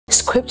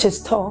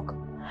Scriptures talk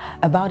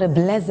about a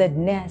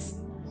blessedness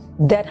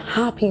that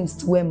happens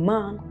to a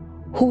man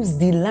whose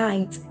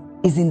delight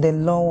is in the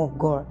law of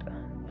God.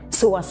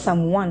 So as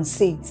Psalm 1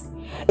 says,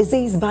 it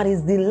says, but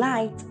his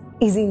delight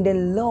is in the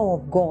law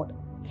of God,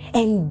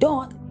 and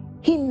doth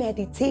he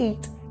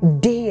meditate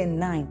day and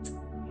night.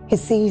 He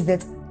says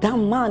that that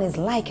man is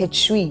like a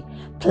tree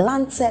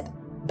planted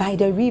by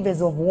the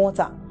rivers of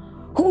water,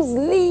 whose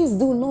leaves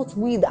do not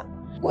wither,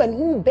 and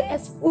who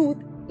bears fruit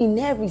in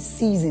every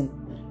season.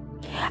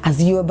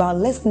 As you're about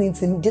listening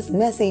to this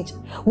message,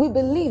 we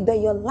believe that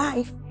your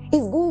life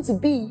is going to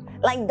be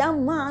like that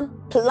man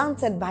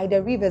planted by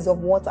the rivers of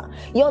water.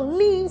 Your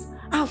leaves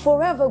are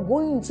forever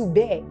going to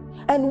bear.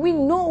 And we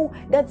know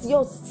that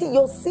your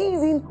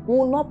season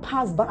will not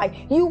pass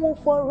by. You will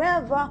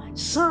forever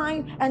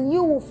shine and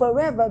you will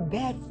forever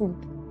bear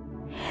fruit.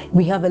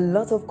 We have a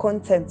lot of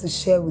content to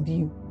share with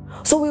you.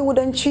 So we would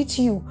entreat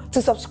you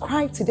to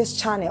subscribe to this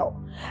channel,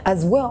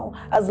 as well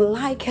as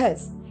like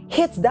us.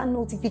 Hit that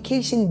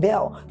notification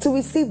bell to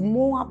receive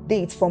more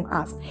updates from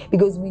us,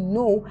 because we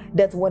know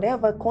that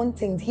whatever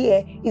content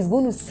here is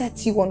going to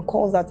set you on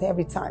course at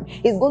every time.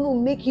 It's going to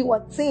make you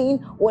attain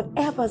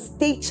whatever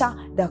stature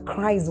that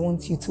Christ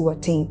wants you to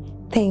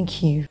attain.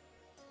 Thank you.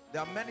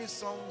 There are many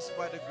songs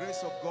by the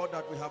grace of God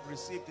that we have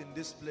received in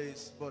this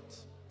place, but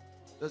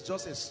there's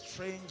just a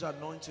strange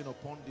anointing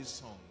upon this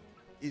song.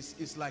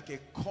 It's like a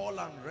call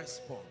and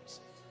response.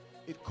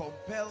 It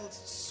compels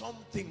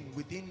something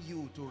within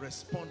you to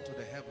respond to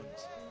the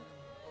heavens.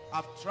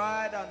 I've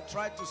tried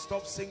to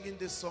stop singing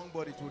this song,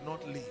 but it will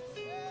not leave.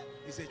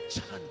 It's a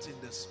chant in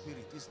the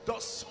spirit. It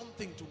does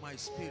something to my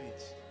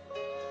spirit.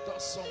 It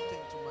does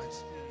something to my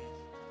spirit.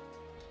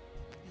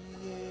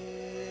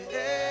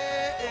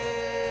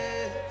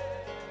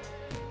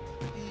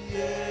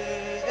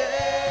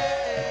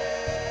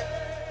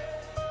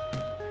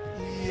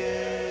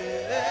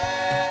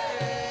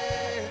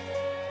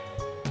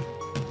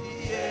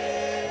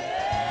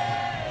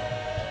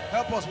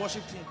 Help us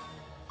worship him.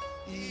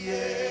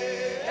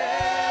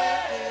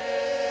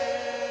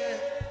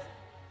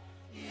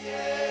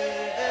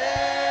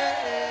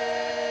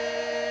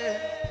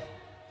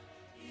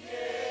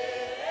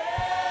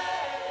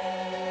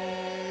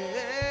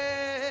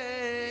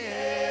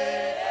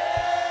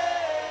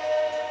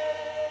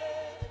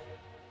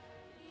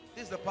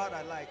 This is the part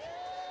I like.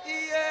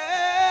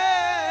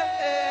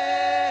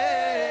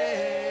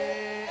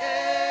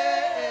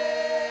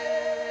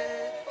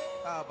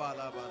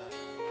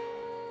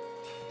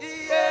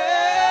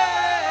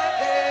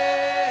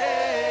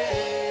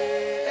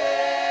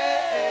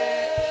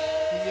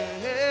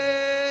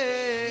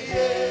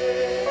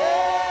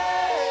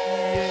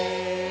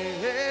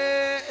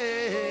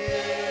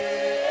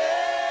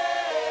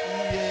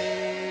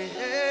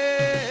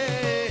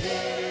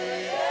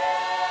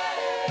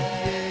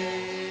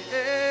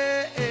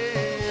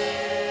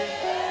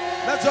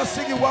 Let's just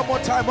sing it one more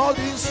time. All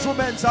the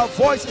instruments, our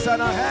voices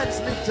and our hands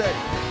lifted.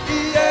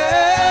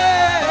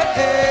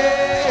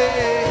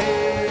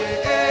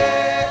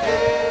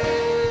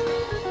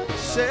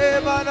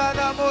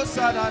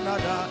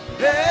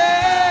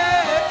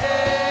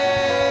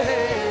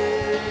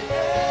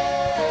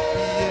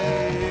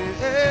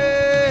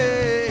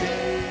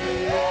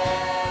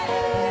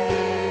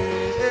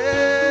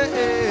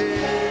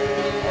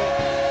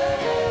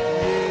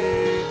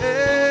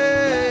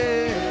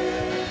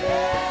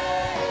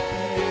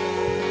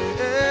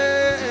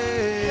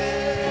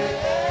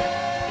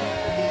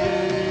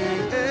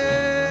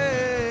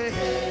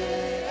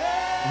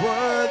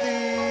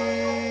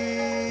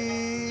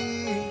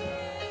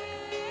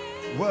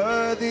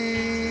 Worthy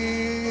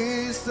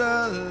is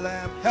the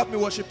Lamb. Help me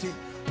worship him.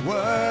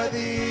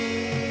 Worthy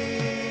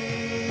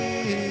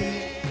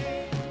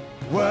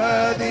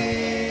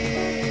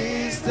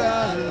is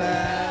the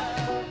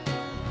Lamb.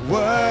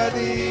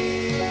 Worthy.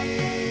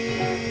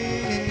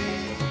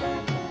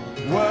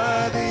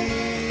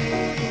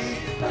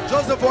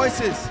 Just the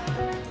voices.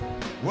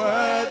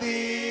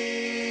 Worthy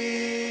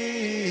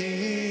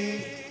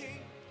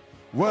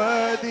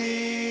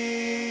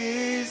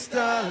is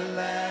the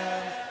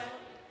Lamb.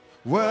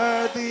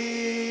 Worthy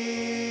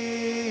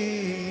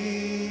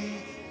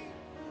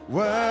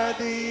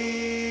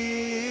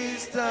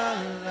is the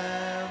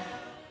Lamb.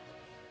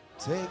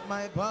 Take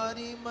my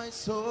body, my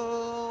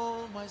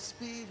soul, my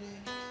spirit,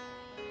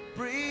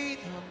 breathe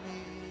on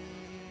me.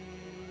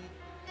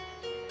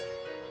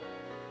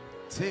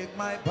 Take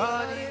my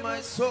body,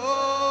 my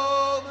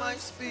soul, my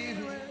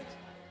spirit,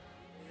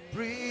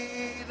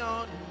 breathe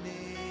on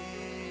me.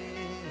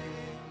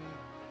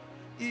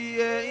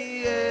 Yeah,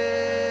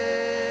 yeah.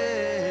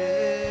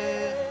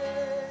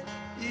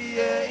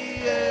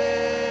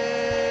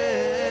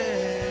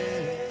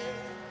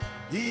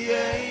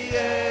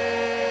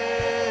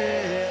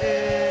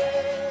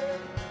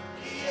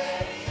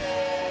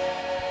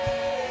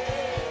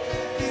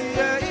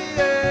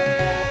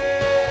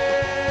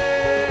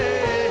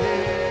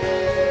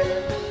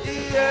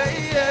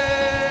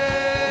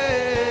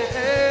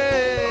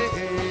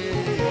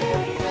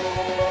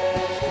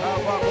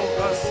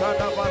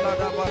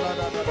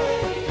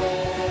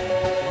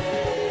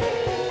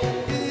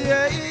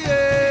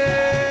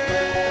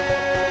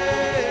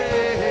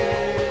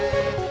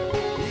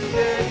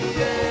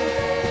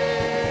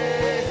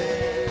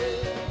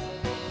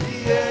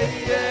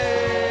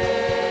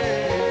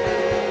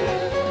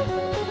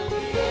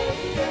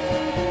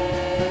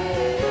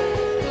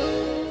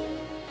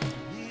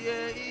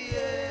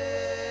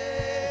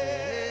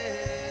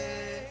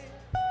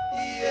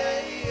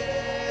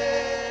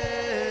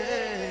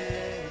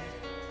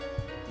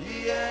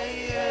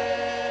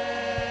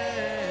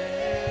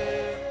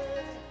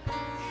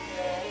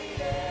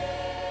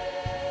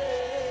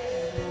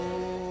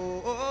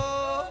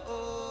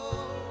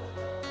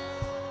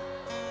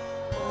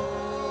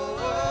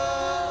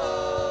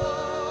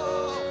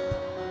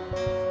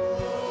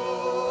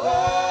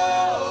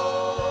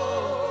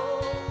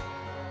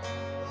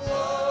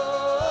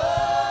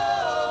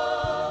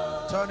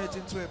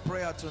 get into a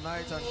prayer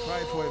tonight and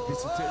cry for a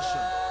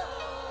visitation.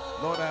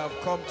 Lord, I have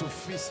come to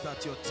feast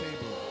at your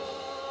table.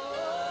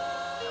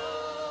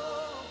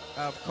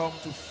 I have come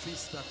to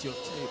feast at your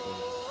table.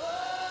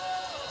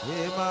 We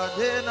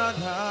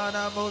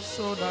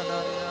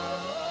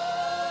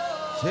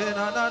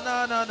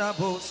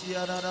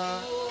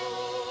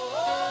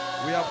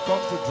have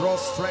come to draw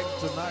strength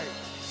tonight.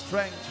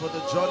 Strength for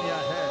the journey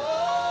ahead.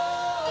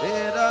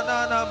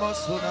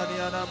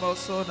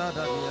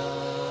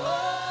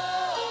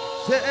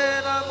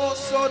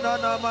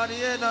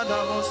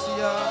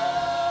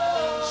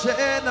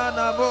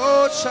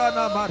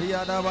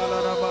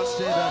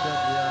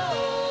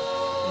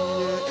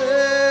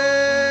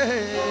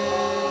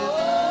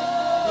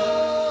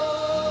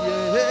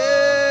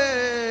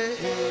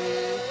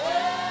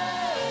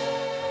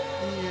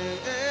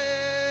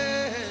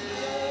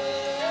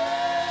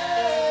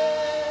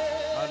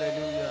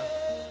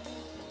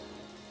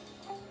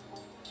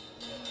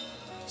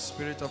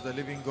 Spirit of the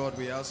living God,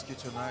 we ask you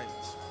tonight,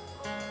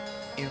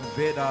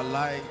 invade our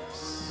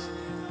lives.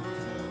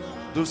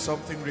 Do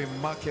something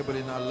remarkable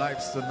in our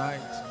lives tonight.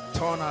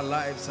 Turn our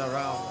lives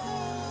around.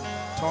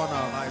 Turn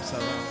our lives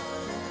around.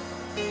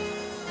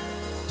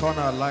 Turn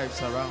our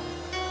lives around.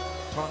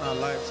 Turn our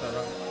lives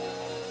around.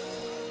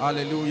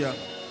 Hallelujah.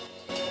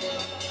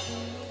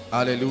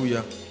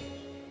 Hallelujah.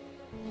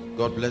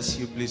 God bless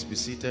you. Please be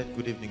seated.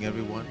 Good evening,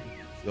 everyone.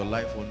 Your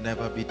life will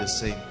never be the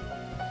same.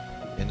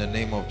 In the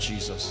name of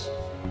Jesus.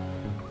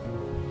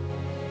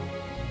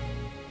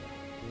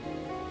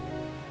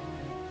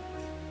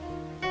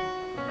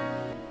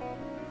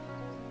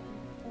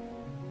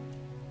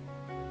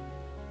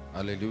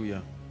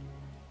 Hallelujah.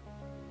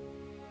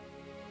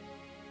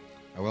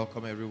 I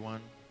welcome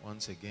everyone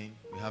once again.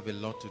 We have a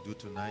lot to do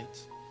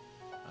tonight,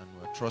 and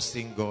we're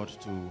trusting God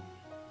to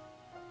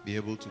be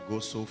able to go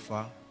so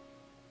far.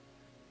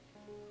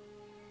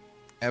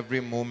 Every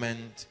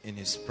moment in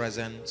His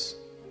presence.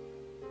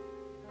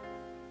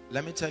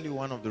 Let me tell you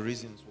one of the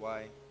reasons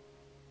why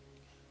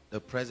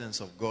the presence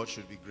of God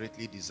should be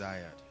greatly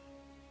desired.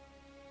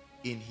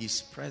 In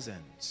His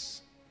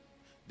presence,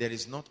 there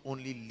is not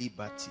only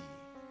liberty.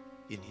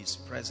 In His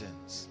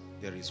presence,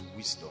 there is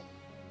wisdom.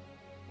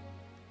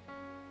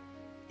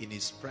 In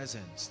His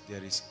presence,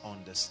 there is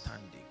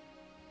understanding.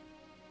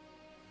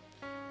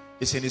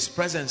 It's in His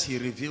presence He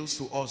reveals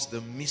to us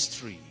the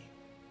mystery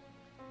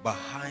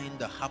behind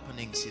the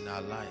happenings in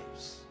our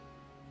lives.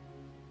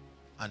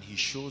 And He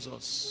shows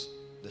us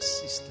the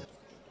system.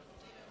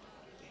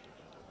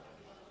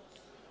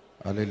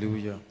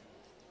 Hallelujah.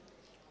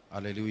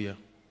 Hallelujah.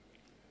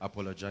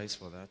 Apologize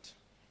for that.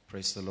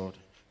 Praise the Lord.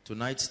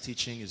 Tonight's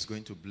teaching is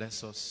going to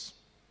bless us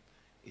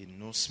in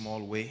no small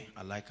way.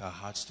 I like our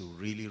hearts to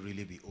really,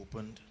 really be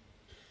opened.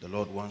 The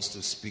Lord wants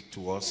to speak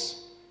to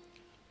us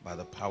by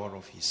the power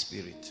of His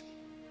Spirit.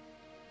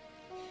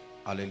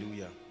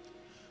 Hallelujah.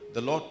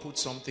 The Lord put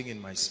something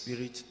in my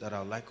spirit that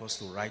I'd like us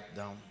to write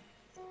down,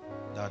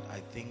 that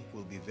I think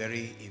will be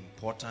very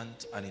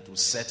important, and it will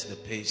set the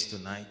pace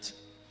tonight.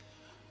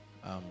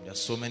 There's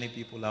so many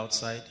people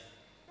outside.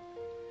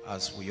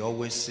 As we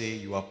always say,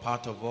 you are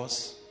part of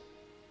us.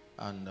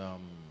 And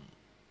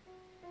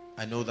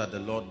I know that the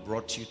Lord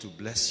brought you to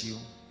bless you,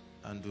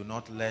 and do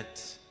not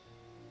let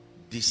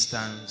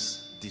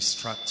distance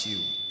distract you.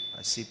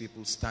 I see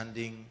people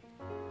standing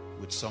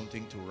with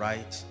something to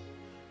write.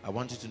 I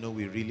want you to know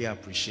we really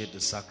appreciate the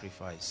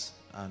sacrifice,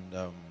 and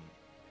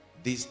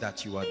this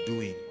that you are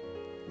doing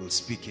will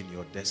speak in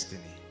your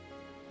destiny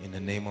in the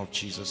name of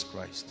Jesus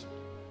Christ.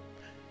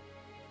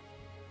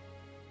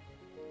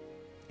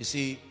 You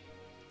see,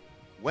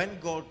 when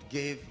God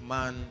gave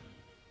man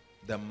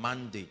the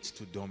mandate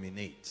to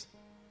dominate,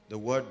 the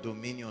word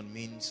dominion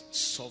means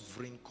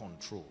sovereign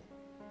control.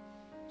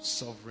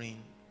 Sovereign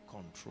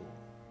control.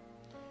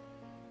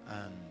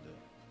 And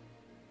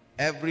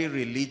every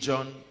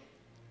religion,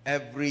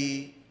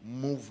 every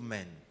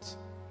movement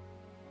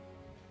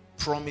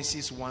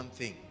promises one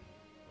thing: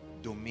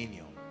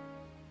 dominion.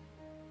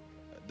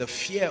 The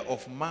fear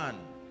of man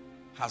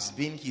has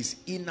been his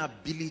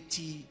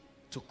inability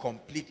to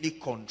completely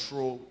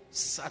control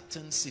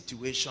certain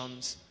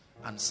situations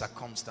and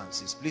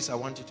circumstances. Please, I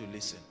want you to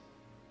listen.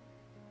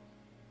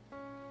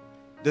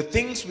 The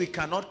things we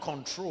cannot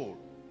control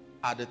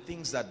are the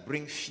things that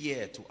bring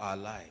fear to our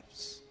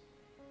lives.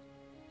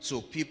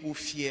 So people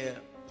fear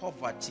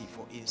poverty,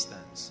 for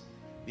instance,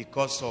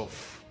 because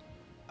of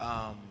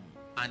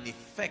an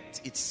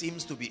effect it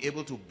seems to be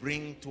able to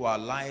bring to our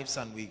lives,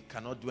 and we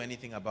cannot do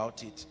anything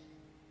about it.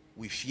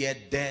 We fear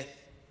death.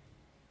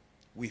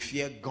 We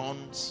fear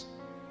guns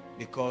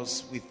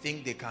because we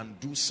think they can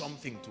do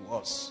something to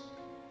us.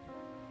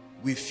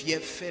 We fear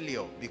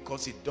failure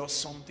because it does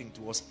something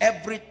to us.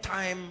 Every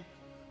time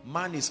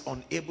man is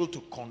unable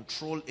to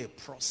control a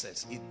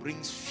process, it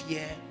brings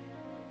fear,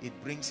 it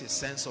brings a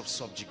sense of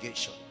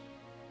subjugation.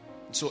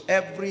 So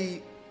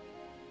every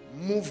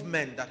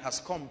movement that has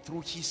come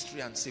through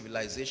history and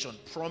civilization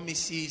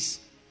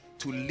promises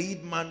to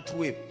lead man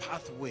through a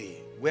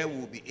pathway where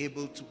we'll be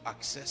able to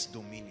access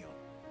dominion.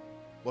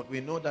 But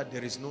we know that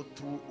there is no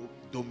true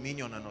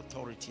dominion and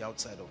authority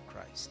outside of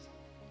Christ.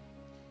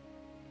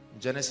 In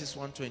Genesis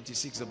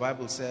 1:26, the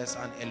Bible says,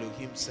 and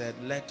Elohim said,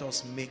 let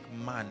us make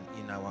man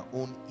in our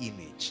own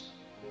image.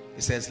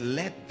 It says,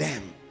 let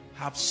them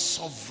have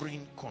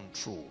sovereign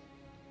control,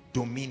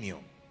 dominion.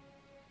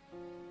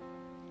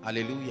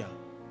 Hallelujah.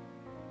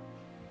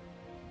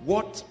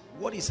 What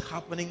is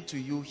happening to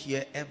you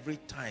here every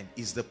time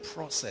is the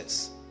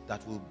process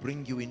that will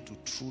bring you into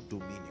true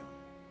dominion.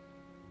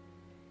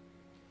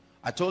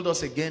 I told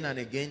us again and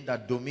again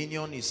that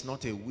dominion is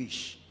not a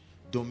wish.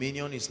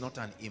 Dominion is not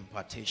an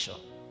impartation.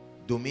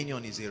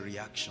 Dominion is a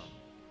reaction.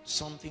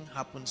 Something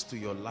happens to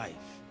your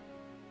life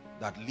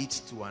that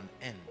leads to an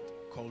end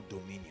called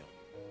dominion.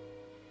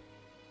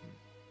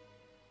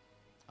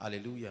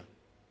 Hallelujah.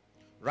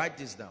 Write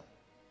this down.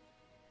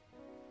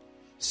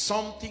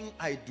 Something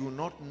I do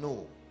not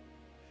know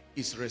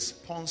is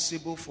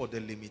responsible for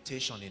the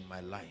limitation in my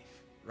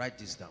life. Write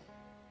this down.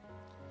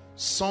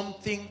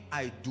 Something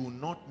I do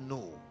not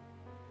know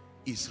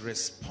is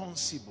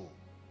responsible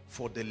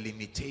for the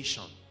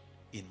limitation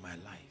in my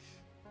life.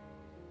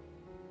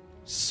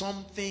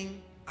 Something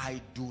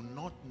I do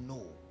not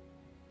know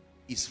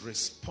is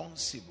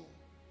responsible.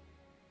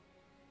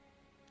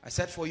 I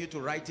said for you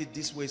to write it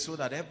this way so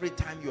that every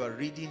time you are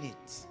reading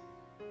it,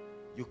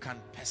 you can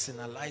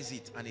personalize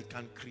it and it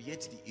can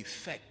create the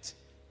effect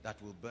that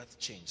will birth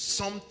change.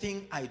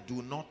 Something I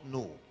do not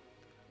know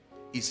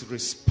is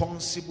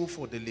responsible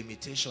for the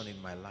limitation in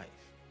my life.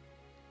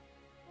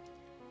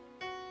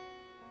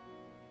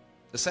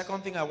 The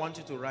second thing I want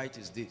you to write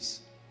is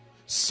this.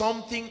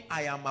 Something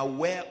I am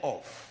aware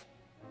of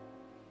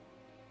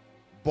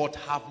but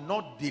have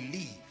not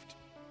believed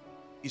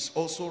is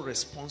also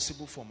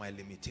responsible for my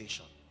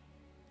limitation.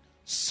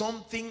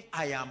 Something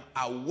I am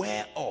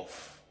aware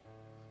of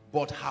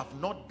but have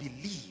not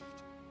believed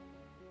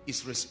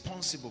is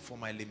responsible for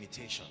my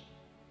limitation.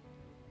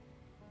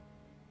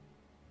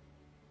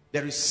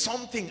 There is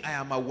something I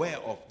am aware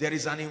of. There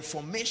is an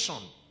information,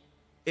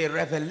 a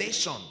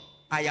revelation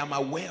I am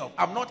aware of.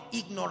 I'm not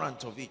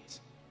ignorant of it.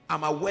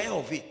 I'm aware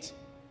of it.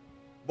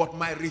 But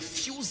my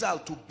refusal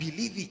to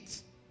believe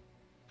it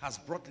has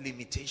brought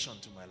limitation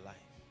to my life.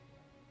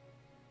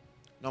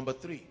 Number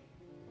 3.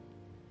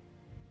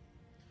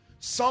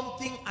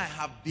 Something I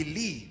have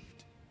believed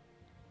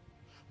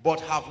but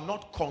have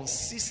not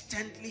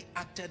consistently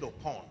acted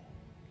upon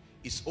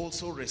is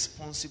also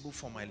responsible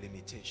for my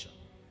limitation.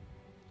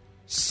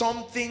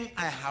 Something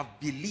I have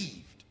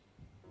believed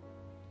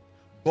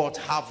but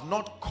have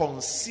not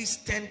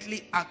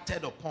consistently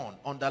acted upon.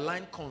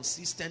 Underline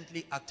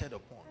consistently acted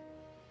upon.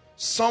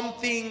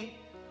 Something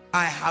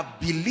I have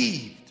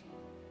believed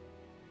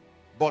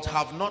but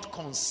have not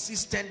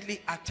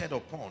consistently acted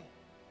upon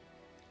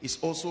is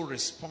also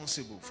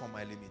responsible for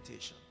my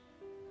limitation.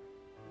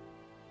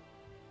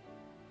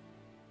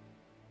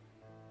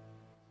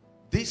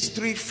 These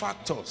 3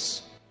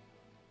 factors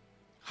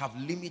have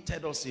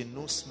limited us in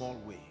no small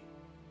way.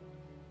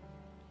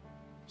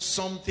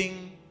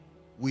 Something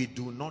we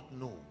do not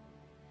know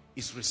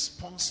is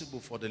responsible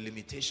for the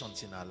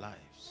limitations in our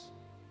lives.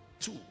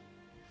 2,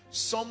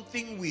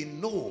 something we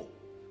know,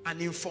 an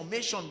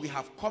information we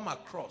have come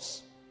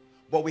across,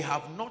 but we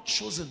have not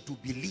chosen to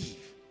believe,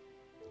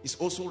 is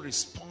also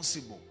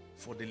responsible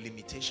for the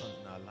limitations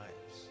in our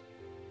lives.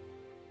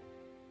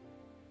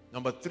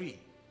 Number 3,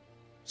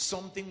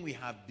 something we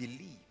have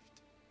believed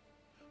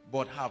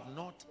but have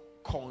not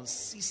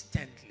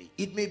consistently.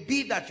 It may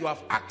be that you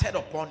have acted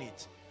upon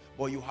it,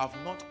 but you have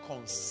not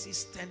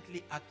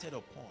consistently acted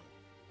upon.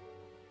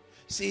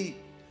 See,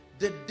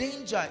 the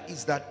danger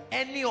is that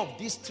any of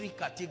these 3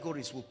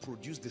 categories will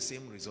produce the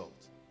same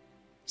result.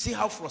 See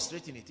how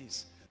frustrating it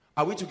is.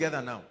 Are we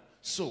together now?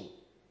 So,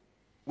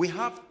 we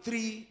have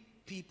 3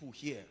 people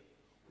here.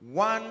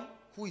 One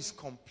who is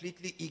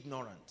completely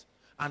ignorant,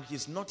 and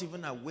he's not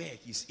even aware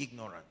he's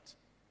ignorant.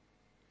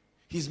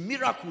 His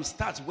miracle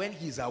starts when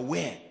he's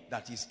aware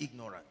that he's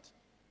ignorant.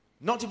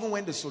 Not even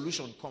when the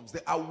solution comes.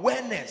 The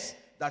awareness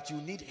that you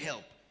need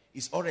help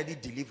is already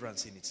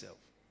deliverance in itself.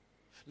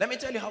 Let me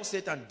tell you how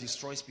Satan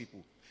destroys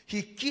people.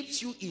 He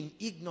keeps you in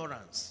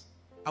ignorance.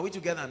 Are we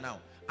together now?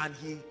 And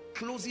he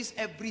closes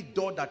every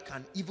door that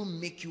can even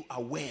make you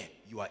aware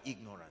you are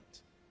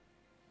ignorant.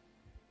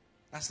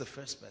 That's the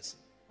first person.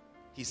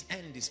 His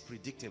end is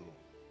predictable.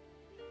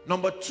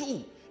 Number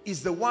 2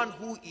 is the one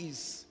who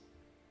is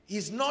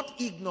not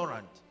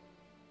ignorant.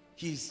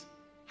 He's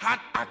had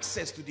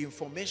access to the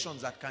information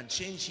that can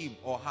change him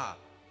or her,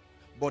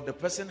 but the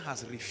person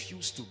has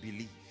refused to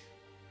believe.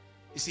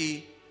 You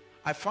see,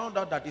 I found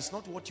out that it's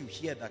not what you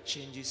hear that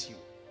changes you.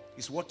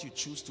 It's what you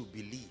choose to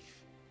believe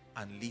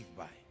and live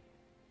by.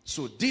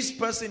 So this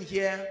person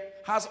here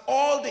has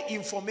all the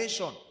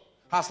information,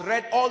 has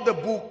read all the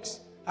books,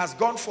 has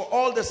gone for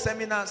all the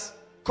seminars,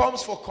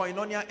 comes for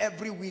koinonia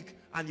every week,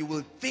 and you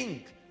will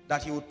think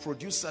that he would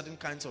produce certain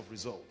kinds of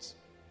results.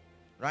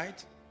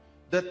 Right?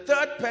 The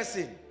third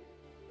person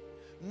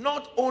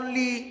not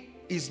only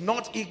is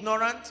not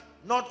ignorant,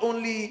 not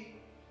only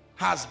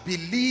has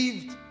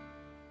believed,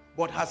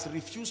 but has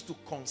refused to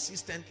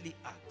consistently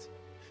act.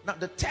 Now,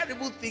 the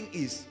terrible thing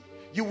is,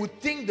 you would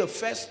think the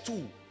first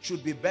two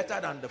should be better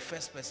than the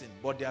first person,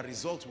 but their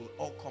results will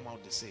all come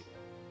out the same.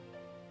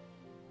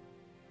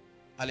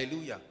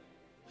 Hallelujah.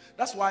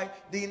 That's why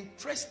the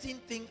interesting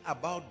thing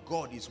about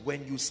God is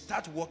when you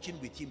start working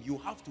with him, you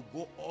have to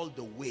go all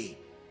the way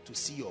to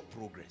see your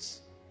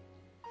progress.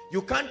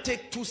 You can't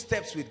take 2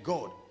 steps with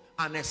God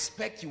and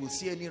expect you will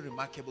see any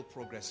remarkable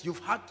progress.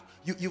 You've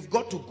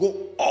got to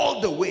go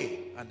all the way,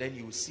 and then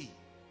you will see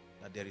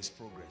that there is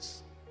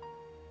progress.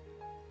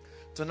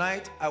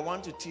 Tonight, I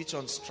want to teach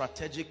on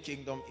strategic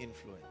kingdom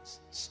influence.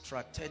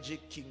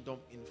 Strategic kingdom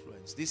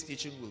influence. This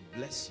teaching will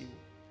bless you.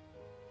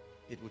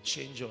 It will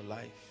change your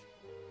life.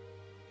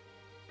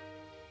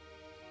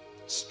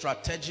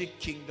 Strategic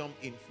kingdom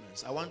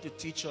influence. I want to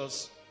teach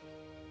us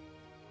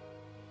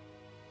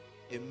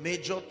a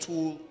major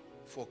tool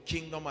for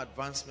kingdom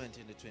advancement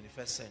in the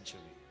 21st century.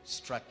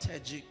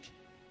 Strategic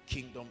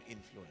kingdom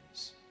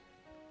influence.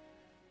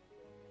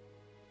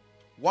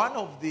 One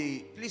of the,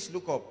 please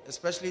look up,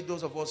 especially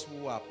those of us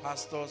who are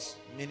pastors,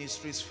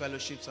 ministries,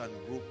 fellowships, and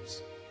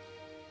groups.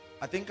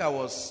 I think I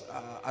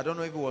don't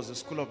know if it was the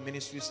School of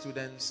Ministry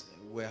students,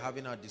 we were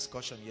having a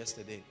discussion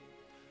yesterday.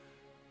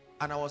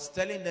 And I was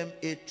telling them,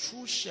 a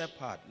true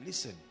shepherd,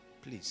 listen,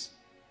 please.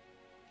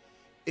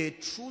 A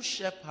true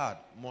shepherd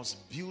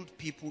must build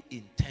people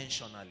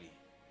intentionally.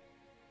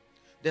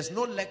 There's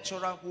no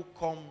lecturer who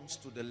comes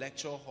to the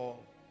lecture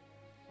hall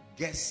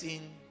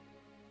guessing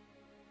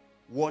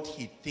what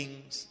he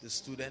thinks the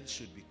students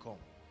should become.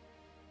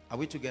 Are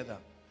we together?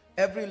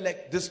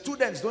 The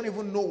students don't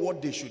even know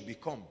what they should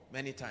become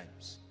many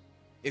times.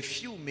 A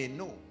few may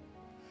know.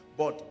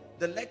 But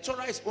the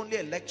lecturer is only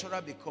a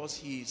lecturer because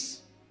he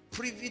is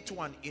privy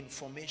to an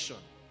information.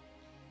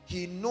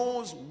 He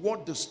knows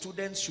what the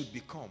students should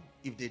become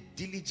if they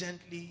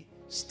diligently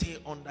stay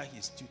under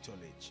his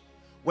tutelage.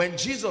 When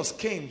Jesus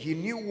came, he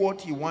knew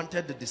what he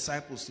wanted the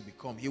disciples to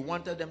become. He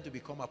wanted them to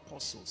become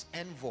apostles,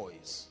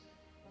 envoys,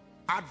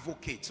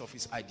 advocates of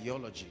his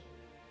ideology.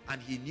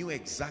 And he knew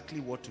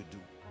exactly what to do.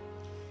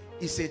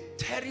 It's a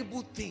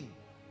terrible thing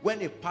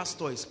when a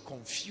pastor is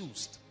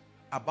confused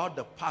about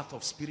the path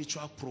of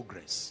spiritual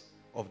progress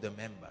of the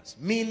members.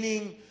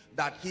 Meaning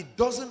that he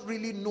doesn't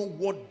really know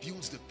what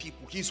builds the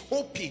people. He's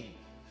hoping.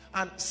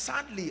 And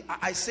sadly,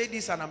 I say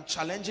this and I'm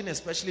challenging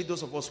especially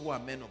those of us who are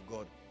men of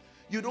God.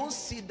 You don't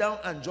sit down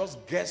and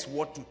just guess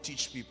what to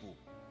teach people.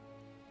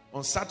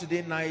 On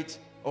Saturday night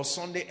or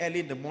Sunday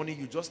early in the morning,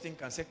 you just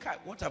think and say,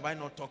 what have I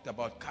not talked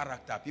about?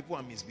 Character. People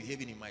are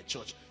misbehaving in my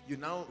church. You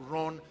now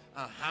run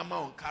a hammer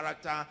on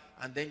character,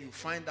 and then you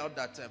find out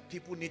that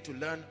people need to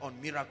learn on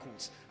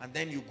miracles. And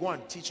then you go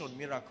and teach on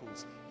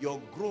miracles. Your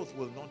growth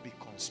will not be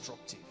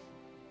constructive.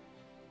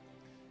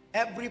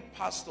 Every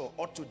pastor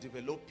ought to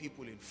develop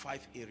people in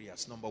 5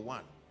 areas. Number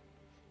 1,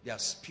 their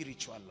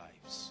spiritual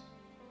lives.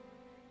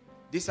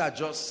 These are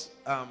just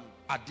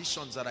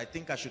additions that I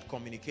think I should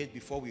communicate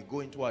before we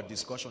go into our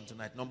discussion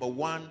tonight. Number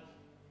 1,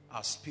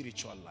 our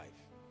spiritual life.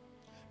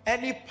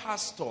 Any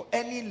pastor,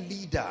 any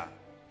leader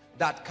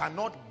that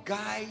cannot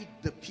guide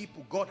the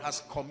people God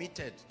has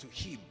committed to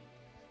him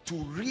to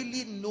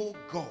really know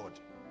God,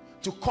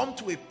 to come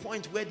to a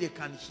point where they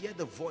can hear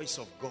the voice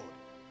of God,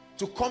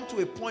 to come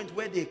to a point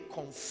where they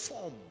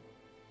conform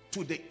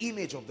to the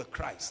image of the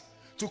Christ,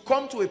 to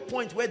come to a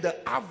point where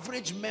the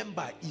average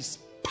member is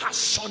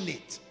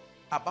passionate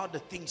about the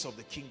things of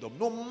the kingdom.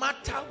 No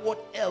matter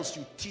what else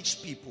you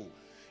teach people,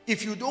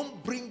 if you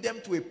don't bring them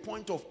to a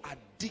point of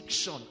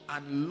addiction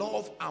and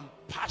love and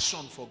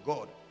passion for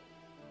God,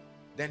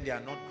 then they are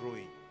not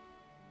growing.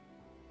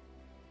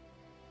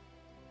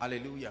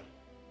 Hallelujah.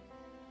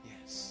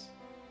 Yes.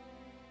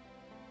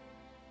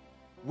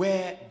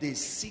 Where they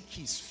seek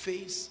his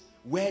face,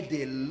 where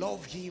they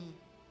love him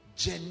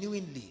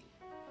genuinely,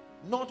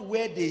 not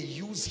where they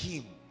use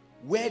him,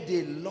 where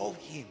they love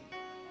him.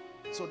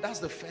 So that's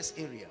the first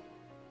area.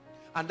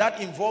 And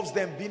that involves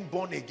them being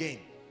born again,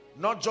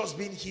 not just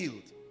being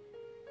healed.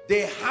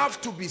 They have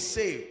to be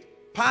saved.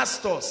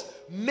 Pastors,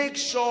 make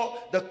sure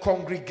the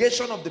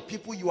congregation of the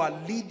people you are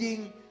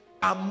leading,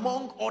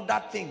 among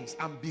other things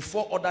and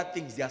before other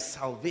things, their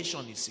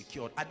salvation is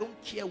secured. I don't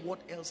care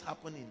what else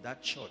happened in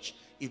that church.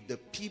 If the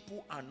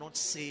people are not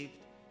saved,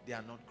 they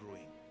are not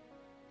growing.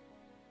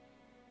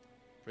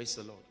 Praise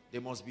the Lord. They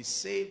must be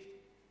saved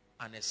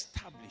and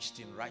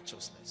established in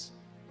righteousness.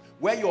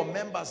 Where your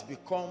members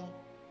become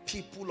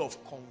people of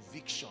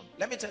conviction.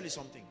 Let me tell you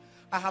something.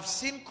 I have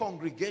seen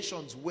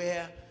congregations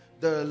where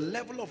the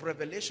level of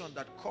revelation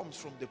that comes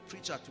from the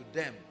preacher to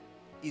them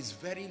is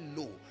very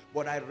low.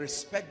 But I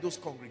respect those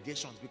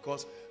congregations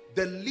because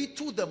the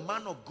little the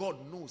man of God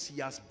knows,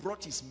 he has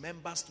brought his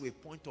members to a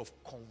point of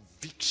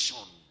conviction.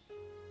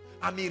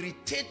 I'm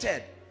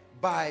irritated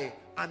by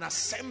an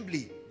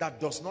assembly that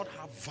does not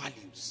have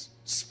values,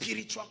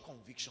 spiritual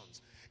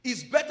convictions.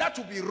 It's better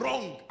to be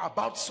wrong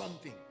about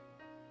something,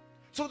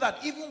 so that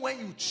even when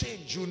you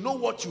change, you know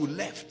what you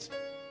left.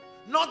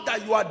 Not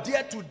that you are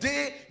there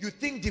today, you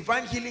think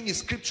divine healing is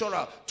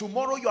scriptural.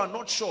 Tomorrow you are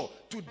not sure.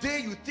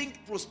 Today you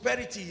think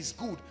prosperity is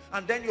good.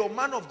 And then your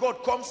man of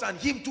God comes and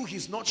him too,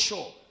 he's not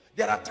sure.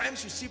 There are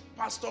times you see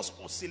pastors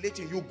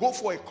oscillating. You go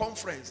for a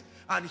conference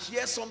and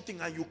hear something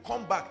and you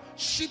come back,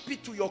 ship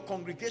it to your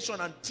congregation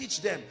and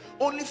teach them,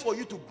 only for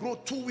you to grow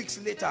 2 weeks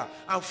later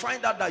and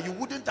find out that you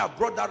wouldn't have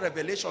brought that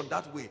revelation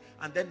that way.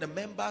 And then the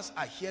members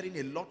are hearing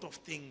a lot of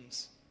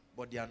things,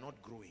 but they are not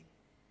growing.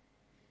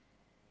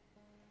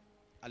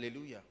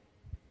 Hallelujah.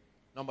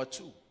 Number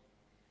 2,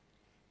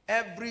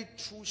 every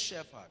true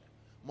shepherd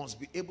must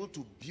be able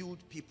to build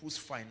people's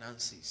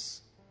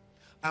finances.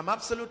 I'm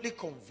absolutely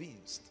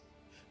convinced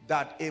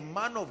that a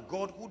man of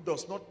God who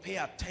does not pay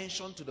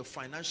attention to the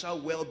financial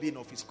well-being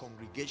of his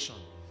congregation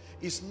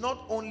is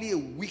not only a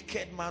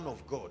wicked man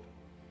of God.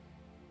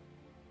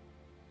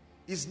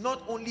 He's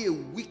not only a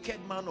wicked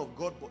man of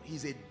God, but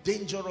he's a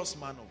dangerous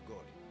man of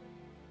God.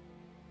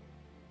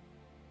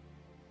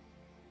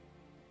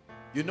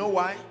 You know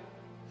why?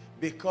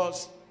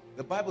 Because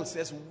the Bible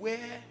says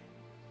where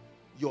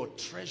your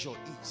treasure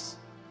is,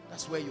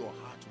 that's where your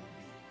heart will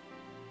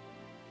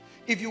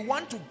be. If you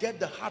want to get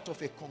the heart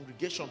of a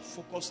congregation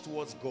focused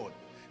towards God,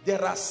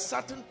 there are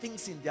certain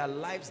things in their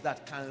lives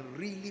that can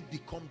really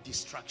become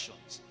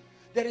distractions.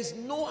 There is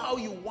no how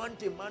you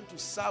want a man to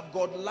serve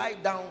God, lie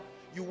down,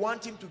 you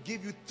want him to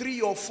give you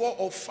 3 or 4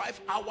 or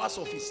 5 hours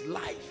of his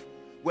life,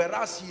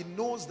 whereas he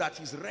knows that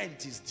his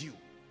rent is due.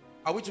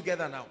 Are we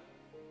together now?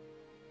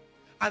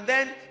 And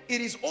then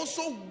it is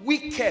also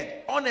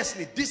wicked.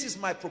 Honestly, this is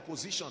my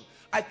proposition.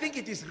 I think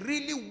it is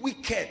really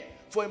wicked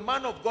for a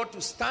man of God to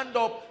stand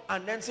up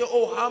and then say,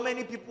 oh, how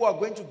many people are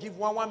going to give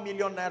 1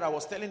 million naira? I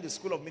was telling the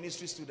school of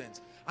ministry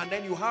students. And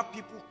then you have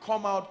people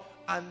come out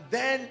and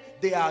then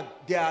they are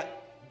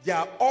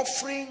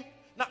offering.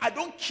 Now, I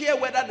don't care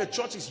whether the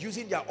church is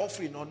using their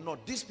offering or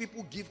not. These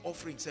people give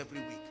offerings every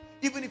week.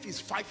 Even if it's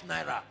 5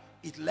 naira,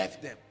 it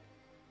left them.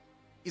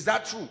 Is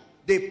that true?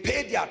 They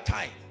pay their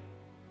tithe.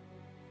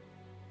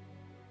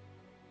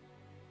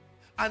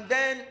 And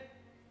then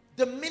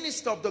the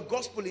minister of the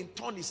gospel in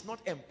turn is not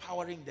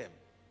empowering them.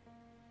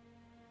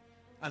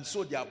 And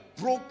so they are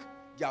broke,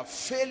 they are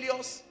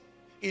failures.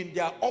 In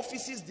their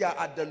offices, they are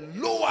at the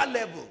lower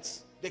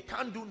levels. They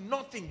can't do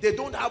nothing. They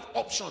don't have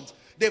options.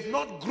 They've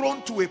not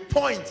grown to a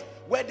point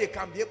where they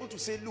can be able to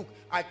say, look,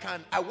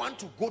 I want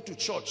to go to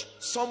church.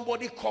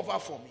 Somebody cover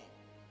for me.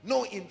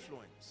 No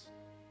influence.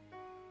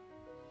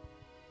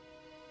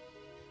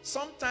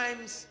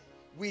 Sometimes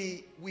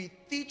we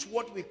teach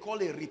what we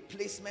call a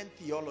replacement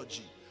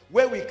theology,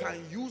 where we can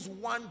use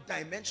one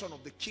dimension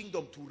of the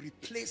kingdom to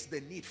replace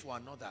the need for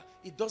another.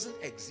 It doesn't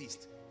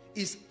exist.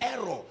 It's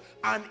error.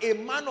 And a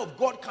man of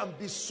God can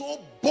be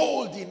so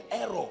bold in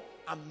error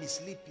and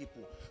mislead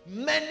people.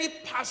 Many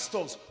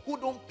pastors who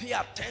don't pay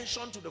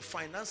attention to the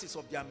finances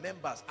of their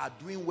members are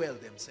doing well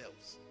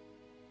themselves.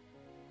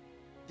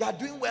 They are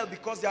doing well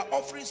because they are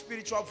offering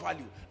spiritual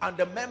value and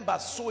the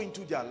members sow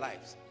into their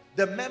lives.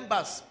 The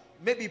members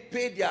maybe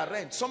pay their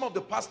rent. Some of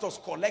the pastors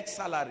collect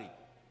salary.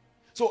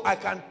 So I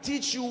can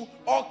teach you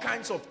all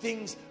kinds of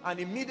things and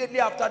immediately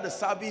after the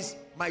service,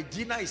 my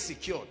dinner is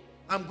secured.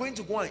 I'm going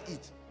to go and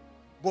eat.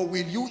 But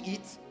will you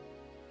eat?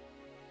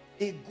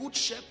 A good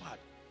shepherd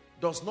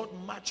does not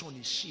march on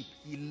his sheep.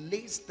 He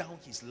lays down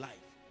his life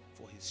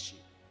for his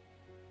sheep.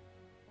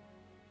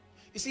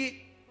 You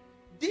see,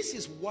 this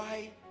is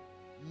why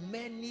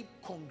many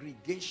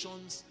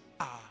congregations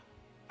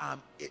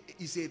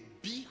is a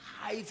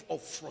beehive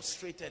of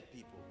frustrated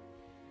people.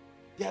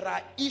 There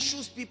are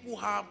issues people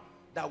have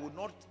that will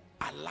not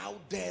allow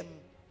them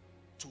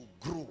to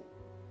grow.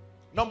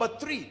 Number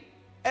 3,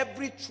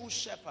 every true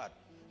shepherd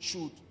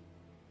should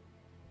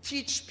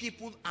teach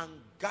people and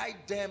guide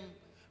them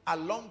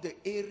along the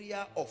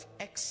area of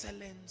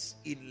excellence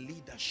in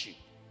leadership.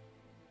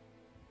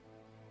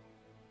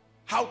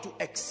 How to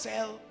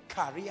excel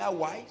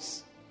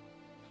career-wise,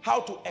 how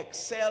to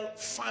excel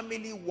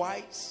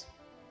family-wise.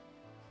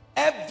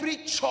 Every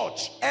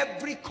church,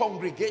 every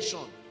congregation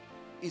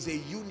is a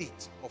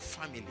unit of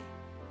family.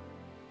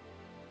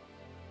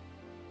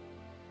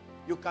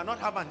 You cannot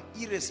have an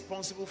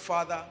irresponsible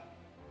father,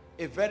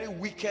 a very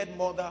wicked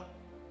mother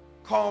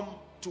come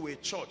to a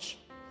church.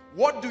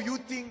 What do you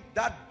think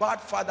that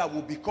bad father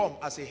will become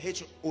as a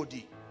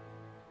HOD?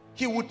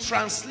 He would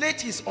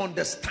translate his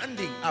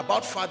understanding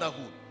about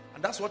fatherhood,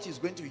 and that's what he's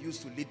going to use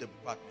to lead the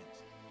department.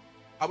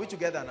 Are we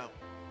together now?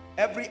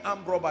 Every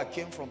armed robber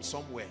came from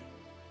somewhere.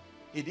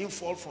 He didn't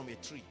fall from a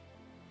tree.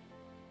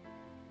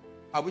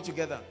 Are we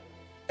together?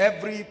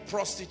 Every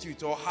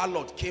prostitute or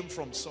harlot came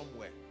from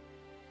somewhere.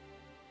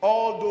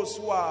 All those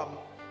who are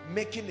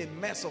making a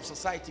mess of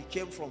society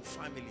came from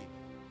family.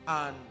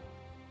 And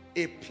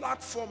a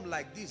platform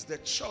like this, the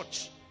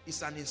church,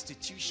 is an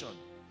institution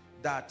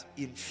that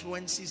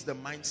influences the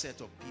mindset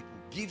of people,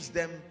 gives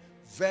them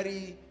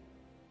very,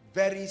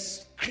 very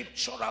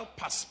scriptural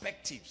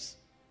perspectives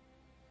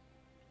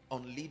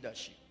on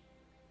leadership.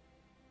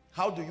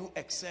 How do you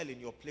excel in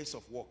your place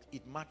of work?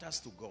 It matters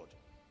to God.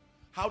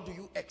 How do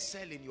you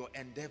excel in your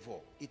endeavor?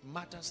 It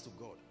matters to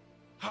God.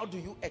 How do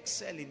you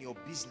excel in your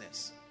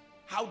business?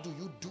 How do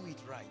you do it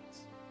right?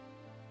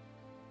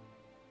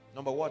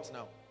 Number what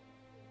now?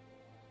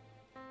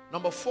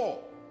 Number 4.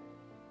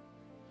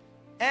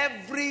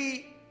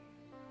 Every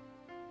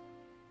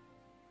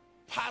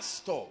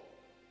pastor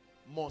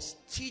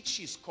must teach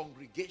his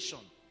congregation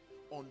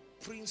on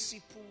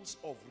principles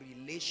of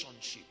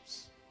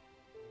relationships.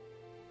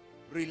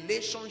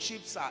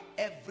 Relationships are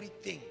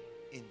everything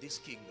in this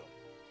kingdom.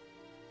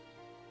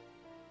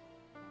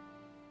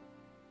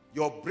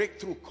 Your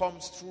breakthrough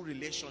comes through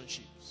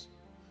relationships.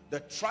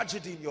 The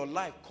tragedy in your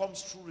life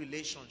comes through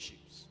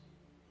relationships.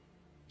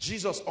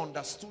 Jesus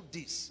understood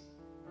this.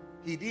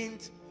 He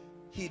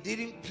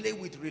didn't play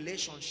with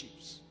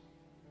relationships.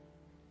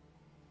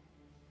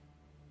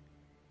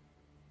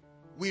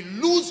 We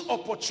lose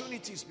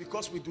opportunities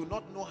because we do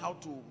not know how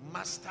to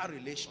master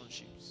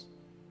relationships.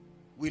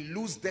 We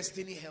lose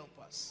destiny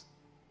helpers.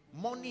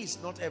 Money is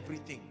not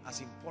everything,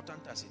 as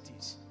important as it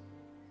is.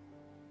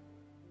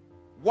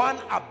 One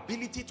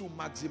ability to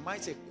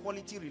maximize a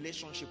quality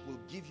relationship will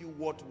give you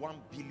what 1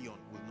 billion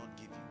will not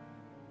give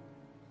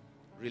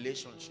you.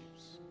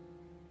 Relationships.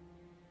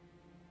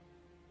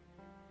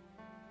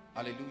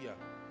 Hallelujah.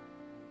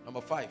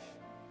 Number 5.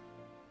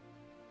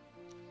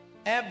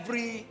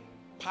 Every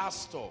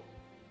pastor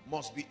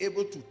must be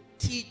able to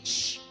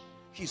teach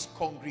his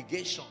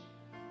congregation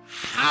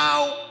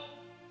how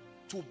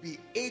to be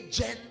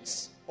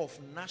agents of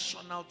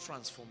national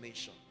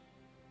transformation.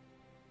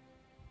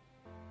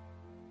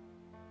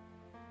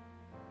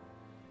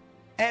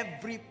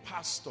 Every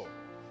pastor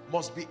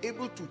must be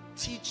able to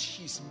teach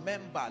his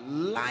member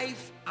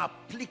life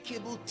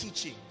applicable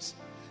teachings.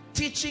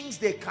 Teachings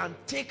they can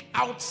take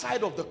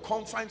outside of the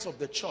confines of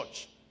the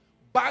church,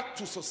 back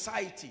to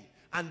society,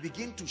 and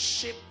begin to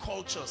shape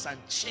cultures and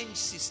change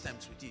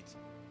systems with it.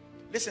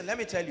 Listen, let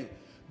me tell you,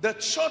 the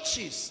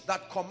churches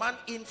that command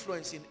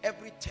influence in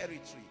every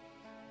territory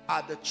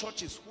are the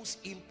churches whose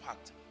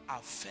impact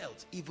are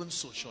felt even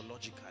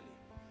sociologically.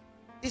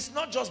 It's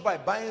not just by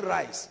buying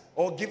rice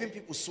or giving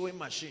people sewing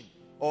machine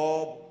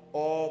or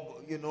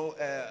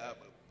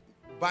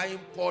buying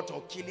pot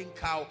or killing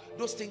cow.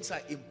 Those things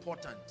are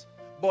important.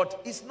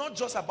 But it's not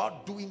just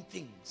about doing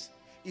things.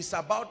 It's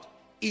about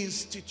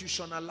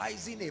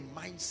institutionalizing a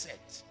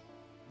mindset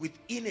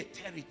within a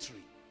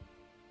territory.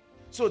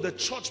 So the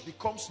church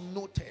becomes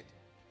noted.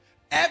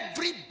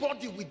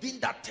 Everybody within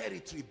that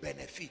territory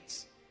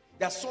benefits.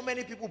 There are so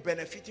many people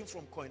benefiting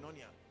from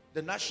Koinonia.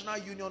 The National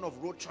Union of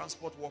Road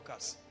Transport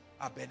Workers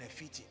are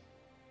benefiting.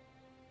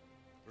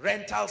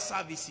 Rental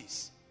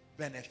services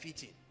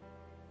benefiting.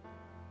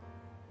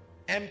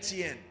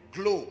 MTN,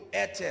 Glo,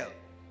 Airtel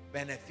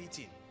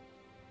benefiting.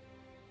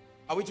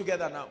 Are we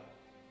together now?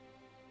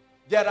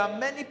 There are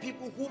many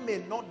people who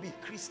may not be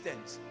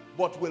Christians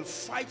but will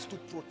fight to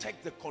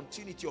protect the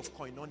continuity of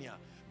Koinonia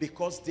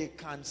because they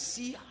can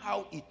see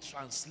how it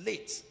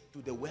translates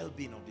to the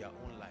well-being of their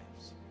own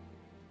lives.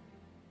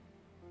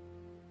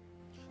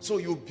 So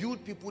you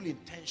build people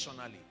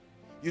intentionally.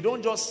 You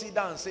don't just sit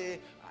down and say,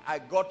 I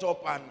got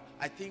up and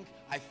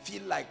I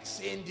feel like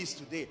saying this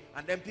today,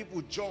 and then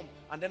people jump,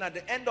 and then at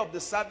the end of the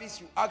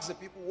service you ask the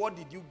people, what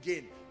did you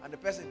gain? And the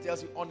person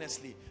tells you,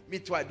 honestly, me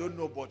too, I don't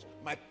know, but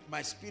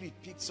my spirit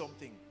picked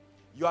something.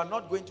 You are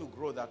not going to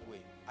grow that way,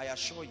 I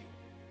assure you.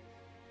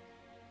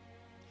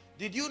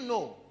 Did you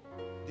know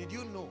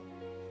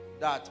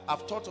that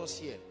I've taught us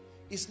here,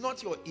 it's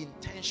not your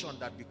intention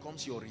that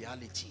becomes your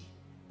reality,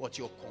 but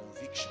your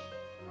conviction.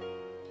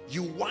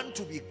 You want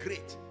to be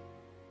great,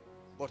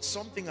 but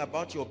something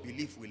about your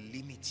belief will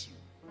limit you.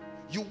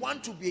 You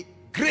want to be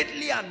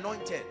greatly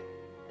anointed,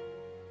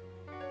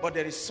 but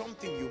there is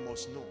something you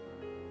must know.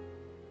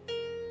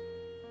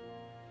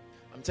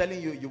 I'm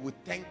telling you, you would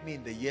thank me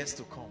in the years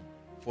to come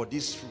for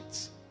these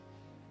fruits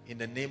in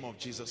the name of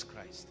Jesus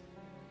Christ.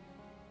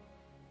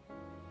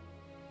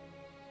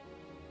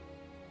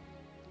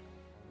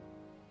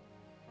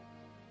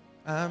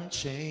 I'm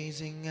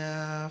chasing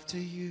after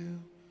you,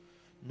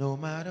 no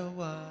matter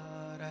what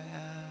I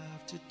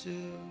have to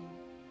do.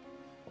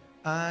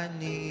 I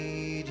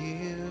need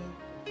you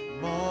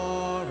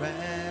more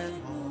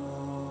and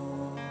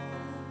more.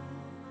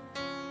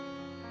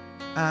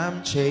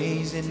 I'm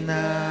chasing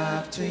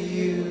after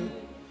you,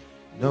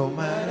 no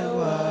matter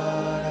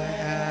what I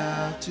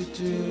have to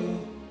do.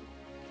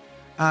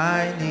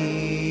 I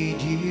need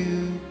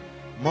you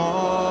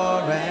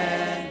more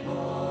and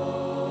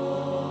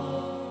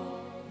more,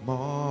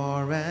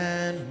 more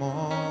and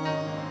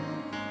more,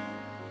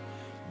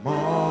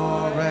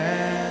 more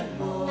and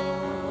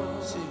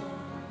more. See,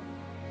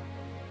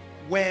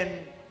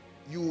 when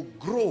you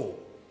grow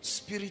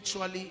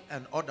spiritually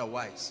and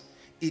otherwise,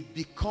 it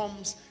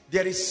becomes,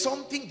 there is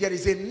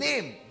a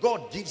name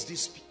God gives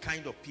this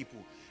kind of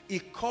people. He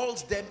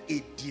calls them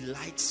a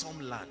delightsome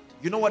land.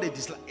 You know what a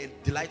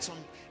delightsome?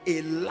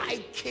 A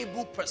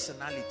likable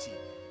personality.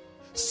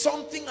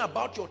 Something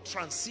about your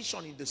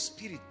transition in the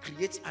spirit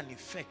creates an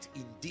effect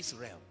in this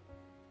realm.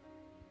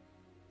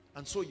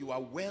 And so you are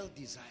well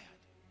desired.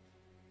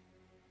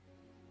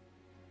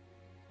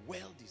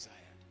 Well desired.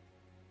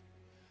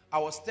 I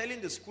was telling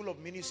the School of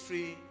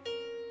Ministry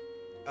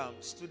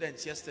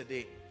students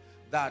yesterday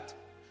that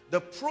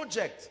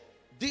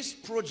this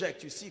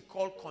project you see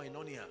called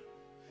Koinonia,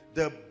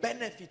 the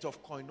benefit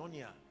of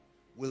Koinonia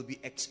will be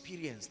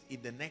experienced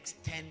in the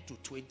next 10 to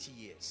 20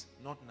 years,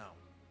 not now.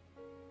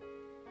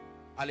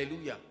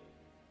 Hallelujah.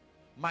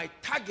 My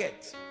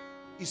target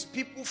is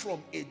people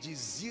from ages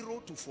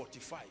 0 to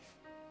 45.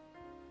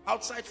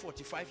 Outside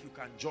 45, you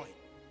can join.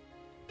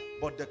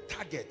 But the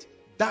target,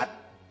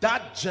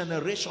 that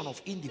generation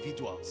of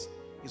individuals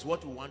is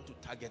what we want to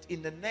target.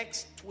 In the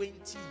next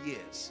 20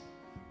 years,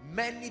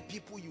 many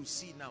people you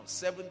see now,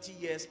 70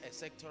 years,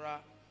 etc.,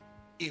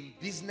 in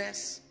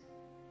business,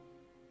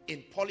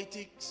 in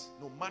politics,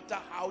 no matter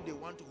how they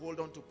want to hold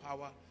on to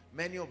power,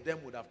 many of them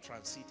would have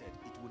transited.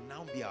 It will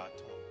now be our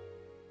turn.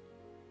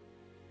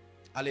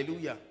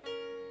 Hallelujah.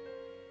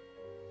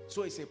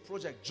 So it's a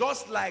project.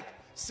 Just like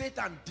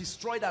Satan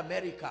destroyed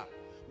America.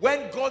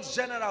 When God's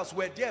generals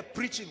were there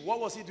preaching, what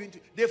was he doing?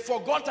 They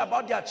forgot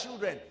about their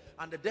children.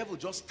 And the devil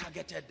just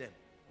targeted them.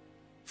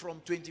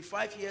 From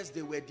 25 years,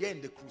 they were there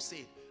in the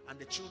crusade. And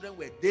the children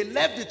were, they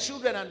left the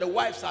children and the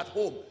wives at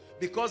home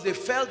because they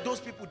felt those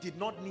people did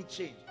not need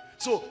change.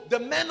 So the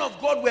men of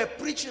God were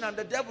preaching and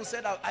the devil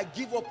said, I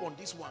give up on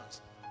these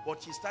ones.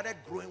 But he started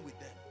growing with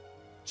them.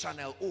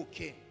 Channel O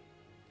came.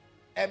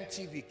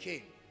 MTV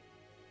came.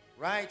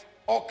 Right?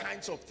 All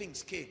kinds of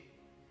things came.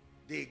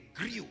 They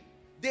grew.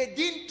 They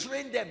didn't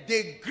train them.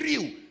 They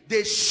grew.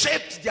 They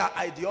shaped their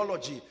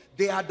ideology.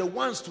 They are the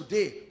ones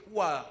today who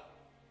are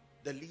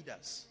the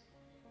leaders.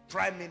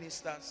 Prime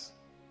ministers,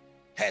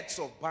 heads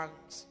of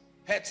banks,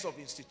 heads of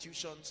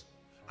institutions.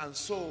 And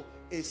so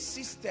a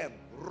system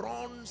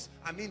runs,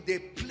 they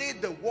play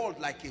the world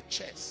like a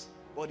chess,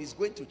 but it's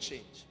going to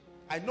change.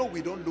 I know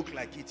we don't look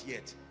like it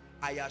yet.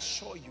 I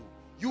assure you,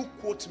 you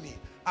quote me.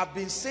 I've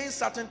been saying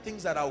certain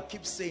things that I'll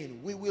keep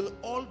saying. We will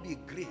all be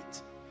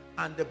great.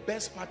 And the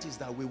best part is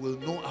that we will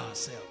know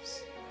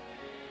ourselves.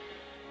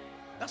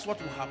 That's what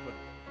will happen.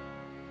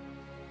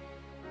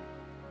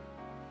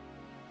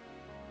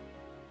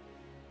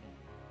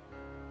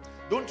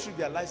 Don't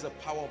trivialize the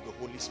power of the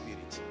Holy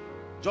Spirit.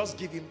 Just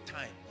give him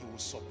time. He will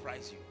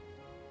surprise you.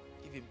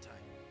 Give him time.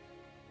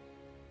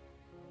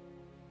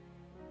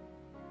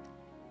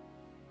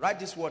 Write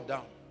this word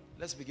down.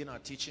 Let's begin our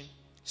teaching.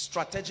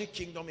 Strategic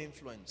kingdom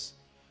influence.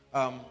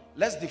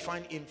 Let's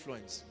define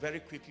influence very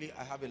quickly.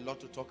 I have a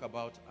lot to talk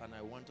about and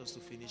I want us to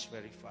finish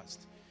very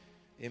fast.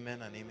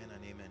 Amen and amen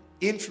and amen.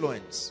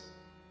 Influence.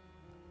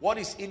 What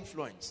is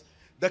influence?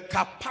 The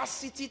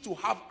capacity to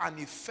have an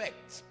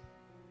effect.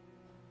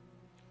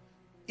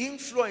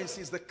 Influence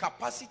is the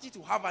capacity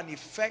to have an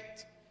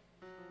effect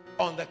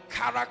on the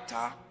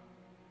character,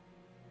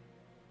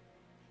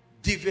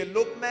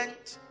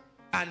 development,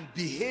 and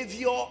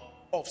behavior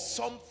of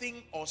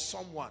something or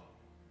someone.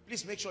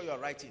 Please make sure you are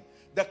writing.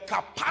 The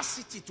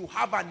capacity to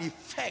have an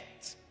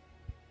effect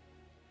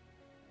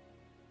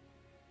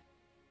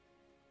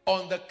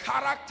on the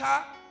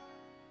character,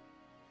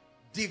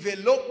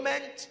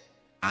 development,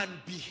 and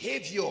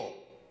behavior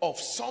of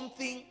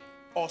something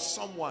or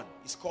someone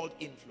is called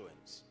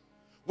influence.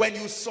 When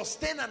you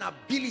sustain an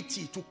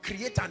ability to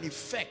create an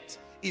effect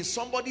in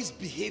somebody's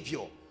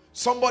behavior,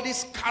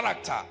 somebody's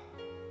character,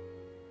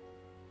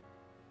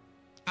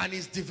 and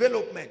his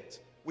development,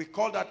 we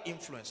call that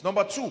influence.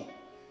 Number two,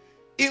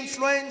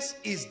 influence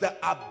is the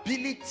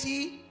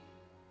ability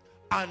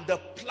and the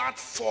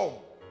platform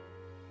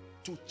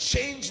to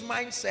change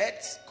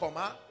mindsets,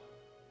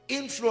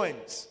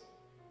 influence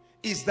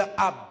is the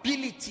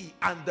ability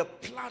and the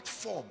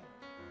platform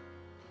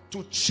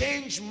to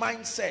change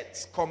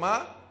mindsets,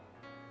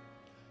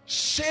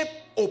 shape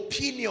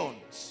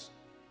opinions,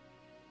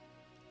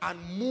 and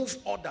move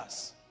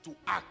others to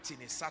act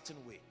in a certain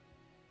way.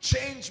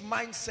 Change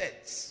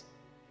mindsets.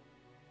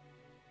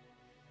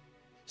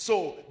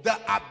 So the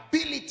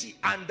ability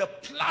and the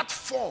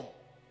platform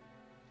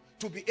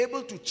to be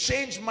able to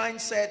change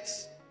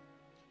mindsets,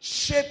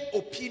 shape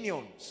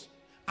opinions,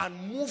 and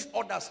move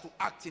others to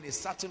act in a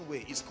certain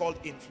way is called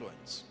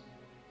influence.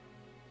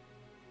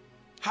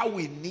 How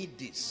we need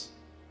this.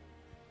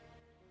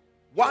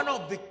 One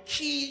of the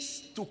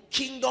keys to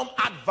kingdom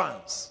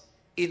advance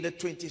in the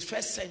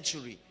 21st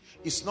century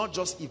is not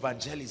just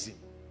evangelism.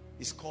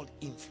 It's called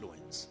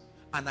influence.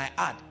 And I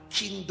add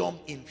kingdom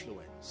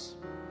influence.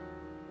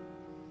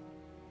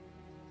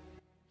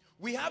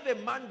 We have a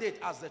mandate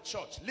as the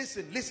church.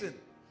 Listen.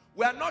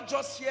 We are not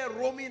just here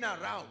roaming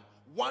around,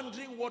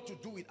 wondering what to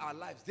do with our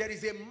lives. There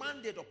is a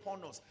mandate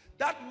upon us.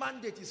 That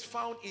mandate is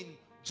found in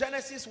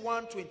Genesis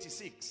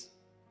 1:26.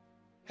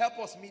 Help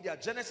us, media.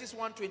 Genesis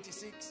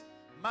 1:26,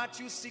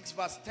 Matthew 6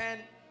 verse 10,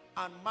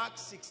 and Mark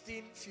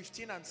 16,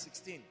 15 and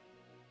 16.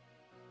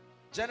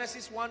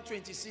 Genesis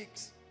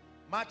 1:26,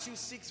 Matthew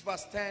 6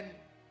 verse 10,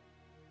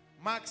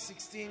 Mark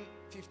 16,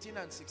 15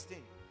 and 16.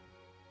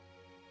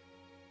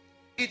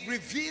 It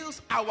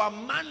reveals our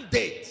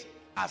mandate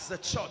as the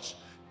church.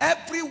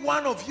 Every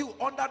one of you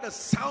under the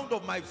sound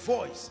of my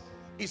voice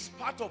is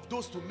part of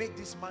those to make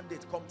this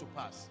mandate come to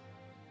pass.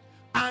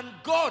 And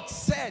God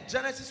said,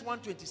 Genesis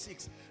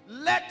 1:26,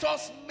 let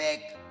us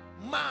make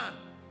man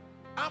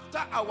after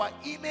our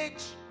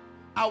image,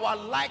 our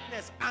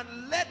likeness,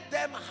 and let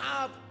them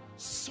have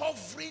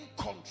sovereign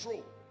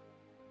control,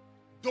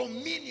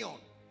 dominion,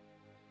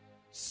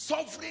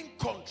 sovereign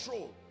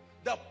control,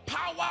 the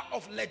power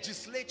of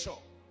legislature,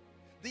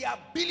 the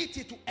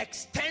ability to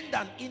extend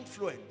an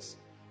influence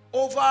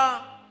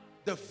over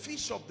the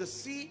fish of the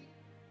sea,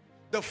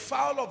 the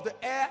fowl of the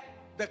air,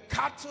 the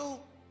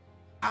cattle,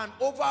 and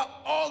over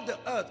all the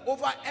earth,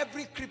 over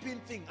every creeping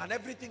thing and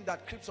everything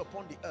that creeps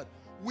upon the earth.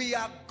 We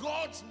are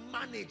God's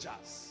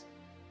managers.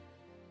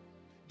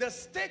 The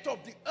state of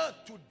the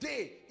earth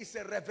today is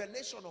a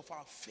revelation of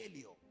our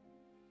failure,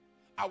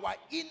 our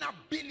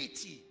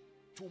inability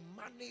to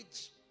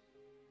manage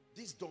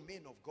this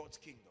domain of God's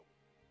kingdom.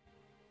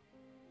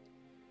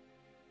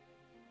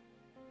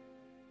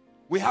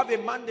 We have a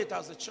mandate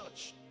as a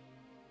church.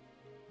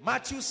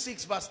 Matthew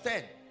 6 verse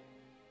 10.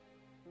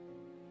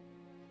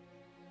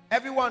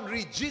 Everyone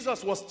read.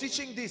 Jesus was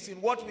teaching this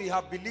in what we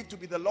have believed to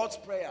be the Lord's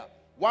Prayer.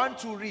 1,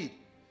 2, read.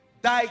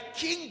 Thy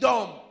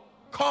kingdom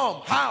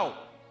come. How?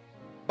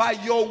 By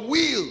your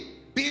will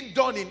being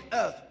done in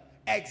earth,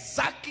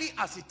 exactly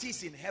as it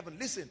is in heaven.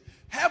 Listen,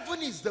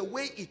 heaven is the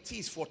way it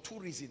is for two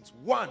reasons.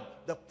 1,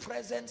 the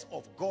presence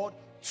of God.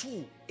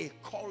 2, a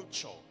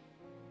culture.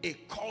 A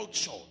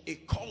culture. A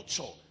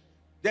culture.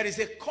 There is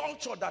a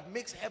culture that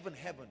makes heaven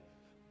heaven.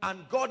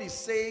 And God is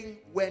saying,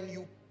 when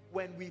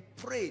we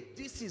pray,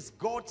 this is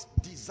God's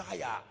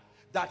desire,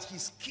 that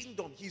his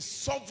kingdom, his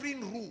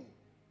sovereign rule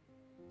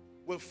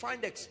will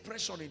find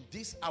expression in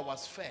this our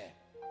sphere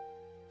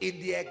in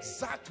the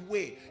exact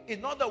way.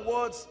 In other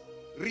words,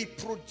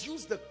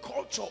 reproduce the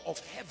culture of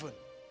heaven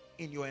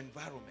in your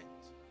environment.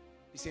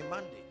 It's a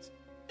mandate.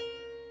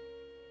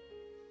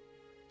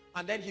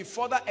 And then he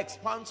further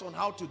expands on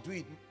how to do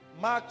it.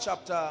 Mark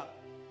chapter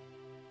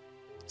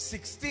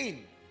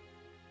 16.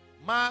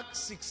 Mark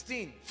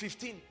 16,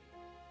 15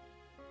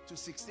 to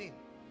 16.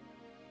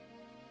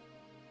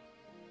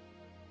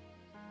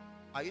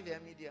 Are you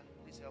there, media?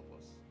 Please help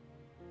us.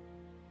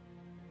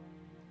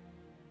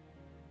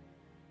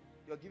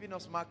 You're giving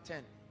us Mark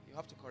 10. You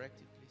have to correct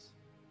it, please.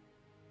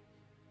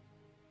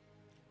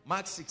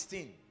 Mark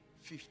 16,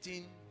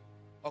 15.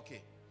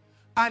 Okay.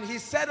 And he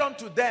said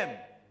unto them,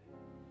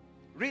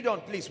 read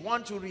on, please.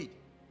 1 to read.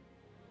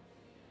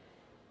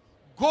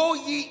 Go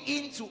ye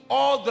into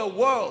all the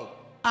world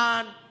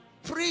and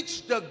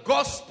preach the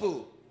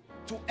gospel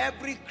to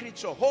every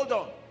creature. Hold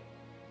on.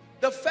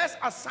 The first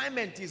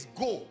assignment is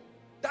go.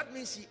 That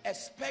means he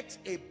expects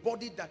a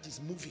body that is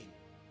moving.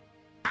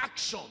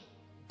 Action.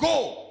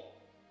 Go.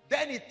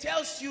 Then he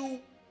tells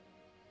you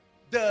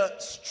the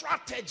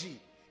strategy.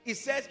 He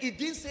says, he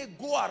didn't say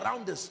go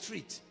around the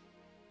street.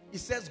 He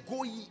says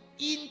go ye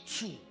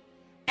into.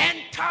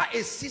 Enter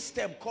a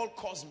system called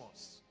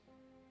cosmos.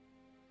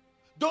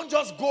 Don't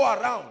just go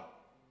around.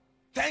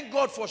 Thank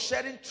God for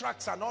sharing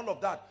tracts and all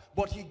of that.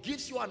 But he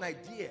gives you an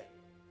idea.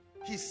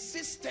 His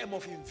system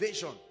of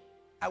invasion.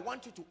 I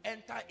want you to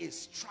enter a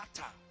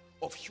strata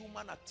of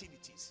human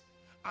activities.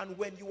 And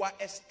when you are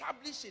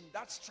established in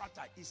that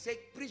strata, he said,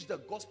 preach the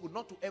gospel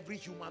not to every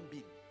human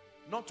being.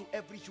 Not to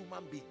every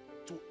human being.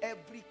 To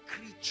every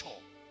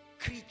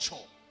creature.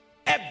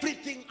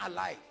 Everything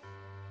alive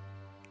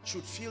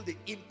should feel the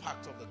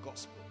impact of the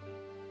gospel.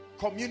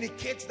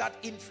 Communicate that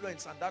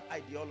influence and that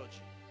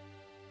ideology.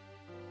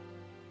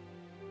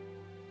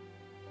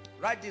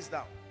 Write this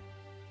down.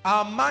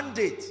 Our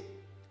mandate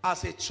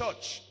as a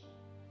church,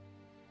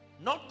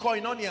 not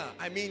koinonia,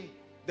 I mean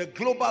the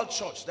global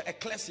church, the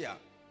ecclesia.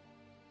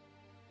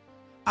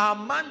 Our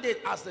mandate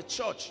as the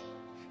church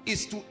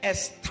is to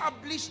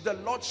establish the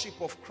lordship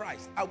of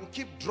Christ. I will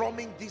keep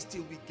drumming this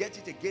till we get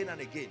it again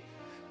and again.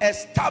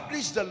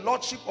 Establish the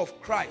lordship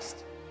of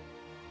Christ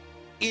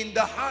in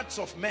the hearts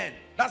of men.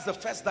 That's the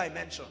first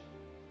dimension.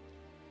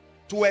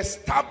 To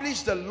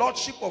establish the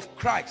lordship of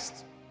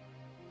Christ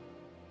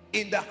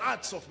in the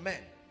hearts of men.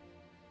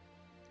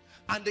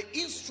 And the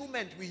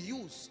instrument we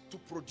use to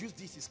produce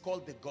this is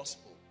called the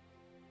gospel.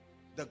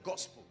 The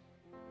gospel.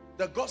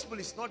 The gospel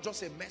is not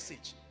just a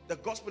message. The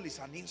gospel is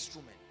an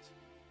instrument.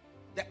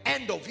 The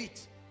end of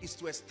it is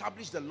to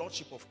establish the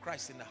lordship of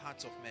Christ in the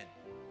hearts of men.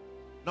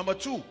 Number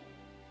 2,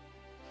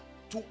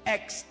 to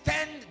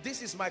extend,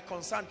 this is my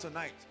concern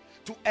tonight,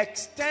 to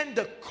extend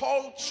the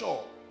culture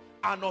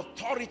and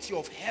authority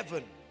of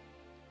heaven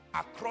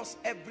across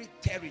every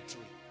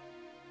territory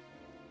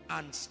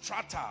and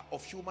strata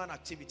of human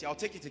activity. I'll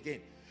take it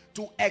again.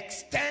 To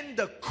extend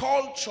the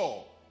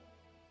culture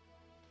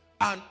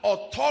and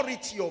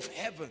authority of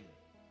heaven.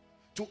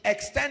 To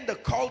extend the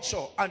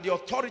culture and the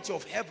authority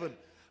of heaven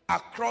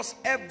across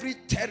every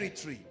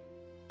territory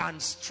and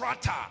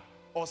strata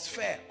or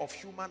sphere of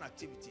human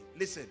activity.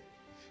 Listen,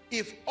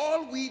 if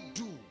all we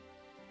do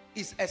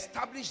is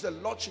establish the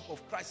lordship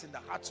of Christ in the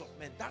hearts of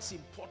men, that's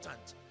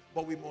important,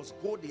 but we must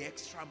go the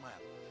extra mile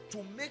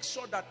to make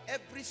sure that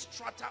every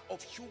strata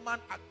of human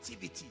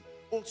activity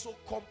also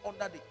come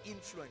under the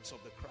influence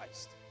of the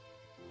Christ.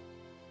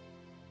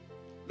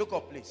 Look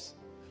up, please.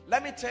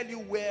 Let me tell you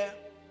where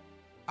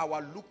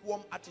our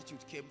lukewarm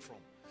attitude came from.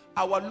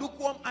 Our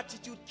lukewarm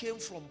attitude came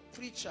from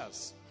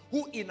preachers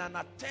who, in an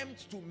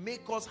attempt to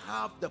make us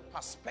have the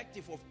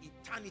perspective of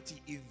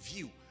eternity in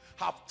view,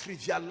 have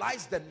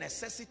trivialized the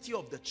necessity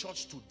of the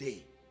church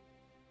today.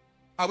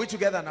 Are we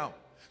together now?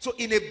 So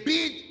in a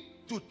bid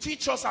to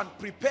teach us and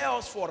prepare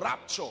us for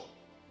rapture,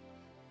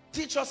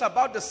 teach us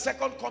about the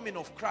second coming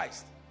of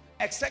Christ,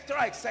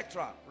 etc.,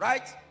 etc.,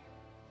 right?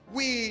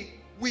 We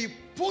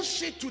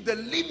push it to the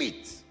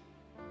limit,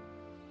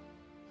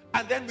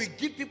 and then we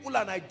give people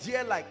an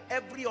idea like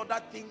every other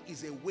thing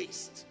is a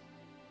waste.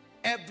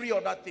 Every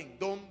other thing.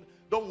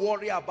 Don't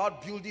worry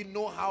about building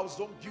no house,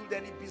 don't build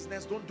any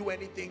business, don't do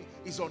anything,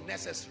 is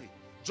unnecessary.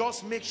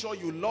 Just make sure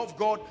you love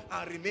God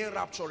and remain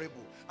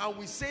rapturable. And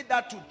we say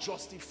that to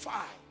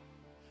justify.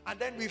 And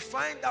then we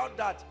find out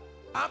that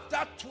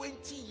after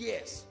 20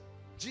 years,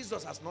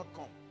 Jesus has not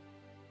come.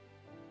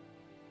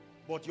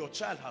 But your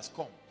child has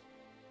come.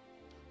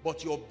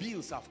 But your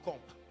bills have come.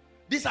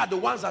 These are the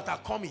ones that are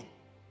coming.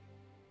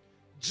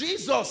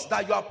 Jesus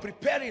that you are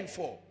preparing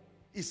for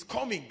is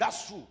coming,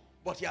 that's true.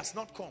 But he has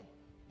not come.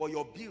 But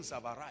your bills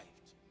have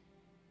arrived.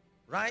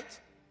 Right?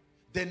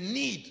 The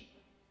need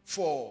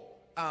for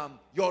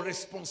your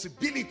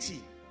responsibility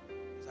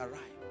has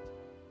arrived.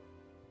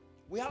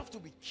 We have to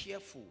be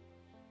careful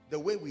the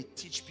way we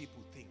teach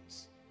people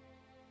things.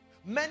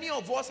 Many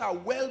of us are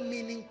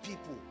well-meaning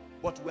people,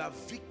 but we are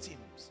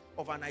victims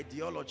of an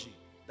ideology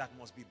that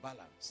must be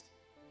balanced.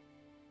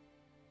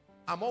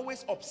 I'm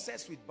always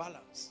obsessed with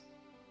balance.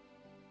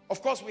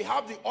 Of course, we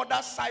have the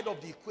other side of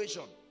the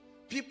equation.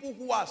 People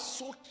who are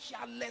so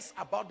careless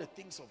about the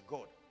things of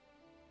God.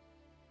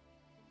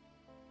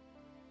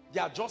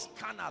 They are just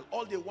carnal.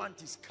 All they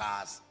want is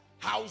cars,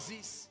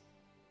 houses,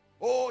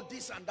 oh,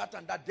 this and that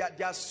and that.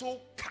 They are so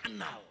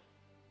carnal.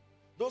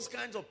 Those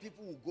kinds of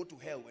people will go to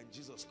hell when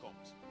Jesus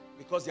comes,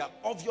 because they are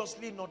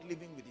obviously not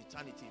living with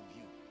eternity in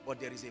view. But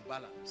there is a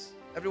balance.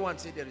 Everyone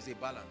say there is a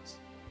balance.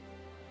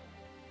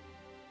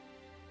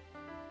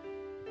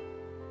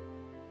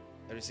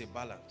 There is a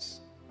balance.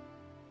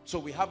 So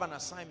we have an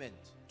assignment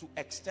to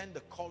extend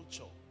the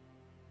culture.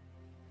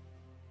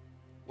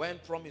 When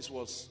Promise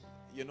was,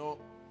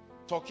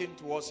 talking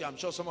to us, I'm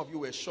sure some of you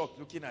were shocked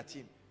looking at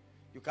him.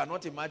 You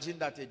cannot imagine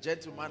that a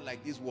gentleman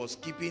like this was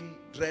keeping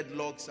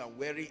dreadlocks and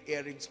wearing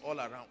earrings all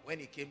around when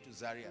he came to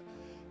Zaria.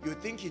 You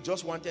think he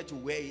just wanted to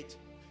wear it?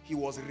 He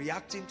was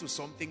reacting to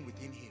something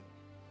within him.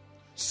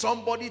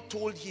 Somebody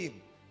told him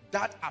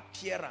that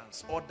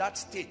appearance or that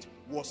state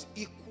was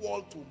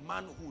equal to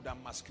manhood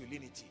and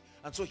masculinity.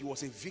 And so he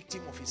was a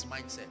victim of his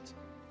mindset.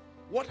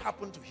 What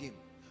happened to him?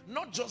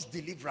 Not just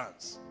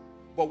deliverance,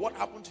 but what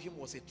happened to him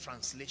was a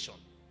translation.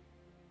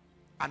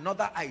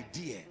 Another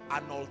idea,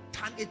 an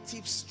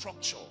alternative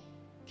structure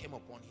came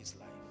upon his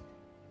life.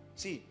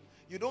 See,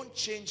 you don't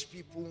change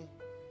people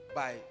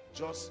by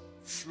just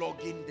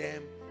flogging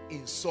them,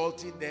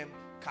 insulting them,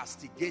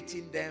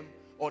 castigating them,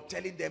 or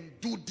telling them,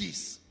 do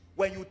this.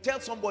 When you tell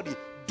somebody,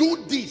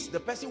 do this, the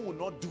person will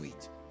not do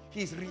it.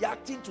 He's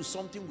reacting to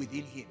something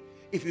within him.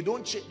 If you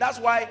don't change, that's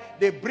why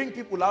they bring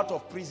people out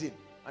of prison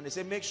and they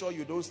say, make sure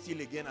you don't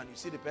steal again. And you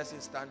see the person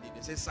standing,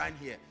 they say, sign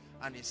here,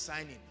 and he's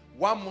signing.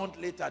 1 month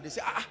later, they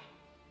say,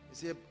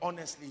 they say,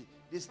 honestly,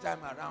 this time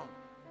around,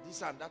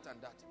 this and that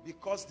and that.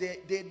 Because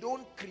they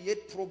don't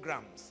create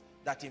programs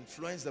that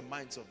influence the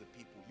minds of the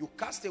people. You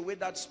cast away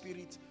that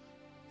spirit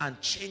and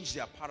change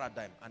their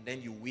paradigm, and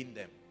then you win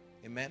them.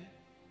 Amen.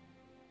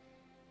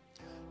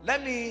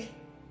 Let me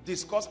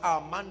discuss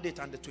our mandate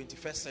and the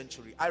 21st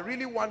century. I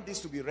really want this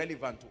to be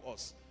relevant to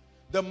us.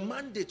 The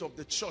mandate of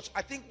the church.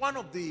 I think one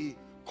of the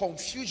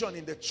confusion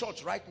in the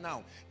church right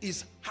now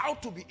is how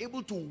to be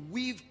able to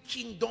weave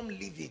kingdom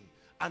living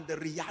and the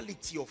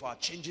reality of our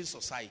changing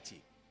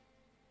society.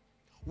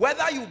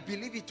 Whether you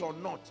believe it or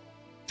not,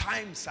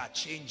 times are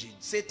changing.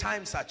 Say,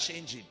 times are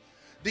changing.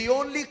 The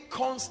only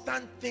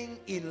constant thing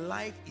in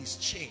life is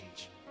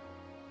change.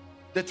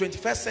 The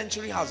 21st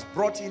century has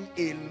brought in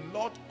a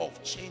lot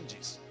of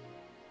changes.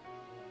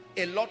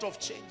 A lot of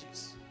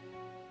changes.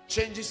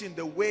 Changes in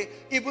the way,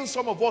 even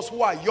some of us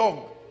who are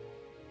young,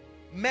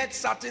 met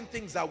certain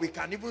things that we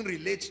can even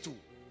relate to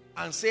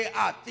and say,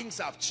 things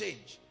have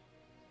changed.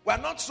 We're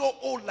not so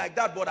old like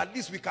that, but at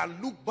least we can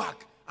look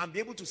back and be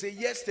able to say,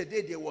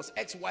 yesterday there was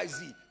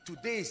XYZ,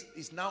 today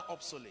is now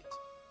obsolete.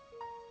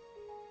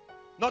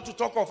 Not to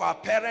talk of our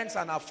parents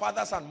and our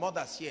fathers and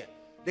mothers here.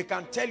 They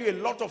can tell you a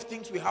lot of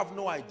things we have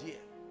no idea.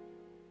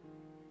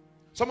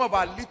 Some of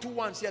our little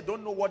ones here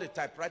don't know what a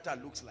typewriter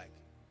looks like.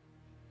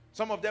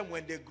 Some of them,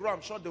 when they grow,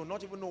 I'm sure they will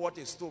not even know what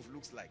a stove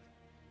looks like.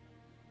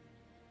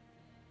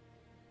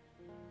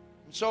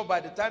 I'm sure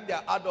by the time they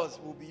are adults,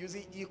 we'll be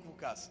using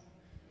e-cookers.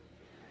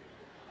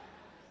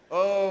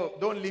 Oh,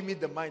 don't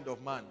limit the mind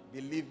of man.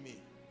 Believe me.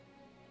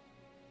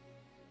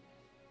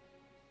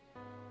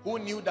 Who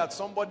knew that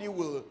somebody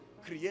will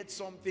create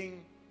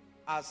something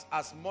as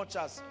much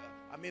as,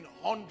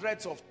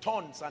 hundreds of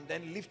tons and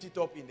then lift it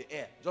up in the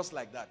air, just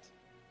like that?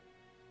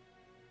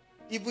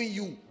 Even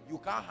you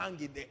can't hang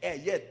in the air,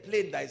 yet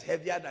plane that is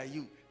heavier than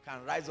you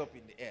can rise up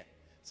in the air.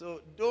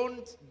 So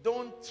don't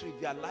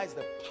trivialize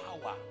the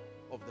power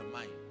of the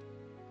mind.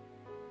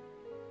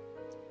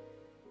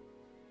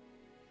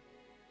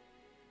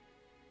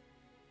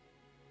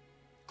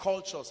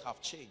 Cultures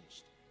have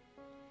changed.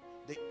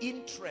 The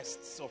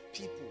interests of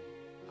people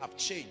have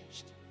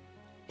changed.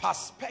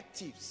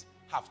 perspectives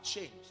have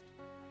changed.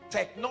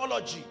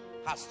 Technology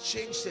has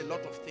changed a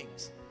lot of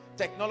things.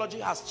 Technology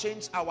has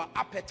changed our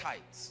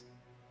appetites.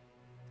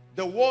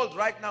 The world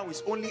right now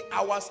is only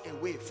hours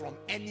away from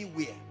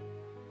anywhere.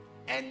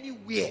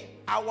 Anywhere,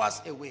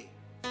 hours away.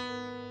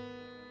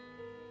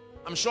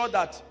 I'm sure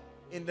that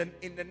in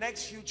the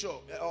next future,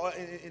 or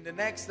in the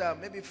next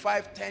maybe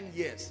 5-10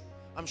 years,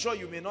 I'm sure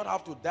you may not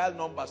have to dial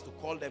numbers to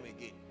call them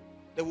again.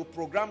 They will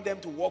program them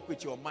to work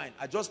with your mind.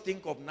 I just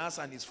think of Nas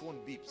and his phone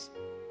beeps.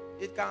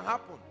 It can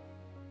happen.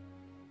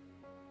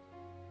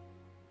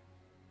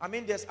 I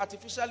mean, there's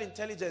artificial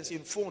intelligence in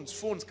phones.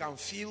 Phones can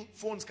feel,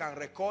 phones can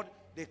record,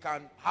 they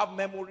can have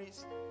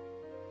memories.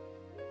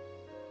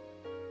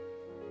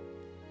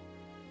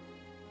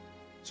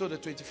 So the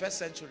 21st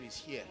century is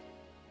here.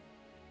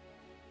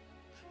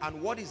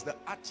 And what is the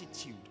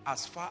attitude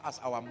as far as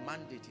our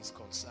mandate is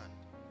concerned?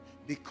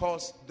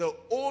 Because the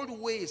old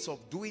ways of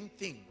doing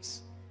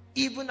things,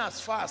 even as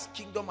far as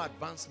kingdom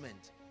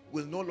advancement,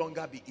 will no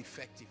longer be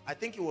effective. I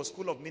think it was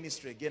School of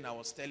Ministry again, I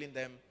was telling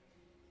them,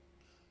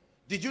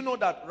 did you know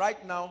that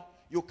right now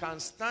you can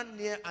stand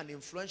near an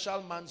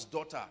influential man's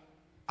daughter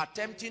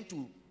attempting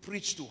to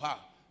preach to her?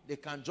 They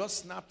can just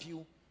snap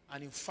you,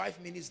 and in 5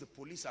 minutes the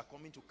police are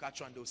coming to catch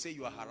you and they'll say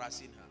you are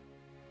harassing her.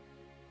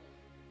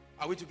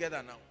 Are we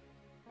together now?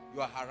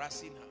 You are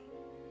harassing her.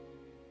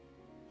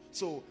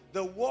 So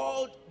the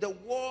world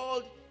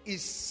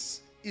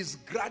is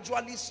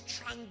gradually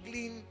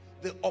strangling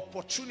the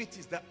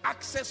opportunities, the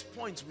access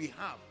points we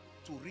have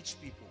to reach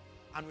people.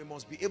 And we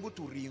must be able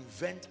to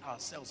reinvent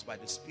ourselves by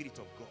the Spirit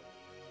of God,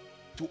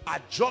 to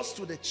adjust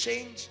to the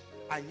change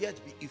and yet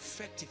be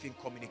effective in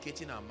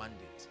communicating our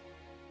mandate.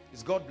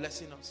 Is God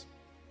blessing us?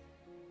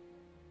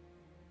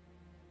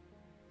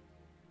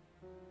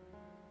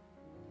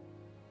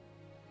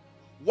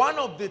 One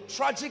of the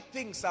tragic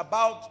things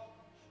about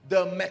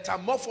the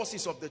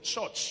metamorphosis of the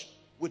church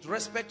with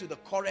respect to the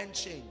current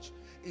change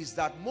is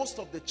that most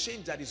of the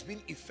change that is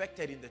being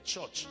effected in the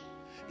church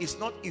is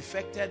not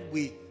effected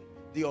with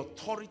the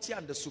authority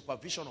and the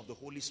supervision of the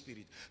Holy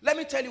Spirit. Let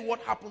me tell you what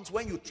happens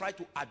when you try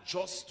to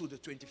adjust to the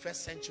 21st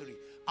century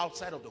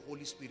outside of the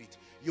Holy Spirit.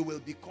 You will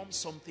become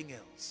something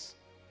else.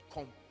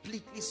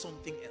 Completely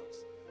something else.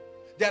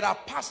 There are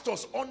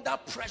pastors under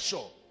pressure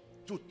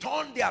to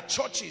turn their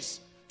churches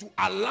to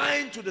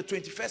align to the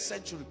 21st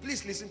century.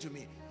 Please listen to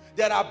me.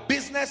 There are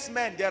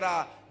businessmen, there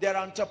are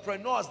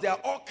entrepreneurs, there are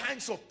all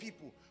kinds of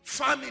people,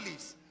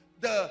 families.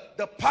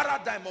 The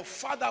paradigm of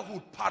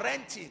fatherhood,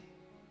 parenting,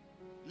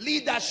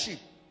 leadership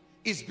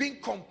is being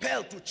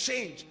compelled to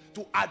change,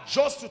 to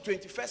adjust to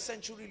 21st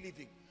century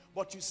living.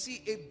 But you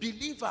see, a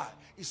believer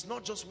is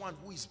not just one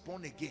who is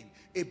born again.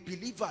 A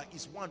believer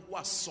is one who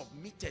has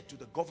submitted to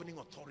the governing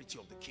authority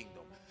of the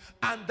kingdom.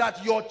 And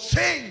that your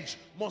change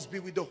must be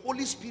with the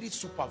Holy Spirit's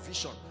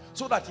supervision,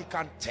 so that he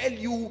can tell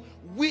you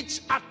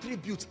which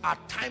attributes are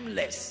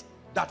timeless,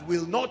 that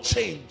will not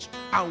change,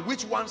 and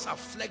which ones are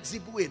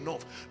flexible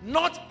enough.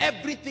 Not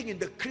everything in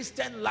the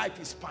Christian life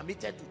is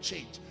permitted to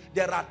change.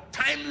 There are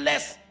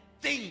timeless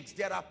things.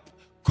 There are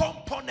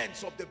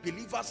components of the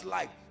believer's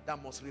life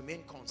that must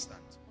remain constant.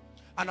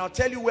 And I'll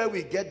tell you where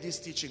we get this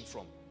teaching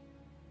from.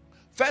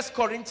 1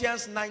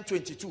 Corinthians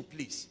 9:22,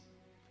 please.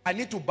 I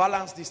need to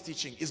balance this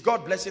teaching. Is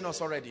God blessing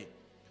us already?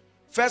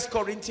 1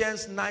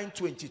 Corinthians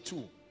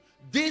 9:22.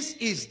 This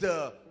is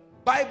the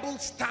Bible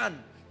stand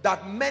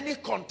that many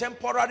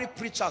contemporary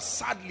preachers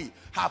sadly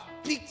have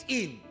picked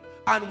in,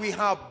 and we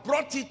have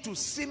brought it to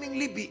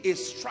seemingly be a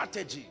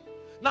strategy.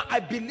 Now,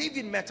 I believe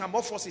in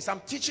metamorphosis.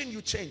 I'm teaching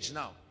you change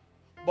now.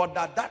 But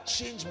that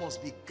change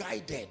must be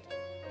guided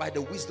by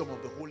the wisdom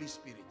of the Holy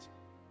Spirit.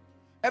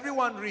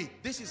 Everyone read.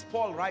 This is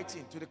Paul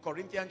writing to the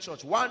Corinthian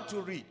church. 1,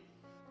 2, read.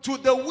 To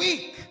the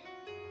weak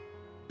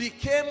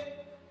became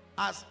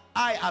as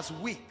I as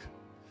weak,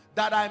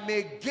 that I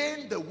may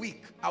gain the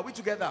weak. Are we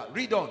together?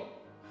 Read on.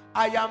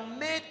 I am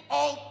made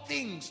all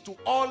things to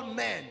all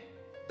men,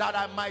 that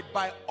I might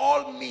by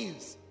all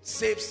means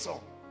save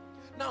some.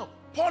 Now,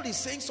 Paul is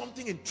saying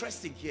something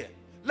interesting here.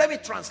 Let me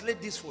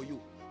translate this for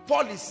you.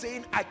 Paul is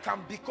saying, I can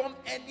become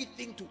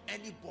anything to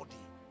anybody.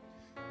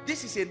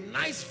 This is a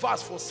nice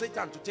verse for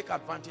Satan to take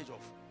advantage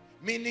of.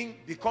 Meaning,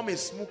 become a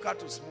smoker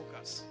to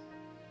smokers.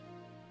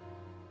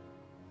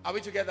 Are we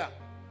together?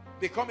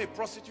 Become a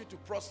prostitute to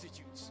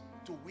prostitutes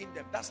to win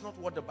them. That's not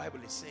what the Bible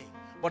is saying.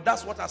 But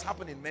that's what has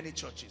happened in many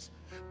churches.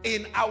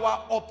 In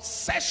our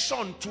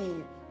obsession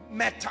to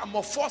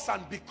metamorphose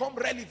and become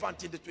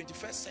relevant in the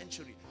 21st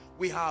century,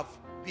 we have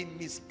been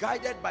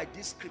misguided by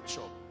this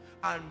scripture.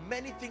 And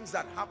many things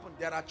that happen.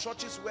 There are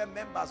churches where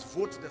members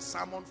vote the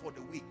sermon for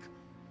the week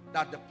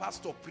that the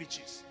pastor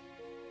preaches.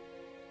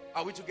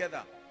 Are we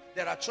together?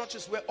 There are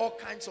churches where all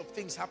kinds of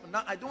things happen.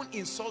 Now, I don't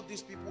insult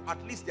these people.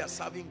 At least they are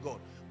serving God.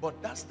 But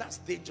that's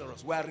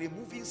dangerous. We are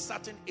removing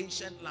certain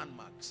ancient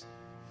landmarks.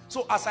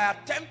 So as I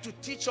attempt to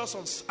teach us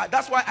on,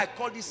 that's why I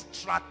call this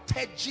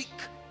strategic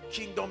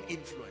kingdom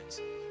influence.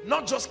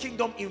 Not just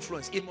kingdom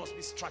influence. It must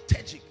be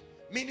strategic.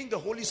 Meaning the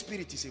Holy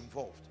Spirit is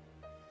involved.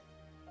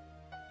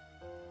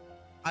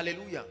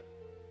 Hallelujah.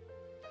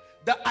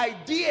 The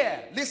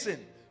idea, listen,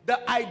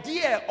 the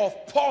idea of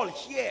Paul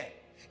here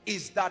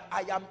is that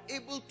I am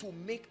able to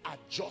make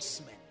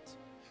adjustment.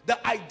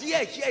 The idea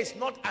here is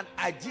not an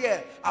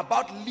idea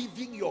about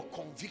living your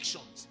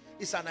convictions.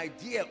 It's an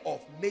idea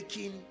of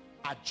making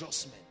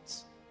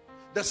adjustments.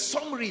 The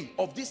summary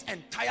of this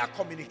entire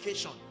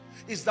communication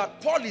is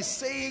that Paul is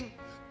saying,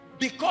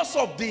 because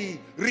of the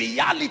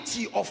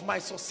reality of my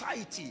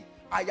society,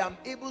 I am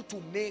able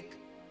to make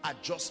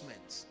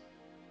adjustments.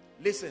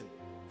 Listen,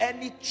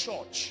 any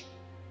church,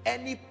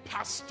 any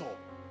pastor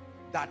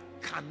that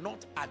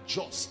cannot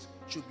adjust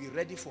should be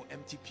ready for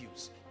empty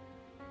pews.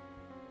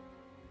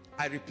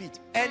 I repeat,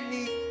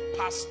 any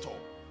pastor,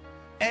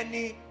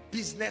 any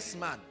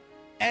businessman,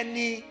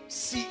 any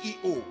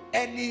CEO,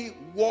 any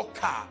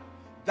worker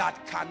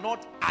that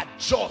cannot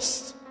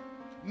adjust.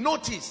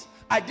 Notice,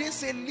 I didn't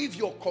say leave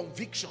your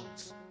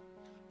convictions.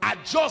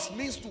 Adjust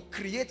means to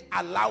create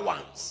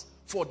allowance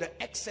for the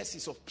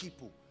excesses of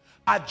people.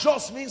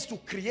 Adjust means to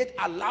create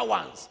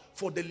allowance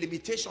for the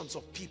limitations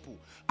of people.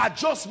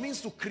 Adjust means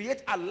to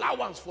create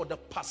allowance for the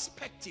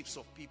perspectives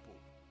of people.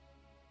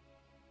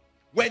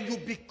 When you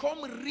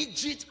become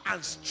rigid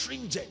and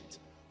stringent,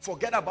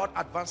 forget about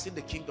advancing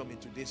the kingdom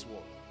into this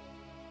world.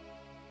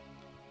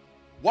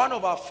 One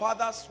of our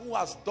fathers who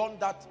has done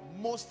that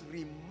most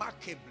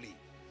remarkably,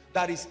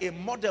 that is a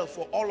model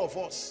for all of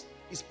us,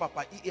 is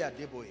Papa E.A.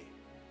 Adeboye.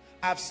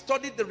 I've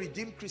studied the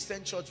Redeemed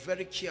Christian Church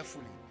very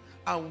carefully,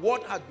 and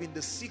what has been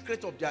the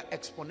secret of their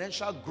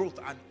exponential growth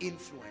and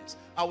influence.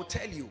 I will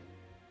tell you,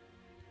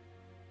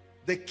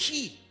 the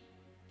key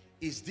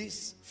is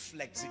this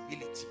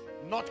flexibility,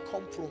 not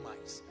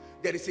compromise.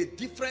 There is a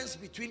difference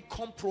between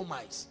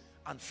compromise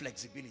and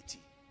flexibility.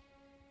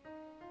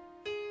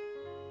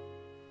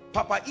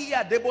 Papa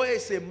E.A. Adeboye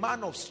is a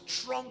man of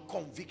strong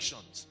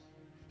convictions.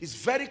 He's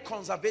very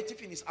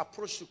conservative in his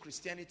approach to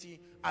Christianity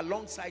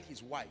alongside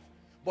his wife.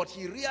 But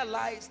he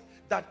realized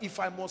that if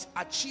I must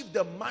achieve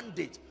the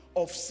mandate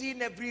of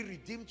seeing every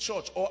redeemed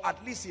church, or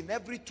at least in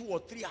every 2 or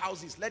 3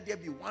 houses, let there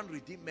be one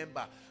redeemed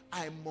member,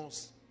 I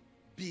must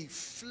be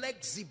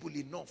flexible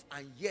enough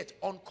and yet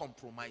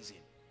uncompromising.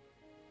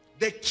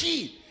 The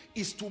key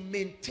is to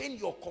maintain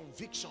your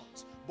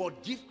convictions,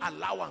 but give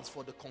allowance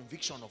for the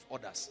conviction of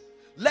others.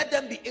 Let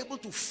them be able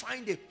to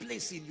find a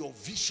place in your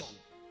vision.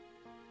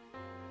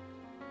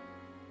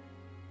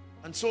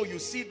 And so you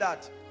see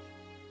that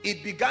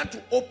it began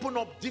to open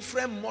up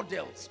different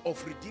models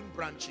of redeemed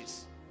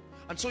branches.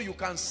 And so you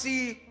can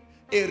see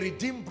a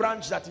redeemed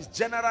branch that is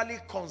generally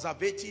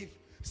conservative,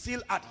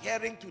 still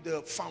adhering to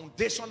the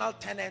foundational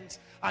tenets,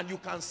 and you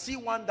can see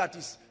one that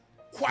is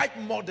quite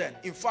modern.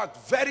 In fact,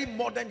 very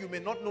modern. You may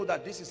not know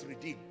that this is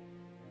redeemed.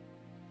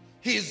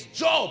 His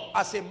job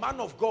as a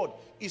man of God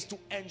is to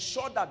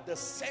ensure that the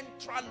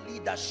central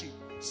leadership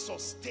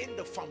sustain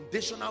the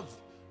foundational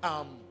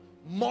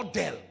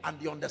model and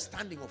the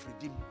understanding of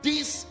redeemed.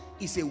 This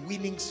is a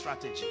winning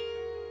strategy.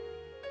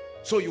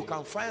 So you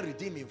can find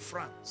redeemed in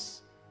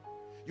France.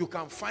 You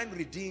can find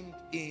redeemed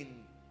in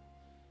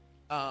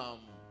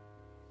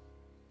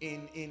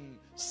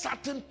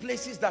certain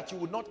places that you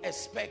would not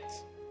expect.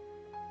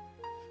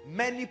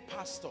 Many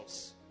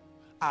pastors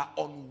are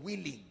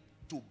unwilling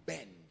to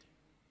bend.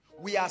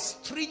 We are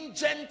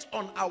stringent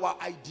on our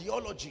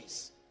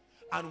ideologies,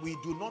 and we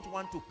do not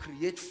want to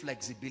create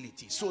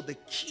flexibility. So the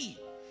key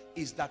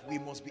is that we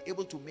must be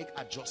able to make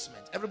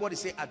adjustment. Everybody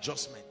say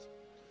adjustment.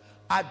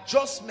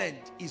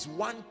 Adjustment is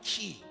one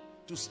key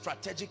to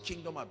strategic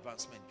kingdom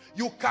advancement.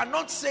 You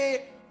cannot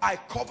say, I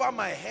cover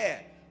my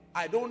hair.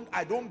 I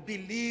don't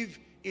believe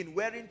in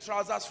wearing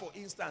trousers, for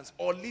instance,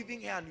 or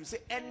living here, and you say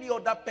any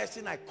other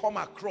person I come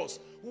across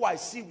who I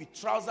see with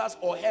trousers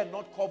or hair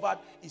not covered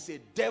is a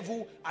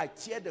devil. I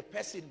tear the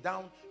person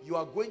down. You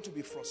are going to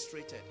be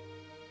frustrated.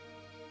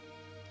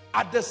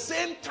 At the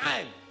same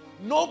time,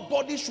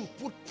 nobody should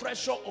put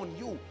pressure on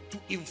you to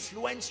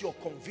influence your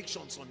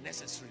convictions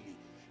unnecessarily.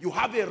 You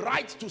have a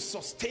right to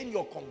sustain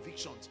your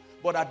convictions,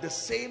 but at the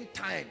same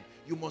time,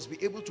 you must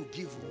be able to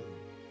give room.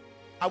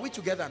 Are we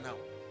together now?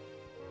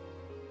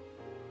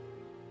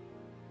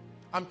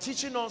 I'm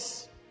teaching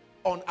us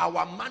on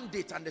our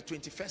mandate and the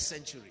 21st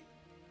century.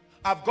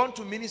 I've gone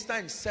to minister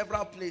in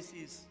several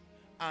places,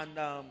 and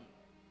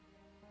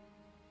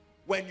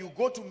when you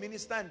go to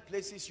minister in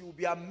places, you will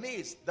be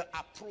amazed the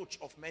approach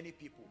of many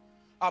people.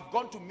 I've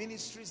gone to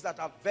ministries that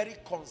are very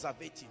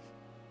conservative,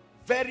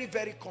 very,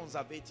 very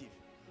conservative.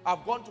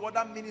 I've gone to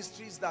other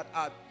ministries that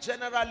are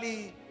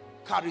generally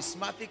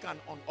charismatic and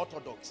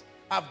unorthodox.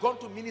 I've gone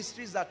to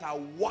ministries that are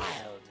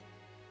wild.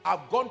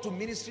 I've gone to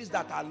ministries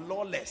that are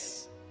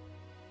lawless.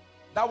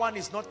 That one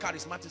is not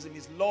charismatism,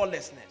 it's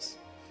lawlessness.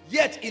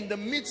 Yet in the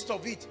midst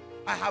of it,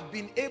 I have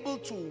been able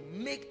to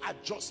make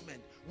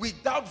adjustment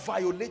without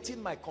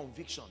violating my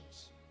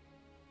convictions.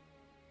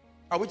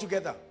 Are we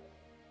together?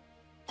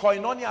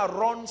 Koinonia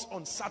runs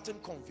on certain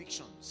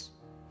convictions.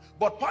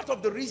 But part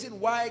of the reason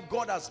why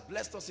God has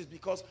blessed us is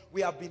because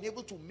we have been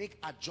able to make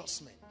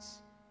adjustments.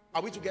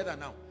 Are we together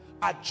now?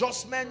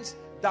 Adjustments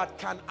that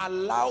can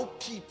allow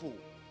people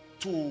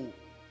to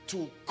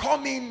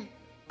come in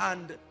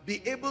and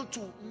be able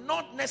to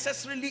not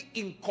necessarily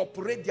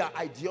incorporate their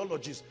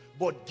ideologies,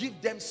 but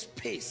give them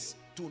space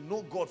to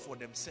know God for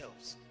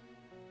themselves.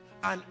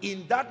 And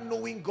in that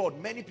knowing God,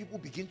 many people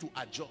begin to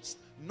adjust,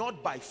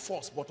 not by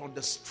force, but on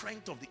the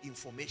strength of the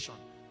information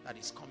that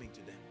is coming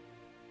to them.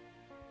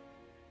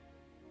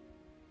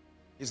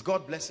 Is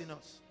God blessing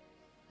us?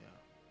 Yeah.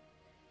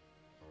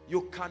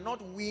 You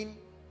cannot win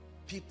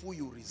people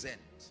you resent.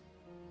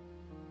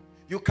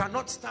 You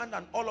cannot stand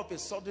and all of a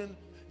sudden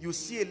you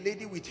see a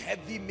lady with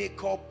heavy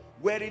makeup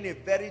wearing a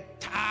very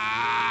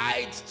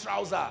tight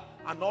trouser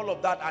and all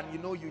of that, and you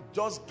know, you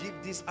just give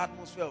this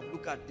atmosphere of,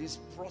 look at this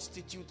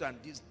prostitute and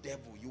this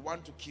devil, you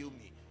want to kill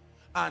me.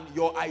 And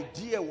your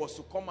idea was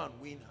to come and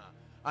win her,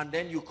 and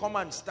then you come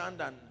and stand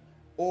and,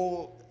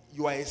 oh,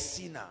 you are a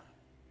sinner.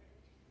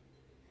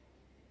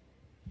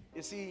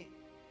 You see,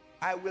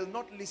 I will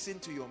not listen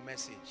to your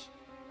message.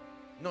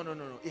 No.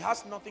 It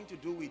has nothing to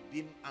do with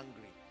being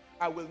angry.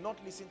 I will not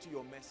listen to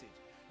your message.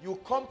 You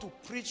come to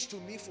preach to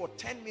me for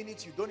 10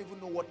 minutes, you don't even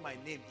know what my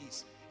name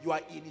is. You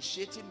are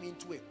initiating me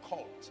into a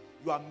cult.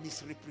 You are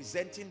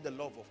misrepresenting the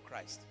love of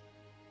Christ.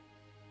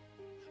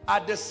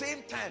 At the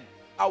same time,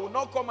 I will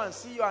not come and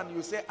see you and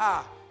you say,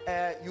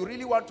 you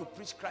really want to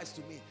preach Christ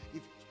to me.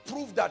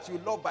 Prove that you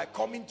love by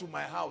coming to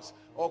my house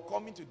or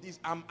coming to this.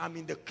 I'm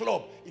in the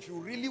club. If you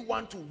really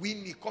want to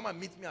win me, come and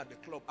meet me at the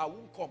club. I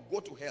won't come. Go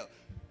to hell.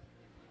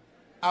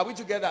 Are we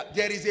together?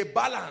 There is a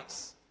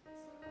balance,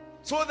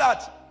 so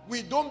that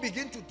we don't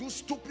begin to do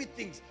stupid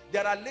things.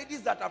 There are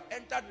ladies that have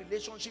entered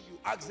relationship. You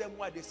ask them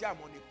why, they say, I'm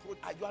on a pro.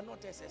 You are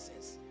not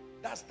SSS.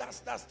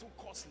 That's too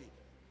costly.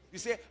 You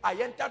say, I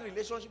entered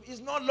relationship.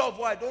 It's not love.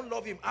 Or I don't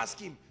love him. Ask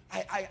him.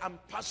 I am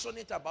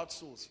passionate about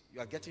souls.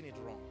 You are getting it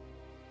wrong.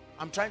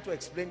 I'm trying to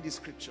explain this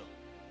scripture.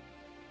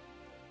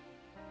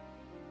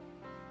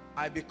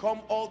 I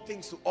become all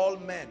things to all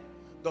men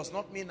does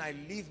not mean I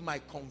leave my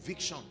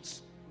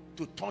convictions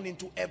to turn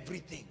into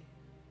everything.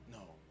 No.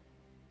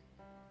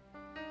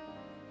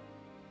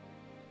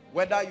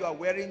 Whether you are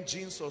wearing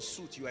jeans or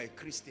suit, you are a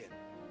Christian.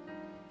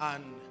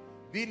 And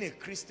being a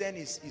Christian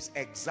is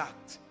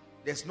exact.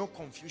 There's no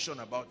confusion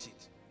about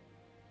it.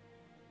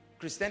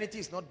 Christianity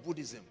is not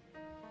Buddhism.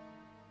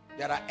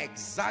 There are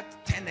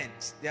exact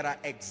tenets. There are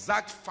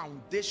exact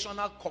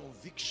foundational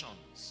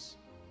convictions.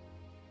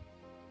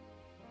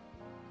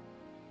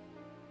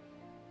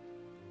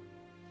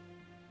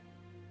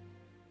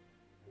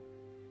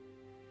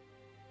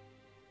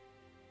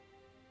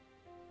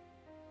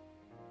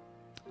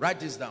 Write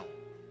this down.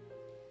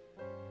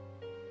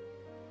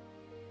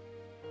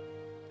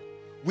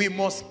 We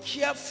must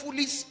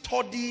carefully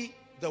study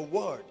the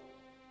word.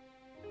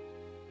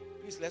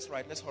 Please, let's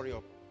write. Let's hurry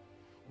up.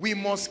 We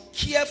must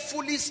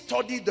carefully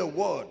study the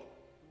word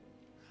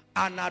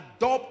and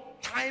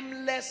adopt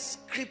timeless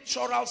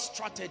scriptural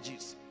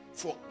strategies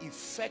for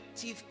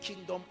effective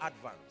kingdom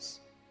advance.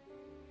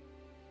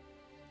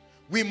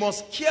 We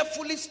must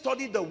carefully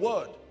study the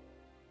word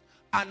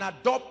and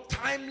adopt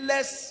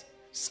timeless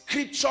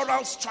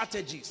scriptural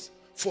strategies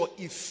for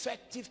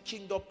effective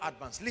kingdom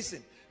advance.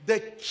 Listen, the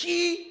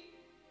key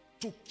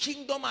to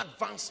kingdom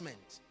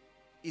advancement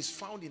is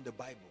found in the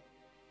Bible.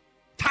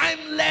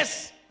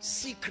 Timeless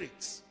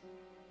secrets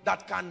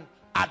that can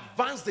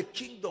advance the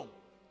kingdom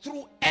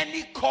through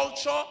any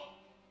culture,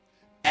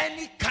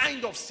 any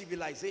kind of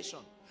civilization.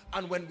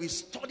 And when we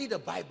study the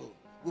Bible,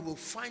 we will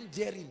find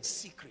therein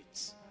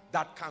secrets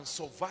that can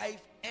survive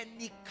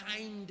any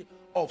kind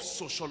of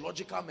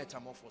sociological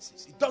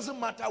metamorphosis. It doesn't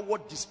matter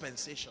what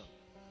dispensation,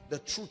 the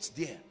truths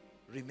there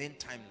remain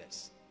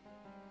timeless.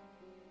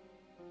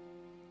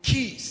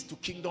 Keys to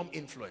kingdom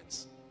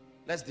influence.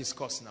 Let's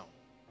discuss now.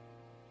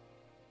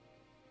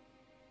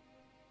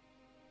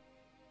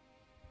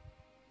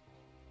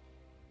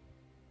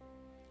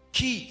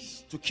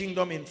 Keys to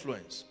kingdom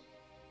influence.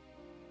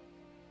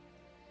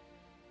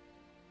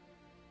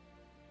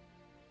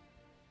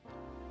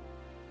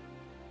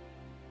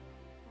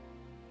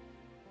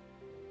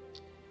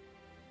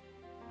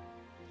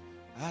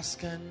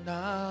 Ask and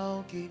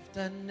I'll give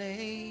the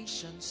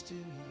nations to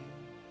you,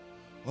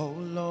 O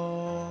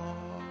Lord.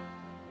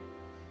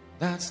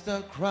 That's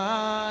the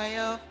cry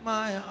of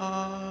my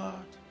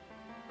heart.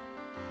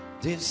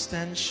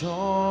 Distant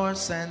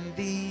shores and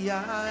the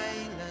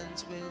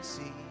islands will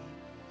see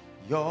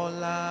your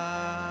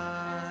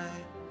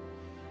light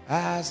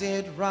as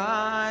it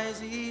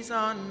rises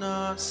on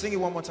us. Sing it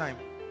one more time.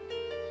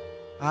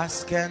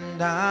 Ask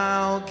and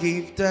I'll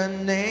give the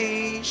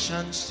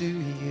nations to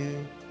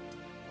you,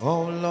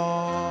 O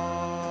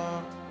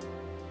Lord.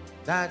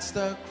 That's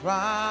the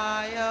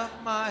cry of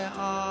my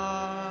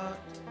heart.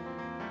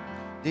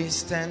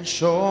 Distant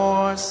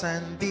shores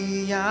and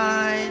the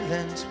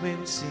islands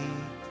will see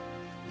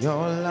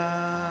your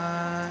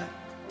light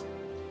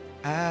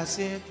as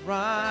it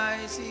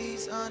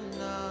rises on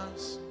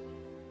us.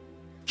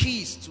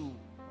 Keys to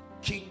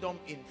kingdom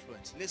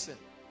influence. Listen,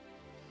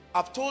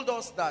 I've told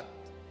us that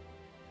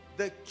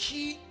the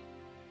key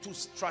to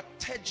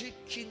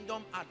strategic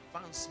kingdom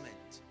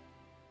advancement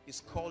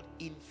is called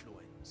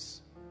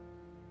influence.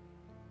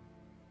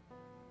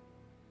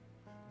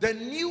 The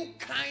new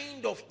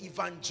kind of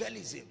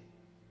evangelism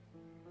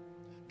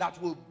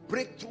that will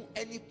break through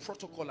any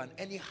protocol and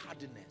any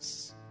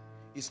hardness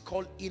is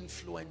called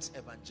influence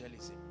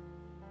evangelism.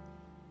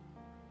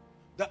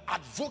 The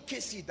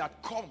advocacy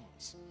that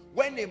comes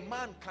when a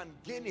man can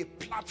gain a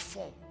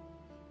platform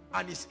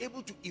and is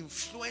able to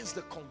influence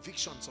the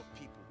convictions of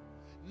people.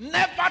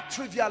 Never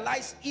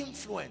trivialize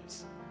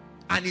influence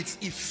and its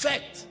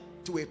effect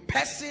to a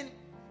person,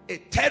 a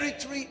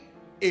territory,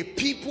 a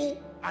people,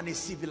 and a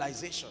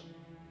civilization.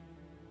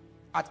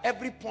 At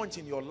every point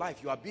in your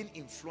life, you are being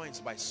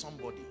influenced by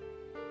somebody,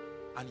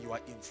 and you are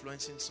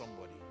influencing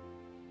somebody.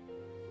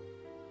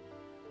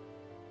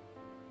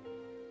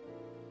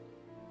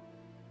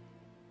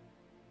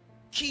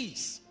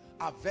 Keys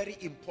are very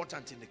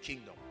important in the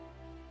kingdom.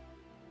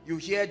 You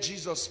hear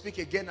Jesus speak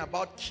again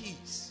about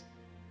keys.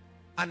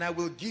 And I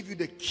will give you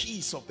the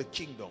keys of the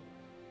kingdom.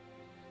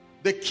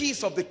 The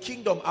keys of the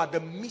kingdom are the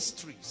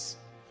mysteries,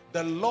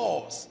 the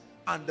laws,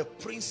 and the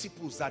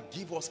principles that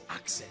give us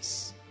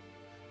access.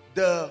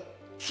 The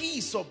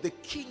keys of the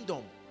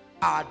kingdom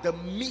are the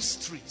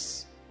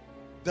mysteries,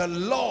 the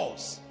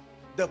laws,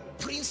 the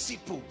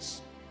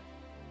principles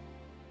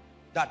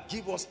that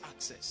give us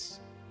access.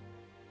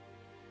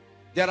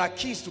 There are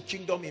keys to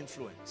kingdom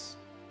influence.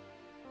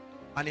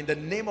 And in the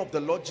name of the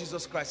Lord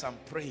Jesus Christ, I'm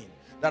praying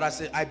that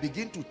as I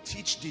begin to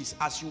teach this,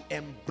 as you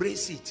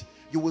embrace it,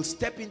 you will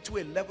step into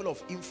a level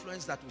of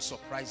influence that will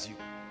surprise you.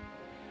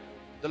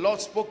 The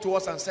Lord spoke to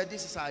us and said,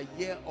 this is our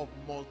year of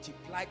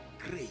multiplied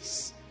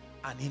grace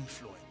and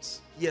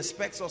influence. He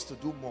expects us to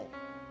do more.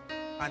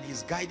 And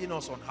he's guiding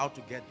us on how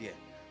to get there.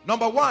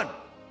 Number one,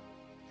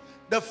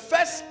 the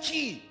first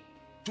key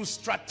to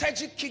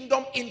strategic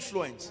kingdom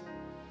influence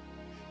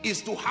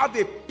is to have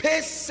a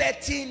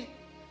pace-setting,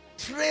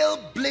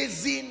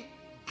 trailblazing,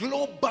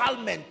 global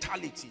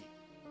mentality.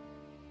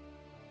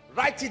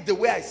 Write it the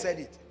way I said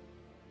it.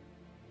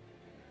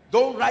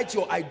 Don't write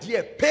your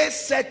idea.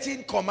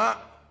 Pace-setting, comma.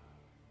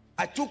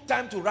 I took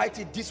time to write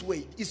it this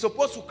way. It's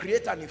supposed to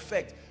create an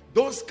effect.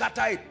 Don't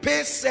scatter it.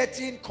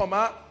 Pace-setting,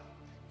 comma,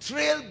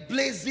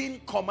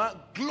 trailblazing, comma,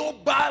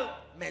 global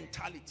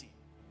mentality.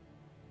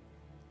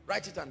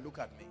 Write it and look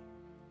at me.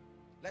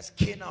 Let's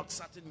cane out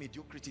certain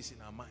mediocrities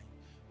in our mind.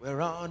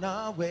 We're on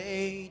our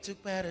way to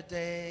better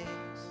days.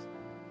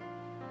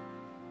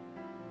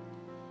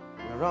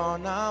 We're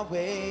on our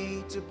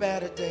way to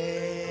better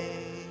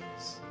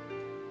days.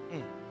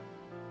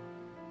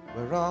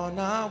 We're on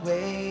our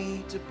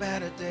way to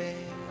better days.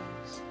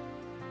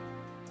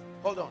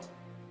 Hold on.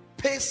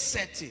 Pace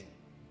setting,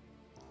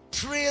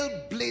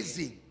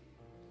 trailblazing,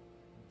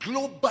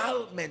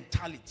 global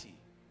mentality.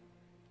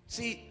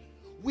 See,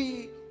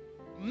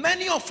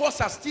 many of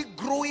us are still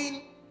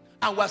growing,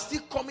 and we're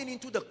still coming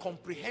into the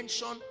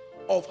comprehension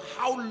of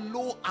how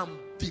low and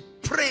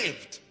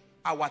depraved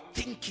our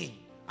thinking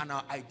and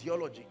our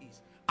ideology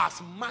is,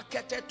 as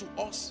marketed to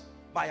us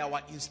by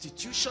our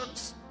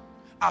institutions,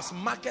 as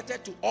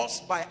marketed to us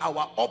by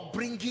our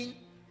upbringing,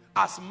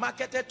 as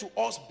marketed to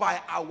us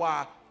by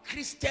our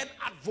Christian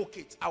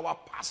advocates, our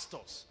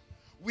pastors.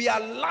 We are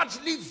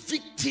largely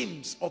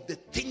victims of the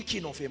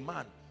thinking of a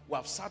man who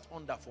have sat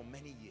under for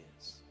many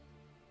years.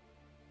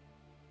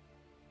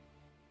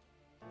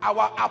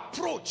 Our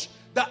approach,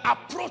 the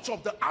approach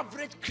of the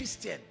average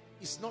Christian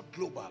is not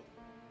global.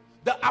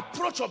 The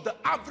approach of the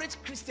average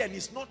Christian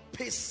is not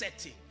pace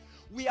setting.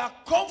 We are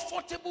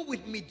comfortable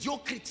with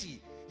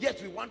mediocrity,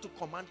 yet we want to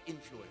command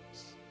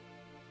influence.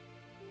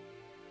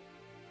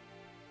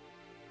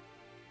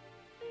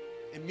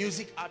 A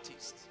music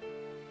artist,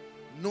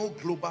 no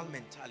global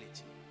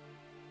mentality,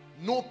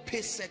 no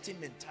pace setting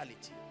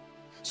mentality.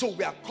 So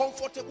we are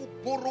comfortable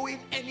borrowing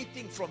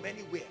anything from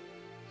anywhere,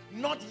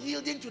 not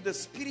yielding to the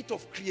spirit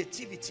of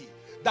creativity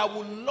that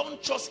will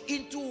launch us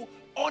into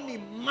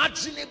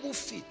unimaginable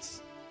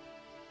feats.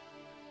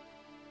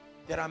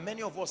 There are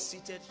many of us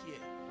seated here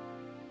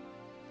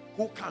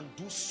who can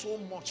do so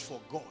much for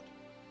God,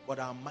 but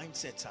our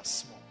mindsets are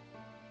small.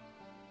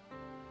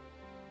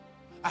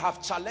 I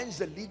have challenged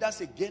the leaders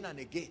again and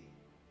again.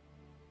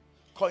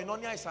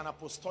 Koinonia is an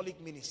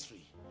apostolic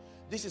ministry.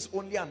 This is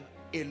only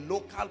a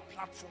local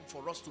platform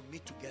for us to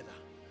meet together,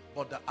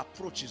 but the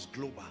approach is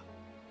global.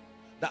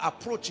 The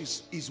approach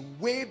is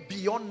way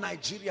beyond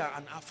Nigeria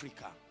and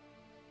Africa.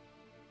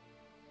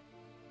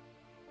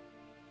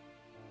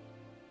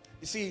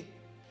 You see,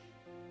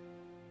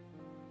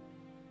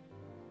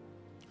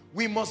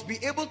 we must be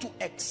able to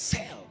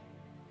excel.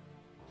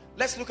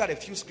 Let's look at a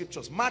few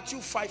scriptures. Matthew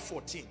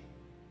 5:14.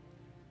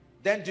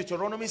 Then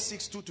Deuteronomy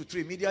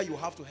 6:2-3. Media, you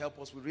have to help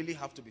us. We really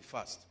have to be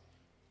fast.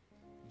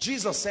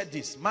 Jesus said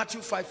this,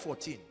 Matthew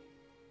 5:14.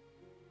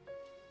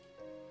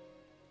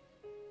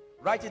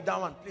 Write it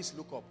down and please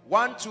look up.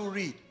 1, 2,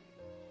 read.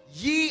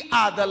 Ye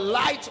are the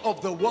light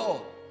of the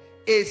world.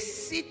 A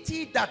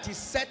city that is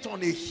set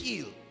on a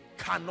hill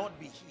cannot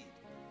be hid.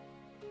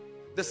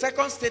 The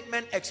second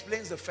statement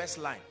explains the first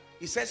line.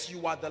 It says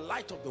you are the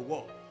light of the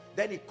world.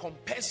 Then it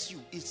compares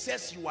you. It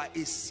says you are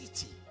a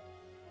city.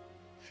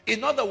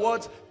 In other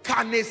words,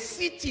 can a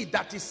city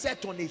that is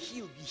set on a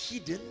hill be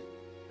hidden?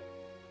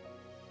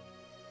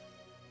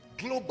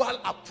 global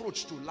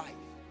approach to life.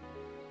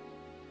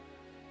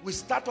 We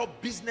start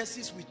up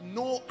businesses with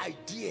no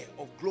idea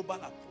of global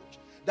approach.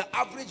 The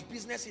average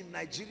business in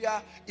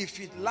Nigeria, if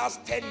it lasts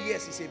 10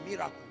 years, is a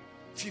miracle.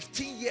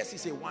 15 years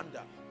is a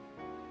wonder.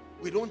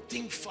 We don't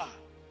think far.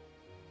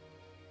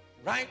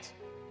 Right?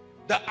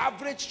 The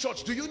average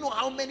church, do you know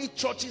how many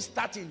churches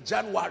start in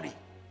January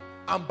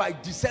and by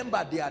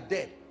December they are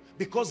dead?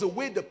 Because the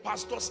way the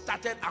pastor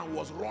started and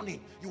was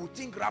running, you would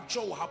think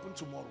rapture will happen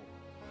tomorrow.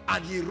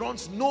 And he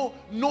runs, no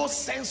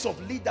sense of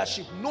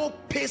leadership, no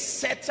pace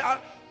setter,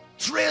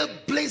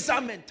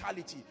 trailblazer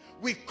mentality.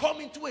 We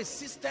come into a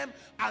system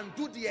and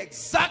do the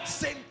exact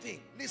same thing.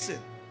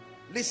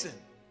 Listen.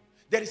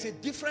 There is a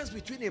difference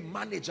between a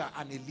manager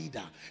and a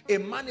leader. A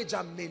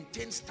manager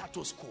maintains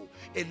status quo.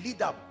 A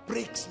leader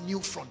breaks new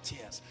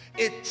frontiers.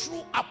 A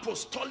true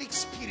apostolic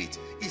spirit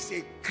is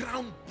a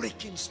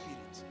groundbreaking spirit.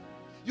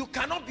 You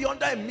cannot be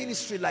under a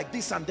ministry like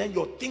this and then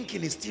your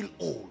thinking is still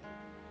old.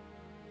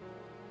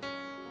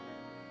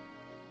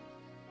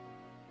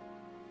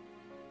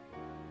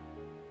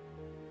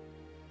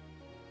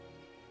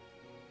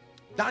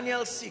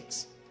 Daniel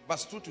 6,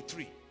 verse 2 to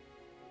 3.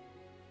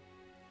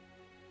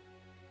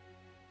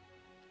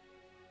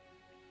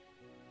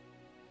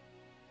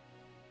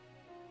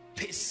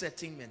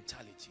 Pace-setting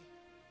mentality.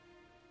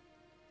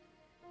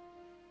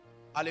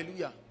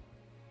 Hallelujah.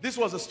 This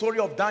was the story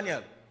of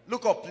Daniel.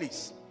 Look up,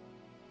 please.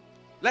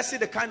 Let's see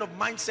the kind of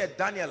mindset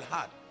Daniel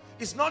had.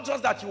 It's not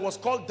just that he was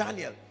called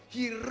Daniel.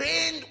 He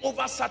reigned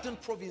over certain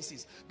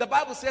provinces. The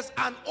Bible says,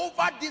 and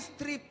over these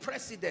 3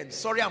 presidents,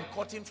 sorry, I'm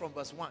cutting from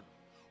verse 1,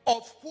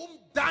 of whom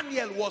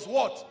Daniel was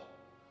what?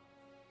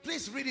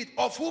 Please read it.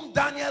 Of whom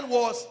Daniel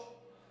was.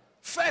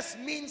 First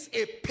means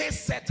a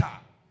pace setter.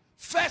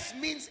 First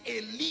means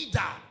a leader.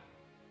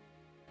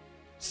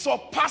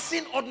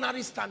 Surpassing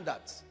ordinary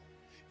standards.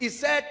 He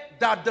said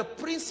that the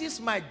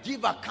princes might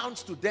give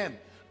accounts to them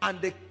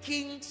and the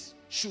kings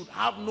should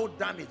have no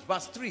damage.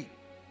 Verse 3.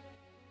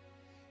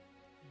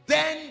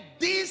 Then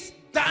this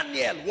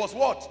Daniel was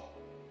what?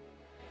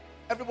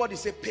 Everybody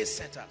say pace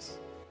setters.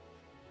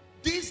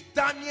 This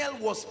Daniel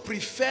was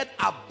preferred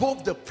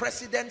above the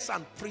presidents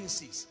and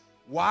princes.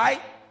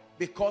 Why?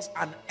 Because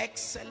an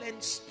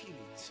excellent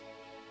spirit.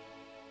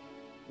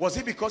 Was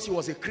it because he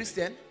was a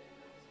Christian?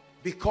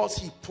 Because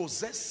he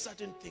possessed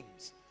certain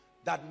things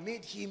that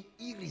made him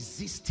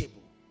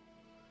irresistible.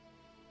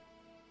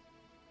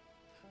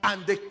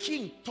 And the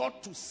king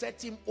thought to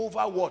set him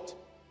over what?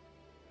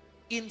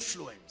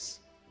 Influence,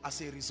 as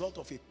a result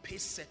of a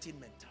pace-setting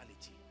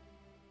mentality.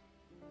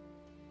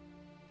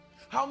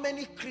 How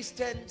many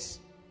Christians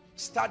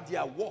start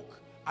their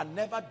work and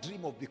never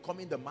dream of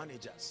becoming the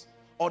managers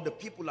or the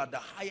people at the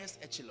highest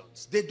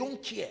echelons? They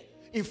don't care.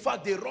 In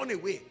fact, they run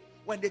away.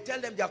 When they tell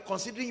them they are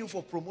considering you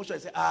for promotion, they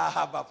say,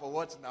 but for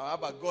what now?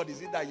 But God,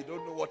 is it that you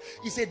don't know what?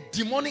 It's a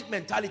demonic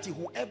mentality.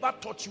 Whoever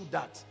taught you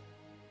that,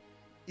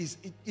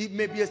 it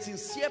may be a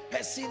sincere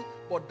person,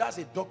 but that's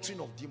a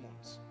doctrine of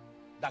demons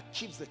that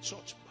keeps the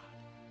church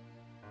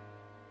bad.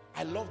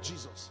 I love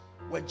Jesus.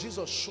 When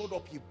Jesus showed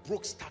up, he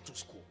broke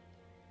status quo.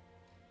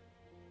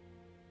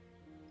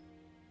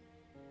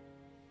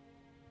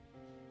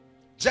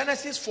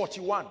 Genesis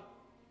 41.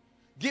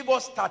 Give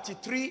us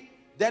 33,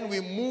 then we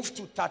move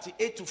to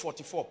 38 to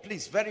 44.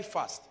 Please, very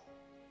fast.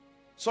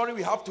 Sorry,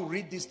 we have to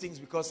read these things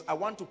because I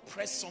want to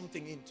press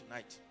something in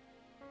tonight.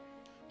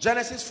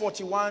 Genesis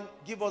 41,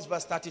 give us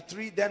verse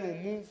 33, then we'll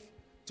move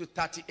to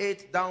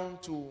 38 down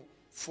to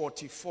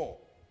 44.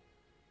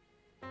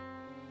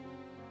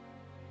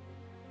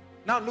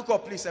 Now look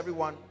up, please,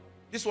 everyone.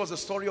 This was the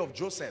story of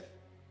Joseph.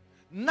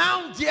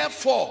 Now,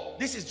 therefore,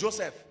 this is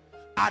Joseph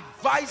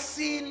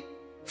advising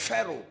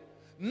Pharaoh.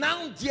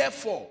 Now,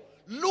 therefore,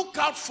 look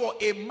out for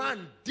a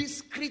man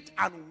discreet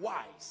and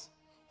wise.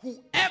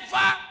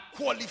 Whoever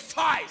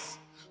qualifies,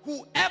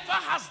 whoever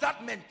has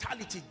that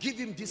mentality, give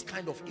him this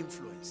kind of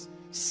influence.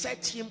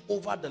 Set him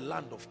over the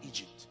land of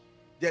Egypt.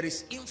 There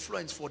is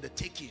influence for the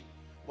taking,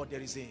 but there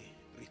is a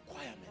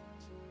requirement.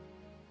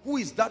 Who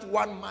is that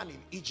one man in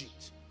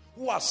Egypt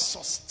who has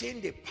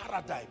sustained a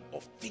paradigm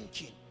of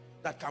thinking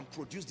that can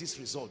produce this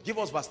result? Give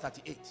us verse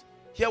 38.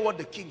 Hear what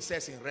the king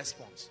says in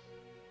response.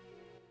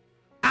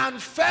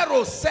 And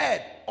Pharaoh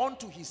said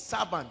unto his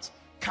servants,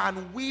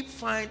 can we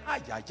find,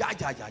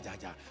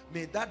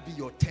 may that be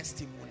your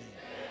testimony,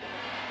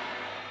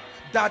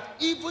 that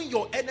even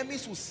your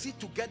enemies will sit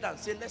together and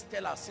say, let's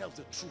tell ourselves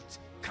the truth.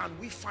 Can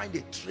we find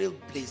a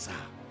trailblazer?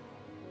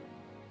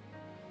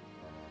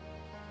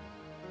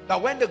 That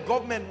when the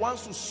government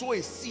wants to sow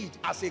a seed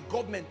as a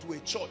government to a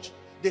church,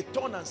 they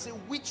turn and say,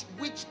 which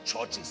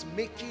church is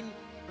making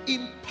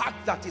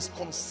impact that is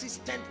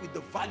consistent with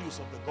the values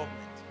of the government?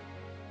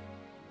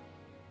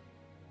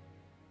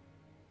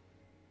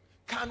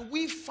 Can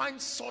we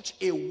find such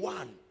a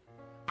one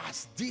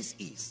as this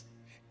is?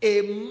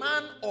 A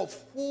man of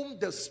whom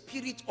the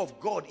Spirit of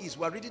God is.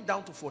 We're reading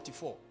down to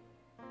 44.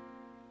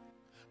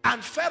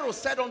 And Pharaoh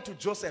said unto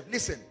Joseph,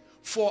 listen,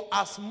 for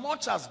as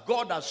much as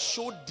God has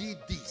showed thee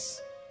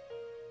this,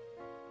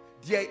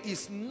 there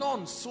is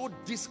none so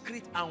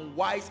discreet and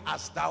wise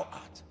as thou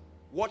art.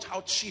 Watch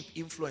how cheap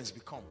influence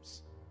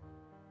becomes.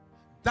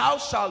 Thou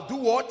shalt do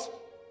what?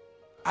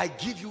 I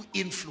give you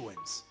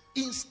influence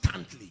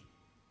instantly.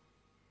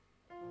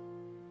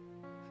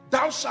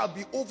 Thou shalt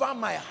be over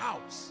my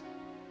house.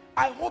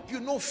 I hope you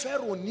know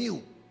Pharaoh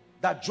knew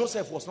that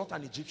Joseph was not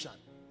an Egyptian.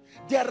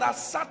 There are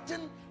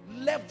certain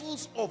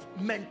levels of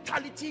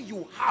mentality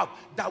you have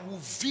that will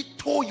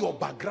veto your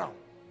background.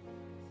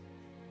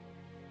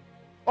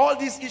 All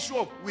this issue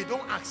of we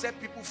don't accept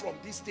people from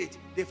this state,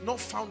 they've not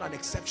found an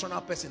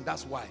exceptional person.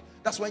 That's why.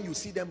 That's when you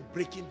see them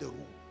breaking the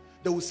rule.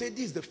 They will say,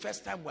 this is the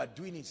first time we're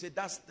doing it. Say,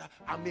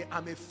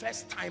 I'm a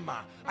first timer.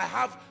 I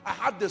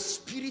have the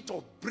spirit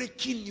of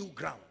breaking new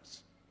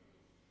grounds.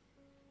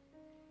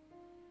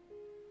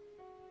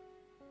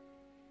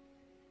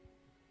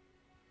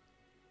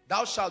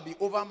 Thou shalt be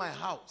over my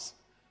house,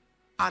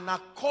 and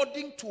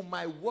according to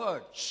my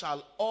word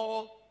shall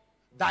all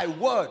thy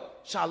word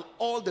shall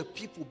all the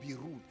people be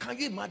ruled. Can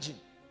you imagine?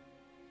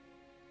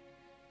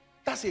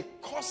 That's a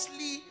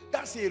costly,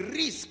 that's a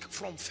risk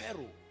from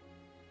Pharaoh.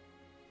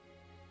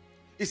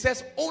 It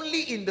says,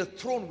 only in the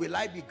throne will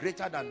I be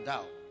greater than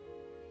thou.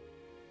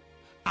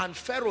 And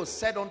Pharaoh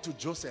said unto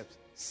Joseph,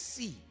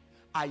 see,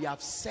 I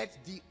have set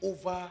thee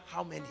over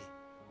how many?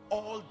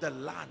 All the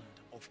land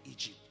of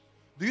Egypt.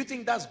 Do you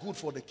think that's good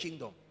for the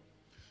kingdom?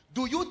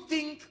 Do you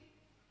think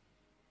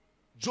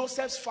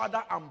Joseph's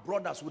father and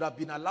brothers would have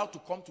been allowed to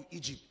come to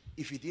Egypt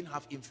if he didn't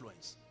have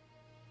influence?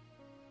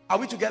 Are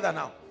we together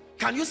now?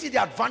 Can you see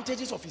the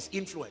advantages of his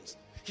influence?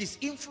 His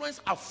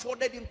influence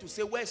afforded him to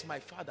say, where's my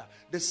father?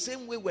 The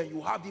same way when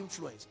you have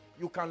influence,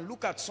 you can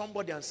look at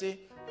somebody and say,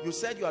 you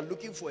said you are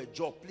looking for a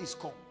job, please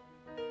come.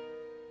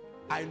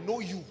 I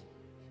know you.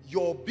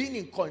 Your being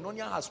in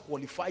Koinonia has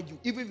qualified you.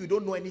 Even if you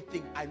don't know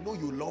anything, I know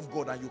you love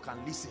God and you can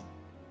listen.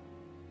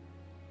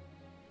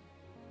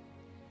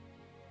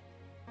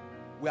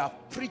 We have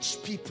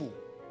preached people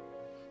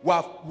who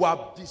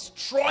have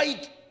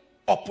destroyed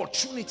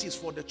opportunities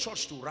for the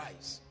church to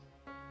rise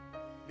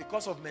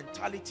because of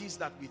mentalities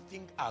that we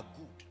think are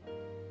good.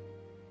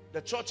 The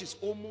church is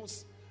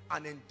almost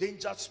an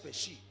endangered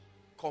species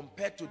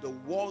compared to the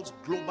world's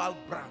global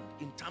brand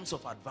in terms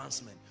of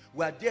advancement.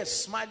 We are there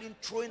smiling,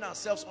 throwing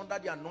ourselves under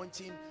the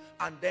anointing,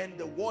 and then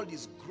the world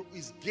is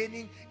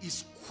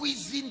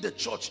squeezing the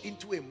church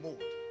into a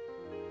mold,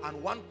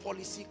 and one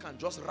policy can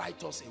just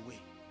write us away.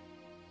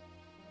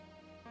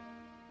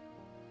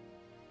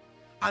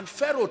 And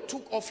Pharaoh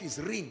took off his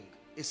ring,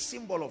 a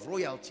symbol of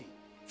royalty,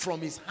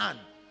 from his hand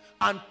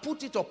and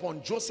put it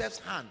upon Joseph's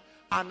hand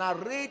and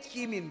arrayed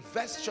him in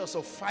vestures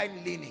of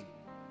fine linen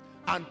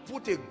and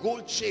put a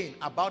gold chain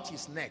about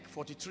his neck.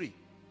 43.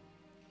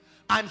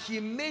 And he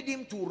made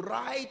him to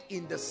ride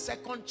in the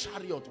second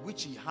chariot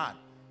which he had.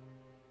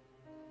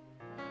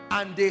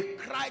 And they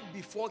cried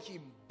before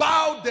him,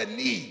 bow the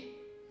knee.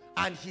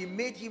 And he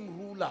made him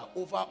ruler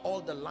over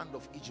all the land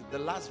of Egypt. The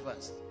last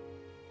verse.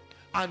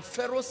 And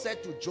Pharaoh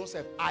said to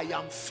Joseph, I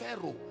am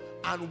Pharaoh,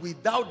 and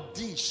without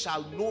thee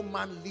shall no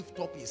man lift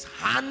up his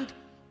hand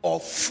or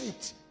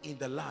foot in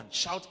the land.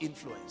 Shout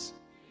influence.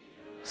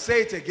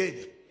 Say it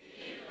again.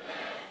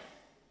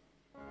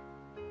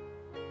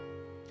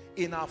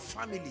 In our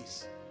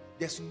families,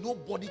 there's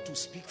nobody to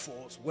speak for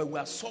us. When we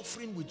are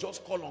suffering, we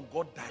just call on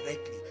God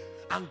directly.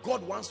 And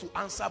God wants to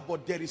answer,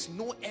 but there is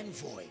no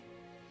envoy,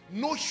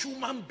 no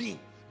human being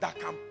that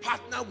can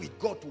partner with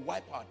God to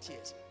wipe our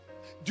tears.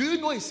 Do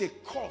you know it's a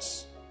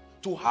curse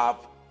to have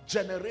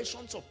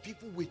generations of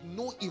people with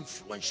no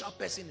influential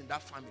person in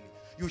that family?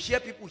 You hear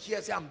people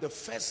here say, I'm the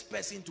first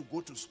person to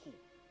go to school.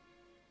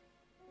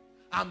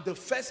 I'm the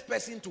first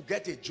person to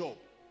get a job.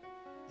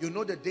 You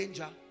know the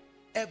danger?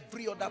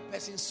 Every other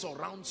person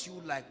surrounds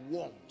you like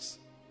worms,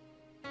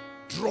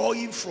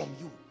 drawing from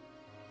you.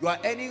 You are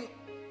earning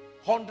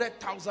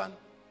 100,000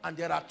 and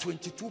there are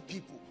 22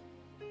 people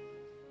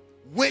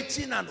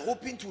waiting and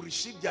hoping to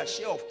receive their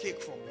share of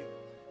cake from you.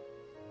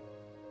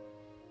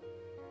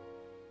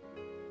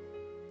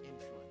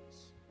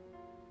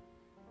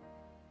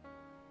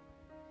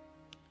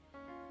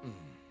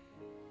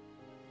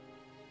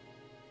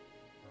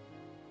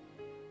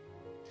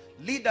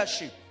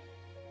 Leadership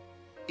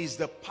is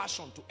the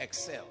passion to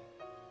excel.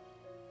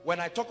 When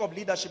I talk of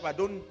leadership, I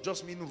don't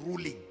just mean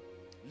ruling.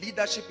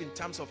 Leadership in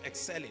terms of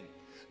excelling.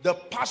 The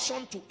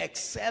passion to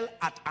excel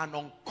at an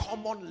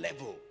uncommon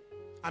level.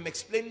 I'm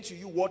explaining to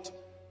you what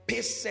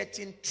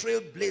pace-setting,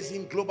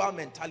 trailblazing global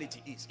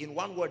mentality is. In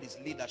one word, is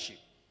leadership.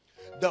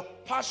 The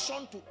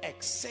passion to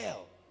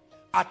excel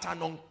at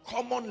an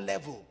uncommon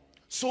level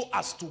so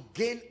as to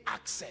gain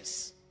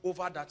access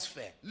over that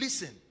sphere.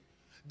 Listen.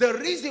 The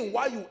reason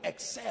why you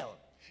excel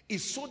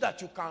is so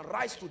that you can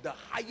rise to the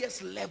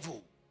highest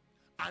level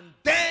and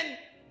then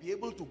be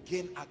able to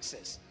gain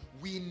access.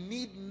 We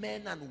need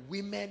men and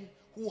women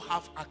who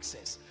have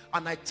access.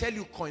 And I tell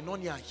you,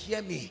 Koinonia,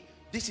 hear me.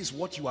 This is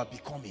what you are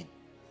becoming.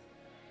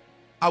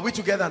 Are we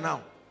together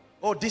now?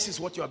 Oh, this is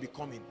what you are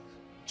becoming.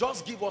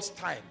 Just give us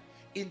time.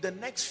 In the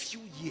next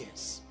few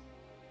years,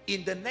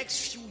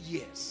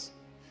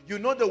 you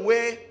know the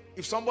way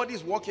if somebody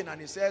is walking and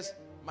he says,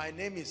 My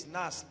name is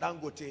Nas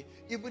Dangote.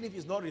 Even if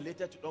he's not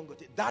related to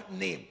Dangote, that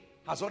name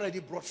has already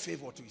brought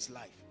favor to his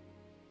life.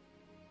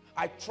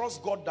 I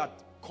trust God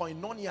that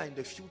koinonia in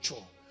the future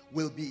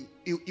will be,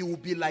 it will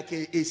be like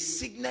a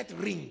signet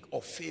ring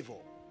of favor.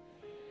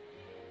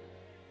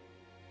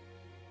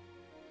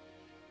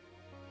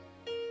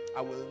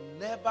 I will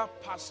never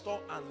pastor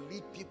and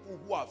lead people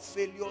who are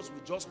failures.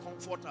 We just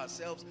comfort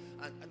ourselves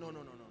and no.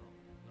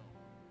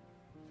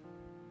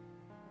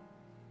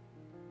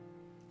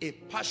 A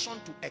passion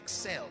to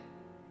excel.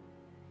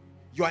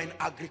 You are in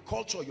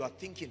agriculture, you are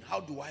thinking,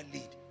 how do I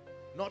lead?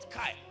 Not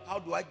Kai, how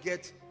do I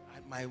get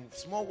my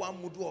small one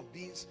mudu of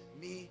beans,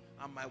 me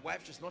and my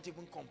wife, she's not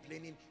even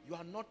complaining. You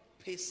are not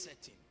pace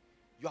setting.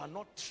 You are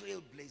not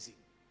trailblazing.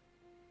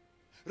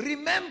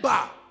 Remember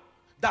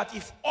that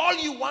if all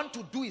you want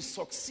to do is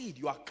succeed,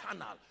 you are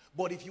carnal.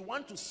 But if you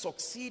want to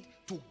succeed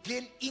to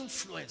gain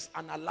influence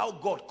and allow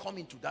God come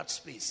into that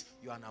space,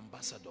 you are an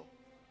ambassador.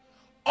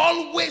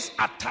 Always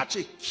attach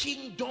a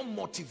kingdom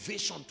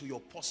motivation to your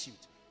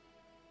pursuit.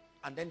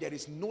 And then there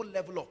is no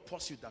level of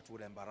pursuit that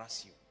will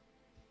embarrass you.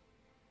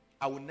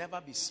 I will never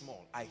be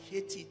small. I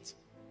hate it,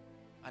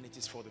 and it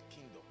is for the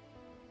kingdom.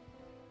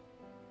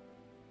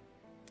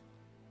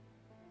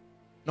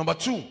 Number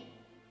 2,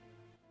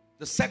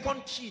 the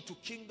second key to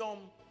kingdom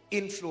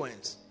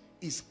influence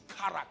is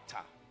character.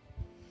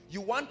 You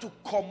want to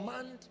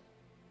command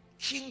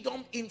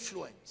kingdom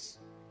influence.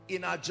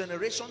 In our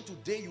generation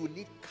today, you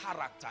need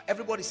character.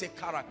 Everybody say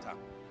character.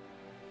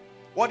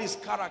 What is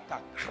character?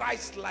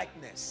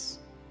 Christ-likeness,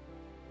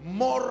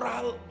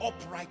 moral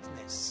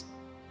uprightness.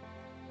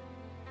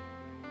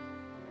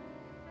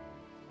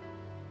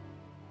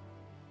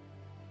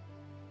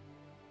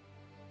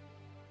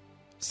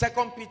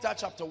 Second Peter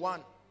chapter 1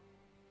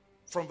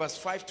 from verse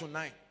 5 to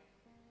 9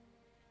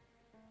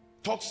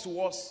 talks to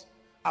us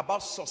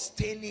about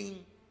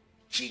sustaining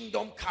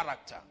kingdom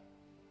character.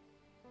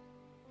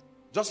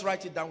 Just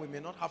write it down. We may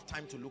not have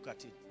time to look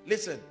at it.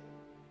 Listen,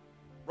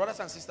 brothers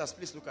and sisters,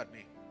 please look at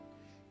me.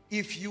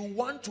 If you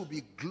want to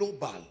be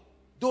global,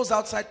 those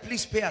outside,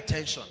 please pay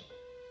attention.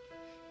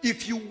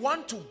 If you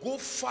want to go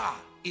far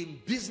in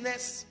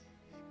business,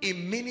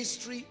 in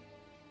ministry,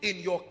 in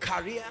your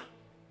career,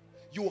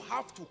 you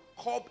have to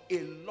curb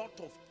a lot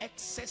of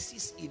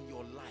excesses in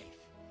your life.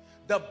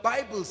 The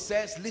Bible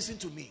says, listen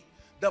to me,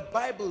 the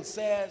Bible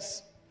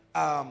says,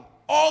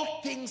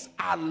 all things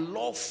are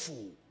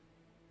lawful,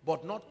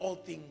 but not all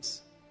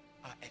things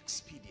are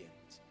expedient.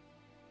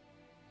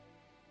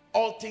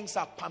 All things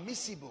are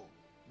permissible,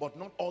 but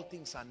not all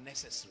things are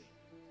necessary.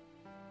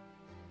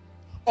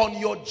 On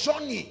your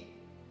journey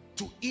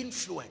to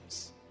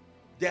influence,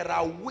 there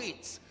are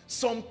weights.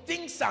 Some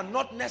things are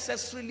not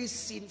necessarily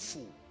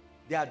sinful.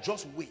 They are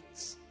just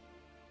weights.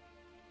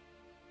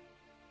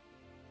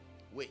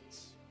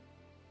 Weights.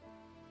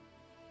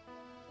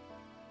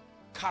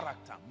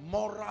 Character,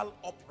 moral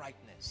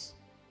uprightness.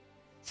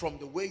 From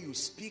the way you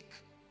speak,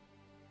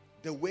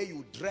 the way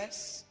you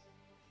dress,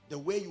 the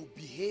way you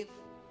behave.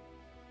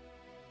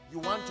 You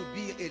want to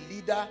be a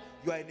leader,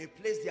 you are in a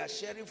place they are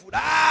sharing food.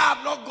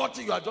 I've not got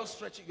it, you are just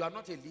stretching. You are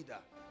not a leader.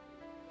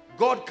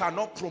 God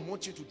cannot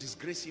promote you to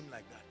disgrace him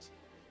like that.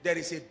 There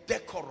is a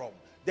decorum.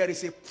 There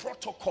is a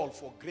protocol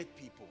for great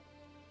people.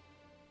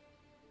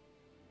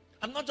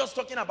 I'm not just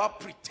talking about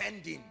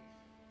pretending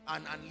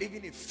and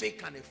living a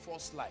fake and a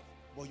false life,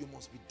 but you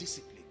must be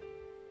disciplined.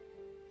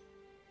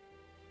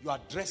 You are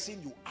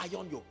dressing, you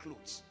iron your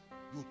clothes,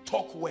 you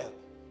talk well,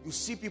 you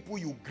see people,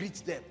 you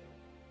greet them.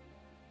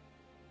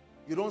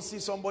 You don't see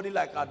somebody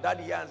like our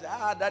daddy here and say,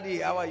 daddy,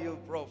 how are you,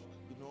 prof?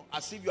 You know,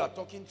 as if you are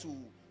talking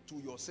to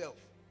yourself.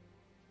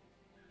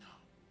 No.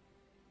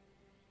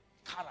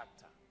 Character.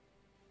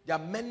 There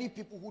are many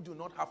people who do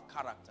not have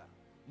character.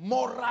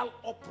 Moral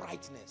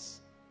uprightness.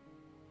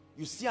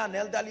 You see an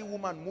elderly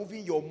woman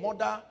moving your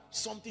mother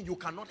something, you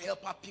cannot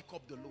help her pick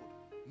up the load.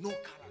 No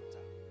character.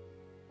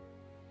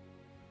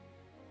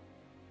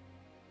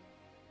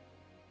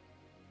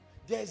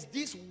 There's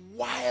this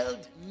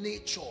wild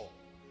nature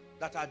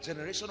that our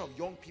generation of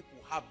young people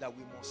have that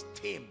we must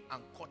tame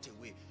and cut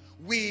away.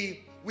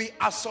 We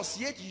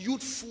associate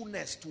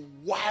youthfulness to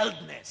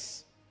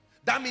wildness.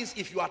 That means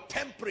if you are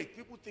temperate,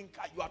 people think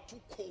you are too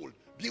cold.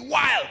 Be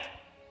wild.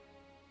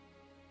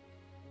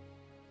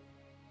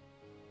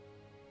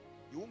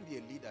 You won't be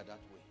a leader that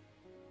way.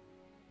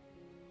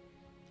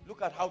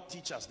 Look at how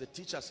the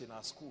teachers in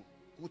our school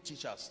who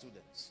teach our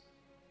students.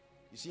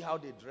 You see how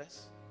they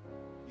dress?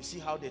 You see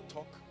how they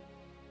talk?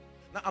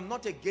 Now, I'm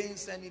not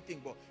against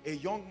anything, but a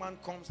young man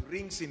comes,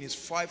 rings in his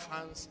 5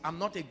 hands. I'm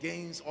not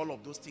against all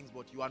of those things,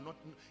 but you are not,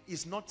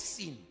 it's not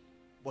sin,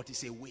 but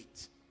it's a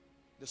weight.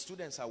 The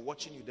students are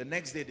watching you. The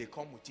next day, they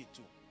come with it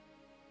too.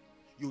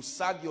 You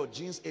sag your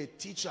jeans. A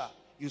teacher,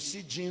 you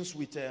see jeans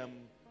with,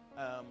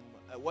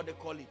 what they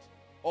call it,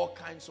 all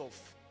kinds of,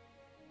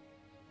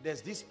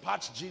 there's this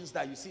patch jeans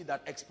that you see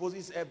that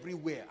exposes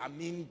everywhere. I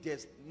mean,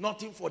 there's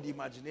nothing for the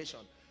imagination.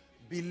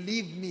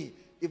 Believe me,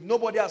 if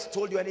nobody has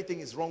told you anything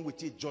is wrong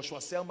with it,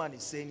 Joshua Selman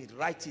is saying it.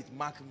 Write it,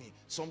 mark me.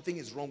 Something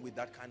is wrong with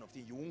that kind of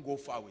thing. You won't go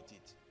far with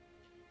it.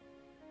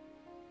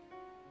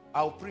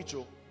 I'll preach.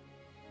 Oh.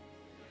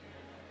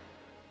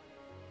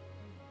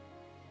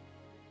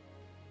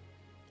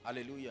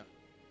 Hallelujah.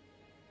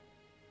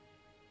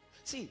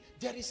 See,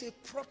 there is a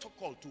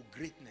protocol to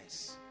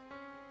greatness.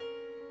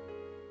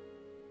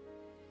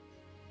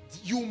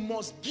 You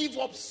must give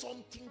up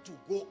something to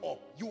go up.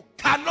 You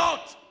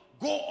cannot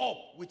go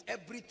up with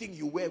everything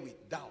you wear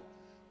with down.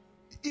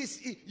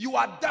 You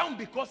are down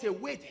because a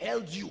weight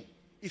held you.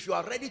 If you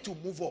are ready to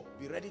move up,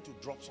 be ready to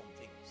drop some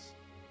things.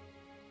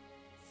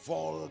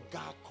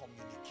 Vulgar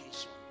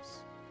communications.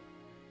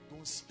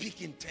 Don't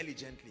speak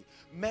intelligently.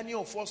 Many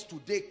of us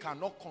today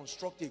cannot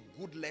construct a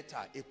good letter,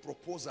 a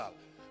proposal,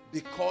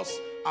 because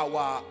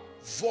our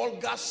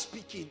vulgar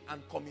speaking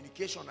and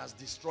communication has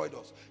destroyed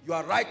us. You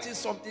are writing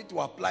something to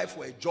apply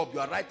for a job.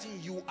 You are writing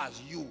you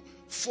as you,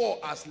 for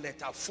as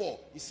letter 4.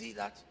 You see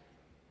that?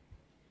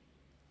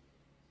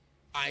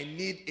 I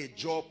need a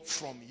job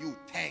from you.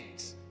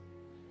 Thanks.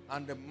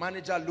 And the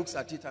manager looks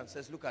at it and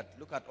says, look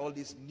at all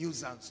this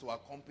nuisance to our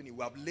company.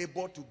 We have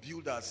labored to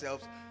build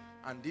ourselves,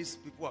 and these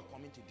people are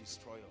coming to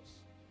destroy us.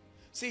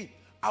 See,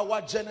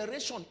 our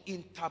generation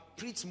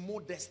interprets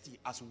modesty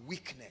as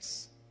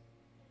weakness.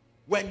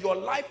 When your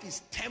life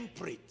is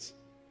temperate,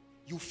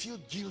 you feel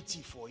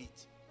guilty for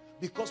it.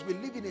 Because we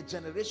live in a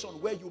generation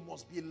where you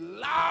must be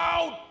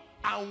loud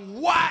and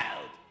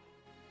wild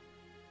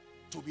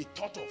to be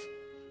thought of.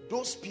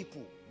 Those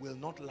people will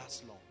not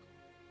last long.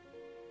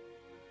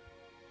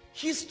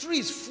 History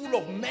is full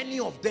of many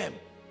of them.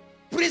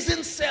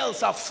 Prison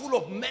cells are full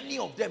of many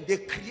of them. They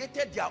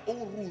created their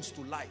own rules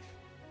to life.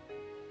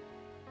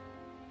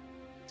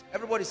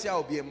 Everybody say,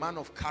 I'll be a man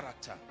of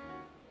character.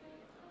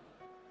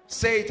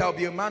 Say it, I'll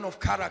be a man of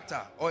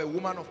character or a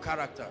woman of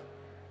character.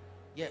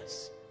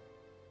 Yes.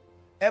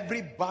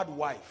 Every bad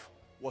wife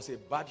was a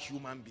bad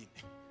human being.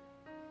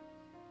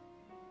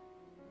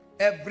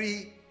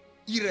 Every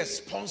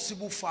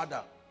irresponsible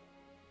father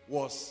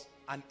was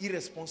an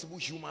irresponsible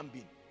human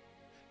being.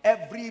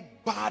 Every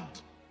bad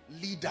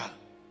leader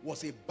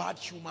was a bad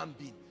human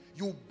being.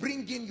 You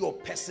bring in your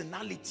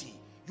personality.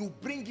 You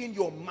bring in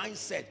your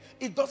mindset.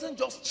 It doesn't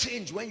just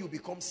change when you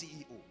become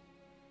CEO.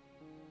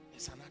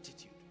 It's an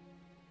attitude.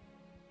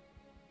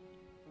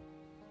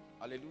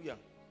 Hallelujah.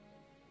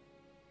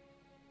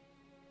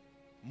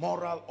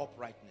 Moral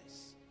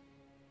uprightness.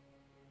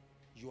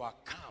 You are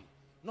calm.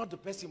 Not the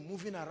person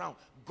moving around,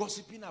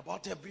 gossiping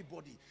about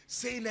everybody,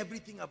 saying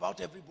everything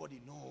about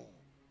everybody. No.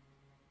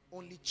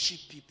 Only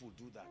cheap people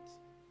do that.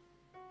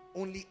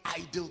 Only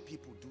idle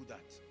people do that.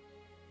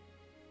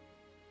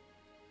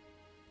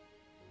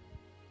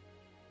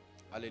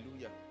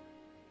 Hallelujah.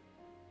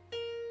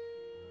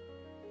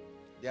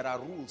 There are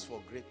rules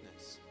for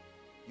greatness.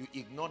 You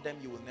ignore them,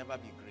 you will never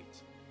be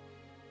great.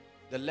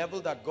 The level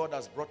that God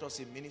has brought us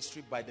in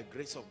ministry by the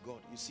grace of God.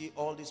 You see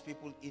all these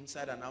people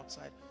inside and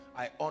outside.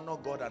 I honor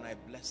God and I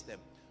bless them.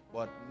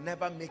 But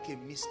never make a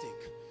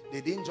mistake.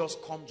 They didn't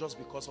just come just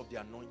because of the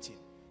anointing.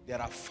 There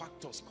are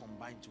factors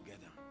combined together.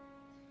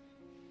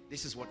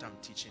 This is what I'm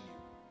teaching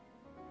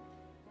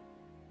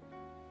you.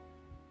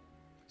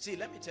 See,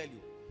 let me tell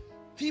you.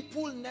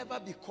 People never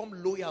become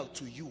loyal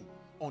to you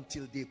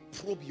until they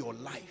probe your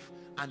life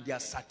and they are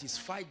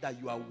satisfied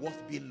that you are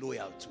worth being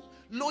loyal to.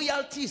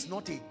 Loyalty is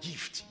not a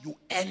gift. You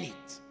earn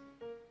it.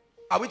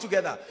 Are we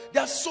together?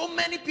 There are so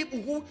many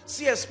people who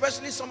see,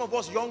 especially some of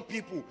us young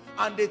people,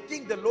 and they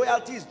think the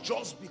loyalty is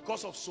just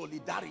because of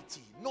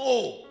solidarity.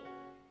 No.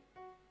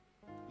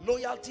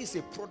 Loyalty is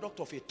a product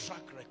of a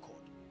track record.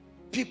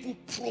 People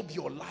probe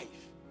your life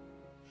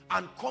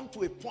and come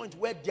to a point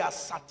where they are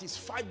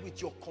satisfied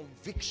with your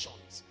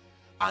convictions.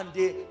 And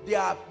they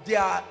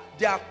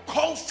are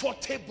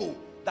comfortable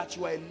that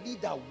you are a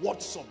leader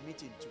worth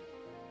submitting to.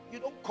 You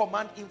don't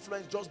command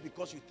influence just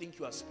because you think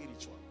you are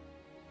spiritual.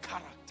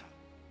 Character.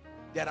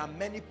 There are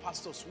many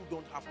pastors who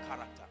don't have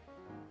character.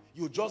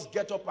 You just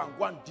get up and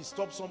go and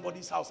disturb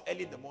somebody's house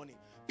early in the morning.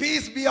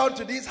 Peace be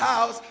unto this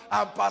house.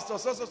 And pastor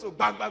so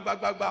bang, bang, bang,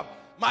 bang, bang.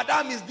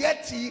 Madam, is there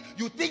tea?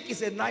 You think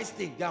it's a nice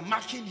thing. They are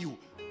marking you.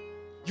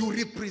 You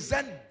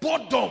represent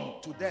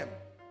boredom to them.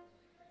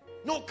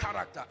 No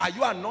character. Are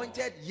you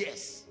anointed?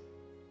 Yes.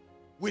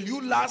 Will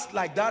you last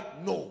like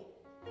that? No.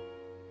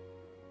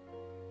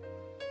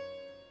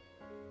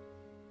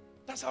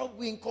 That's how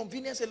we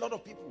inconvenience a lot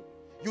of people.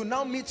 You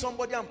now meet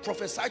somebody and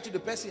prophesy to the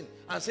person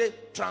and say,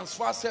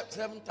 transfer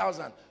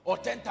 7,000 or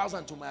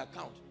 10,000 to my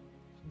account.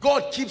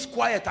 God keeps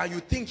quiet and you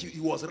think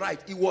he was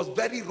right. He was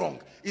very wrong.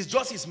 It's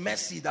just his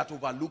mercy that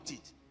overlooked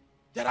it.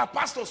 There are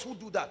pastors who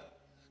do that.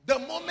 The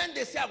moment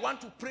they say, I want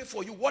to pray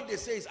for you, what they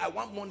say is, I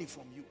want money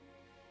from you.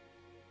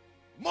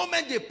 The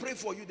moment they pray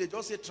for you, they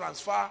just say,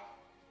 transfer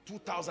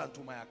 2,000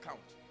 to my account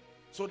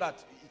so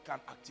that it can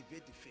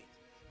activate the faith.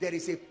 There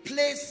is a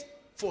place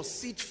for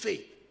seed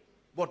faith.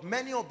 But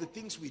many of the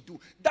things we do,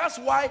 that's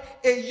why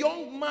a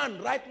young man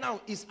right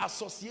now is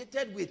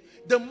associated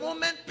with, the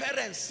moment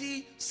parents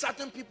see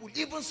certain people,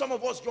 even some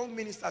of us young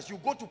ministers, you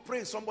go to pray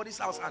in somebody's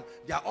house and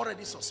they are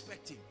already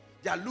suspecting.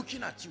 They are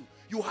looking at you.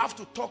 You have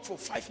to talk for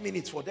 5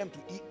 minutes for them to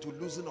eat, to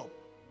loosen up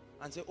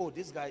and say, oh,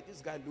 this guy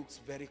looks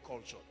very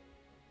cultured.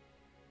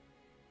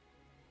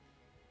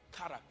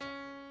 Character.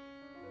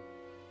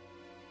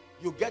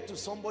 You get to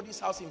somebody's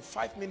house, in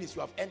 5 minutes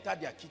you have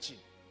entered their kitchen.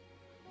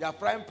 They are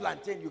frying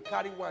plantain, you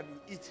carry one,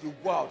 you eat, you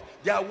go out.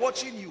 They are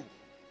watching you.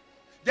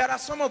 There are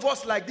some of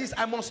us like this.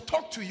 I must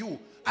talk to you.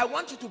 I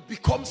want you to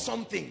become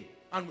something.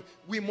 And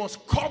we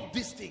must curb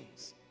these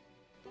things.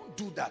 Don't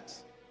do that.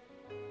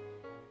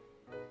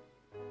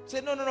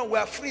 Say, no, no, no, we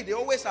are free. They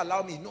always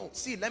allow me. No,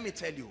 see, let me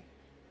tell you.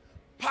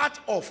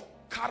 Part of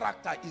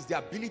character is the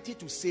ability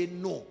to say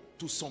no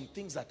to some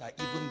things that are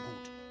even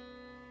good.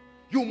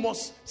 You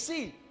must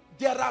see,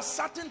 there are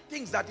certain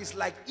things that is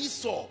like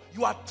Esau.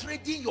 You are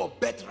trading your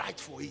birthright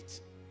for it.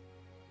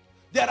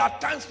 There are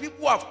times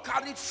people have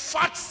carried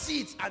fat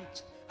seeds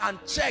and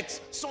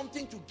checks,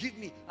 something to give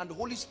me, and the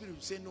Holy Spirit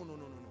will say, no, no, no,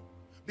 no, no.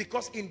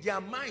 Because in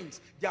their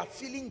minds, they are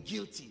feeling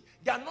guilty.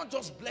 They are not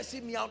just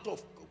blessing me out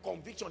of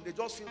conviction. They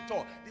just feel,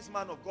 oh, this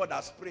man of God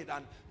has prayed.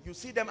 And you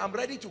see them, I'm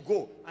ready to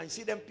go. And you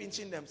see them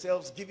pinching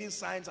themselves, giving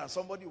signs, and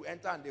somebody will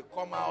enter and they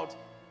come out.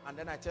 And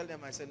then I tell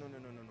them, I say, no, no,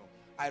 no, no, no.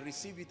 I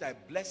receive it, I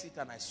bless it,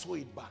 and I sow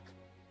it back.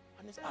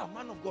 And they say, ah,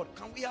 man of God,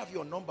 can we have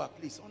your number,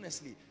 please?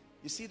 Honestly,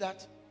 you see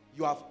that?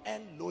 You have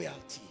earned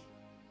loyalty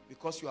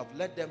because you have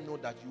let them know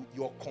that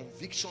your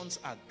convictions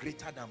are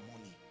greater than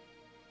money.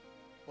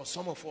 For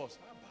some of us,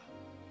 Abba,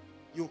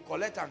 you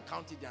collect and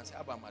count it and say,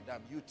 Abba,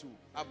 madam, you too.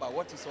 Abba,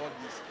 what is all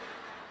this?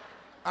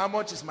 How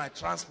much is my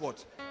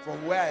transport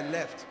from where I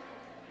left?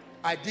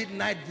 I did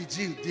night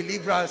vigil,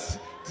 deliverance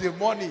till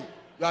morning.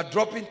 You are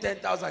dropping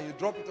 10,000, you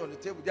drop it on the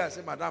table there and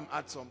say, madam,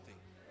 add something.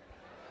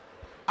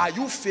 Are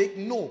you fake?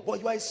 No,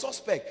 but you are a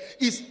suspect.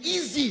 It's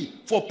easy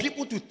for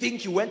people to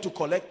think you went to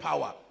collect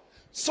power.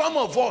 Some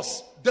of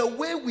us, the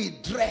way we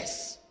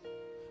dress.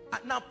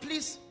 Now,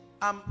 please,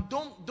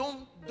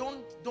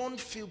 don't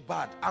feel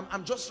bad.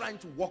 I'm just trying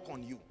to work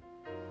on you.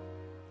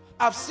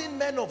 I've seen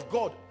men of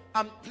God.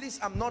 Please,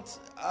 I'm not.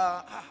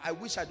 I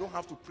wish I don't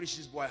have to preach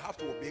this, but I have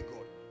to obey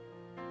God.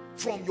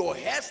 From your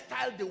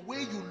hairstyle, the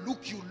way you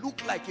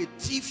look like a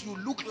thief. You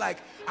look like,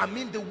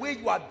 the way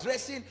you are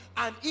dressing,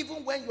 and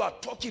even when you are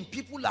talking,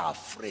 people are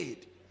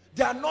afraid.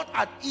 They are not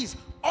at ease.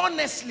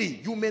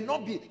 Honestly, you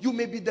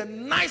may be the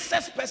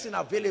nicest person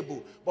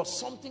available, but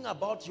something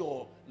about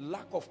your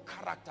lack of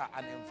character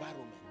and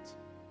environment.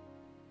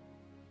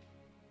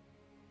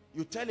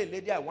 You tell a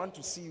lady, I want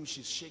to see you,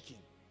 she's shaking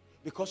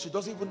because she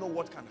doesn't even know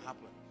what can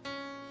happen.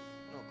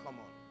 No, come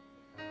on.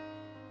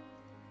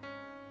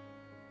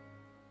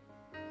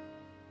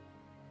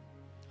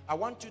 I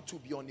want you to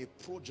be on a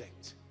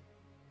project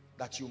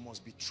that you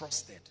must be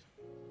trusted.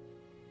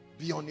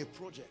 Be on a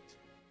project.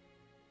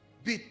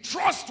 Be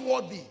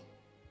trustworthy.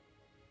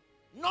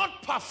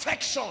 Not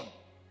perfection,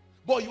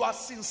 but you are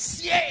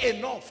sincere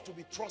enough to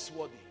be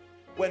trustworthy.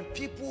 When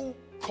people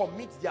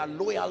commit their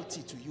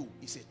loyalty to you,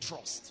 it's a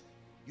trust.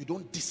 You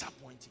don't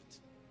disappoint it.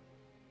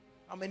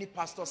 How many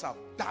pastors have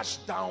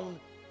dashed down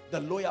the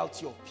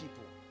loyalty of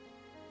people?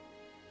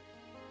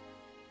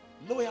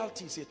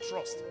 Loyalty is a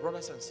trust,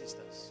 brothers and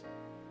sisters.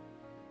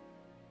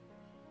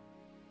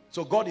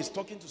 So God is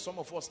talking to some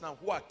of us now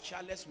who are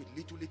careless with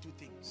little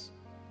things.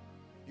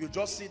 You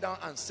just sit down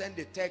and send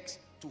a text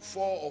to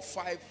 4 or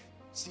 5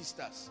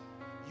 sisters.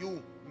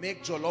 You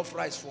make jollof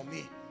rice for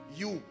me.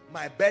 You,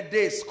 my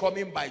birthday is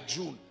coming by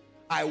June.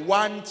 I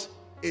want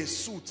a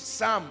suit.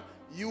 Sam,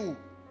 you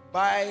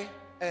buy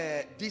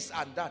this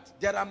and that.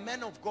 There are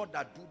men of God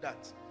that do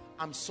that.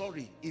 I'm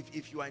sorry.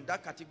 If you are in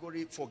that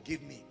category,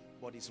 forgive me.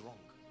 But it's wrong.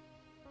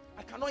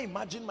 I cannot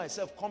imagine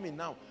myself coming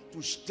now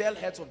to tell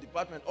heads of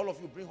department, all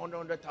of you bring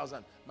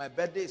 100,000. My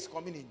birthday is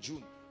coming in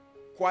June.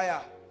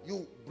 Choir,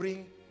 you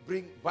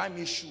buy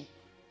me shoe.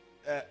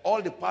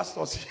 All the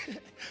pastors,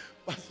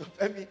 Pastor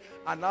Femi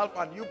and Alpha,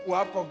 and you people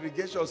have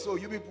congregation. So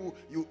you people,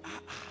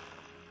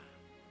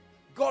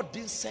 God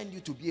didn't send you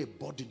to be a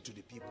burden to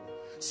the people.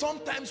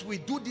 Sometimes we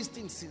do these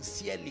things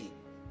sincerely,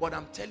 but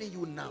I'm telling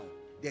you now,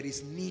 there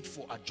is need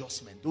for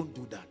adjustment. Don't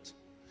do that.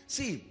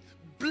 See,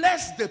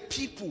 bless the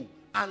people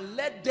and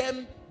let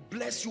them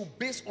bless you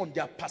based on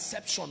their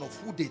perception of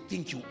who they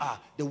think you are.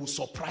 They will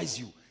surprise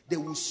you. They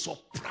will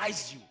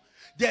surprise you.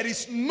 There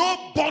is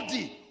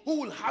nobody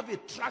who will have a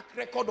track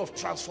record of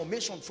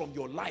transformation from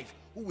your life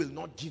who will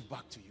not give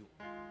back to you.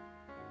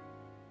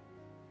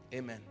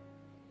 Amen.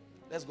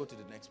 Let's go to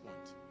the next point.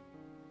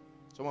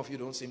 Some of you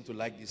don't seem to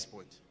like this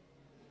point.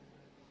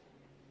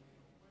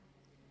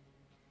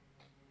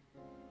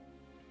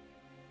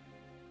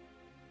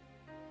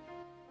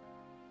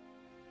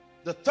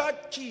 The third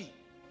key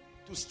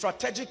to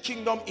strategic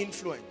kingdom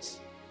influence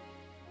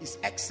is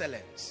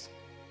excellence.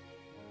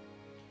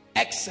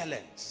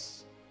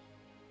 Excellence.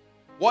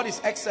 What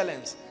is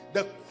excellence?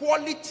 The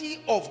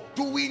quality of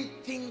doing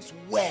things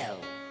well.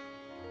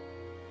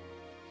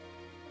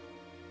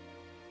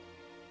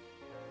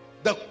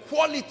 The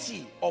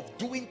quality of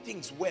doing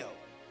things well.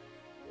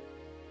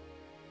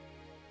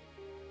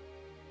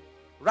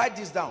 Write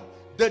this down.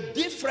 The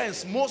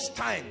difference most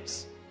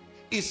times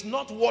is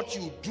not what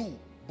you do,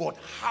 but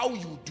how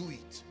you do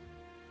it.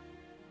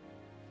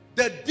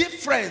 The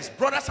difference,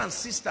 brothers and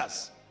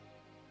sisters,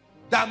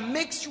 that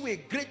makes you a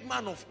great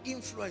man of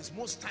influence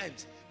most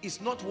times It's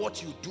not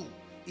what you do,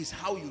 it's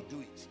how you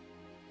do it.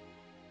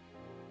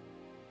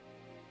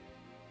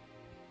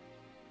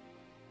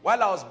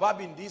 While I was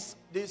barbing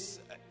this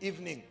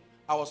evening,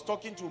 I was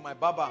talking to my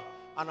barber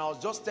and I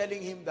was just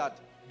telling him that,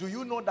 do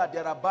you know that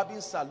there are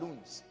barbing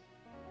salons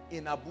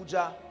in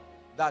Abuja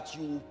that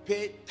you will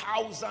pay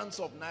thousands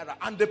of naira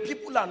and the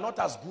people are not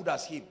as good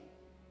as him,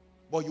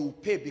 but you will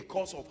pay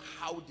because of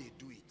how they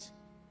do it.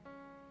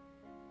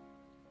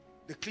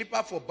 The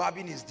clipper for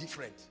barbing is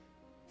different.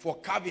 For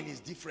carving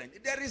is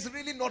different. There is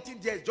really nothing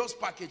there, it's just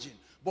packaging.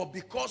 But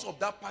because of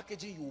that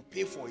packaging, you will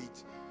pay for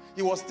it.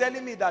 He was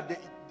telling me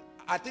that,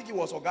 I think it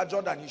was Oga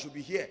Jordan, he should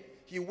be here.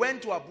 He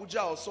went to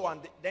Abuja also,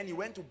 and then he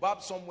went to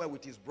barb somewhere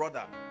with his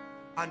brother.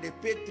 And they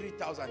paid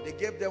 3,000. They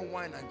gave them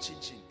wine and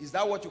chin-chin. Is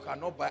that what you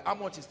cannot buy? How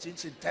much is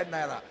chin-chin? 10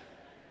 naira.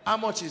 How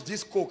much is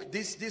this Coke?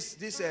 This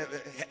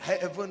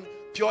heaven,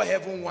 pure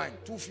heaven wine?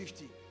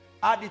 250.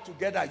 Add it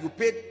together, you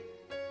paid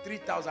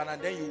 3,000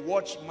 and then you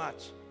watch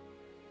match.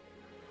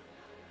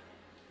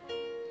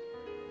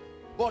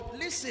 But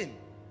listen,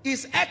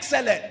 it's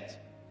excellent,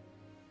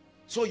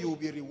 so you will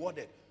be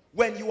rewarded.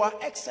 When you are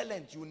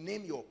excellent, you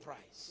name your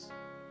price.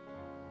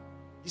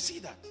 You see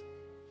that?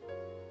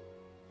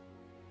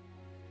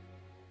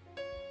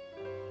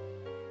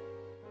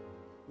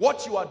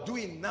 What you are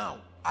doing now,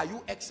 are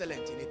you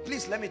excellent in it?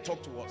 Please let me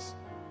talk to us.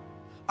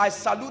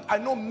 I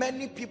know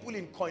many people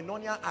in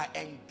Koinonia are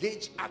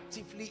engaged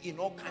actively in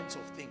all kinds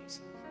of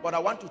things. But I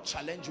want to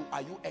challenge you,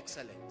 are you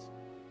excellent?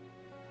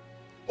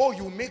 Oh,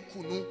 you make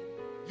kunu.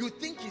 You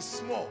think it's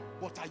small,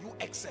 but are you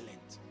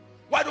excellent?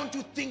 Why don't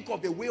you think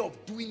of a way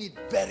of doing it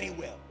very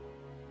well?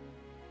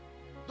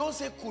 Don't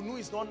say kunu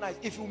is not nice.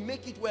 If you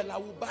make it well, I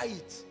will buy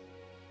it.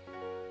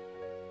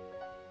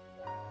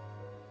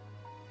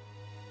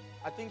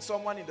 I think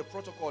someone in the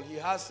protocol, he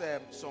has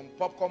some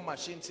popcorn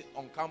machines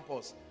on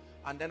campus.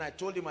 And then I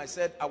told him, I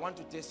said, I want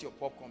to taste your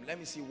popcorn. Let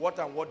me see what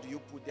and what do you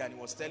put there. And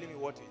he was telling me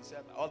what he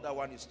said. All that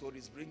one is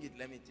stories. Bring it,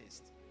 let me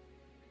taste.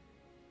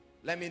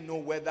 Let me know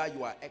whether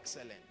you are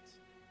excellent.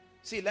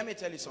 See, let me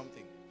tell you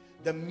something.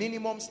 The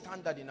minimum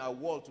standard in our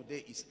world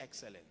today is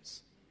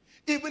excellence.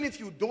 Even if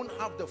you don't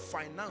have the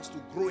finance to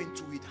grow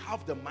into it,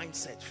 have the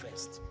mindset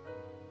first.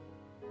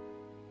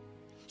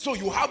 So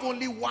you have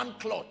only one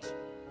cloth.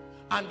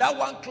 And that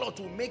one cloth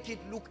will make it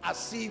look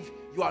as if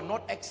you are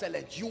not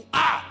excellent. You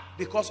are,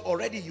 because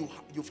already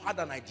you've had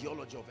an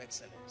ideology of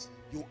excellence.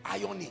 You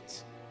iron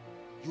it.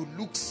 You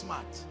look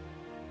smart.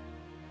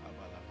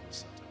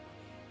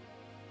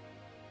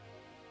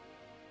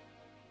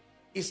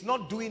 It's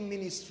not doing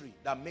ministry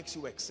that makes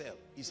you excel.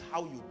 It's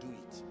how you do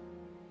it.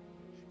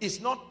 It's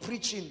not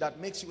preaching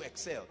that makes you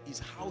excel. It's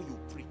how you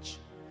preach.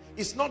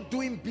 It's not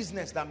doing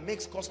business that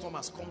makes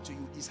customers come to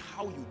you. It's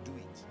how you do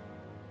it.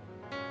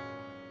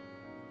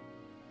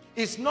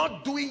 It's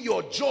not doing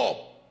your job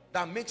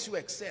that makes you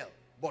excel,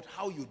 but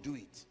how you do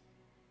it.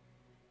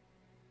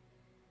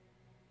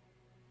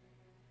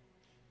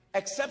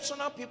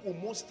 Exceptional people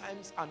most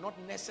times are not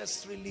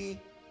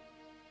necessarily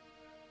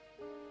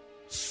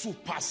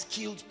super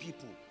skilled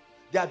people.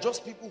 They are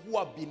just people who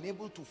have been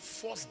able to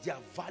force their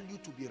value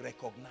to be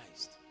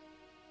recognized.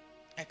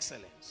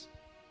 Excellence.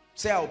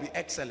 Say, I'll be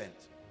excellent.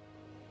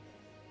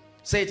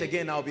 Say it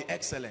again, I'll be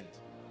excellent.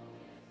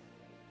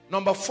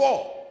 Number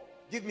 4.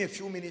 Give me a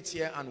few minutes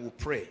here and we'll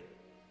pray.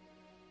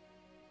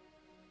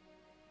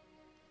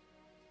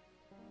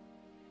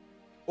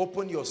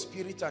 Open your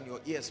spirit and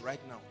your ears right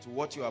now to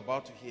what you're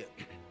about to hear.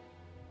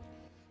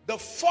 The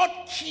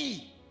 4th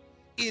key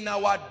in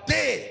our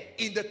day,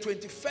 in the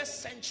 21st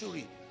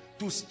century,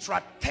 to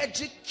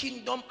strategic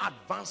kingdom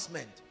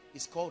advancement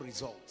is called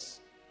results.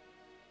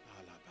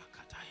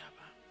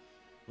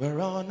 We're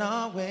on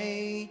our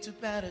way to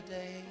better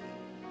days.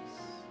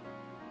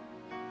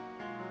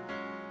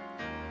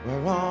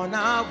 We're on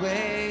our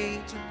way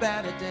to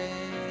better days.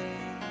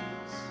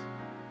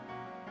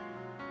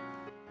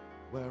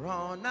 We're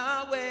on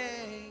our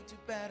way to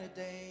better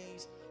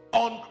days.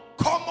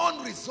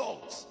 Uncommon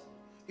results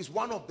is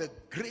one of the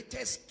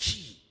greatest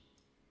keys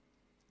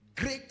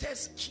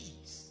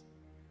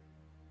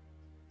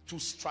to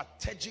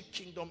strategic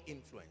kingdom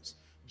influence.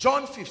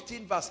 John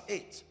 15 verse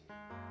 8.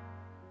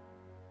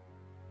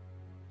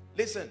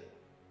 Listen,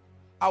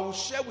 I will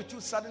share with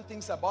you certain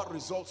things about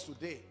results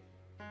today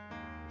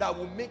that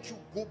will make you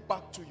go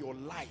back to your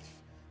life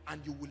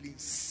and you will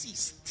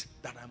insist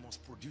that I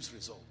must produce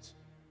results.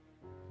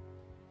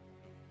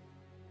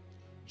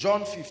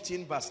 John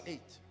 15 verse 8.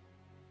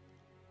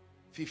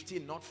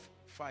 15, not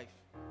 5.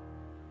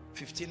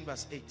 15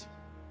 verse 8.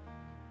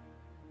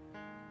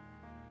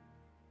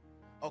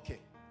 Okay.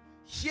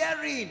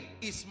 Herein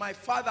is my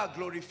Father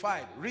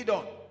glorified. Read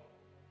on.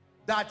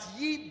 That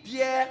ye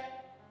bear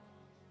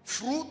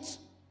fruit,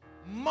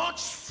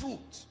 much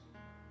fruit,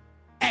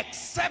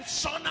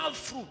 exceptional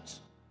fruit,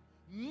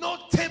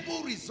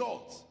 notable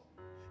results.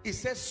 It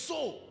says,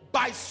 so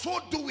by so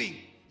doing,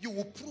 you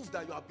will prove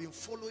that you have been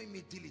following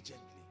me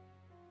diligently.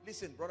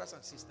 Listen, brothers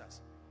and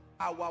sisters,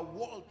 our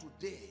world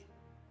today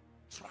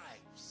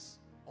thrives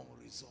on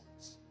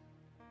results.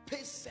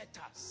 Pace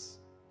setters,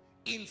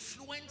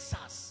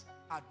 influencers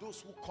are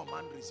those who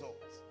command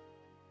results.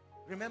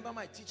 Remember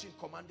my teaching,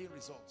 commanding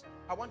results.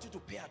 I want you to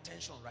pay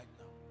attention right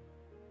now.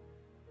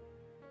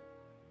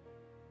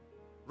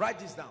 Write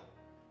this down.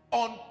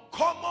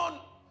 Uncommon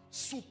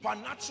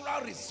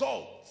supernatural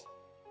result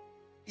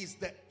is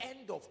the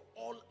end of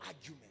all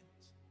argument.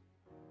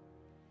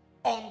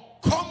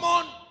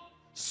 Uncommon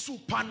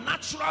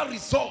supernatural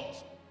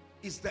result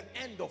is the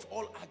end of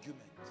all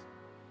argument.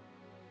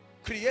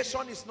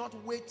 Creation is not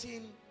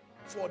waiting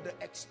for the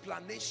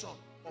explanation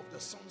of the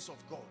sons of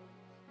God,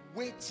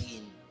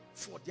 waiting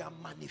for their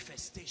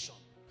manifestation.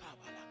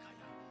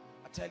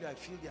 I tell you, I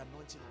feel the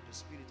anointing of the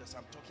Spirit as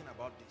I'm talking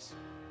about this.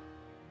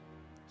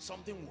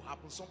 Something will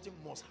happen, something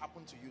must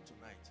happen to you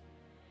tonight.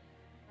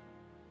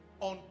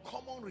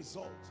 Uncommon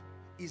result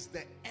is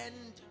the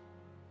end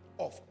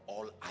of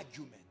all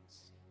arguments.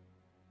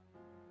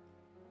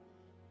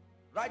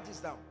 Write this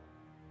down.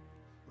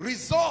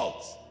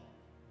 Results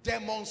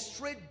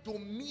demonstrate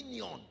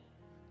dominion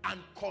and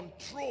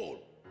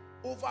control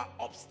over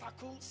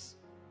obstacles,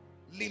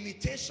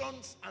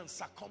 limitations, and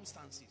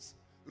circumstances.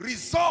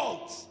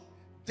 Results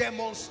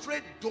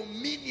demonstrate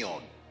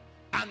dominion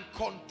and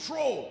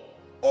control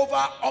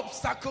over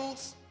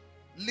obstacles,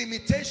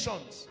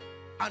 limitations,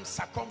 and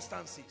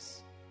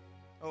circumstances.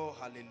 Oh,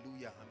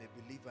 hallelujah. I'm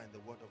a believer in the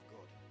word of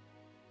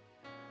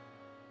God.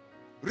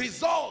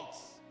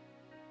 Results.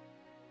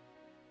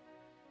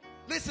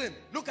 Listen,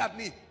 look at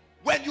me.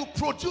 When you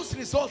produce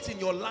results in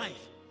your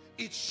life,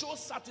 it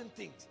shows certain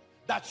things.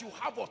 That you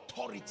have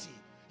authority.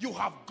 You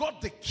have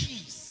got the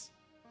keys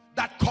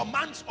that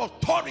commands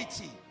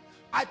authority.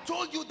 I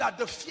told you that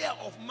the fear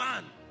of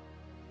man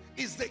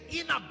is the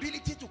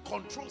inability to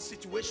control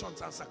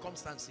situations and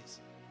circumstances.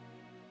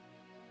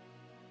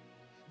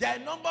 There are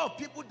a number of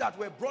people that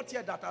were brought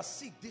here that are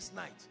sick this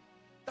night.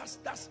 That's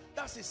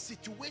a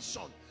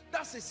situation.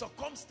 That's a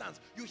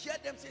circumstance. You hear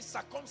them say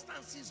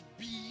circumstances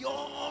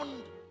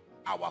beyond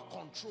our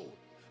control.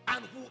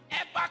 And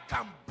whoever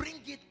can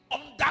bring it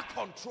under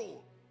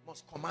control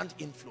must command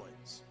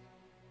influence.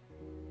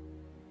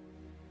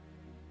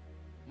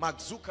 Mark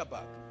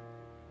Zuckerberg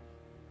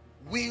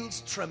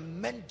wields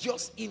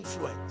tremendous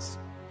influence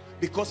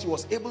because he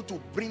was able to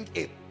bring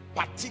a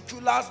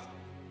particular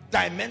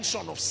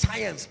dimension of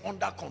science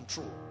under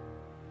control.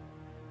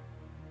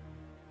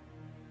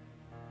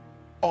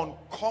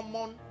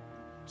 Uncommon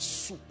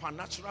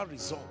supernatural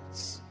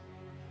results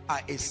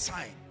are a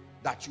sign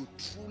that you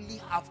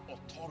truly have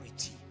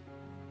authority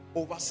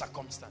over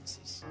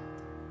circumstances.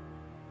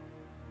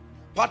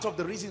 Part of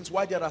the reasons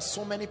why there are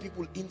so many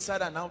people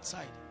inside and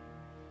outside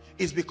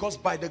is because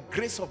by the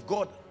grace of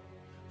God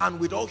and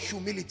with all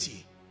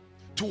humility,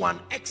 to an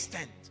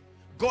extent,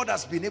 God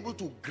has been able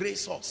to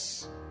grace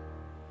us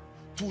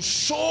to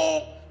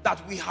show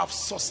that we have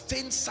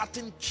sustained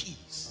certain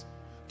keys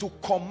to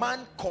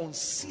command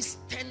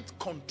consistent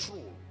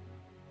control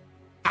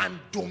and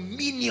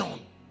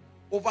dominion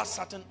over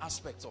certain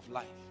aspects of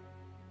life.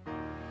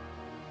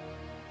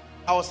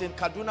 I was in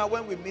Kaduna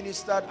when we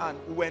ministered, and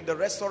we were in the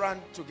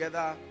restaurant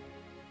together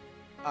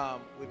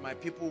with my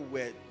people.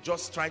 We were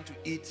just trying to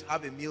eat,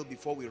 have a meal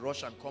before we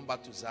rush and come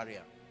back to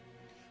Zaria.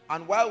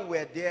 And while we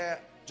were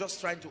there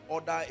just trying to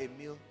order a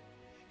meal,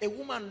 a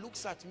woman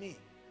looks at me,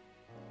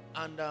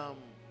 and the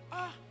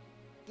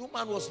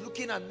woman was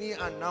looking at me,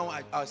 and now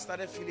I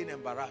started feeling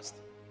embarrassed.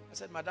 I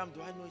said, "Madam,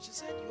 do I know you?" She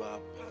said, "You are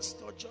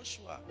Pastor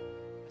Joshua."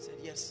 I said,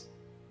 "Yes."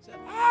 She said,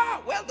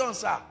 "Well done,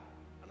 sir."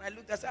 And I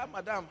looked, I said,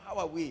 "Madam, how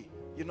are we?"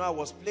 You know, I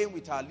was playing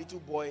with her little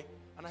boy,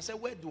 and I said,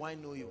 "Where do I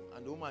know you?"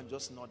 And the woman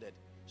just nodded.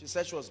 She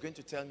said she was going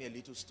to tell me a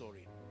little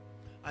story.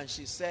 And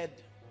she said,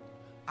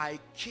 "I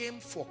came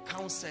for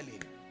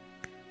counseling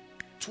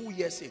 2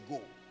 years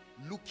ago,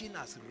 looking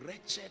as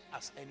wretched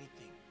as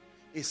anything.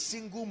 A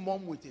single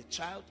mom with a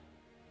child,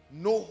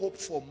 no hope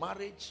for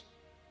marriage,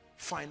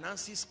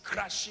 finances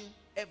crashing,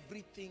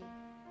 everything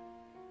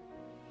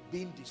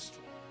being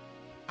destroyed.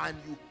 And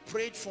you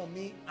prayed for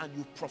me and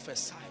you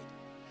prophesied.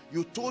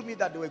 You told me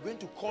that they were going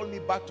to call me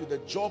back to the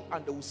job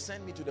and they will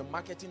send me to the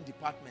marketing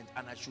department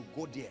and I should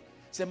go there."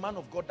 Say, "Man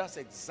of God, that's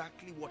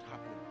exactly what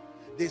happened.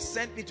 They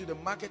sent me to the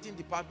marketing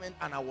department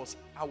and I was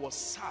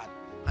sad."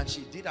 And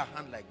she did her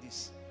hand like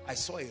this. I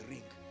saw a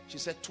ring. She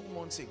said, 2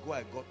 months ago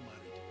I got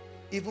married,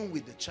 even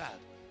with the child.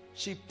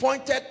 She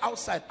pointed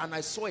outside and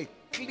I saw a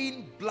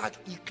clean black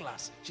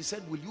E-Class. She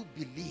said, "Will you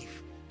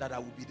believe that I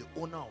will be the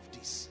owner of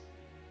this?"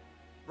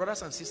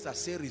 Brothers and sisters,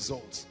 say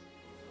results.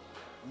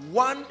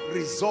 One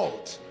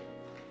result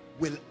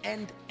will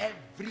end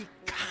every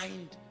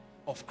kind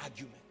of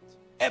argument.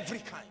 Every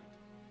kind.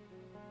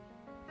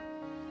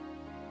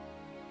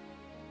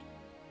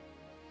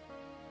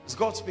 Is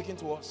God speaking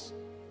to us?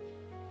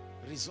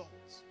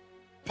 Results.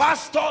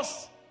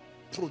 Pastors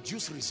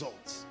produce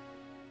results.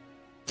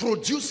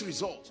 Produce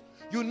results.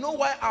 You know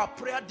why our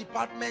prayer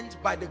department,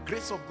 by the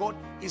grace of God,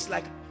 is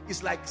like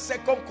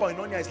second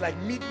koinonia. It's like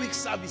midweek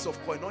service of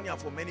koinonia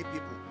for many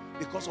people,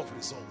 because of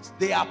results.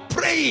 They are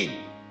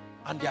praying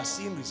and they are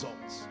seeing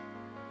results.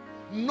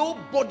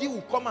 Nobody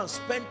will come and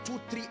spend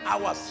 2-3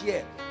 hours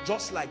here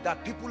just like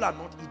that. People are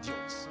not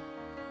idiots.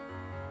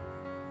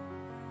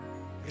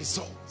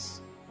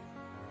 Results.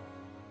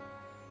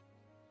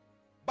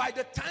 By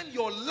the time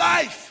your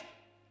life,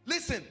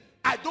 listen,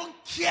 I don't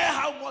care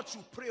how much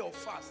you pray or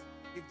fast,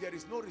 if there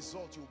is no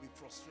result, you will be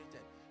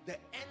frustrated. The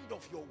end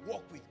of your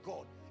walk with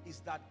God is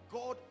that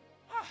God,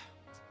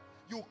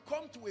 you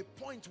come to a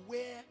point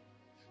where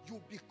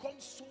you become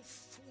so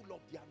full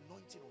of the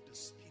anointing of the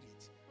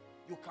Spirit,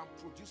 you can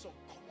produce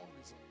uncommon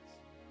results.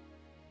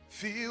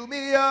 Fill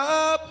me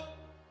up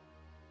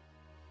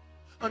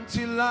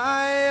until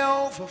I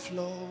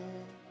overflow.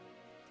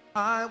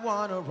 I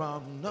want to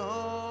run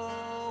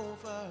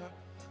over.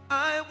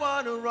 I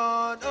want to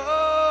run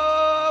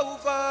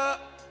over.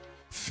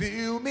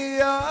 Fill me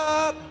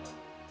up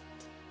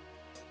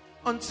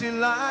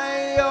until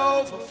I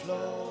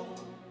overflow.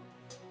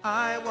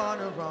 I want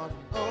to run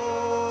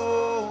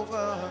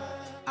over.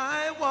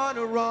 I want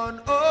to run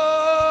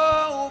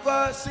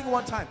over. Sing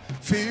one time.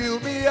 Fill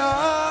me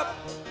up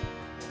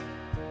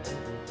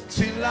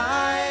till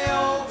I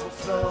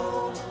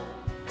overflow.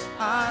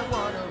 I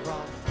want to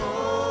run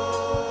over.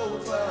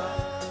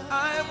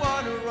 I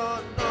want to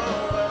run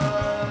over.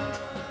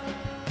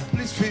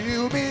 Please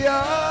fill me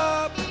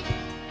up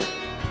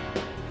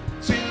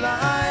till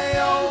I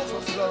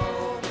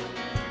overflow.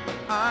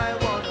 I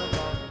want to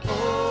run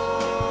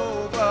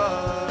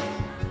over.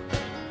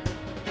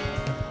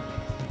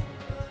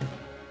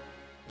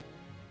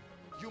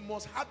 You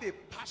must have a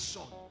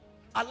passion.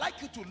 I'd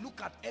like you to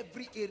look at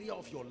every area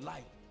of your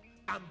life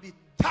and be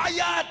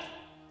tired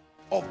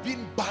of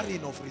being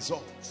barren of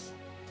results.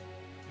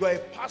 You are a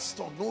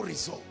pastor, no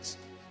results,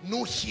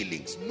 no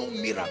healings, no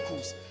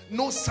miracles,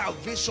 no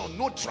salvation,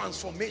 no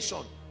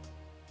transformation.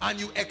 And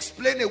you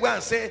explain away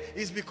and say,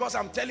 it's because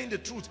I'm telling the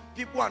truth,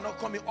 people are not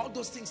coming. All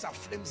those things are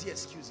flimsy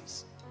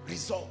excuses.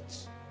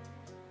 Results.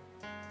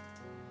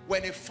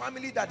 When a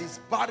family that is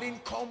barren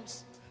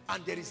comes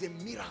and there is a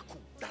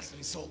miracle, that's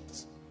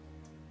results.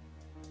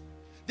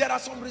 There are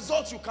some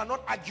results you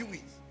cannot argue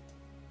with.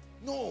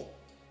 No.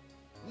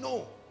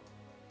 No.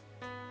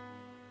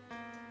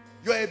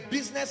 You're a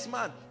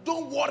businessman.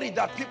 Don't worry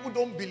that people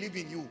don't believe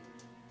in you.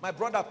 My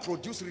brother,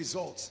 produce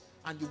results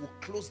and you will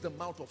close the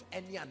mouth of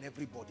any and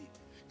everybody.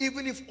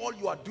 Even if all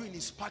you are doing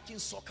is packing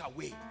soccer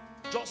away,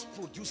 just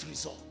produce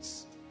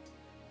results.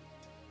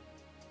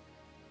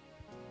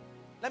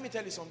 Let me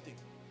tell you something.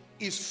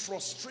 It's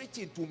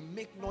frustrating to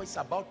make noise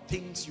about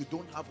things you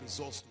don't have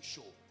results to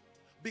show.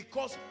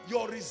 Because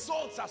your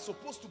results are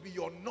supposed to be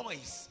your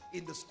noise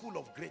in the school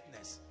of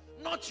greatness.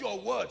 Not your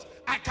words.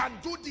 I can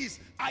do this.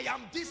 I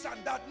am this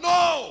and that.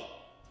 No.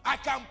 I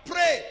can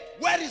pray.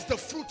 Where is the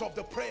fruit of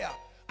the prayer?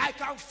 I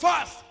can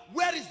fast.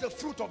 Where is the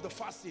fruit of the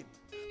fasting?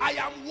 I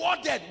am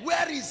worded.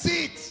 Where is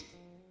it?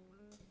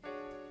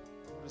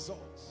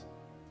 Results.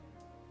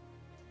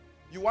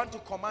 You want to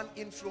command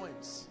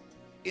influence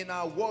in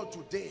our world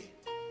today,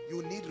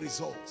 you need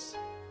results.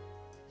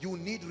 You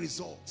need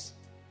results.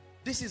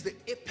 This is the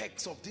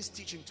apex of this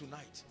teaching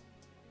tonight.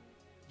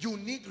 You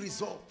need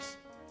results.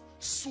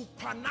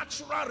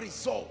 Supernatural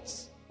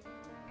results.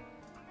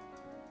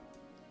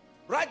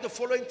 Write the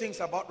following things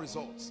about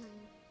results.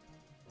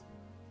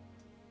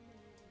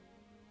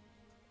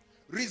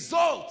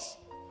 Results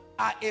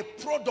are a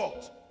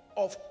product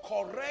of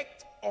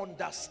correct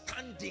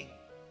understanding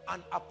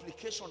and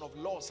application of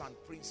laws and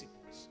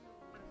principles.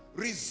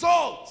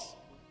 Results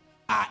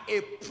are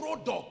a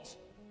product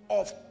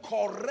of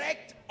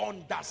correct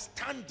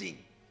understanding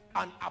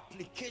and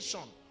application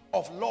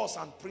of laws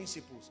and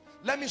principles.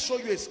 Let me show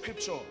you a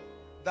scripture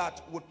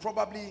that would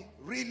probably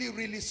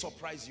really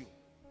surprise you.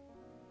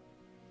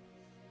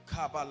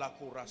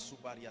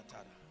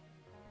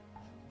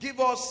 Give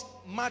us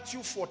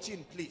Matthew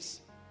 14,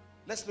 please.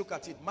 Let's look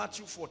at it.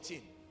 Matthew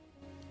 14.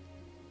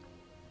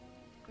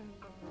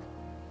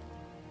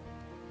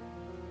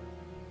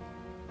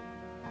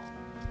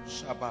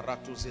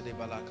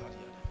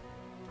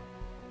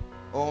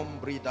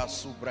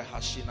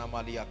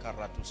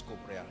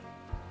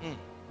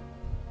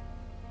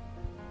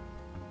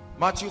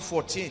 Matthew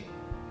 14.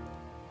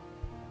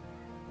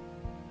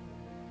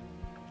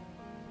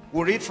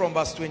 We'll read from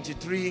verse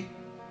 23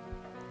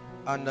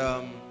 and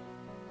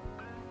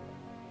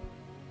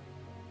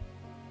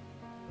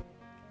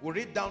we'll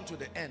read down to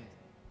the end.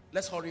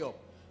 Let's hurry up.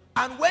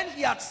 And when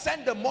he had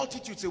sent the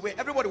multitudes away,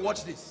 everybody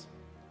watch this.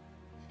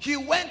 He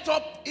went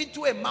up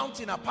into a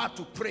mountain apart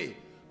to pray.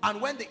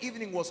 And when the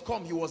evening was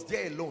come, he was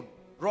there alone.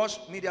 Rush,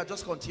 media,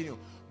 just continue.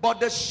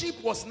 But the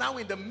ship was now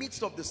in the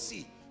midst of the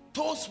sea,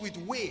 tossed with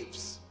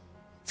waves,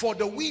 for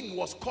the wind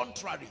was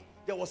contrary.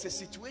 There was a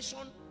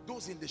situation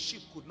those in the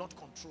ship could not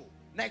control.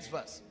 Next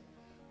verse.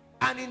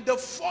 And in the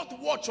fourth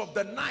watch of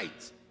the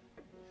night,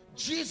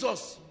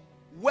 Jesus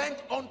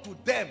went unto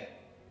them,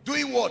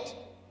 doing what?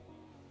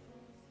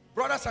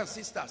 Brothers and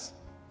sisters,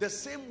 the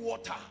same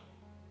water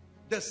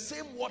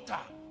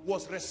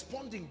was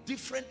responding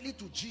differently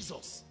to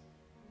Jesus.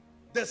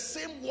 The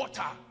same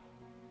water.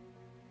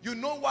 You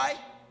know why?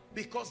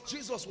 Because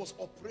Jesus was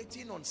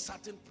operating on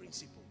certain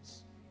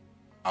principles.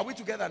 Are we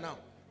together now?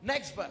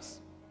 Next verse.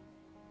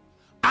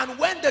 And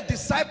when the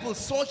disciples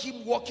saw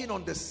him walking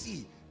on the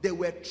sea, They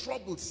were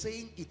troubled,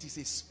 saying it is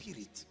a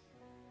spirit.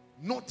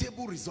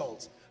 Notable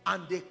results.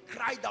 And they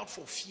cried out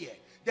for fear.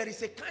 There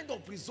is a kind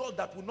of result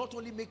that will not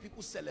only make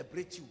people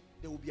celebrate you,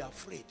 they will be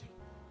afraid.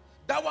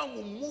 That one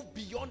will move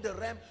beyond the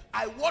realm.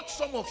 I watch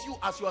some of you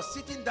as you are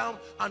sitting down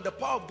and the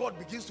power of God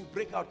begins to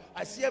break out.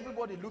 I see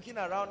everybody looking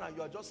around and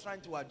you are just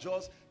trying to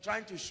adjust,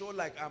 trying to show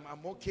like I'm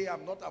okay,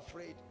 I'm not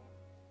afraid.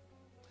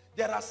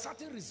 There are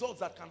certain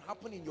results that can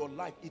happen in your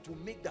life. It will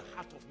make the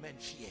heart of men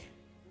fear.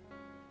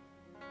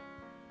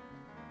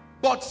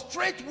 But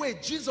straightway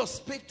Jesus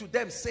spake to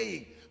them,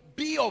 saying,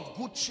 be of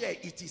good cheer,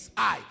 it is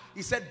I.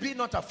 He said, be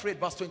not afraid.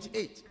 Verse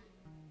 28.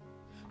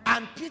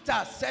 And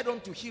Peter said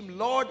unto him,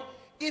 Lord,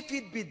 if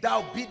it be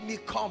thou, bid me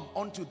come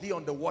unto thee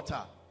on the water.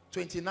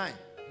 29.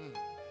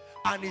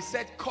 And he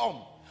said,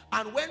 come.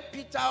 And when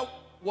Peter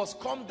was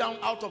come down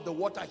out of the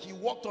water, he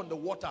walked on the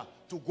water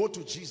to go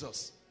to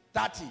Jesus.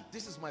 30.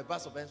 This is my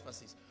verse of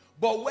emphasis.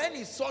 But when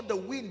he saw the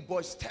wind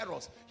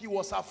boisterous, he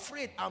was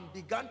afraid and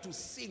began to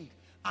sink.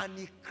 And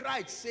he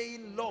cried,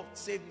 saying, Lord,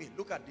 save me.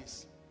 Look at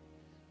this.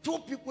 Two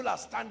people are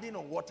standing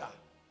on water.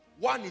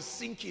 One is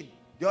sinking,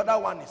 the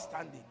other one is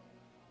standing.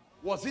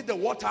 Was it the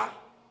water?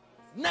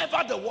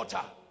 Never the water.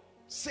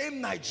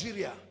 Same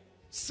Nigeria,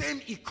 same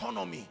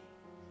economy,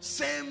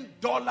 same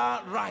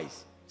dollar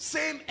rise,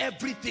 same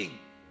everything.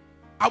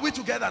 Are we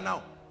together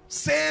now?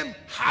 Same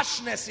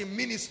harshness in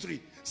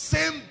ministry,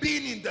 same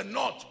being in the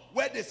north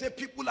where they say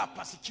people are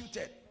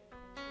persecuted.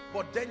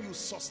 But then you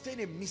sustain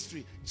a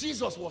mystery.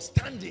 Jesus was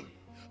standing.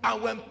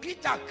 And when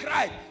Peter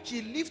cried,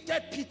 he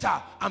lifted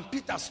Peter and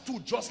Peter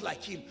stood just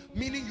like him.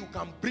 Meaning you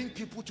can bring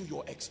people to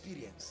your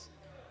experience.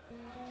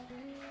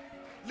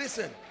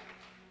 Listen.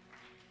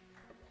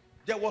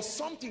 There was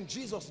something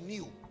Jesus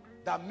knew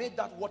that made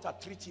that water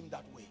treat him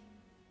that way.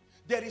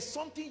 There is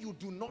something you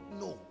do not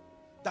know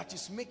that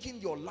is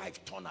making your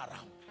life turn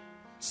around.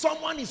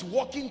 Someone is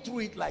walking through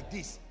it like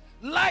this.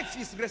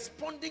 Life is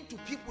responding to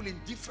people in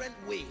different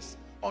ways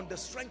on the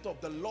strength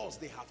of the laws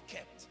they have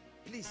kept.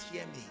 Please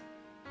hear me.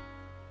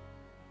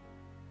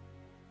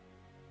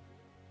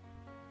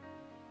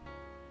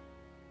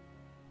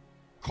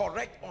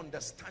 Correct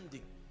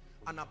understanding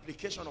and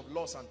application of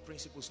laws and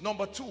principles.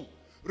 Number two,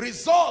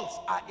 results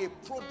are a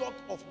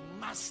product of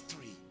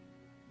mastery.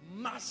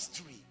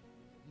 Mastery.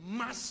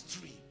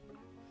 Mastery.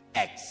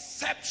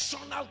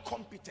 Exceptional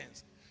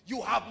competence.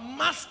 You have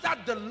mastered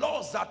the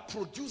laws that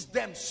produce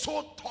them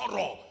so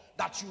thorough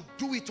that you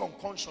do it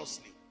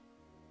unconsciously.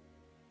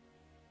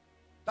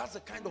 That's the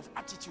kind of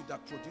attitude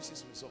that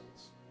produces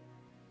results.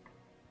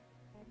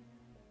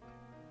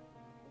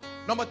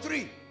 Number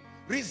three,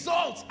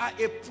 results are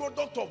a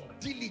product of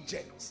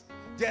diligence.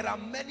 There are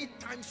many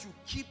times you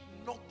keep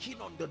knocking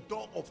on the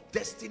door of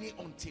destiny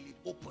until it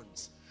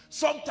opens.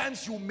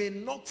 Sometimes you may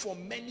knock for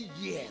many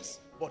years,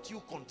 but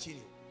you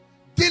continue.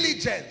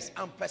 Diligence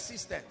and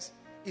persistence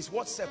is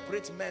what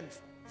separates men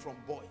from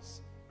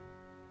boys.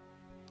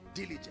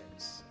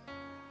 Diligence.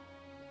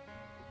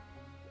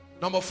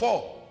 Number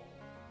four,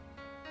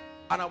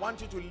 and I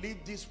want you to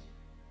leave this,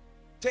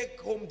 take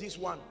home this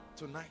one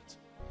tonight.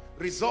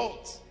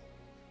 Results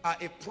are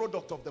a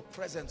product of the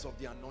presence of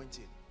the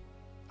anointing.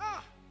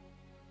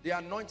 The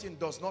anointing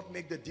does not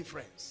make the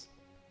difference.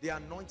 The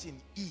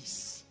anointing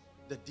is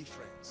the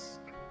difference.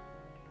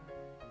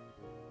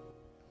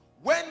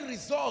 When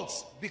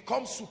results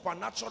become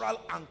supernatural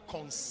and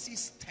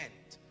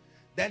consistent,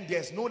 then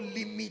there's no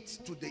limit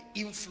to the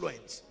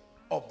influence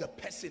of the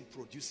person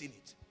producing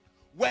it.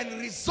 When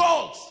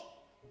results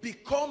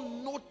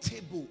become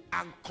notable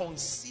and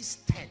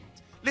consistent,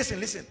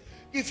 listen,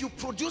 if you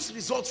produce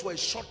results for a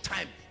short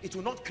time, it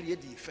will not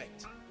create the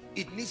effect.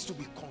 It needs to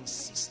be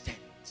consistent.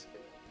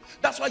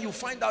 That's why you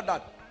find out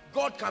that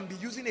God can be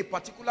using a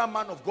particular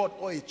man of God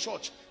or a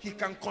church. He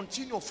can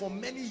continue for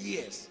many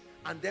years,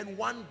 and then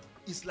one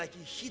is like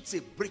he hits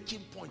a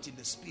breaking point in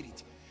the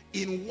spirit.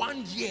 In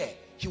 1 year,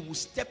 he will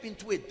step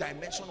into a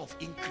dimension of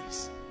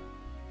increase.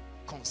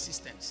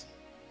 Consistency.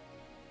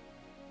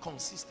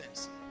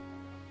 Consistency.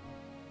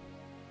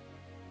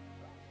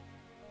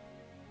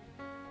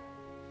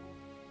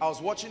 I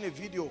was watching a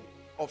video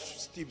of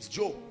Steve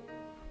Jobs,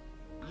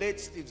 late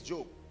Steve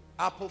Jobs,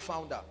 Apple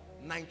founder,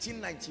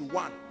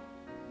 1991,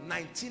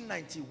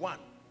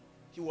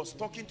 he was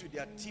talking to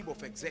their team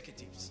of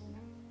executives.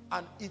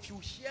 And if you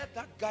hear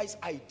that guy's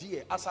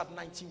idea, as at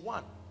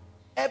 91,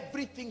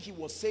 everything he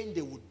was saying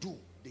they would do,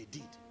 they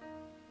did.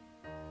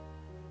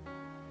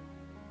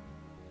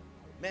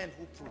 Men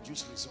who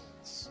produce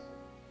results.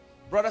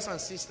 Brothers and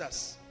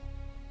sisters,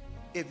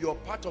 if you're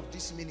part of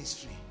this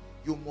ministry,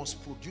 you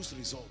must produce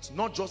results.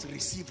 Not just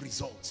receive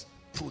results,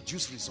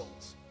 produce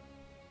results.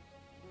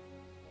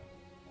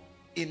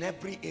 In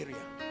every area.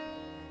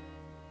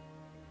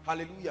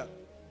 Hallelujah.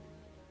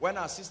 When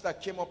our sister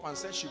came up and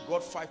said she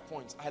got 5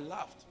 points, I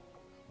laughed.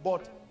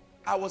 But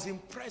I was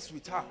impressed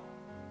with her.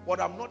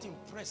 But I'm not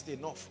impressed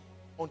enough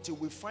until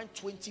we find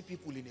 20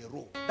 people in a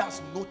row.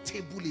 That's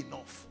notable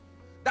enough.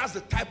 That's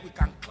the type we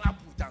can clap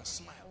with and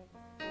smile.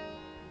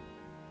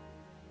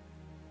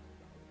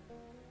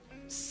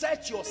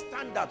 Set your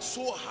standard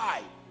so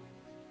high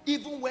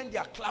Even when they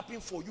are clapping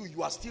for you,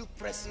 you are still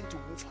pressing to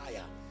move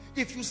higher.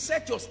 If you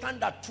set your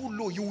standard too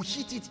low, you will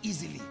hit it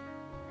easily.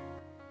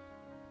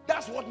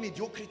 That's what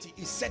mediocrity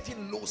is,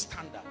 setting low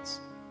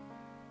standards.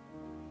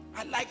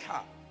 I like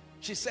her.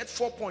 She set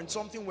 4 point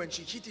something. When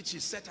she hit it, she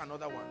set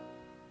another one.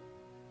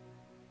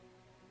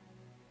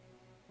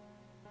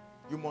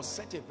 You must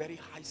set a very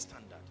high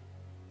standard.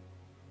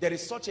 There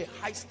is such a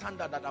high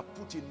standard that I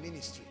put in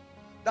ministry.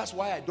 That's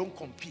why I don't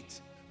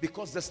compete.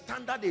 Because the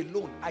standard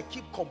alone, I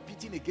keep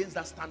competing against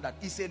that standard,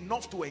 is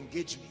enough to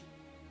engage me.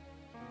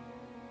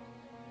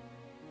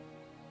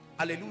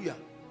 Hallelujah.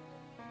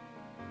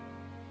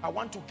 I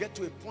want to get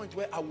to a point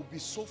where I will be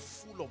so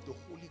full of the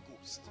Holy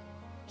Ghost,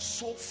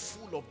 so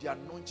full of the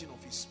anointing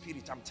of His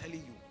Spirit. I'm telling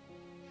you,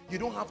 you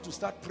don't have to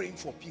start praying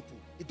for people.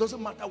 It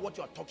doesn't matter what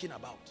you are talking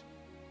about.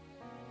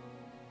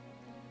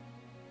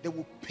 They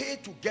will pay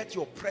to get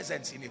your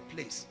presence in a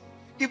place.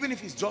 Even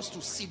if it's just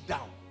to sit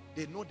down,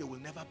 they know they will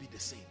never be the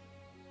same.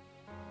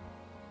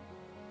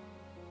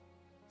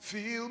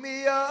 Fill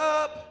me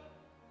up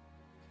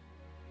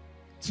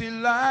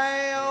till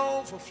I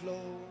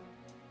overflow.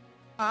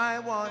 I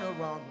want to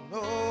run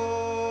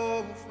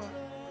over.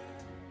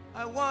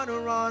 I want to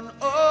run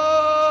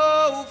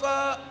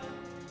over.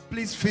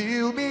 Please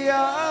fill me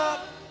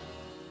up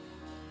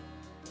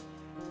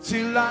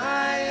till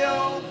I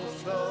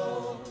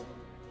overflow.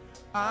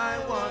 I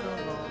want to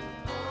run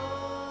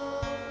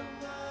over.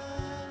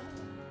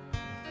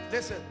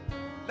 Listen,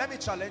 let me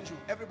challenge you,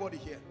 everybody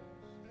here.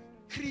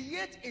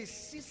 Create a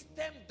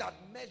system that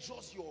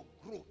measures your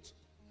growth.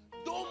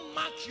 Don't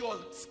mark your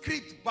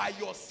script by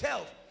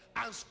yourself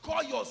and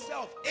score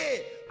yourself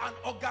A and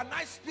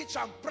organize speech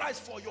and prize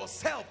for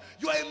yourself.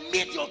 You're a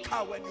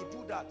mediocre when you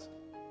do that.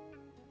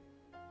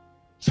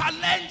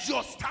 Challenge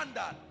your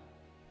standard.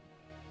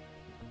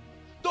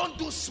 Don't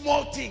do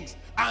small things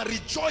and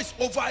rejoice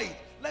over it.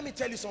 Let me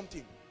tell you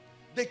something.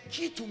 The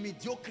key to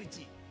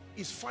mediocrity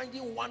is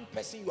finding one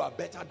person you are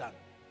better than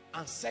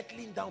and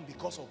settling down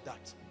because of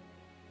that.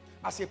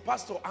 As a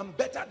pastor, I'm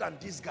better than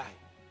this guy.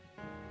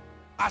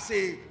 As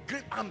a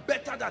great, I'm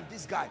better than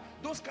this guy.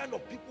 Those kind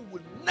of people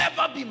will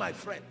never be my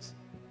friends.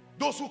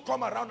 Those who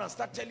come around and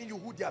start telling you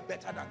who they are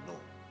better than, no.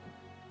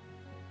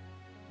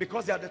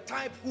 Because they are the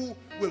type who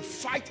will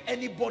fight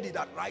anybody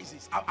that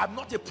rises. I'm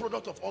not a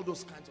product of all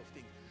those kinds of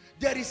things.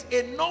 There is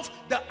enough.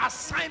 The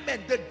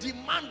assignment, the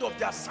demand of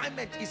the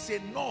assignment is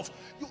enough.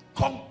 You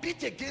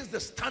compete against the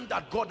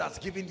standard God has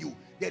given you.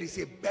 There is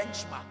a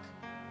benchmark.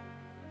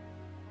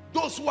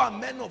 Those who are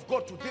men of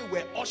God today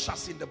were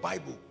ushers in the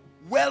Bible.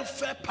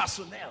 Welfare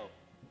personnel.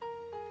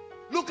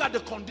 Look at the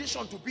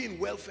condition to be in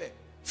welfare.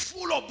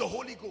 Full of the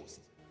Holy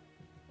Ghost.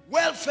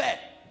 Welfare.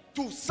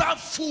 To serve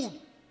food.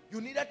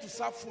 You needed to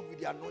serve food with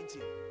the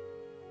anointing.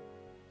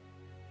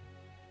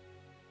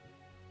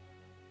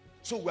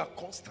 So we are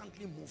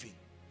constantly moving.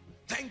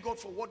 Thank God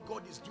for what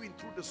God is doing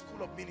through the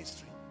school of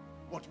ministry.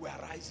 But we are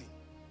rising.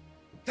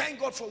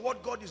 Thank God for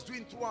what God is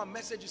doing through our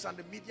messages and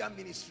the media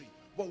ministry.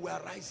 But we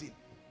are rising.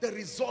 The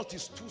result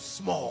is too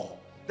small.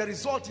 The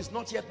result is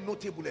not yet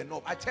notable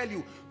enough. I tell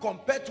you,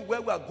 compared to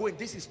where we are going,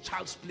 this is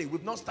child's play.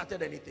 We've not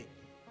started anything.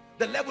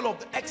 The level of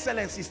the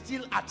excellence is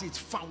still at its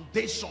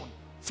foundation.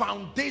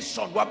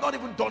 Foundation. We have not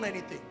even done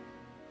anything.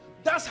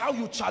 That's how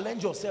you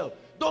challenge yourself.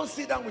 Don't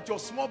sit down with your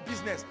small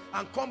business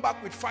and come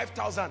back with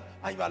 5,000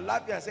 and you are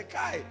laughing and say,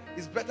 Kai,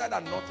 it's better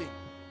than nothing.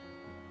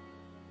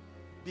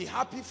 Be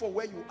happy for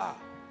where you are,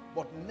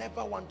 but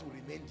never want to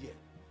remain there.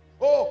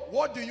 Oh,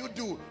 what do you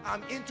do?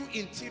 I'm into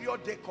interior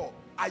decor.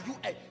 Are you,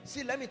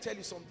 see, let me tell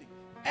you something.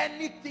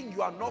 Anything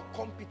you are not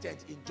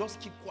competent in, just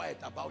keep quiet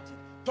about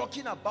it.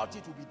 Talking about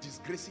it will be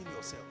disgracing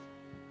yourself.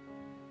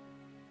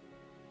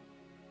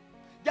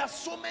 There are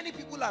so many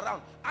people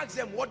around. Ask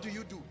them, what do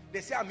you do?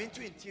 They say, I'm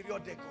into interior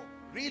decor.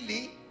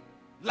 Really?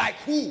 Like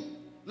who?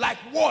 Like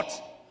what?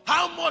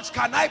 How much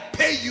can I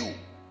pay you?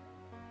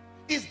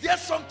 Is there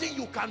something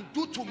you can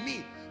do to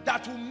me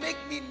that will make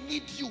me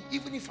need you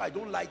even if I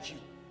don't like you?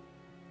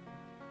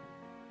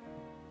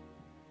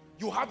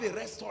 You have a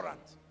restaurant.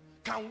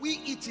 Can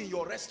we eat in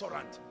your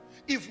restaurant?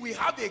 If we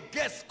have a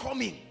guest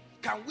coming,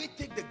 can we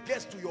take the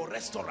guest to your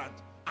restaurant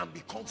and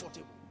be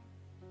comfortable?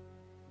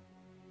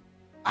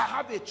 I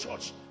have a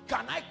church.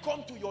 Can I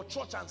come to your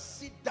church and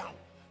sit down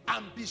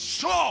and be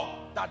sure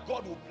that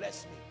God will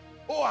bless me?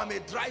 Oh, I'm a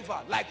driver.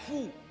 Like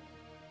who?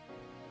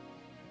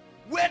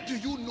 Where do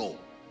you know?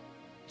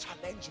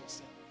 Challenge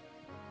yourself.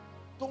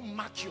 Don't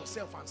mark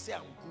yourself and say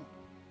I'm good.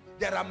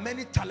 There are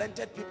many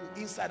talented people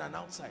inside and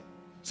outside.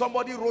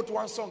 Somebody wrote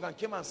one song and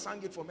came and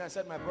sang it for me. I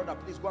said, my brother,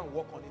 please go and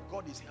work on it.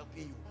 God is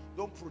helping you.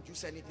 Don't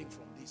produce anything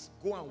from this.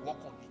 Go and work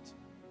on it.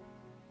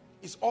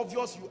 It's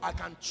obvious I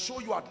can show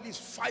you at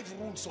least 5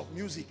 rules of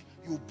music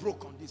you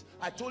broke on this.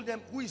 I told them,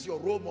 who is your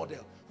role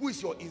model? Who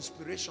is your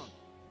inspiration?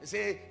 They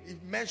say, he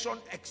mentioned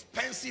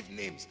expensive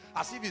names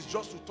as if it's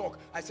just to talk.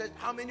 I said,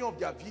 how many of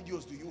their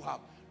videos do you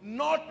have?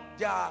 Not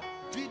their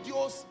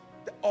videos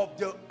of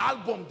the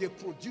album they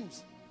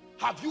produce.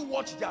 Have you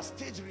watched their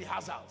stage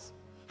rehearsals?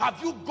 Have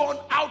you gone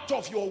out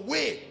of your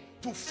way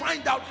to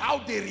find out how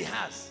they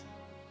rehearse?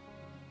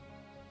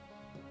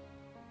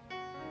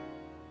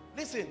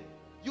 Listen,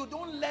 you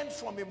don't learn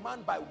from a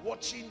man by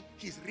watching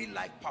his real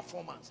life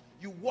performance.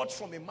 You watch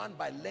from a man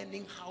by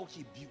learning how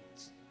he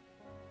builds.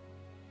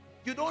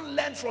 You don't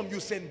learn from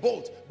Usain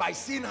Bolt by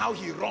seeing how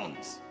he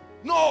runs.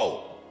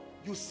 No,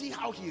 you see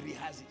how he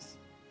rehearses.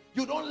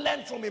 You don't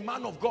learn from a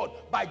man of God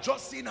by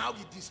just seeing how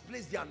he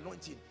displays the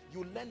anointing.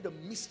 You learn the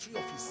mystery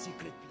of his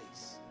secret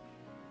place.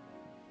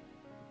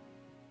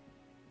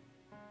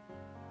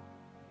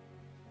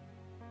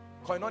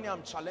 Koinonia,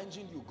 I'm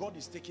challenging you. God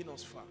is taking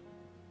us far.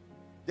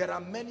 There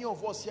are many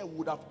of us here who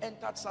would have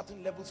entered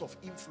certain levels of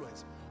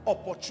influence.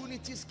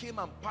 Opportunities came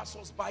and passed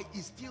us by.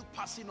 Is still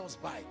passing us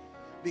by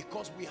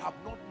because we have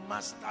not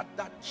mastered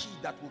that key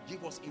that will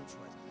give us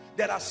influence.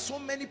 There are so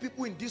many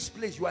people in this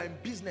place. You are in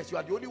business. You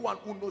are the only one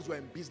who knows you are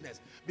in business,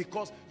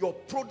 because your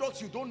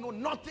products, you don't know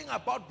nothing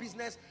about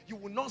business. You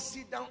will not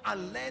sit down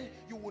and learn.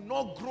 You will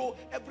not grow.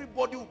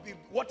 Everybody will be,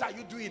 what are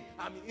you doing?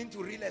 I'm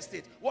into real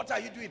estate. What are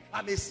you doing?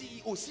 I'm a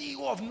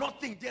CEO of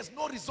nothing. There's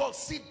no results.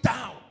 Sit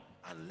down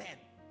and learn.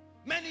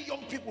 Many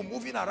young people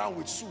moving around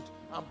with suit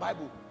and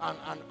Bible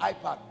and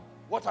iPad.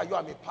 What are you?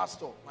 I'm a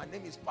pastor. My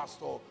name is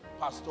Pastor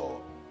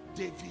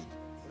David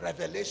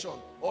Revelation,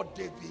 or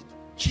David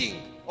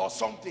King, or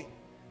something.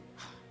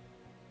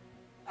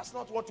 That's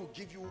not what will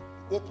give you,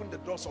 open the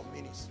doors of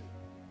ministry.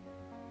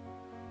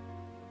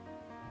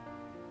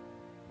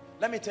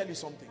 Let me tell you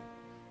something.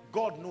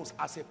 God knows,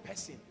 as a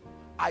person,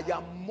 I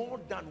am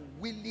more than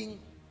willing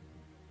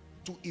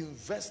to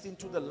invest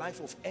into the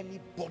life of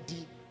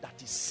anybody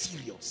that is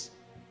serious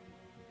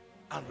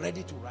and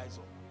ready to rise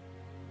up.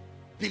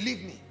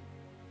 Believe me.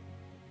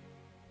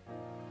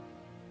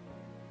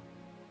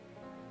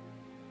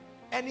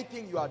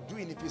 Anything you are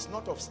doing, if it's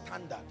not of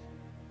standard,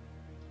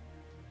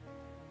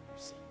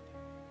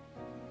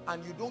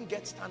 and you don't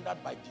get standard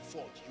by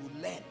default, you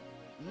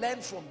learn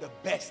from the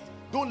best.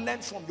 Don't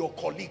learn from your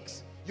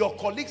colleagues. Your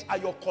colleagues are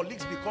your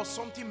colleagues because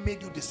something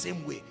made you the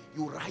same way.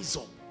 You rise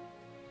up,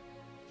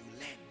 you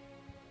learn.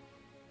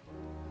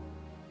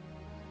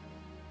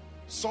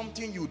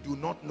 Something you do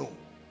not know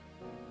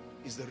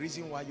is the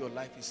reason why your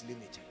life is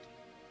limited.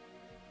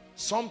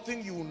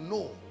 Something you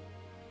know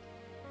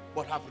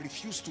but have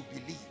refused to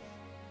believe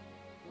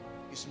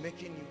is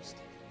making you stick.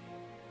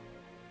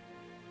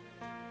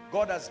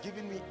 God has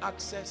given me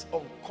access,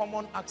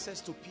 uncommon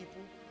access to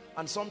people,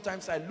 and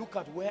sometimes I look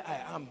at where I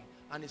am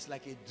and it's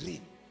like a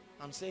dream.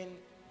 I'm saying,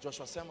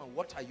 Joshua Selman,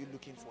 what are you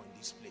looking for in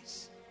this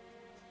place?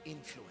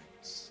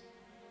 Influence.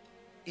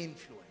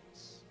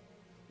 Influence.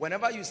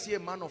 Whenever you see a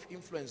man of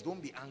influence,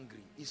 don't be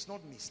angry. It's not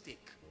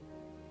mistake.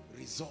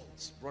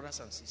 Results, brothers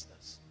and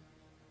sisters.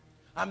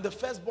 I'm the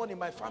firstborn in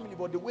my family,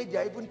 but the way they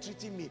are even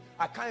treating me,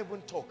 I can't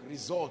even talk.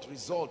 Result,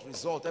 result,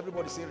 result.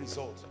 Everybody say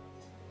result.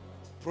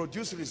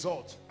 Produce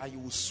result, and you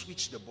will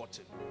switch the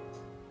button.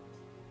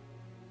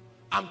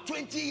 I'm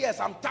 20 years,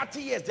 I'm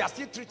 30 years, they are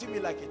still treating me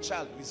like a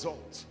child.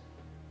 Result.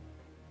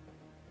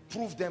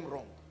 Prove them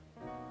wrong.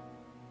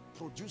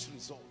 Produce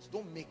results.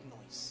 Don't make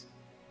noise.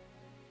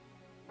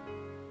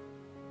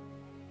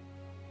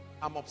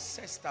 I'm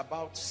obsessed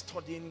about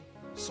studying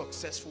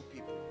successful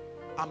people.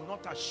 I'm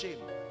not ashamed.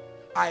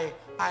 I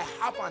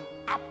have an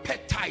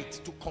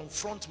appetite to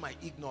confront my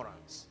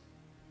ignorance.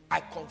 I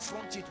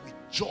confront it with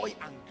joy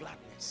and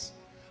gladness.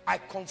 I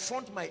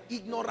confront my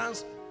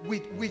ignorance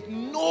with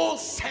no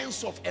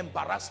sense of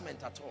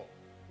embarrassment at all.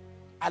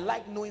 I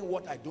like knowing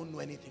what I don't know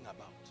anything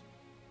about.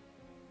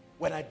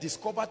 When I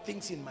discover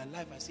things in my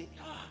life, I say,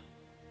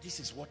 this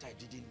is what I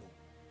didn't know.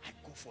 I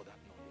go for that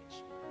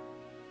knowledge.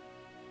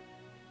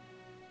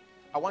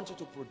 I want you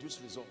to produce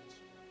results.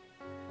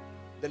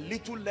 The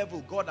little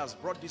level God has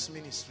brought this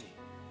ministry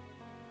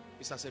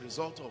is as a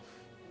result of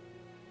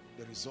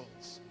the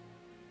results.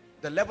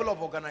 The level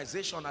of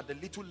organization at the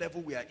little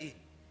level we are in,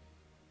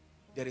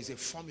 there is a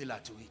formula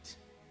to it.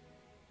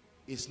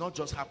 It's not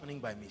just happening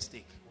by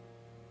mistake.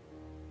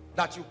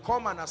 That you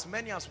come, and as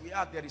many as we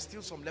are, there is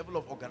still some level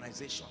of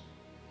organization.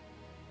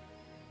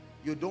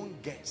 You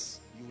don't guess,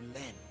 you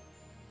learn.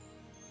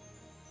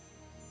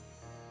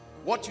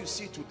 What you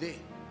see today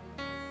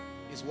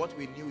is what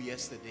we knew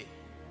yesterday.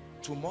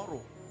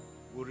 Tomorrow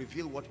will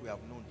reveal what we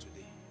have known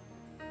today.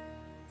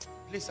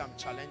 Please, I'm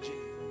challenging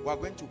you. We are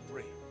going to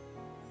pray.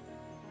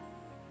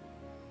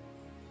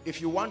 If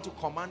you want to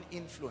command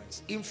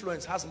influence,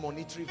 influence has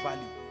monetary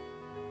value.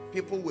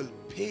 People will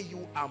pay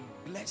you and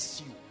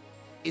bless you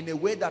in a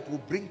way that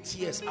will bring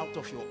tears out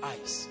of your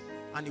eyes.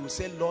 And you will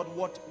say, Lord,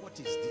 what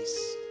is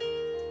this?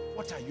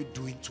 What are you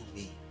doing to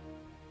me?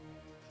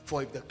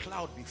 For if the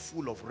cloud be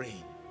full of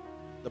rain,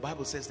 the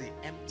Bible says they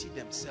empty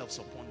themselves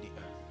upon the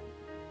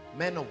earth.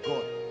 Men of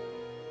God,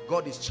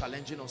 God is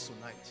challenging us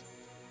tonight.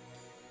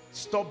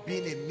 Stop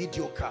being a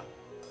mediocre.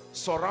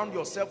 Surround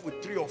yourself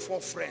with 3 or 4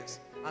 friends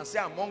and say,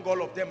 among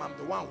all of them, I'm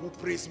the one who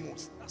prays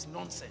most. That's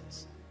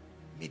nonsense.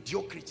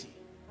 Mediocrity.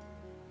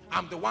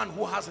 I'm the one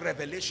who has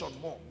revelation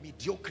more.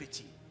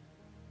 Mediocrity.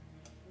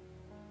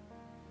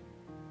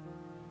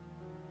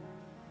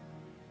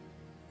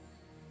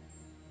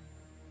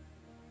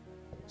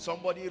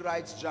 Somebody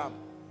writes jam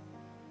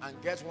and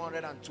gets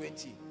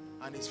 120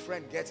 and his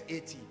friend gets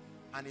 80,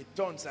 and he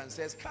turns and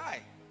says, Kai,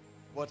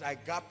 but I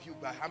gap you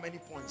by how many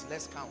points?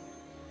 Let's count.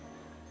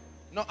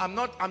 No, I'm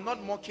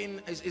not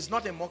mocking. It's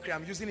not a mockery.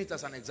 I'm using it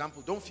as an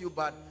example. Don't feel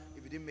bad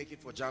if you didn't make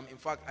it for JAM. In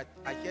fact,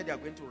 I hear they are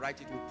going to write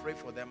it. We'll pray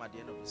for them at the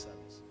end of the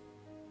service.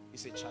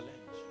 It's a challenge.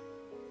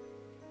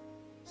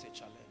 It's a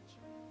challenge.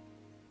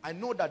 I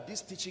know that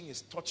this teaching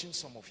is touching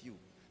some of you.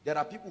 There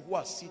are people who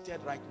are seated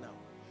right now.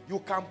 You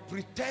can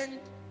pretend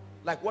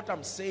like what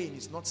I'm saying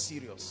is not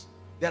serious.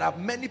 There are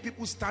many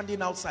people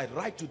standing outside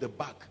right to the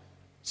back.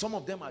 Some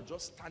of them are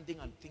just standing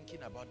and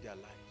thinking about their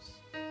lives.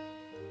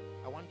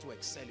 I want to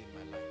excel in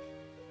my life.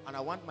 And I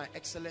want my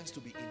excellence to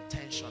be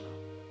intentional.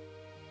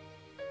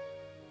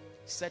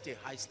 Set a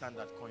high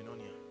standard,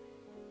 Koinonia.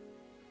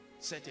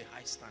 Set a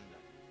high standard.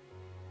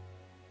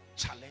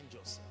 Challenge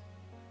yourself.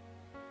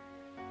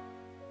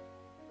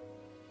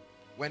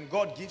 When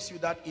God gives you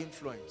that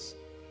influence,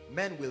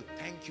 men will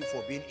thank you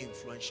for being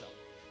influential.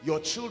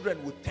 Your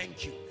children will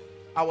thank you.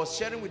 I was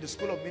sharing with the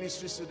School of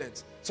Ministry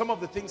students, some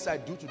of the things I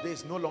do today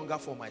is no longer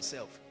for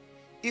myself.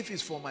 If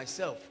it's for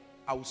myself,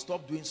 I will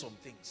stop doing some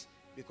things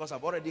because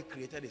I've already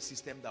created a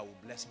system that will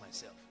bless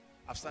myself.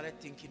 I've started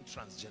thinking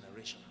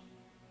transgenerational,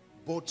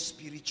 both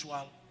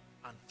spiritual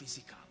and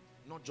physical,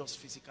 not just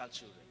physical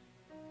children.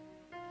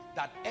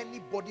 That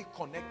anybody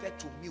connected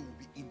to me will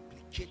be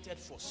implicated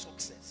for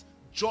success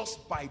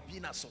just by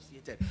being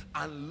associated.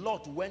 And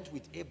Lot went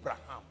with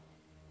Abraham.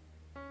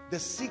 The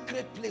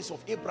secret place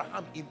of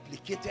Abraham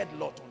implicated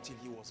Lot until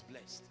he was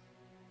blessed.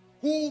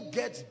 Who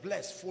gets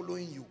blessed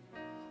following you?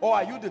 Or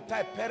are you the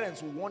type parents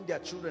who warn their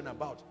children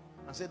about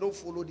and say, don't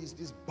follow this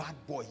bad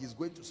boy, he's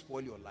going to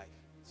spoil your life?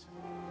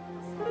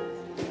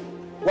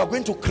 We're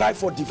going to cry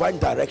for divine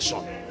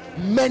direction.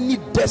 Many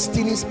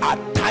destinies are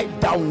tied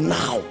down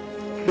now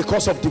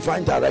because of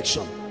divine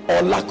direction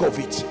or lack of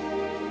it.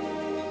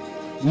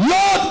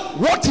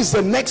 Lord, what is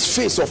the next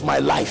phase of my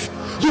life?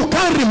 You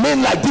can't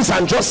remain like this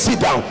and just sit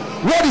down.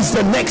 What is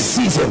the next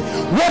season?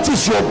 What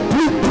is your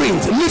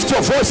blueprint? Lift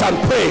your voice and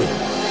pray.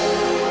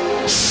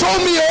 Show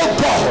me, oh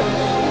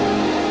God.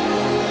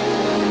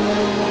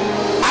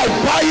 I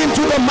buy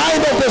into the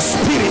mind of the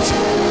Spirit.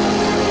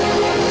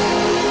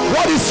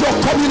 What is your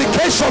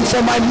communication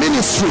for my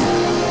ministry,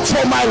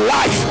 for my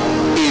life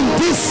in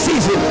this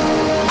season?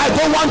 I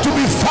don't want to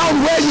be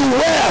found where you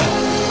were.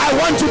 I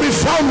want to be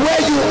found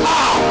where you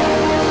are.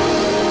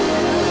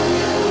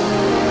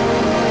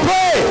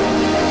 Pray.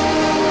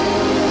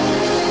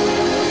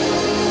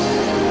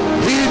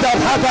 He that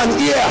hath an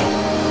ear,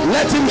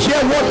 let him hear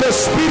what the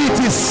Spirit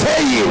is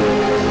saying,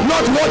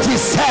 not what he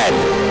said.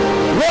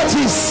 What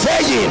he's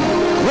saying,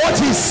 what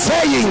he's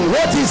saying,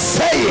 what he's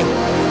saying.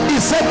 He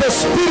said the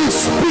Spirit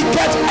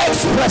speaketh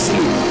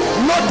expressly,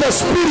 not the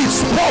Spirit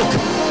spoke.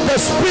 The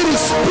Spirit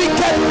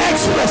speaketh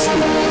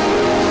expressly.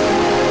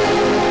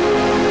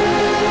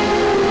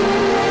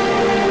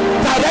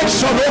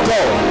 Direction, oh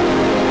God.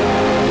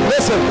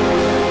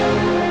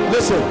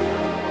 Listen.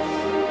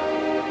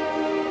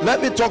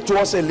 Let me talk to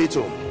us a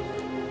little.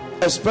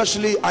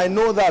 Especially, I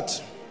know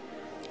that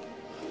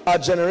a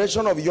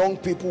generation of young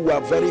people were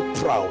very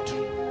proud.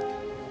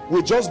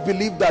 We just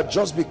believe that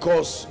just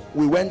because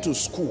we went to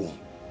school,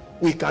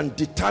 we can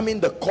determine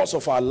the course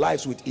of our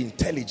lives with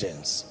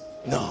intelligence.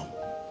 No.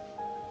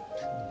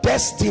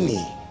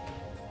 Destiny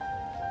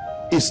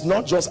is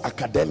not just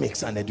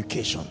academics and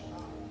education.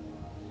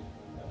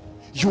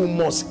 You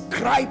must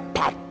cry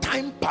per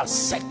time per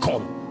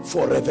second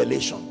for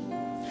revelation.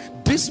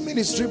 This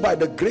ministry, by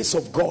the grace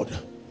of God,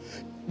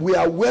 we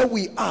are where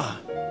we are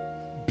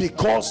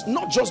because,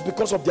 not just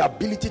because of the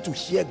ability to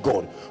hear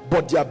God,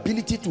 but the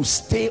ability to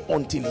stay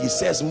until he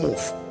says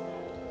move.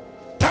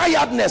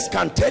 Tiredness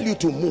can tell you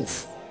to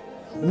move.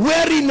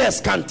 Weariness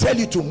can tell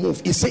you to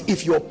move. He said,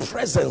 if your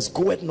presence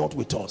goeth not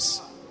with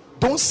us,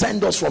 don't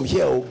send us from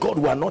here. Oh God,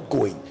 we are not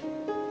going.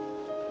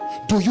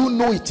 Do you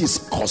know it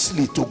is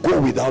costly to go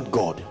without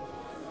God?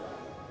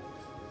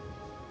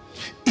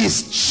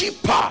 It's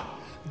cheaper.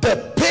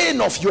 The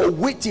pain of your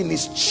waiting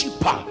is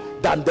cheaper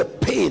than the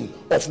pain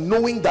of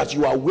knowing that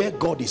you are where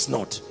God is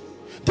not.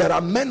 There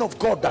are men of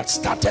God that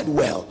started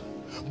well,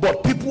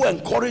 but people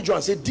encourage you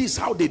and say, this is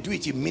how they do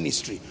it in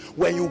ministry.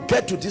 When you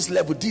get to this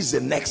level, this is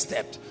the next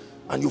step.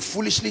 And you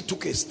foolishly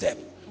took a step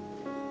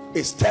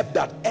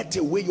that ate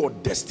away your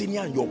destiny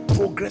and your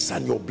progress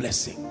and your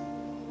blessing.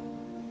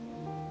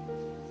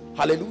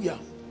 Hallelujah.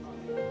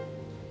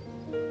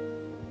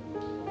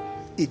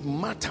 It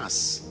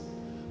matters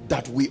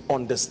that we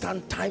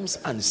understand times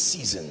and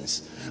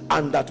seasons,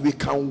 and that we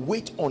can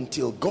wait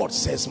until God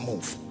says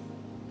move.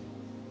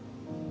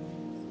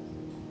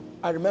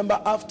 I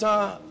remember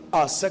after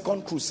our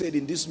second crusade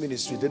in this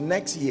ministry, the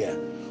next year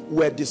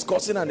we were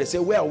discussing and they said,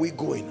 where are we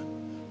going?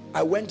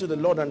 I went to the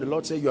Lord and the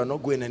Lord said, you are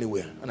not going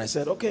anywhere. And I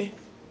said, okay,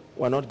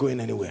 we're not going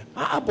anywhere.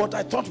 But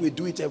I thought we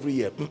do it every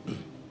year.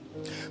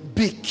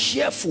 Be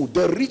careful.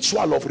 The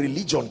ritual of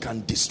religion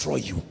can destroy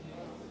you.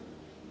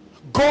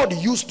 God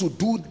used to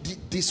do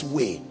this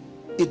way.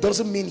 It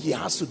doesn't mean he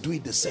has to do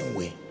it the same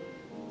way.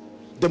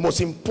 The most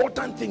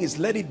important thing is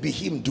let it be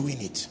him doing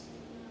it.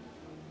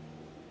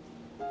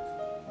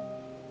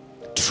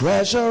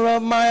 treasure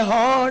of my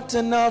heart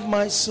and of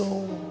my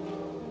soul.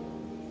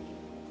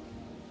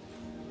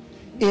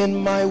 In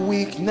my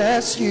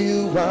weakness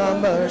you are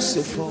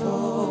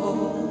merciful.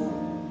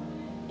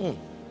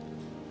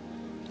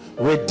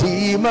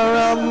 Redeemer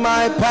of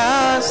my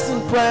past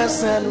and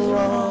present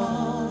wrong.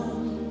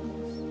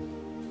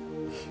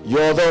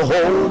 You're the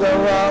holder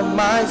of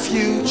my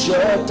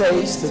future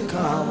days to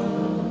come.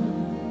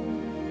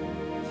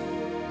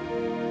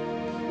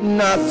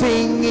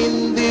 Nothing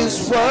in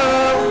this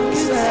world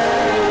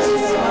satisfies.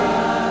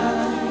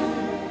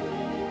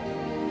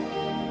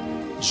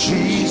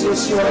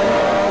 Jesus, you're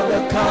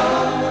the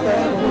cup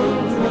that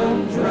won't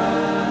run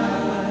dry.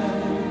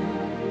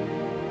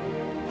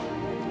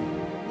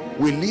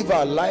 We live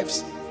our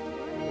lives.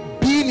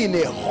 Being in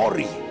a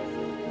hurry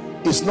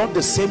is not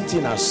the same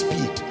thing as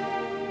speed.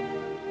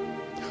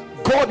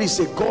 God is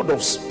a God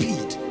of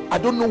speed. I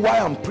don't know why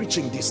I'm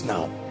preaching this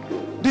now.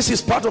 This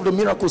is part of the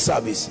miracle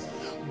service.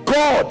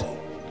 God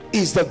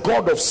is the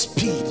God of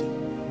speed,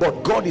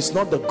 but God is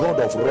not the God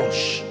of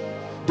rush.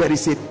 There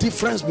is a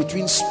difference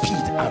between speed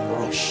and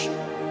rush.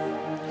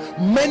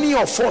 Many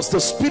of us, the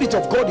Spirit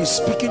of God is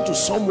speaking to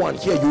someone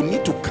here. You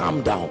need to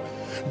calm down.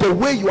 The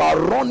way you are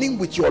running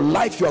with your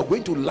life, you are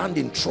going to land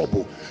in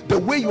trouble. The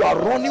way you are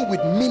running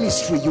with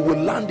ministry, you will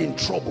land in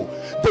trouble.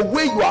 The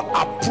way you are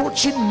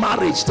approaching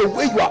marriage, the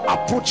way you are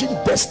approaching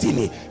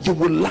destiny, you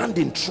will land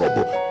in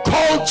trouble.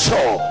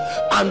 Culture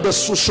and the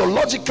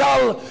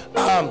sociological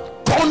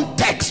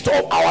context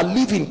of our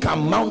living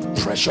can mount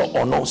pressure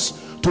on us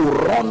to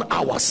run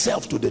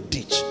ourselves to the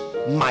ditch.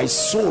 My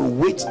soul,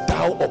 wait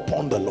thou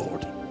upon the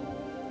Lord.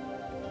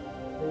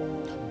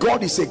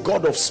 God is a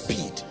God of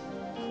speed,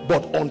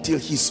 but until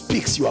he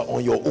speaks, you are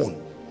on your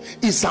own.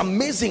 It's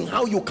amazing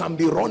how you can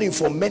be running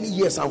for many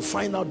years and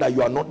find out that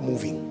you are not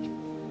moving.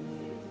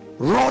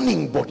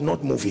 Running but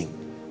not moving.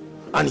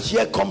 And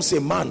here comes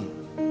a man,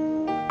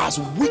 as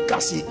weak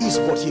as he is,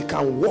 but he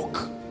can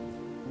walk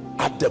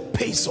at the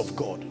pace of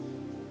God.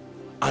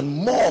 And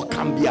more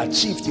can be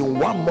achieved in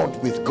 1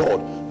 month with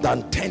God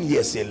than 10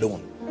 years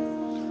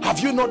alone. Have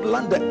you not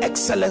learned the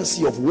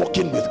excellency of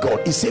walking with God?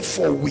 He said,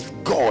 for with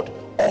God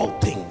all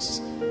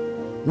things.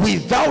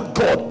 Without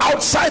God,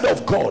 outside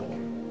of God,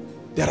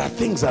 there are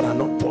things that are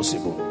not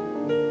possible.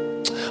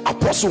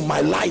 Apostle,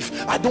 my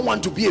life, I don't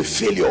want to be a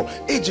failure.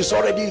 Age is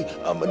already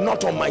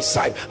not on my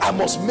side. I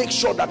must make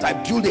sure that I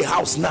build a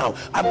house now.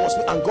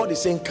 And God is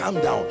saying, calm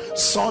down,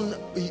 son.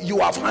 You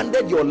have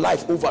handed your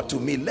life over to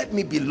me. Let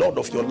me be Lord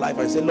of your life.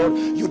 I say, Lord,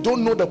 you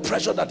don't know the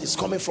pressure that is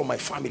coming from my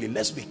family.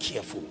 Let's be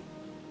careful.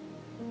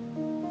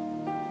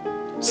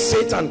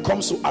 Satan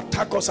comes to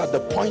attack us at the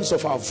points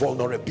of our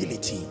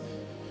vulnerability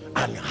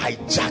and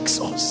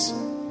hijacks us.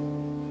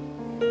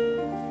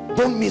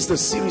 Don't miss the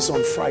series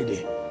on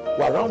Friday.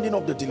 We're rounding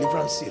up the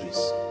deliverance series.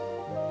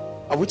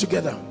 Are we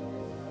together?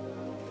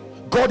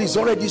 God is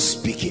already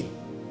speaking.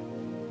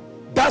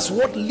 That's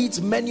what leads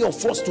many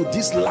of us to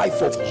this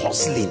life of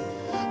hustling,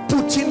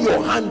 putting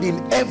your hand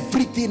in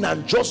everything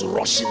and just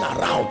rushing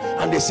around.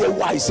 And they say,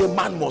 why? Say,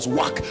 man must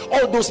work.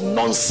 All those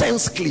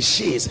nonsense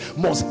cliches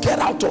must get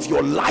out of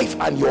your life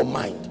and your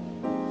mind.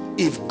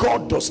 If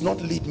God does not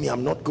lead me,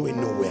 I'm not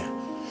going nowhere.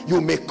 You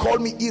may call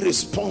me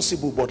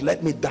irresponsible, but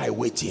let me die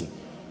waiting.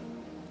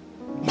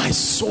 My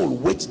soul,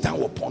 wait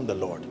thou upon the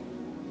Lord.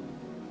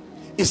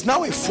 It's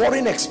now a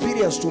foreign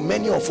experience to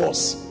many of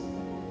us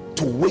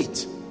to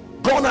wait.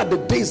 Gone are the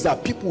days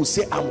that people will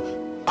say,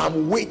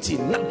 I'm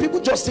waiting. Now, people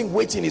just think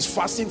waiting is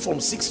fasting from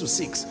 6 to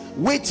 6.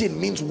 Waiting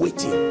means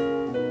waiting.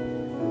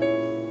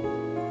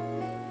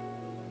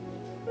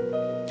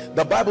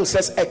 The Bible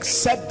says,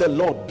 except the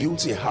Lord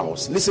builds a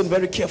house. Listen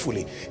very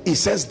carefully. It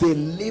says they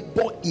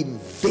labor in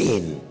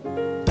vain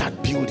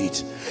that build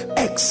it.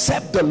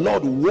 Except the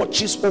Lord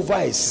watches over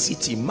a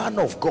city. Man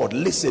of God,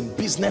 listen,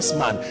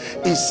 businessman,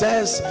 it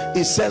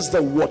says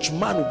the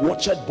watchman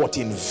watcheth but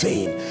in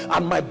vain.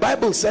 And my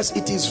Bible says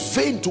it is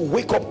vain to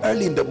wake up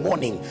early in the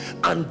morning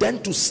and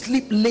then to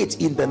sleep late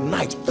in the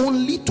night,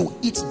 only to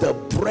eat the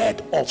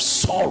bread of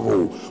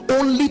sorrow.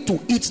 Only to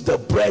eat the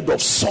bread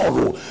of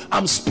sorrow.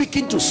 I'm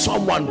speaking to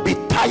someone. Be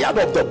tired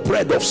of the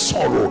bread of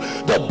sorrow.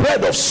 The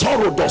bread of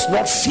sorrow does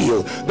not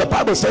fill. The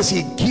Bible says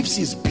he gives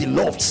his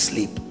beloved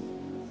sleep.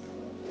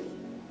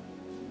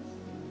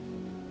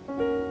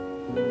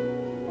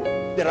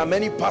 There are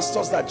many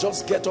pastors that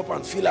just get up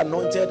and feel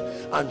anointed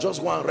and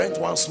just want to rent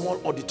one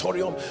small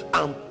auditorium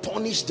and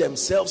punish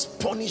themselves,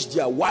 punish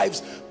their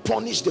wives,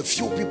 punish the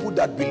few people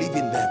that believe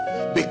in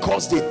them,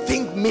 because they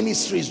think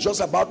ministry is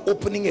just about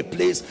opening a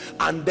place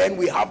and then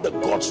we have the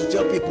guts to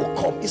tell people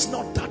come. It's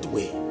not that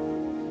way.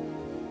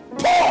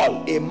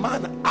 Paul, a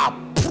man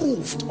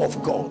approved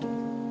of God.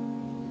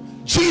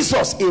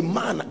 Jesus, a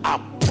man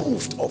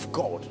approved of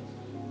God.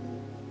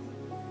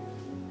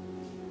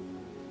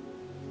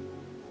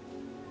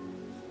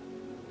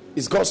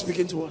 Is God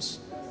speaking to us?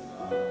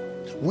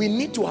 We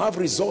need to have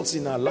results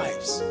in our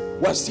lives.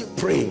 We're still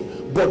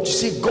praying, but you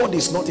see, God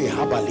is not a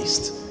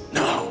herbalist.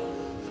 No,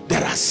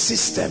 there are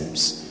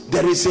systems.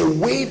 There is a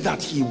way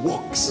that he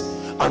works,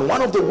 And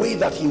one of the way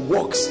that he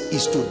works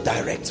is to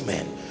direct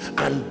men.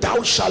 And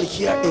thou shalt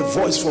hear a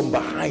voice from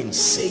behind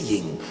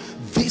saying,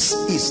 this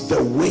is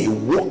the way,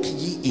 walk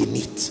ye in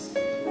it.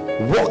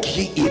 Walk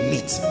ye in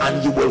it,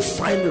 and you will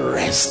find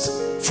rest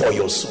for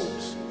your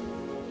souls.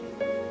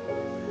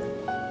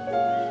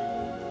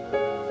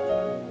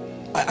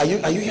 Are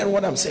you hearing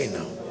what I'm saying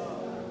now?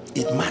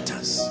 It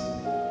matters.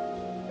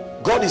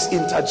 God is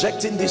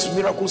interjecting this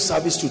miracle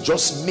service to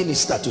just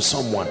minister to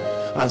someone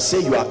and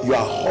say you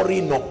are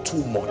hurrying up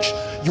too much.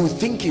 You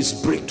think it's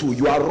breakthrough,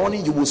 you are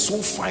running, you will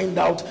soon find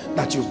out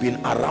that you've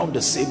been around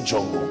the same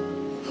jungle.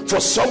 For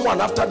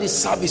someone, after this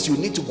service, you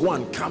need to go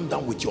and calm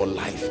down with your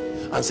life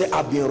and say,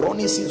 I've been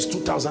running since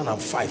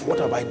 2005. What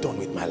have I done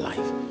with my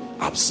life?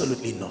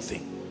 Absolutely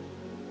nothing.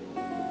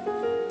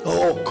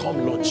 Oh,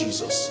 come Lord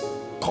Jesus,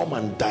 come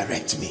and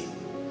direct me.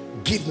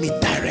 Give me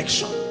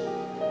direction.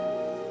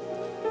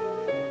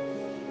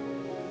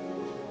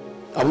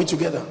 Are we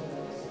together?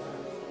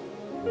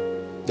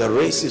 The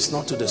race is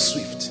not to the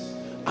swift,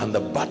 and the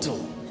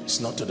battle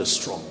is not to the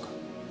strong,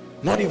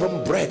 not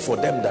even bread for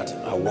them that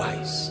are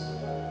wise.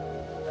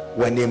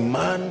 When a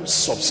man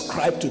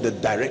subscribes to the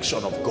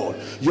direction of God,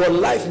 your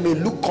life may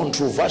look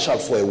controversial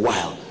for a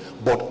while,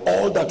 but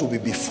all that will be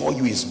before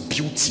you is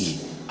beauty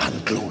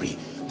and glory.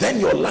 Then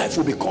your life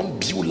will become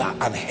Beulah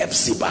and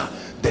Hephzibah,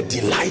 the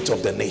delight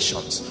of the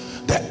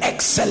nations, the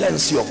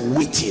excellency of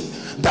waiting.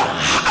 The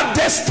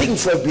hardest thing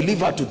for a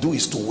believer to do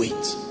is to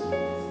wait.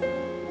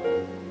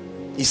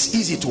 It's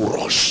easy to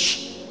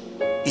rush.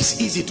 It's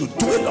easy to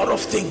do a lot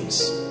of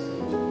things.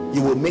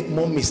 You will make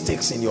more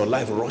mistakes in your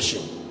life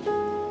rushing.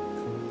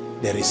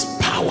 There is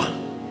power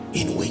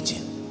in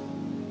waiting.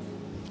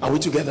 Are we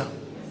together?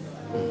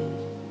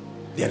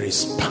 There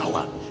is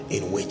power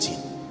in waiting.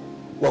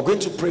 We're going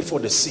to pray for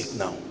the sick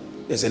now.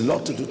 There's a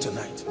lot to do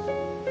tonight.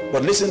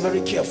 But listen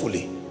very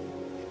carefully.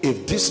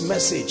 If this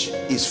message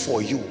is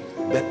for you,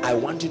 then I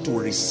want you to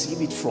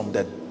receive it from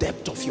the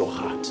depth of your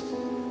heart.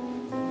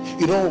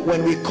 You know,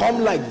 when we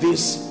come like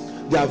this,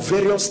 there are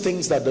various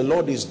things that the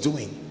Lord is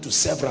doing to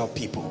several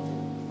people.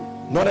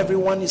 Not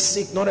everyone is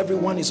sick, not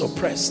everyone is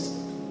oppressed.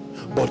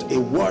 But a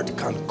word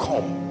can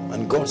come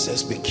and God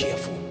says, be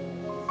careful.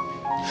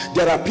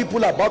 There are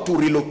people about to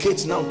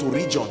relocate now to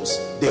regions.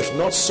 They've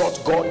not sought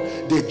God.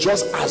 They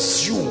just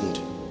assumed.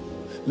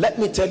 Let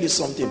me tell you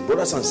something,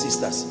 brothers and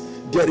sisters.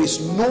 There is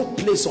no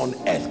place on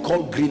earth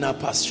called greener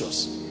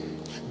pastures.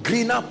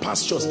 Greener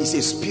pastures is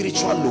a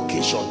spiritual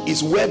location.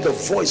 It's where the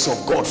voice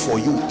of God for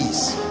you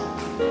is.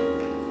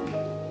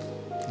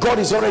 God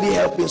is already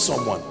helping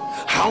someone.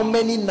 How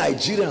many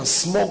Nigerians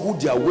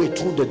smuggled their way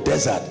through the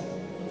desert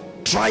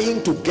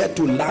trying to get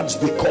to lands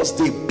because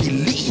they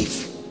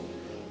believe?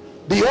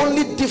 The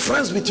only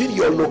difference between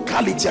your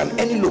locality and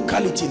any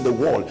locality in the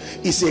world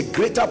is a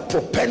greater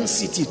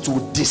propensity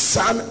to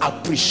discern,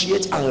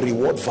 appreciate, and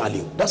reward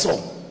value. That's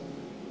all.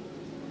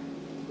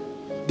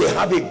 They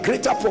have a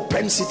greater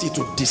propensity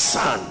to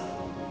discern,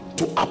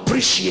 to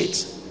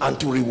appreciate, and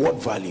to reward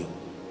value.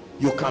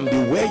 You can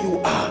be where you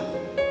are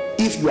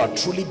if you are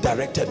truly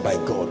directed by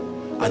God,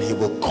 and he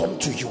will come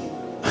to you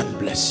and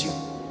bless you.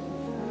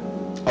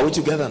 Are we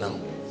together now?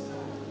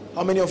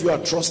 How many of you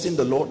are trusting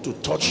the Lord to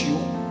touch you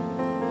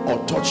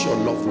or touch your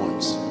loved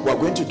ones? We're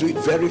going to do it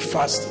very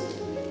fast,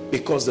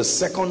 because the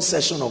second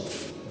session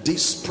of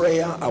this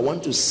prayer, I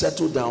want to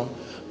settle down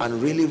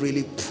and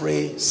really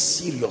pray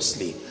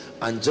seriously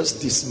and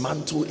just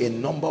dismantle a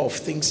number of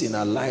things in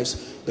our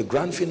lives. The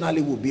grand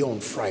finale will be on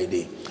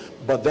Friday,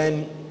 but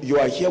then you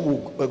are here.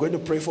 We're going to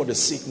pray for the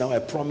sick now. I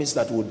promise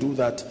that we'll do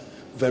that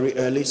very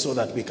early so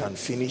that we can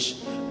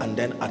finish and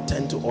then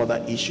attend to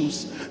other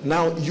issues.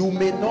 Now, you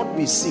may not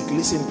be sick,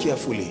 listen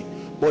carefully,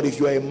 but if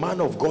you are a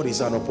man of God, it's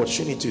an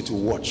opportunity to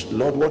watch.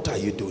 Lord, what are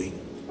you doing?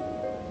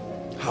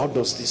 How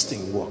does this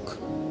thing work?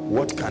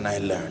 What can I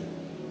learn?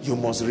 You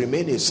must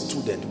remain a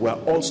student. We're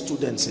all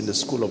students in the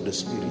school of the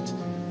Spirit,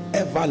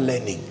 ever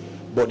learning,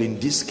 but in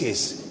this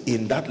case,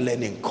 in that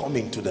learning,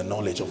 coming to the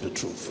knowledge of the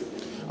truth.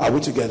 Are we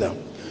together?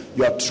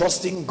 You are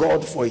trusting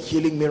God for a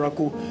healing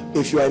miracle.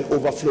 If you are in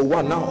overflow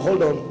one, now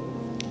hold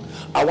on,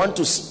 I want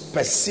to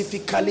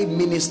specifically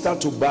minister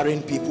to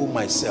barren people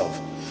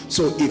myself.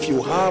 So if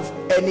you have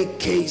any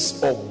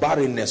case of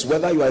barrenness,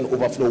 whether you are in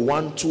overflow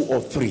 1, 2, or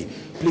 3,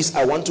 please,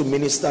 I want to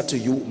minister to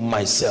you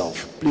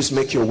myself. Please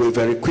make your way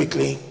very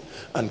quickly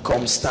and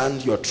come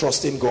stand. You're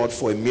trusting God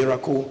for a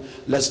miracle.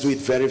 Let's do it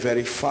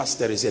very fast.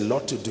 There is a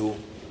lot to do.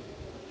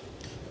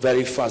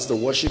 Very fast. The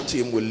worship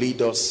team will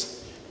lead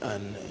us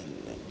and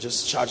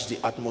just charge the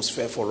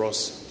atmosphere for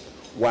us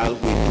while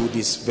we do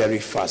this very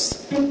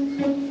fast.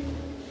 And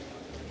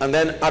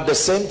then at the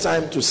same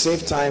time, to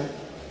save time,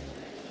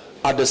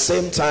 at the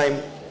same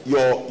time,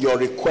 your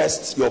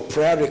requests, your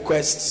prayer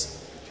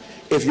requests,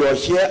 if you're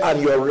here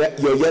and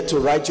you're yet to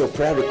write your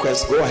prayer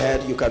request, go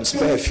ahead. You can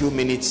spare a few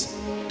minutes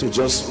to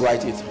just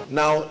write it.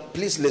 Now,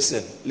 please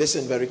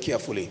listen very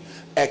carefully.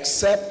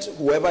 Except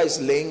whoever is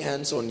laying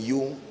hands on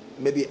you,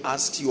 maybe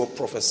asks you or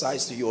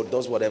prophesies to you or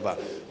does whatever,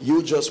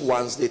 you just,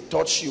 once they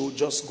touch you,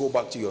 just go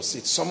back to your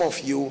seat. Some of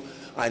you,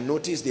 I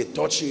notice they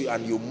touch you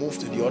and you move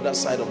to the other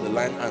side of the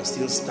line and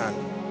still stand.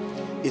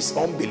 It's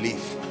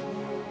unbelief.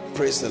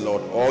 Praise the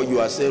Lord. Or you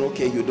are saying,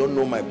 okay, you don't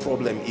know my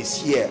problem is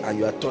here and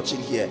you are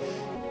touching here.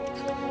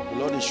 The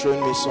Lord is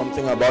showing me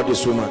something about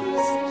this woman.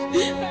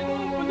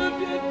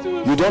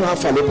 You don't have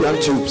fallopian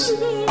tubes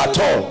at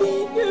all.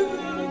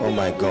 Oh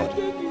my God.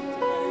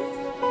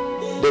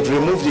 They've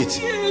removed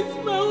it.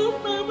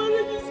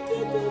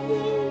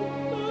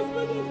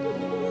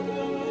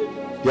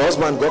 Your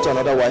husband got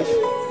another wife?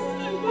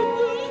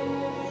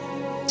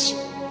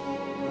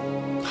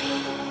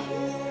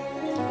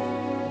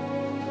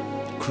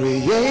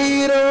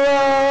 Creator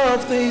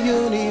of the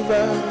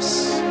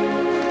universe,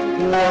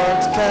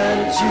 what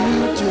can't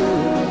you do?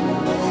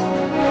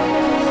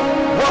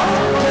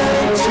 What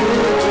can't you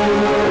do?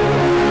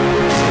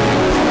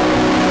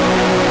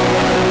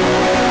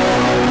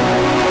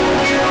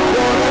 You're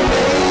the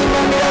name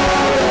of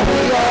God and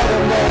the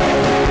other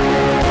name.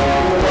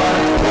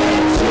 What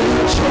can't you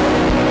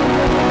change?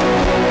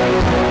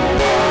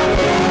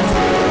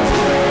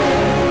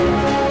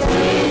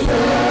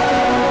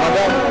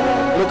 Madam,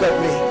 look at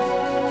me.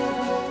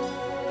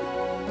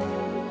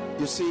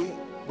 You see,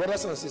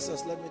 brothers and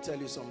sisters, let me tell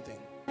you something.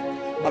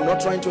 I'm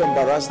not trying to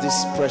embarrass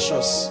this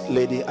precious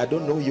lady. I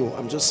don't know you.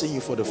 I'm just seeing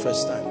you for the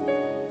first time.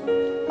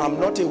 I'm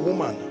not a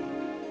woman,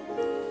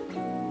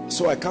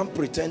 so I can't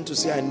pretend to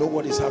say I know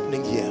what is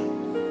happening here.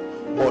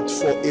 But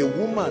for a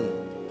woman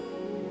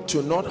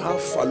to not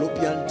have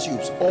fallopian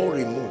tubes all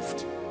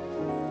removed,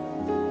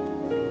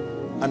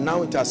 and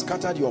now it has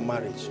scattered your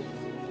marriage.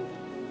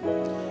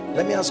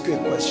 Let me ask you a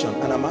question,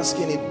 and I'm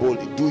asking it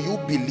boldly. Do you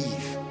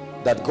believe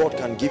that God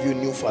can give you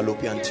new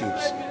fallopian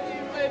tubes?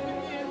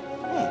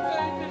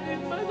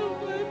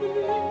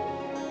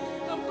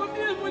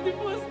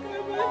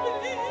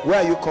 Where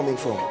are you coming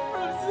from?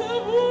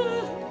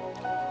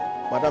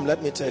 Madam,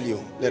 let me tell you,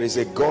 there is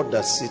a God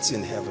that sits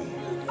in heaven.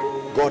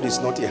 God is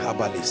not a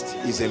herbalist.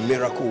 He's a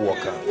miracle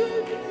worker.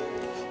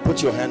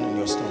 Put your hand in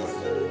your stomach.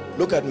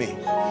 Look at me.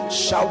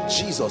 Shout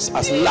Jesus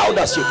as loud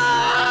as you.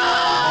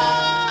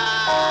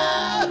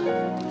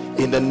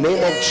 In the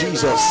name of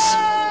Jesus,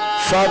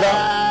 Father,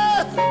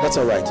 that's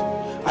all right.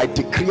 I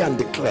decree and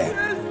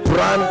declare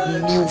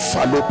brand new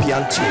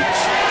fallopian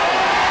tubes.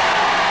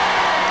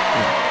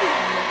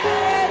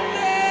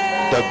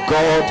 The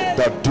God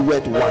that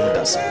doeth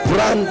wonders.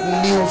 Brand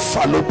new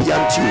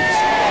fallopian tubes.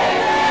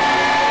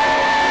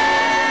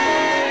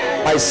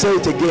 I say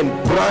it again.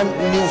 Brand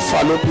new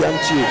fallopian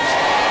tubes.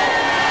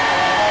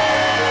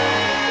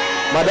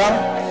 Madam,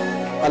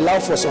 allow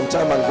for some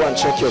time and go and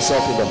check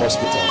yourself in the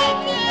hospital.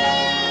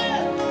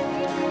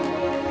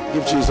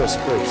 Give Jesus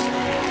praise.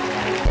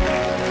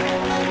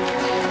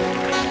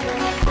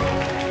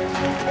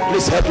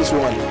 Please help this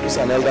woman. It's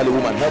an elderly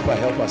woman. Help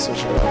her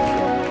social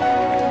life.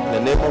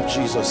 In the name of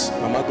Jesus,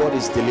 Mama, God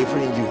is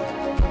delivering you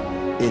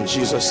in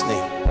Jesus'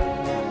 name.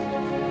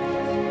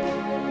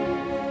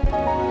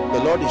 The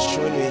Lord is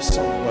showing me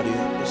somebody.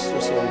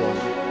 Just hold on.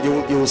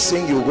 You will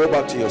sing, you will go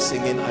back to your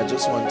singing. I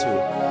just want to,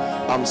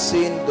 I'm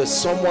seeing that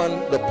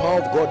someone, the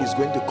power of God is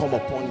going to come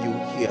upon you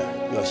here.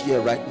 You're here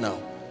right now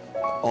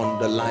on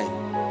the line.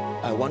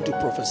 I want to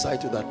prophesy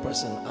to that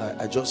person.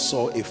 I just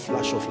saw a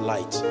flash of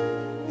light,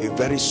 a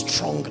very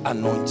strong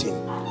anointing.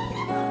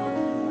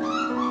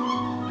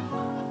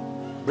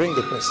 Bring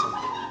the person.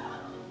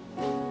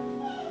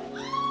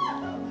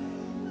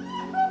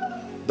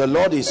 The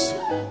Lord is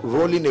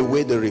rolling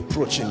away the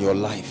reproach in your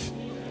life,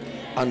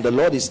 and the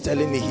Lord is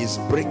telling me He's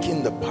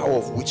breaking the power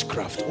of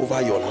witchcraft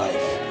over your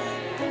life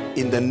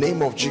in the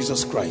name of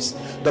Jesus Christ.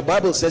 The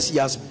Bible says He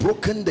has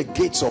broken the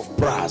gates of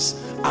brass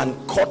and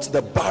cut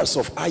the bars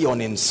of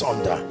iron in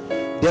sunder.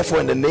 Therefore,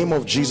 in the name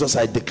of Jesus,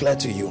 I declare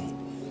to you,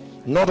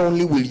 not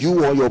only will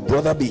you or your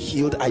brother be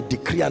healed, I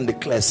decree and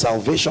declare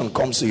salvation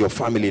comes to your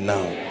family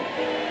now.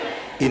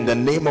 In the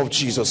name of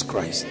Jesus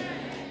Christ.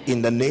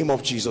 In the name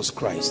of Jesus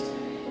Christ.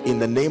 In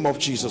the name of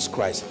Jesus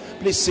Christ.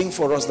 Please sing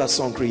for us that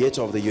song,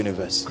 Creator of the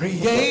Universe.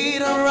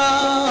 Creator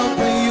of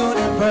the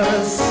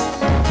universe,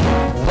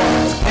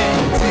 what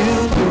can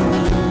you do?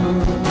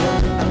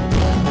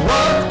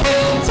 What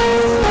can you do?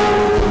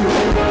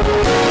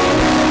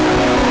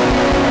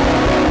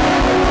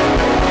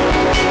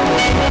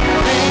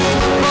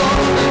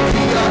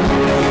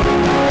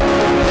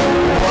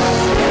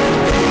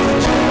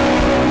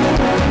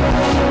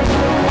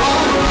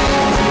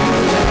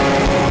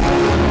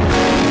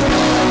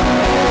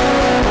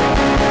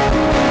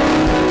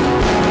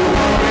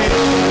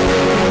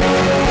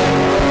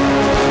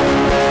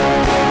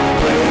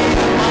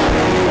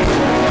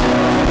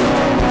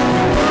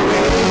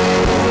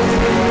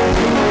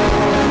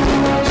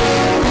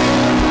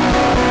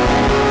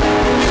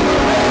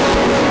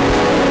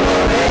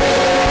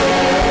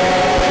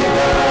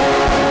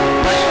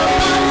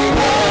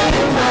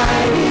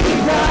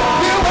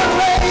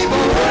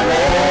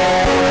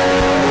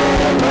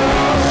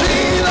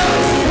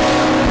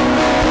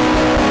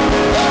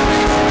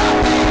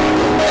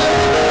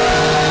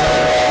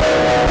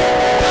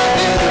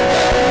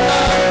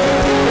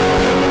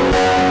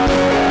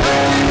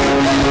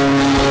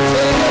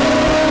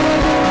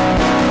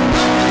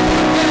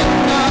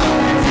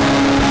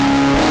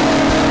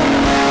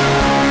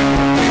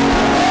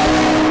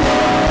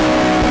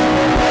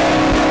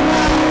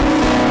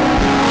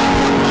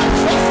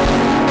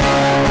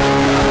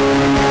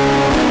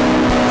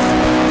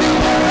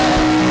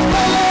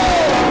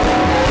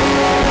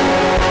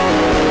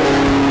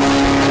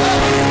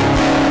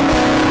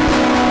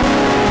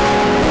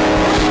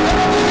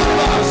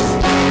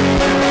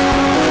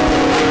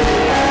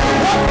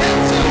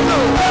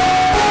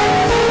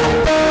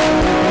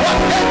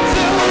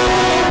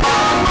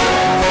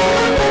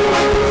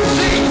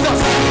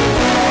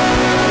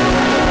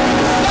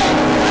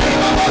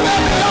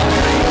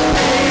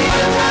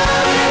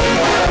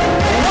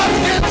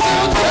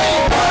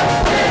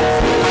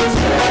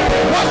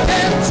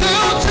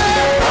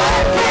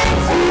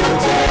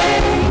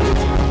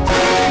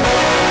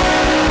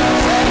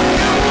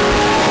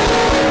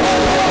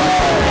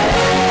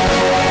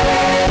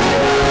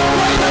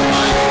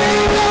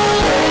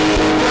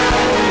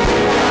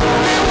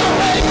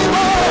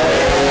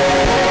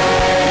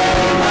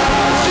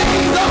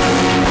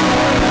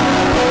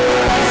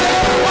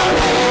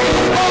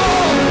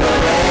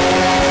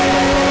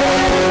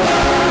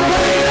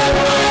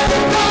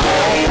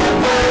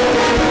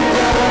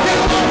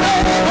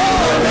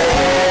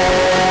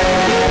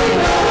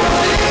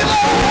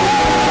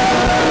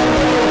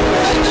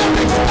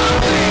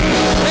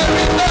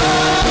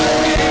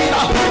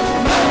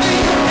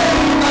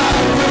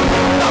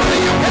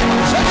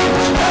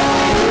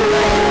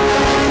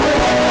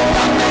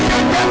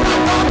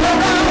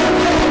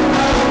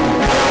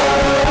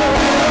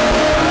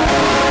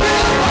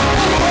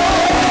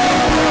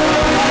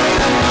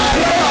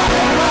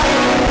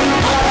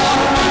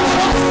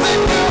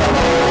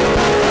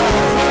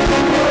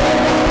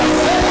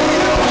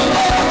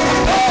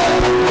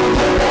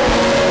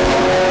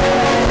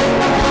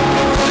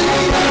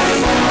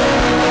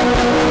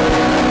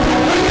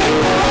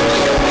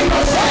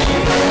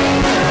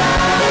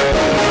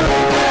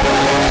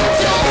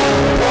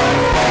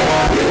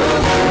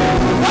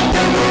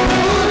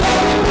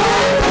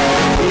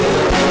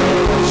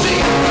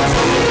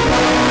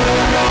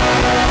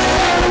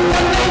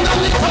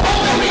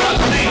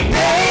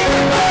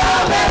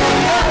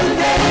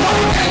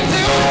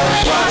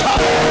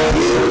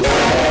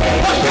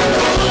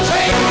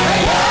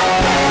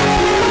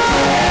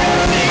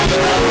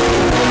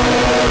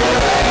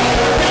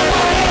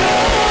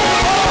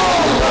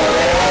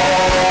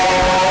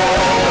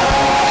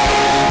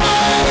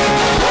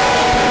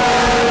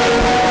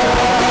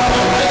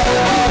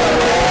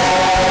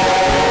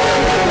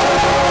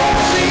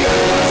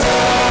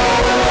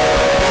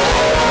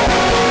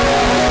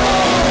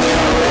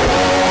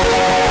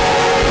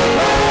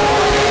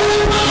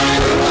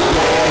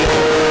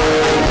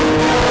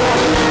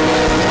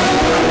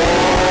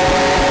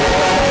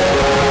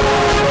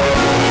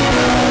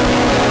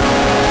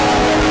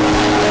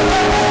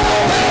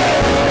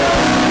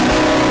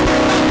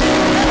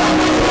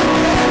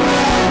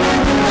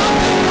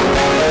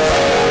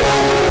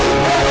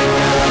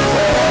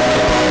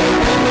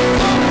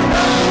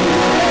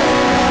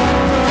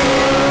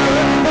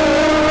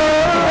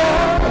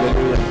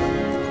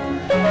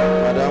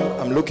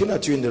 I'm looking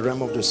at you in the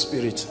realm of the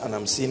spirit and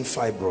I'm seeing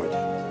fibroid.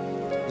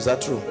 Is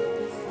that true?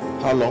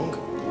 How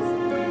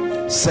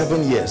long?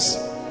 7 years.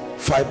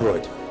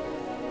 Fibroid.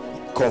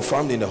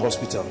 Confirmed in the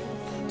hospital.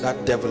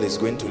 That devil is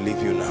going to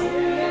leave you now.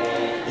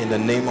 In the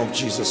name of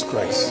Jesus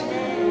Christ.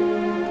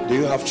 Do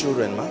you have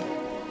children, ma?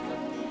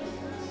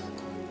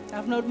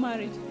 I'm not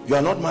married. You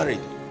are not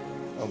married?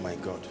 Oh my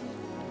God.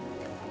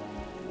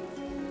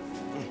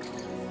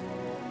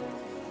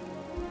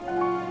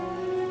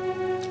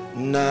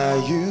 Now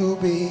you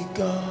be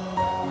God,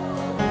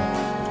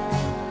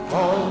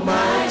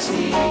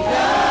 Almighty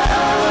God.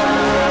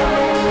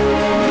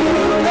 You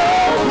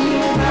know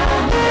me,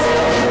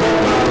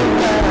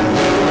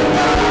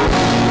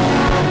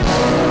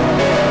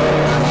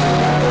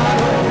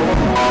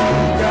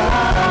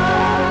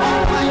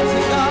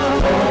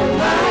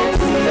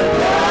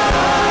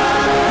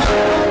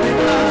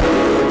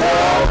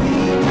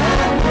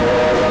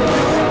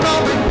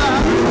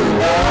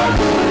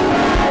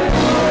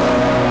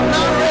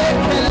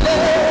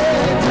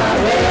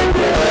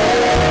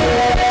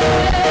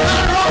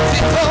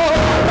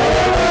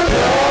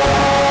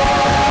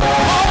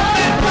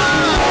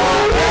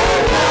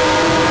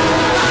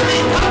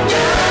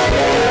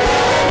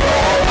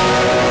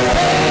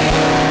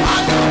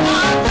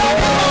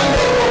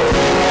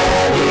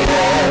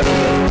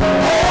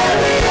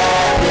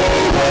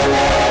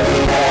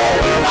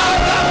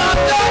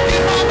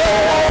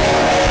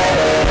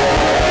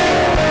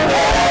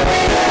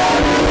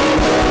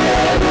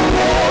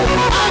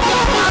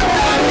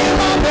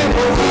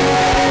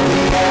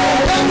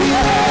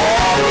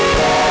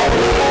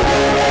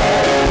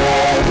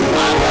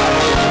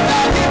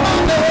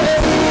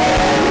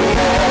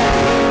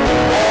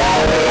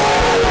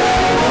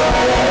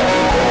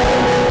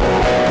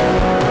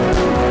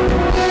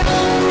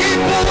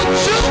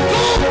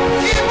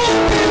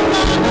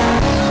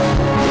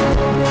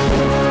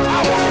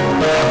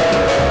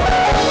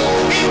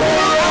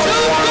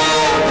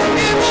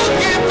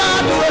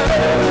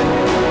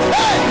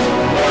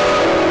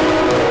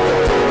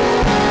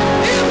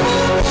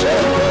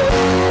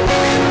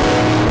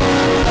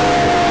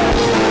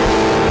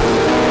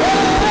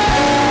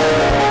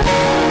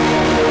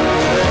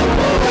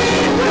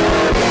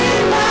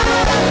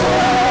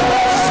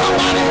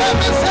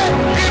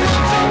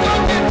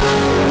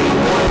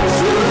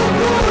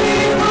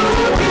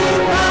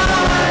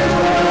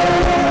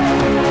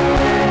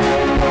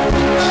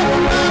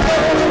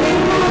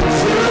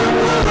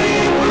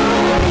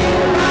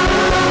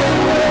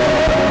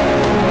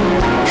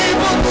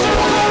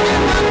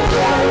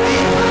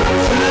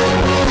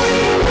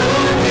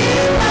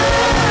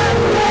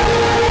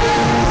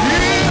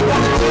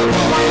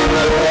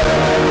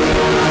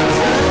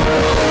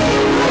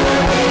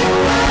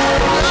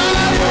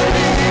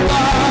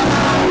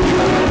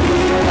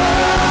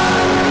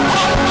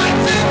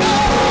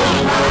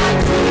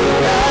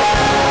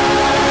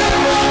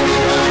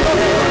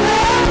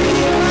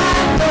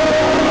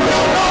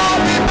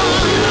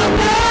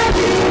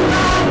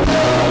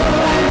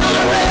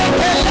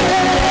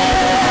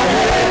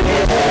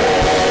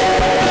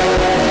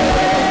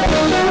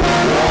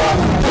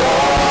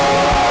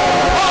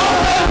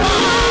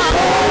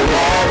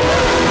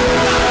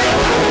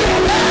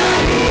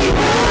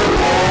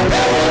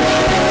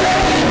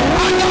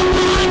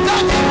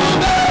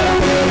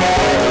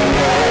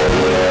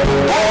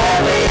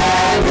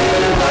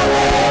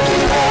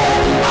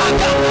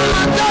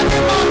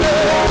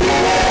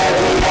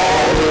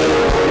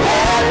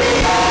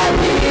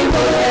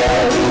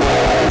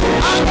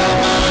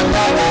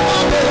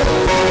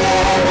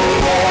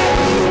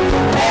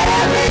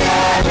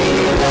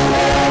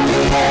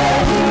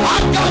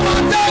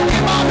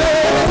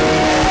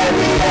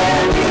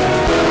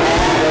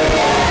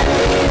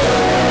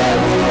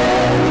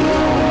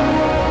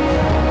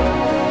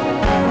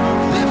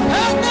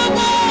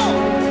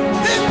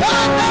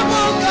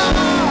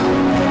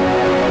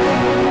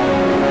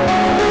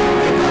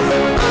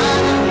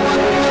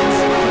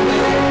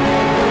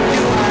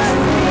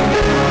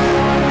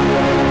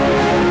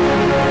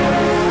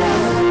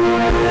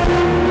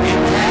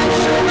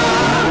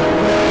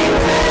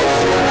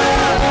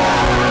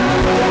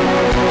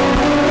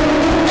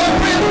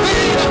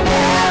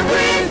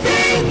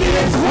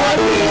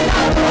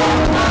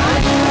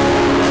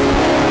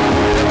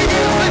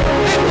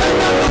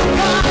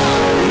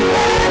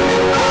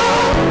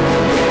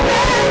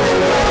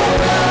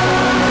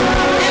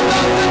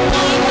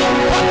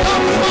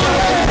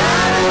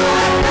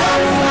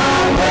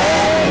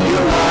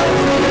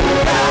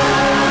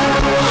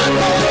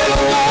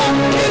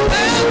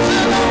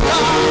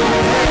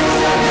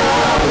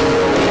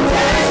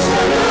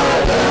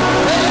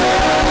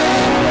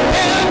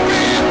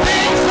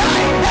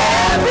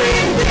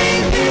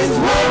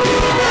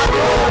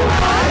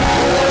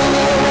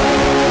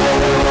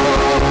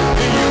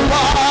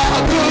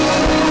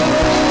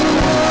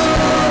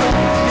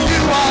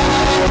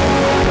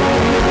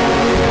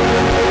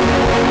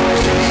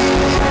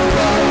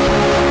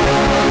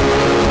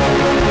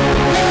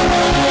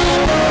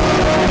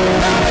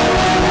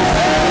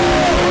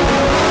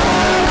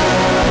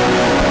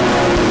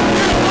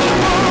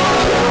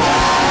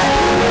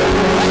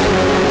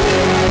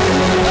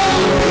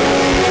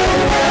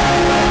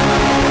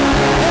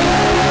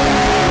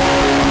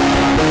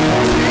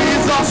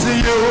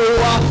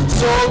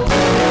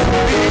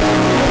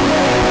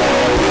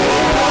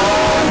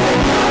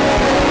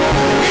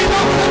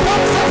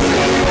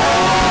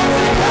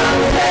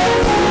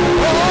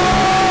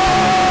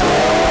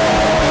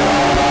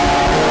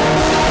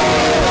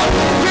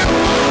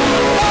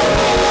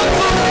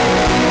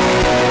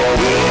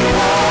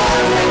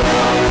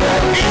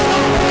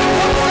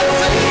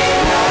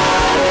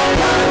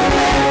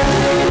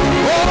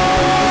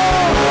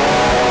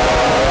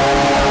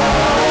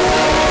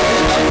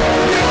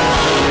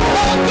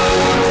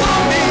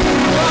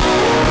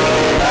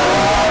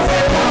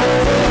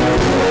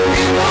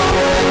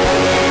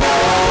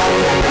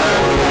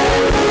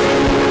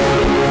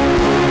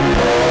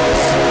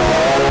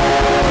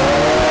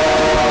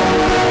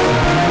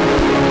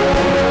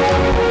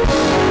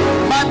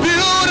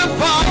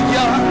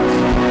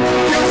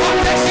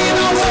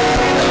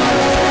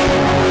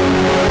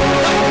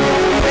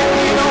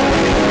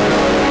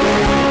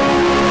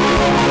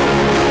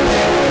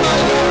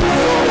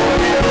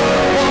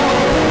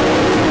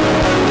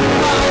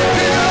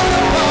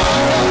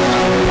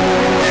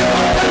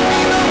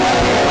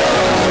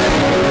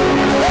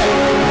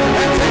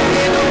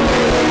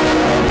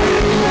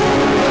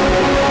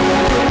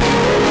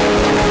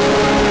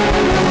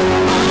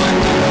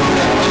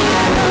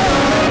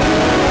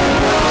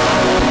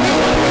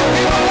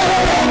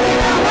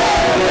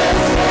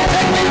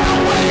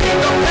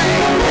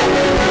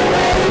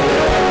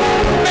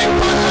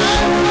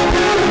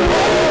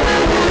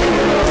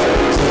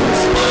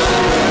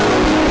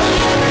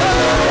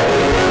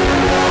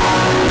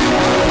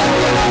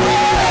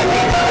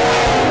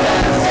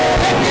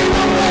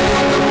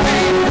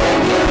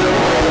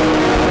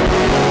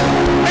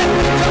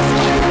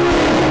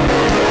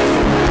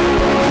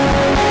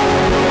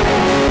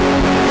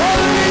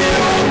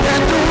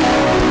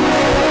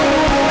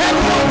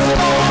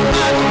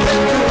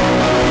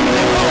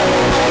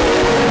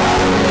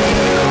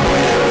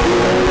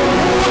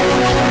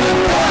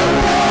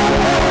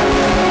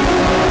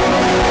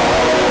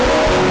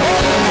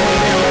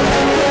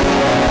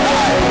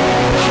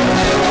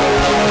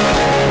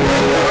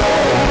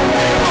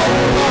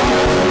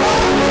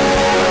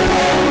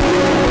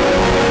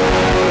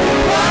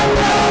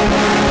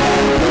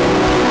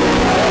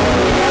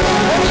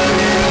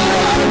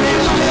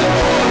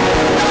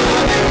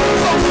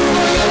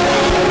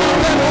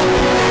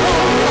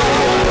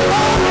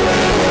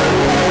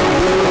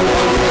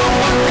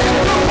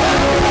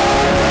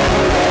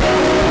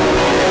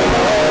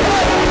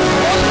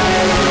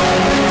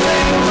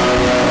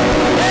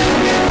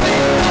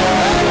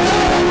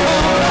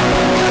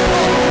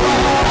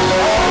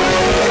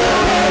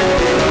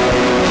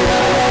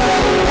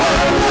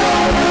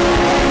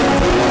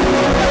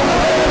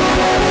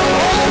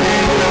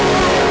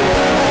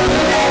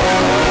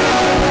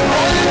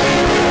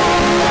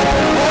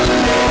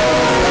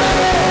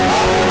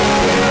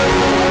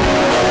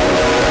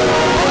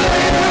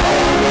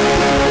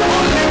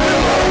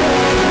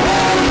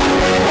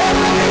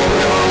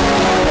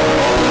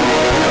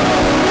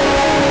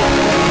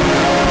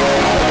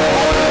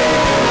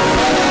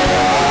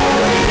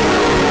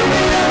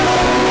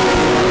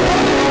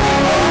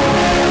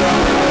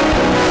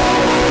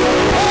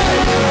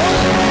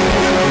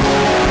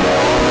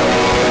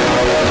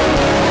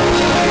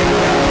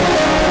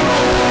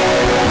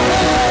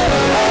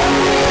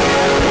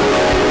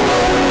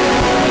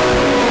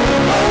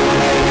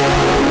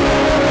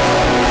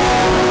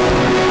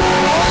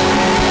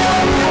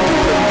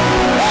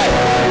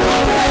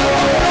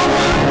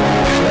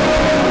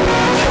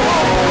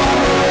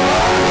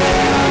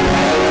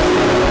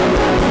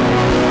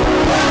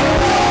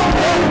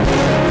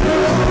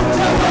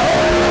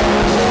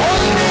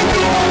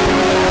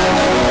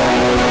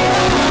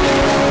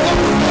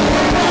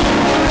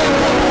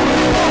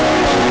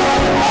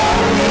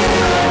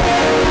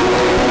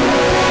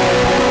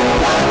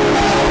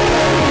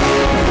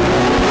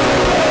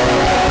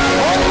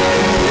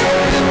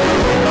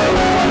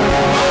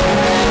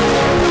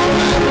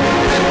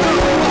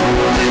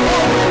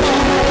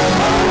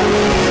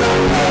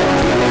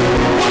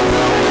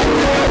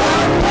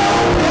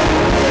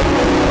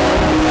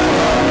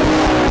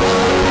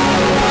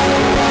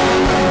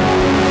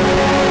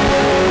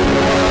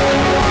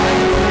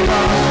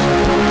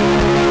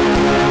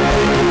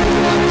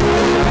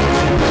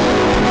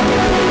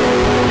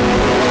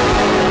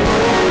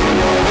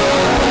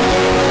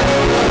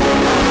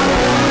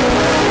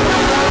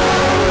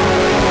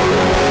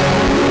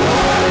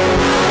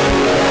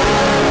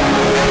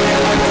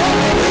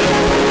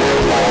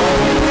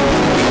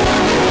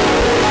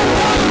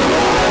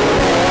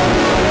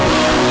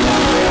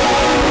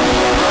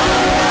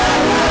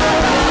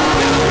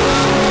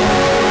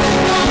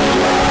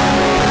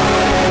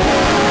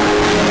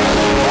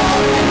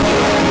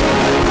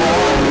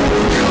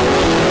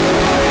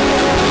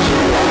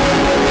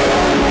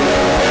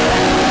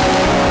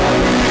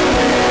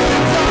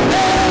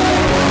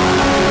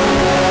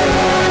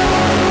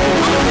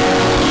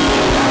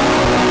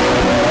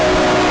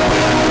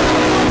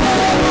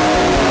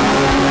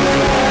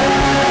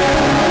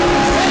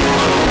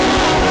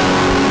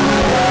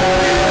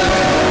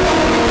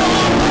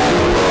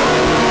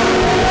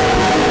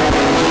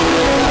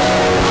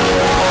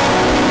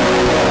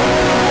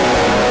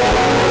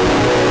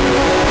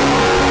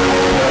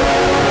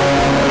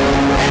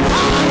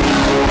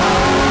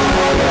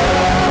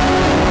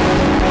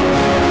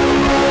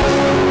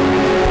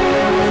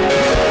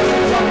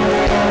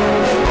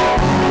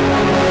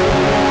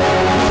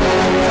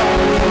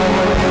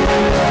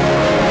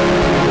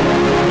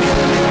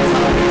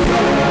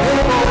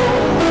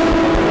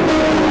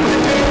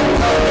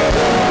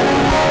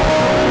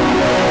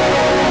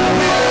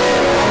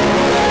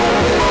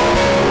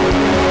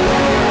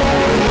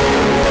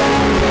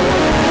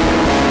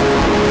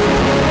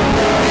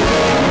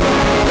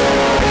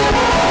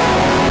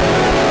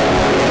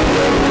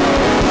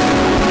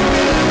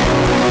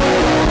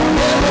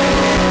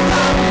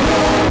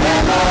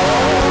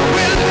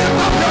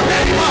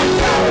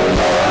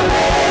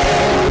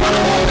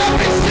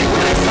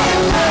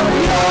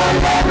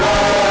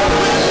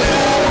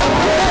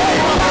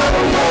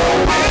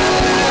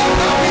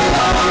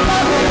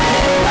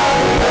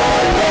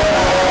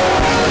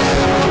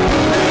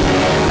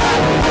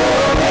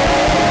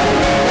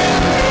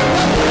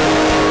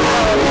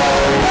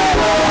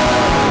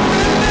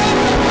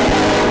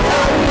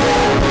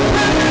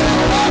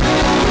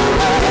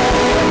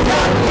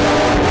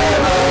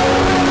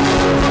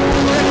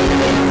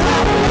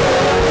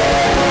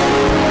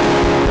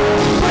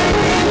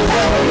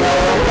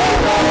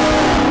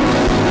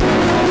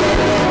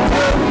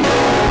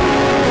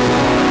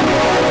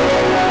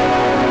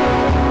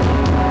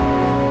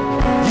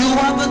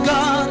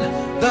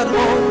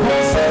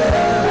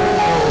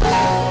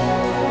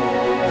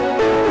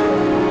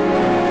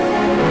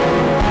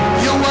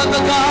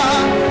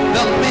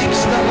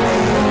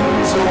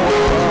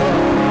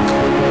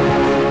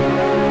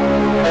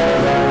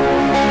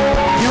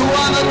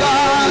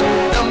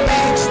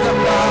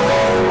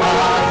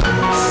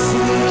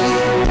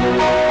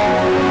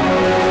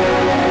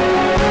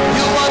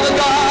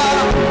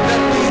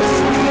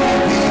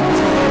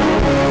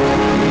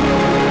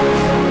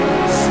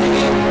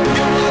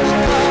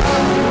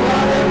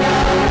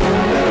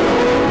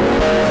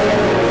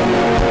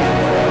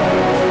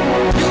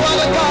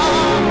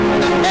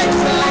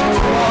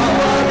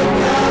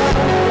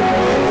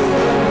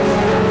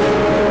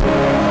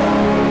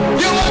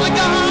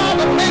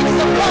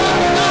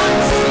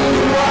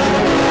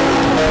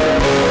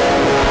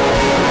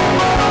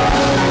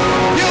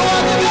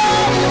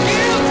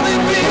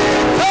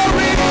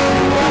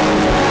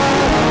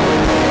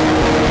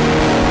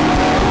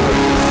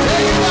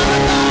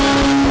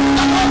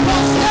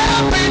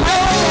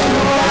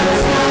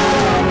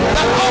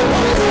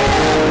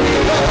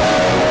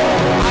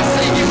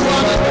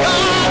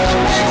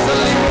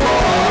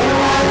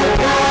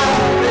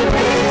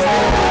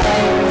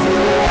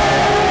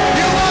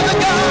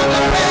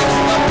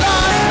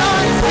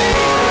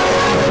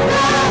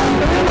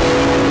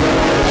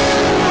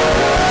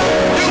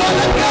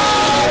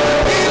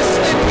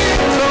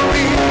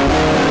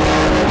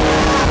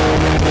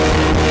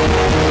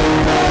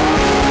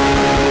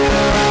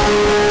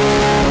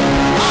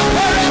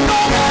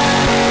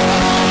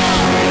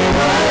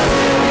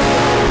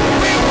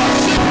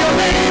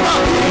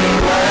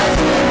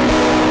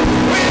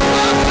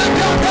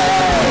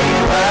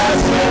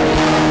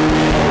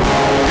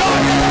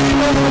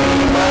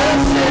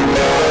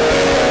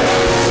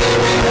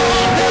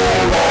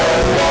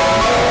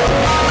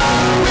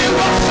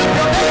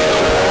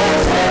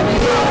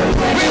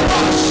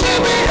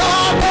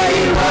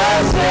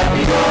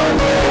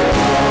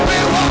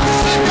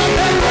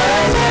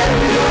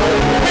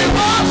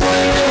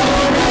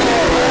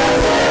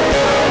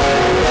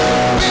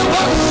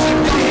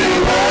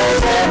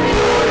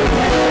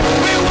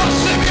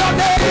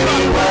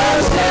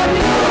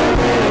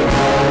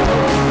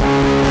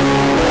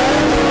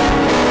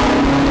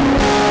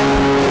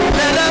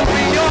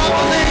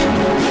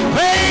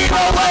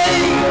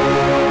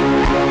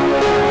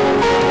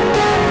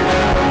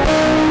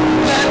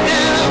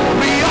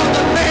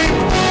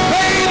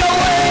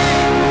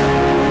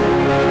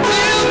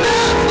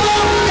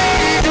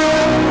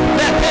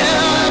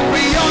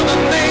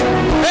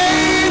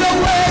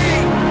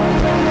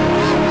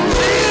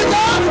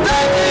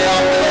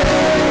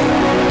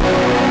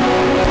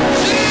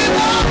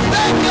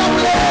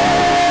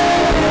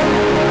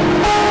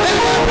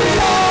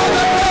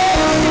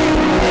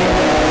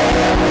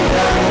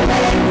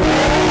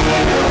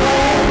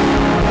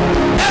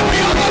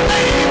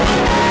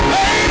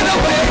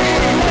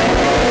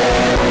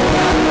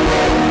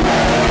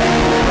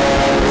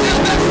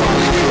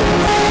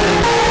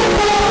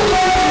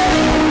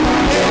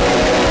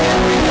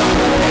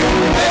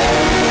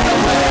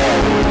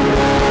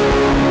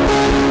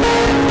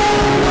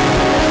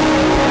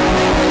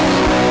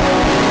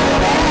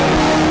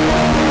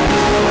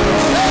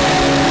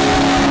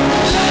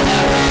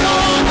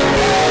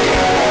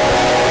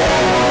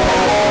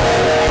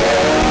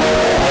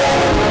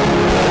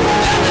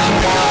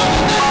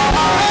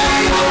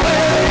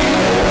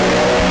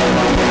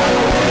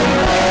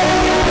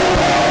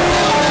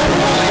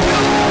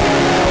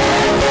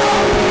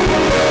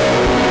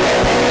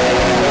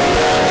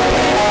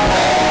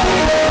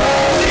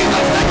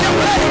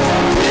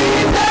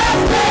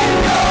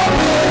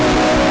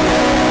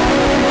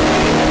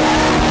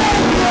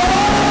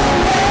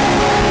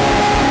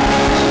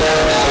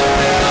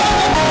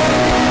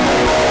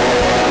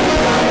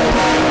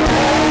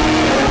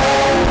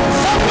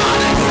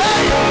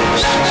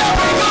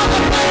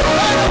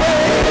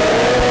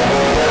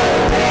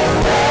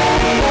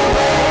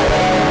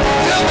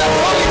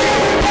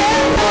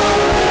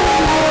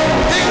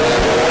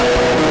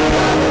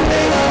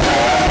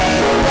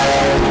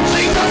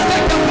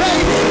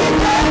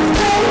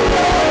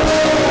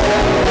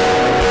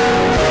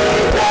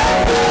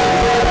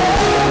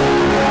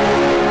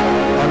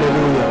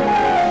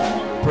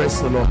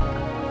 Lord.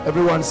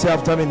 Everyone say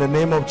after me, in the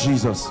name of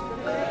Jesus.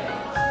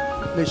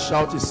 Please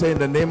shout it. Say, in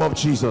the name of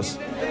Jesus,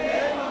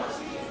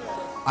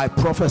 I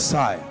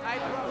prophesy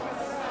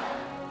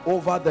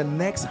over the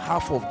next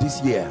half of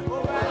this year.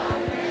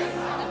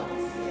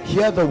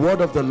 Hear the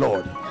word of the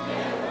Lord.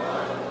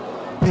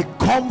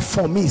 Become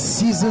for me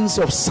seasons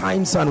of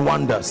signs and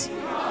wonders.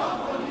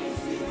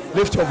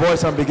 Lift your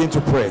voice and begin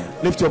to pray.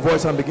 Lift your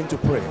voice and begin to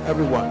pray.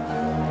 Everyone.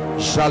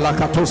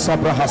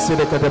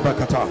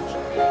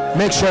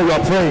 Make sure you are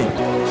praying.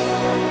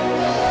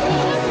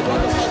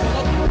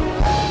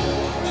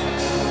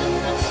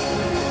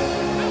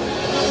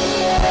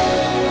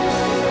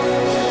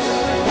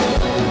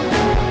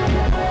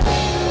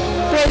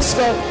 Praise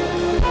God.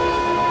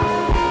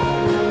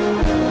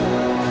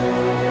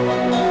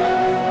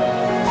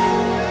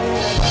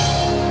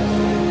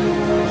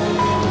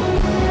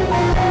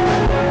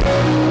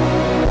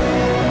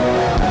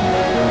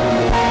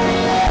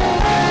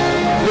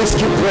 Please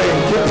keep praying,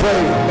 keep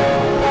praying.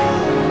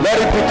 Let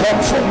it become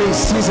for me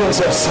seasons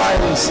of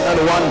signs and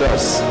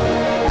wonders.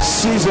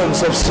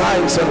 Seasons of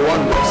signs and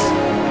wonders.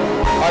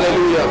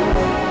 Hallelujah.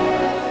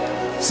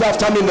 Say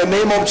after me, in the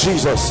name of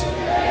Jesus.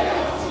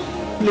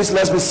 Please,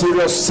 let's be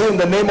serious. Say, in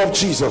the name of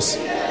Jesus.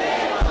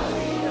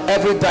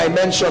 Every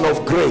dimension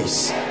of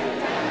grace,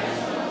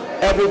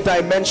 every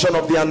dimension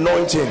of the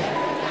anointing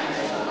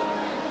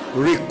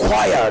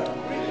required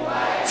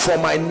for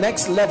my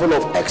next level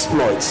of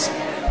exploits,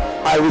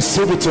 I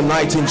receive it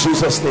tonight in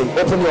Jesus' name.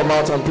 Open your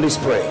mouth and please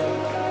pray.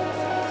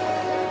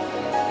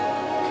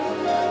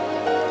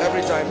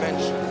 Every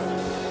dimension.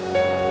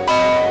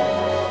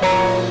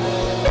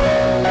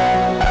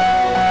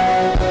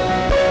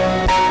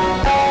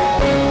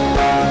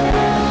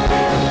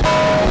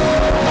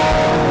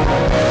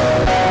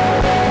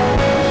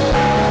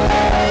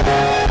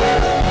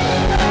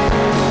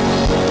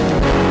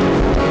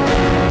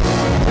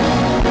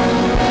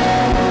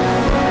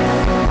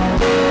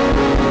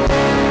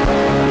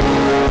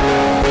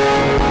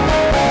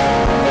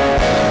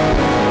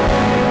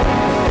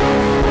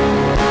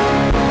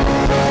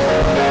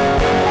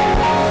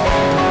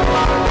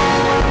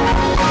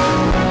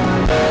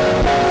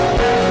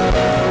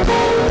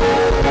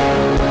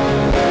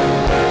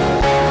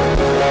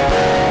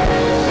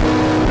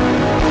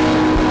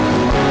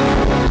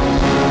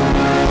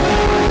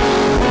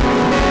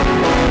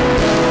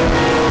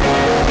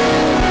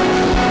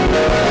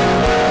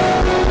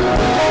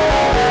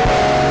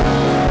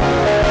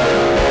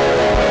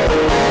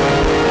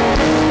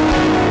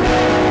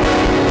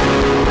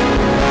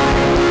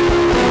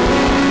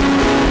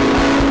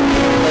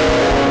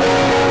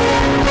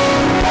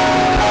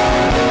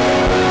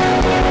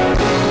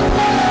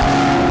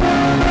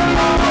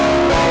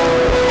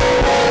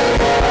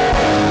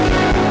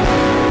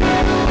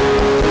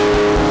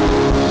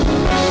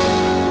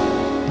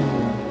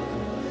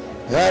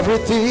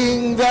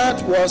 Everything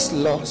that was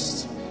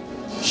lost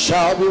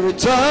shall be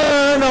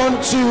returned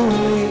unto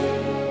me.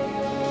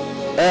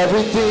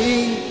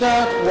 Everything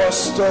that was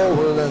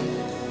stolen.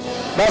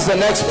 That's the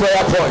next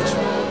prayer point.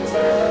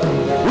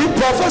 We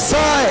prophesy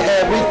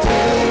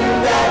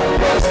everything that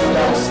was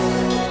lost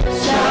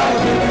shall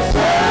be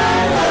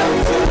returned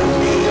unto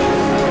me.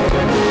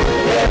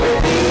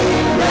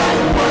 Everything that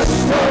was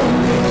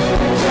stolen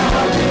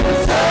shall be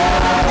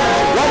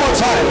returned. One more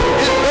time.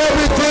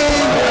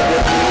 Everything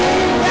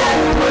that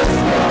was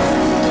lost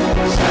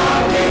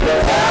shall be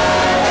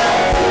returned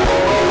unto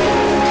me.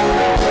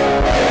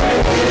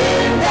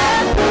 Everything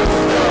that was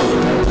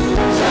stolen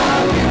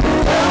shall be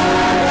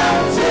returned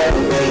unto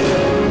me.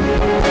 Shall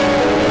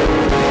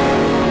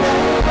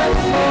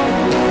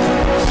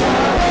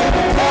be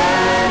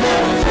returned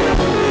unto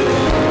me.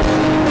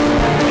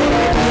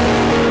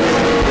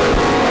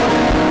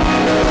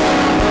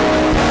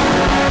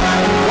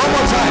 One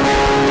more time.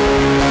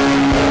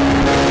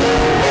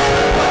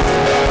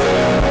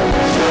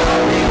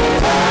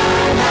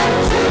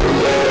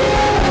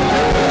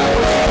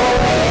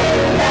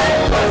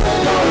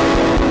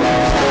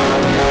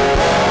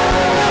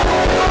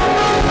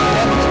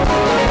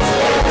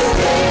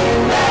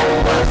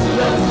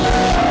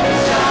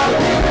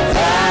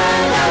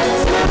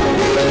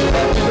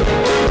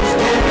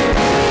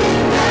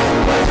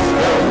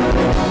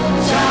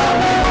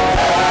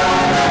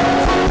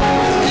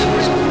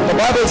 The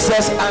Bible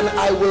says, and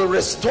I will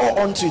restore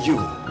unto you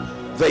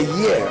the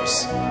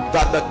years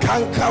that the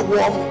canker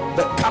worm,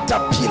 the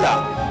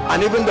caterpillar,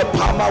 and even the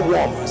palmer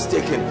worm has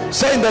taken.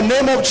 Say, in the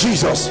name of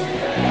Jesus.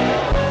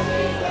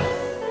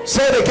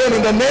 Say it again,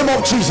 in the name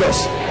of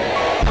Jesus.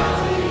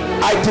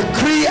 I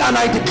decree and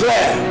I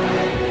declare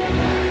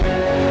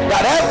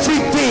that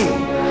everything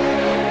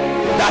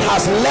that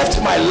has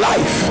left my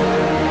life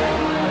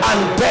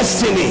and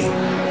destiny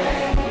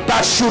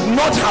that should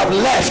not have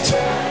left,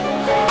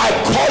 I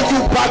call you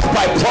back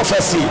by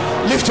prophecy.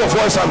 Lift your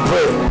voice and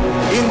pray.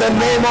 In the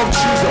name of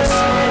Jesus.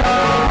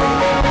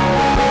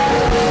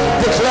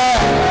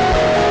 Declare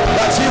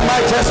that you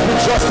might just be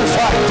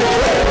justified.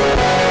 Declare.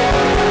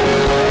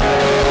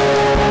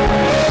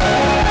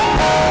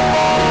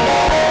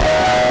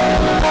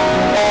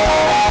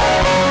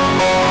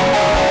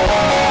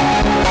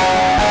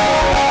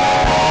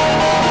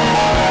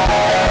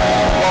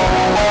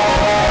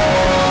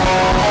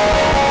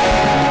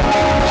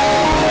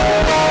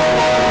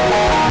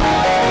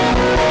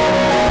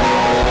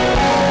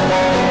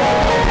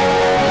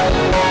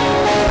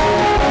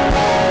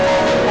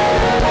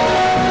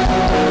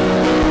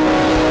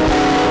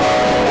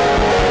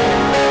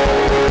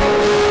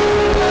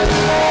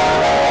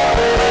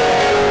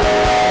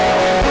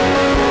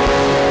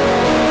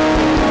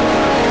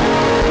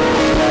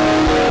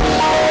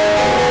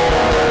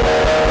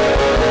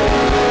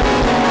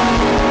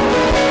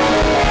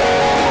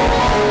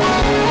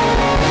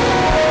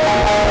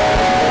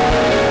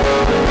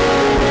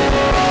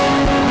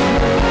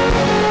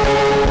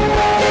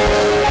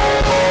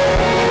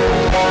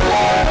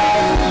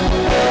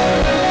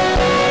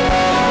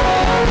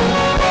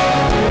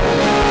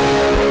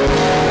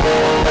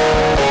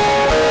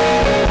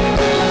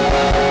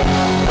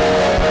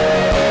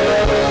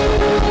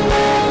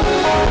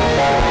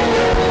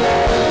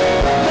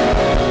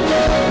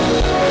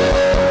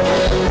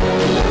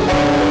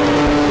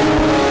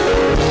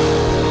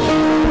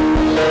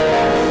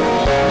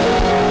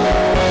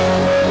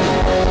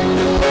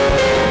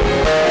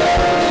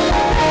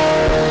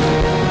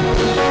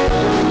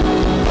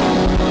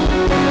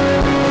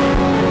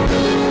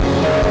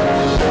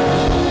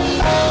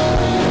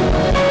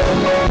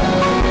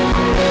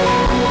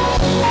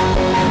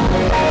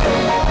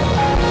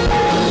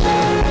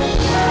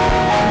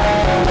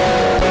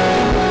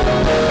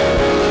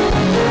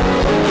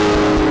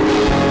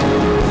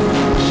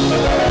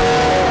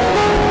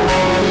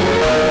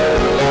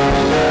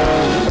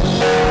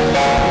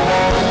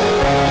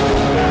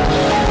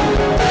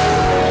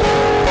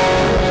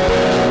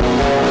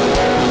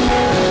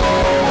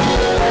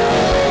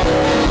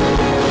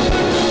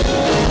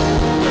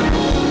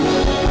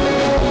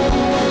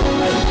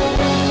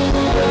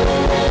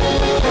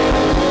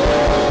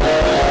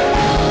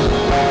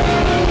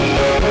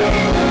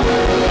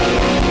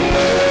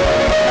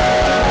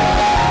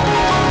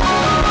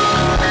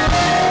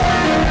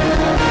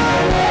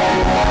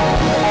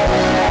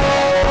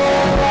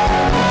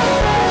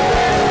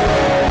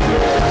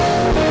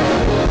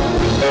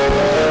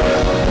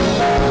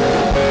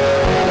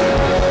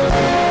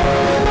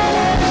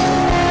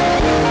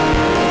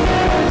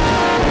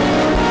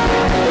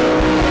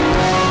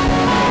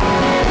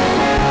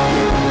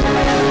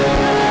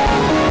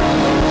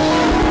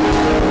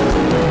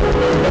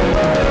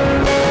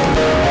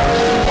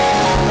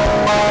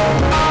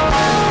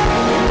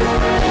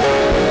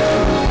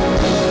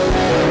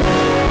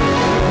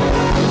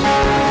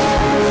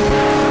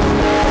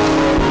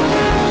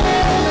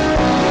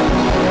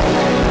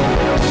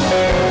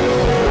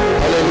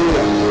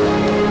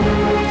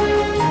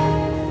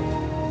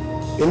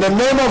 In the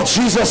name of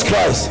Jesus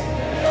Christ.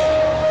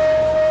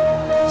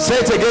 Say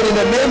it again. In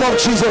the name of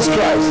Jesus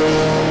Christ,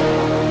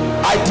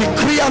 I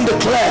decree and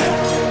declare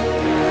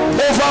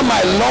over my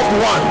loved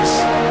ones,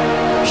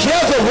 hear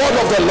the word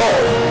of the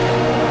Lord.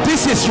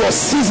 This is your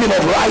season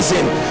of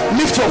rising.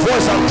 Lift your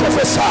voice and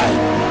prophesy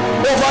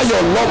over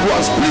your loved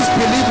ones. Please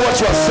believe what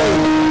you are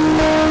saying.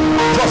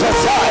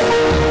 Prophesy.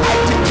 I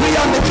decree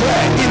and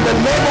declare in the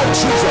name of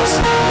Jesus,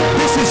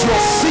 this is your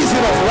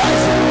season of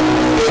rising.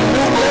 A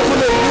new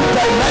level, a new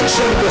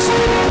dimension in the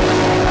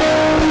spirit.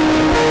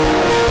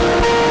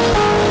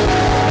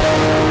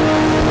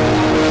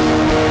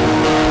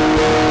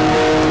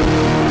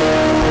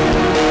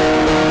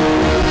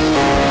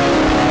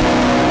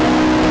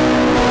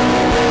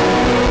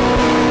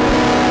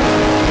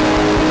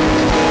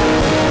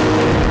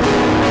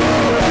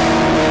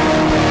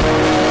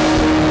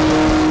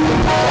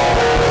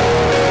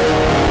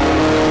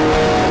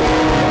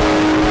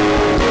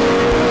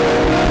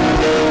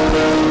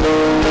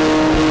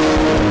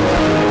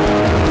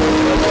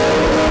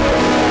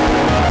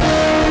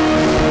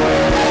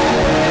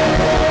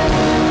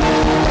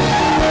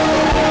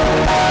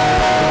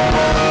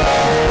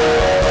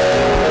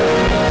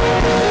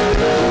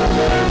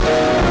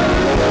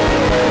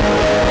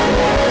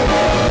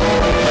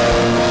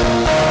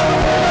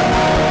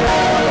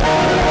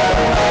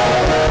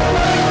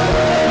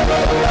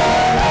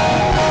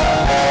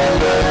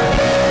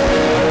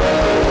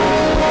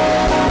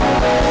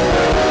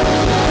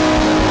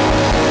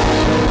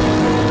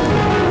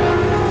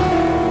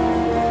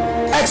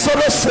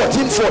 Exodus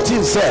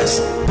 14:14 says,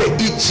 the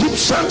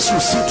Egyptians you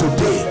see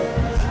today,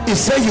 he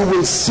said you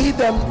will see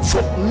them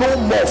for no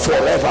more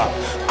forever.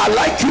 I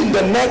like you in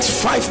the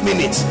next 5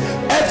 minutes.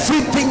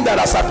 Everything that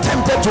has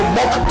attempted to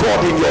mock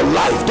God in your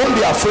life, don't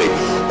be afraid.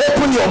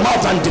 Open your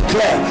mouth and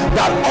declare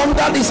that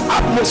under this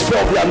atmosphere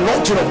of the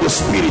anointing of the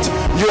Spirit,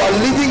 you are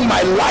living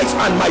my life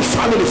and my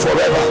family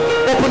forever.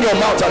 Open your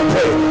mouth and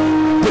pray.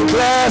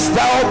 Declares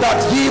thou that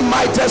ye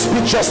mightest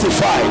be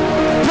justified.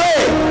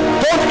 Pray.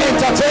 Don't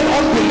entertain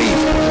unbelief.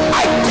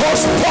 I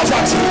cause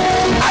poverty.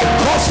 I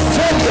cause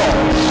failure.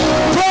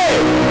 Pray.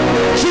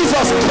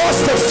 Jesus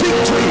caused the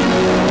victory.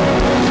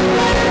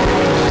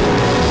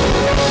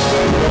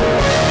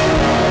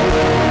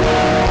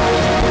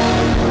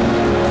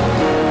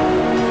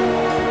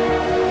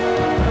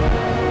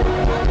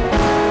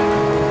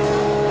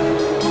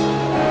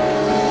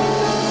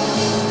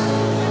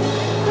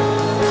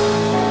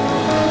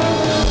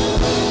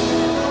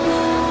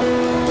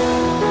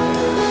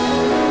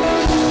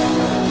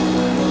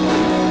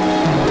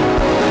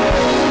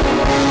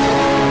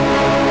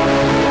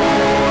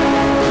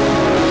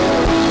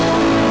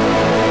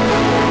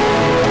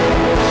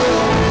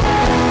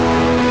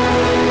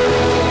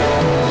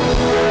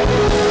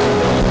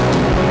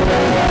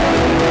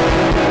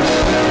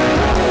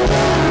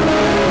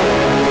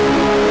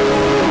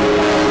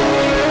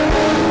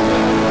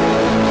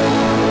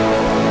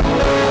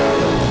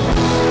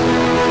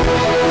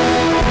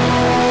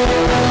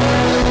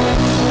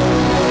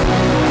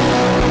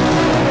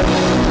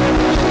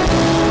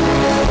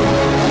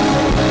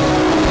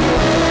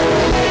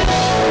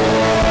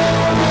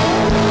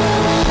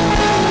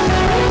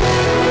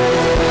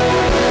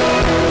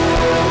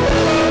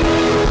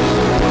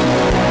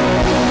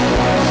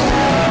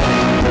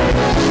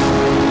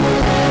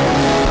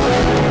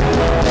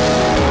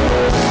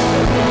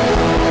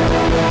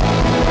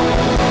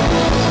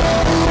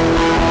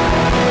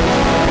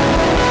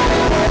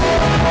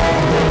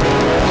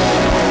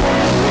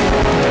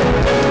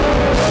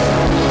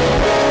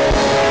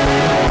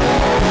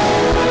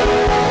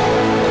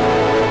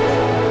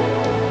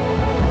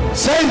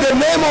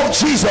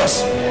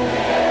 Jesus.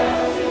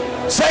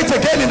 Say it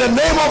again. In the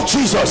name of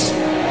Jesus,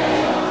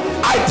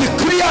 I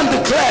decree and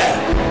declare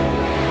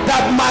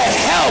that my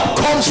help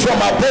comes from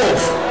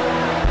above.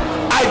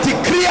 I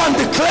decree and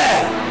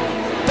declare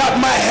that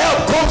my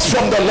help comes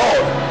from the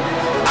Lord.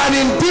 And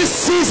in this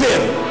season,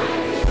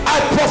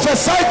 I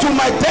prophesy to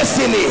my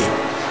destiny.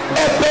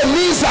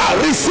 Ebenezer,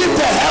 receive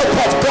the help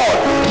of God.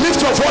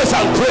 Lift your voice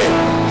and pray.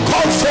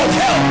 Call forth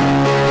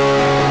help.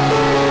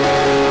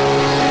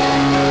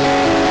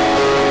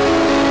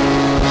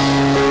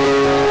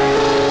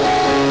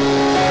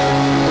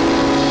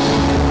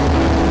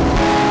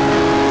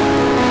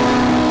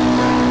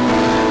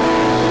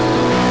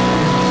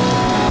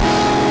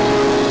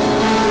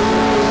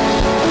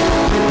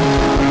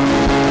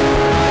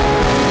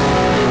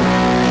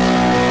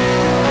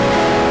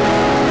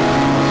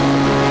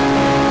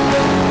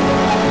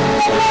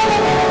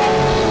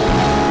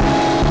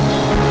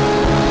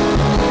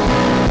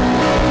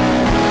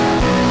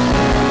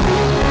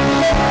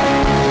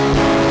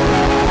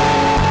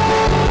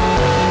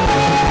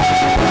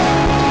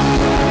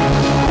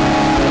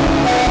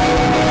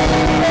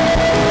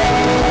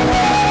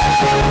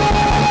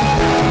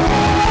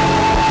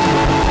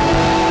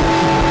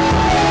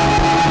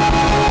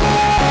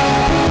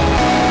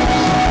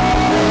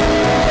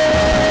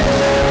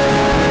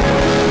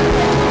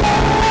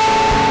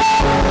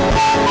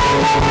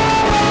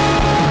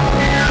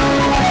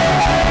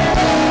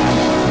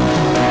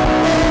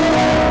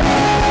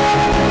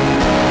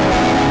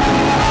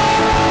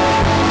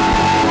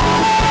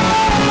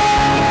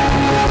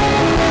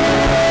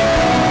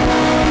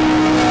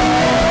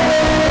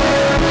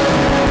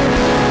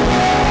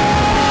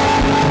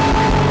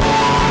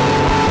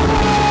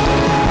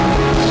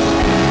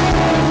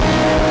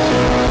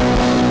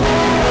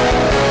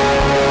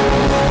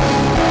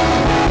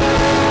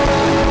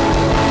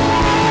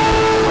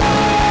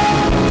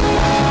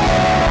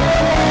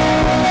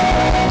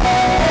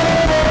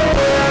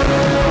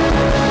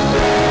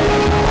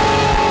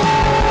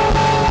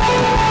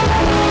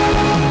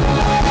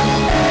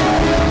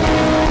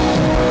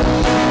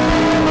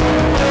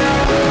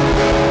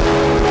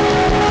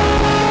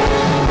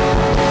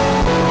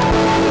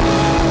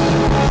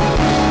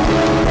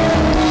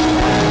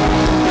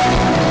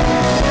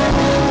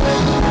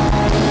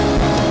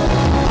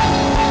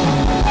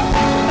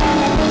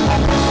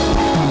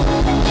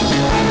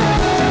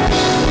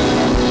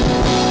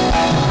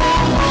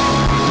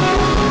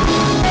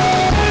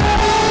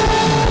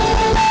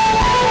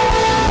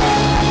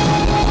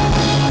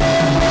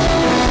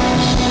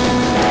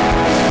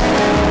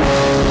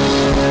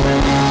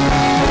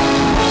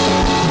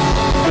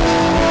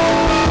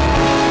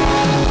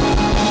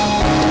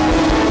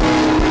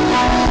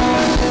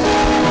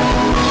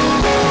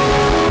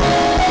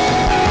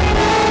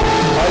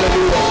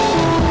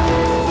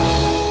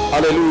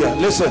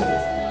 Listen,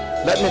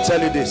 let me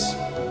tell you this.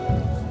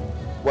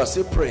 We're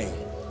still praying.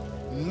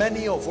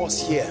 Many of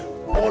us here,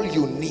 all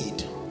you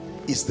need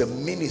is the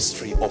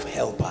ministry of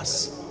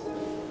helpers.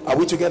 Are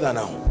we together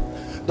now?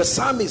 The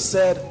psalmist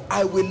said,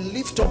 I will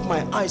lift up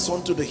my eyes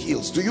unto the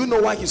hills. Do you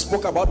know why he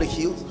spoke about the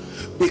hills?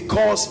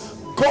 Because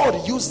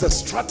God used the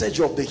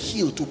strategy of the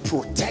hill to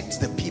protect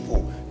the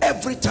people.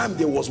 Every time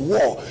there was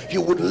war, he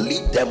would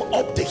lead them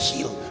up the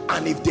hill,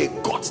 and if they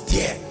got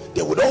there,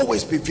 there would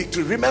always be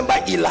victory. Remember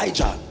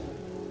Elijah,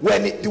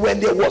 when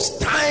there was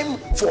time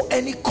for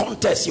any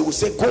contest, he would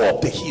say, go up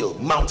the hill,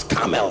 Mount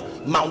Carmel,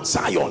 Mount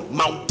Zion,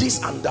 Mount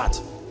this and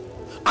that.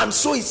 And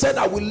so he said,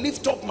 I will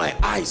lift up my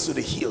eyes to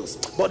the hills.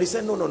 But he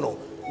said, no,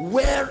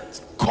 where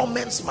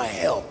commends my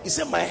help? He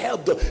said, my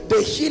help,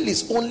 the hill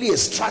is only a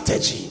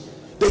strategy.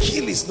 The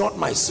hill is not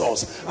my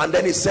source. And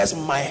then it says,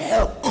 my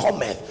help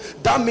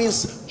cometh. That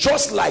means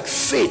just like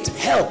faith,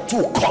 help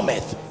too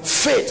cometh.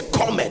 Faith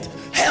cometh,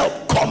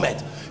 help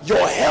cometh.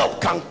 Your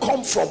help can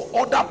come from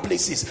other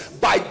places.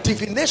 By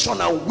divination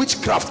and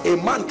witchcraft, a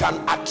man can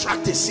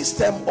attract a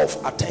system of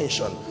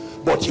attention,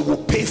 but he will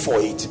pay for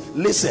it.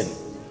 Listen,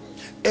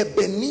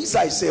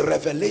 Ebenezer is a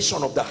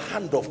revelation of the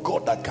hand of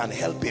God that can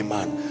help a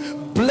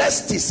man.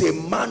 Blessed is a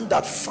man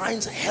that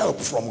finds help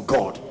from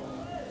God.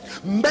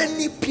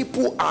 Many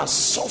people are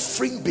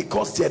suffering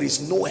because there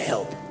is no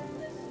help.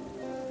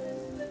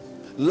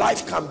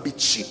 Life can be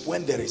cheap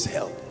when there is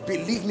help.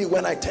 Believe me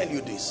when I tell you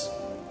this.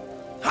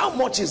 How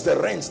much is the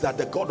rent that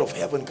the God of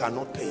heaven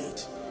cannot pay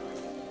it?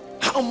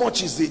 How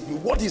much is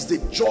what is the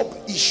job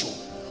issue?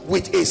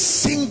 With a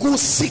single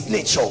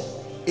signature,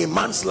 a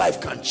man's life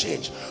can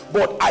change.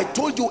 But I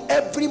told you,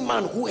 every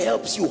man who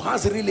helps you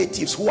has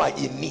relatives who are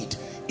in need.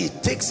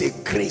 It takes a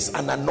grace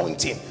and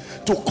anointing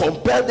to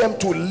compel them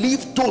to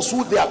leave those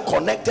who they are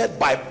connected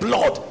by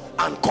blood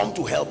and come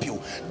to help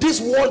you.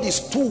 This world is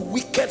too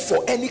wicked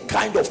for any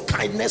kind of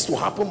kindness to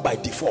happen by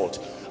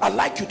default. I'd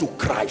like you to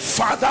cry,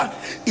 Father,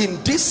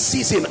 in this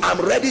season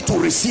I'm ready to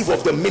receive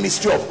of the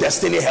ministry of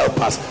destiny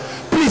helpers.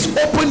 Please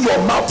open your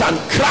mouth and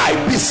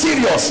cry. Be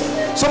serious.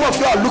 Some of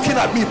you are looking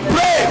at me.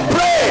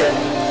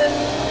 Pray.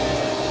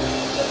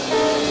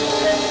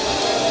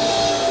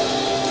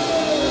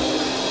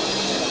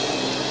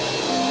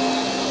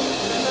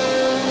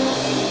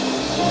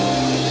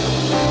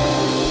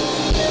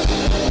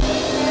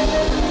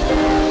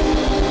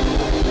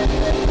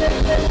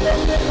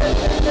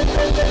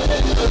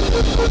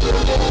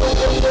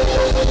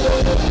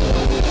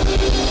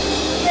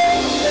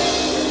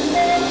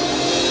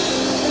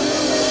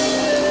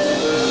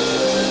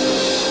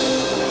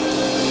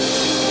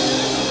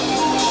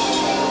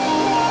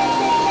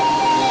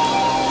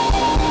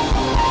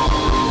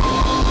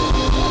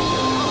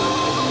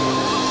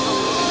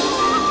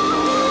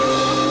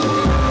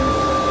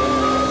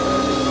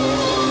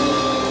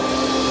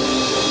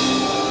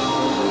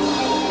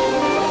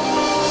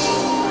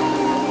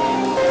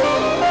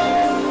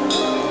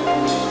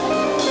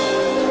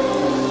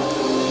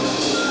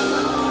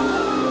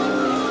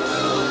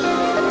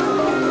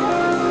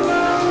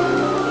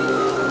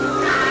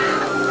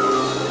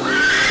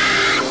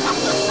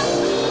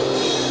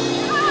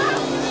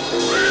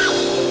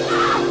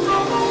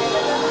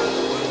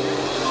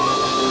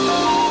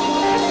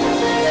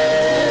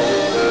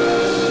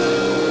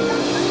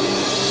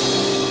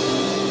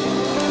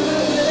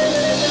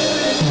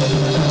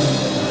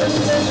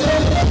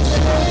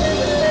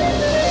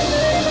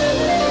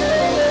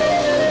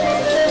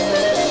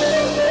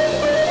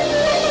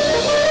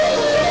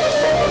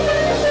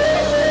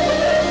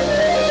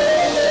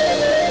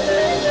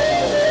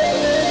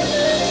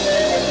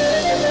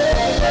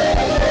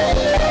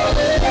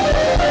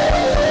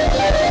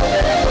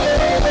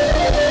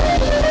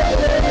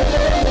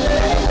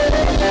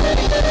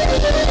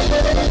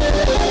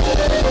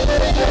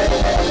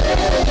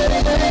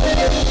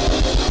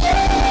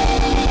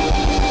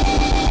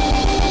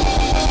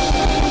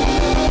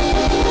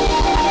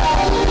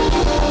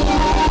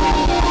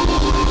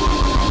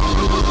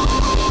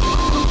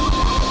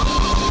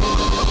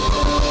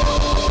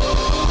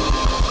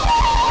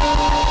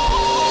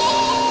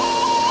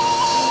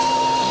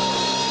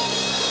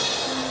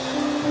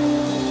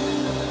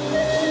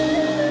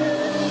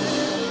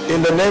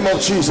 In the name of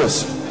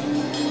Jesus,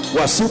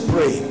 we're still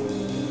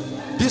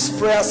praying. This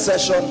prayer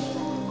session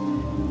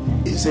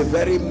is a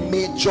very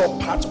major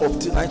part of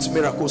tonight's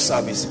miracle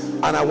service,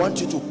 and I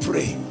want you to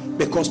pray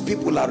because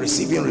people are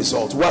receiving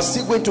results. We're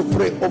still going to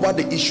pray over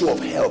the issue of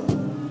help.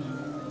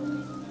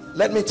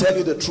 Let me tell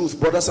you the truth,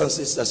 brothers and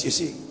sisters. You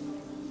see,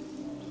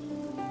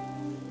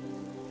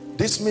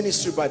 this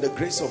ministry, by the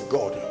grace of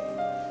God,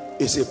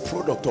 is a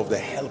product of the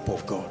help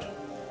of God.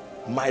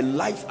 My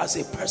life as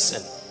a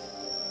person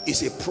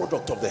is a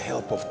product of the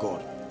help of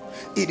God.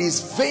 It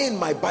is vain,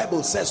 my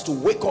Bible says, to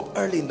wake up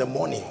early in the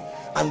morning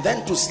and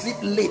then to sleep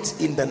late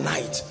in the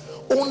night,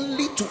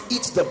 only to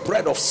eat the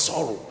bread of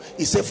sorrow.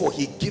 He said, for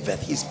he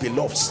giveth his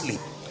beloved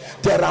sleep.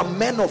 There are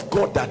men of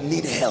God that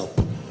need help.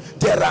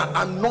 There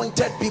are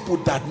anointed people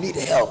that need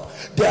help.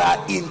 There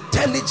are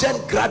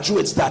intelligent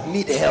graduates that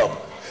need help.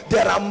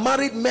 There are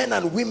married men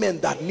and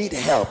women that need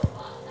help.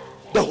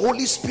 The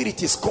Holy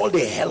Spirit is called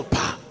a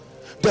helper.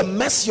 The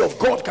mercy of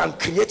God can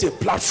create a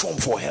platform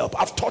for help.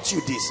 I've taught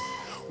you this.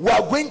 We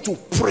are going to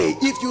pray.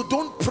 If you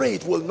don't pray,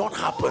 it will not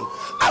happen.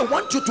 I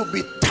want you to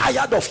be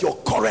tired of your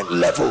current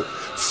level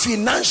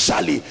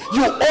financially.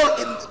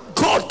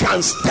 God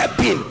can step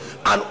in,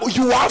 and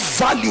you have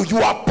value.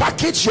 You are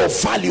packaged your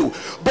value,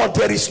 but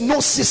there is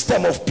no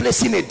system of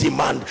placing a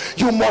demand.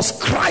 You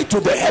must cry to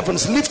the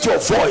heavens. Lift your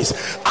voice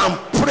and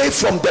pray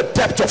from the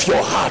depth of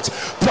your heart.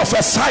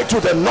 Prophesy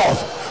to the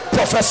north,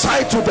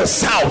 prophesy to the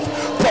south,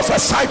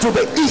 prophesy to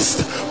the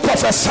east,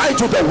 prophesy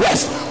to the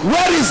west.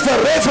 Where is the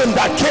raven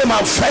that came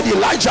and fed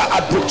Elijah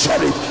at Brook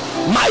Cherith?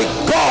 My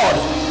God,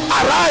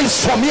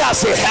 arise for me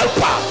as a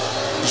helper.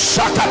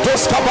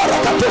 Shakatos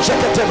kabarakatos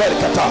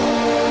sheketeverikata.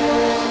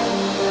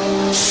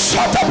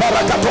 Shata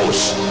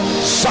barakatos.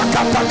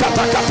 Shakata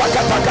kata kata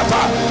kata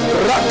kata.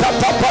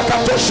 Rakata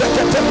pakatos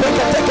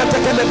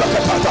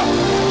sheketevereketeketekelebakata.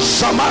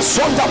 Shama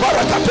sonda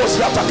barakatos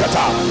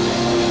yatakata.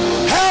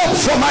 Help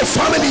for my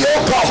family, oh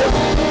God.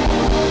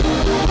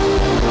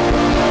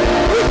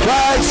 We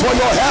cry for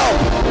your help.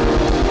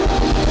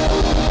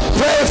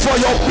 Pray for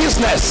your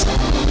business.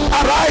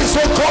 Arise,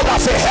 oh God,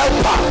 as a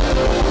helper.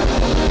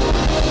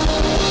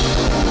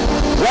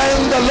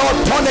 When the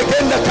Lord turned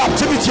again the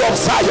captivity of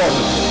Zion,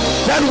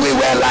 then we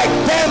were like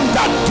them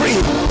that dream,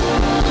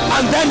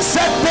 and then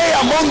said they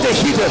among the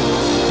heathen,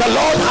 the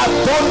Lord hath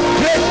done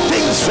great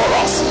things for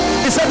us.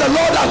 He said, the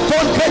Lord hath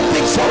done great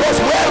things for us,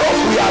 whereof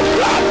we are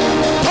glad.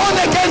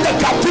 Turn again the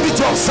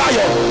captivity of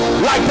Zion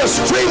like the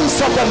streams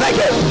of the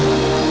Negev.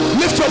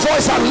 Lift your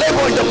voice and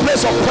labor in the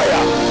place of prayer.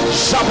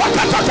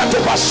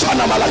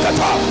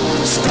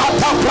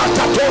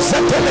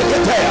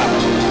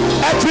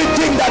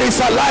 Everything that is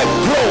alive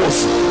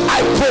grows. I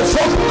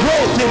provoke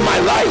growth in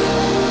my life.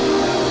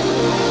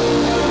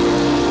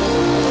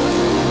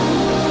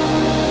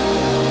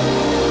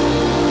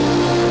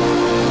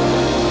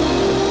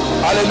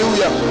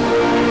 Hallelujah.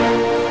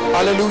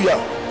 Hallelujah.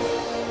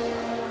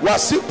 We are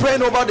still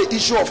praying over the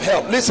issue of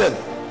help. Listen,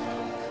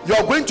 you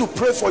are going to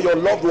pray for your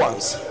loved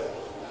ones.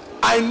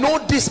 I know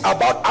this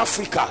about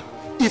Africa.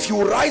 If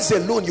you rise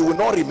alone, you will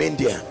not remain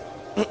there.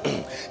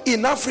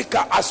 In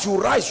Africa, as you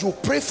rise, you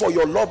pray for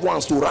your loved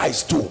ones to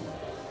rise too.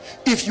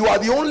 If you are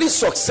the only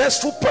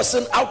successful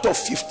person out of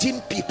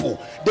 15 people,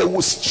 they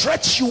will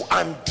stretch you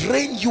and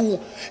drain you.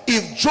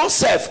 If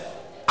Joseph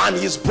and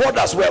his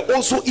brothers were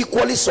also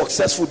equally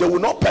successful, they will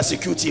not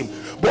persecute him,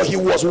 but he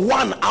was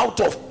one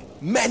out of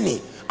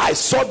many. I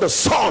saw the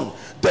sun,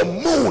 the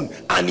moon,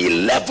 and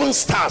 11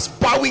 stars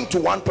bowing to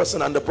one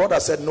person, and the brother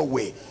said no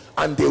way,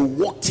 and they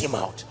walked him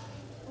out.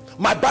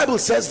 My Bible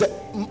says that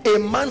a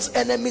man's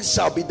enemies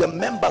shall be the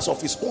members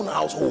of his own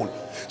household.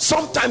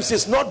 Sometimes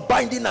it's not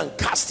binding and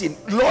casting.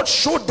 Lord,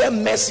 show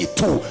them mercy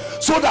too,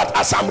 so that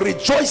as I'm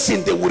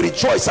rejoicing, they will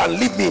rejoice and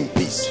leave me in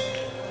peace.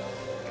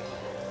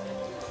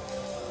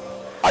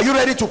 Are you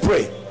ready to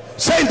pray?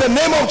 Say, in the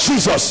name of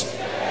Jesus,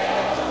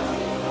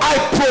 I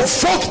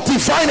provoke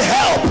divine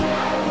help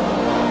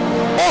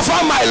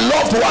over my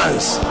loved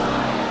ones.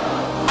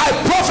 I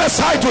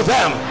prophesy to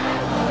them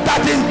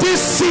that in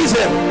this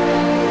season,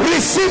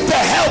 receive the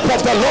help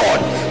of the Lord.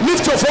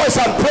 Lift your voice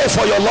and pray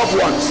for your loved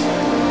ones.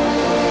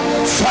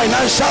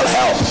 Financial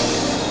help,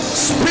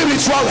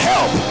 spiritual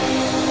help,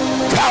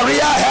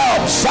 career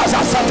help.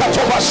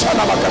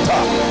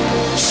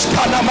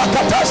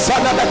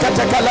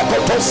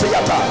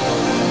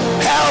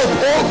 Help,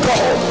 oh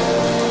God.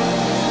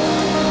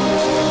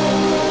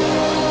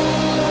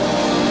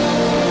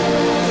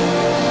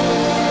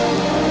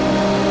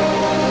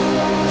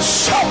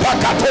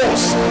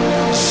 Shapakatos,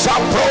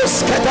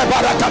 Shapros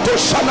Ketebarakato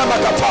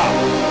Shanamakata.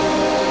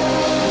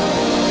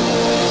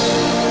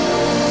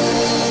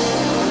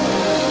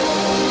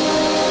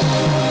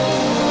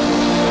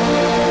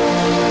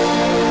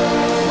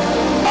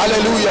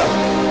 Hallelujah.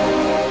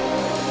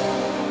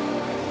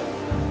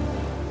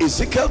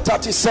 Ezekiel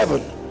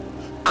 37.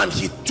 And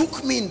he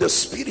took me in the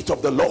spirit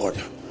of the Lord,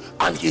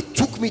 and he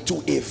took me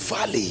to a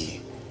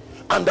valley,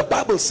 and the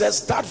Bible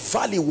says that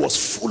valley was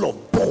full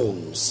of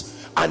bones.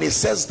 And it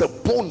says the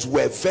bones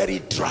were very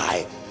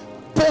dry.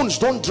 Bones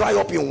don't dry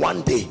up in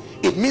one day.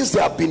 It means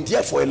they have been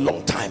there for a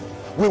long time.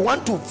 We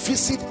want to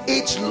visit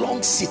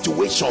age-long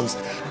situations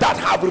that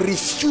have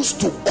refused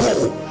to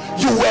go.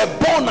 You were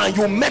born and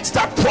you met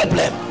that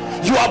problem.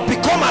 You have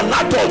become an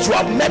adult, you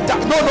have met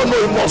that. No,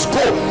 it must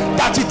go.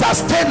 That it has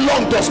stayed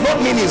long does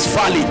not mean it's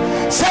valid.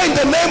 Say, in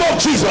the name of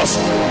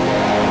Jesus,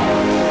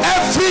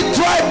 every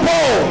dry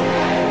bone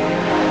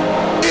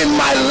in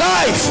my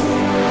life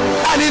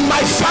and in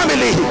my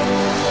family,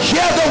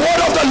 hear the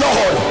word of the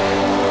Lord.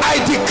 I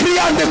decree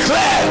and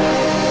declare,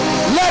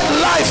 let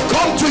life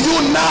come to you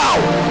now.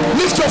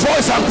 Lift your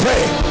voice and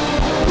pray.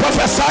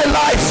 Prophesy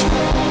life.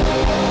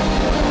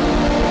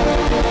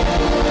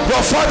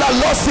 Your father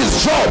lost his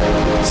job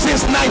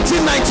since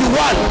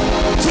 1991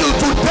 till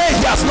today.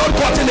 He has not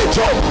gotten a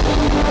job.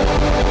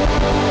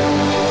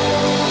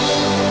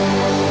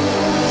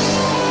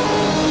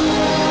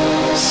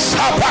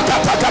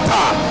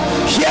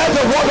 Hear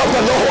the word of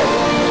the Lord.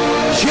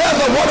 Hear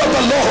the word of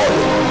the Lord.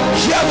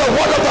 Hear the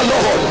word of the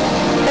Lord.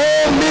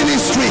 All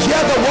ministry,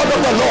 hear the word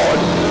of the Lord.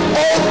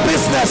 All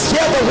business,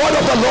 hear the word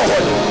of the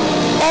Lord.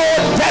 All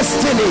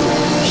destiny,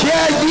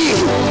 hear ye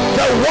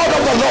the word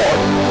of the Lord.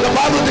 The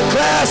Bible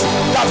declares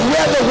that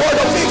where the word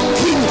of a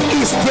king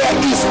is, there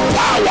is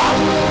power.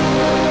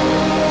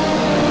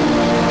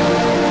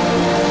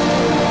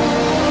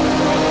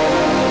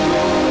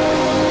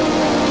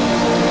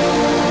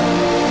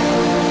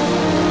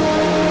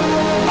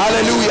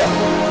 Hallelujah.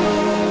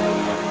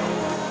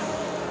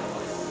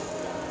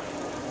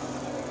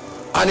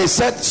 And he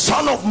said,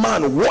 Son of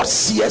man, what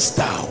seest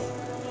thou?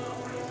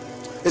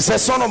 He said,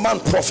 Son of man,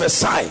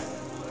 prophesy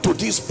to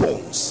these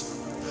bones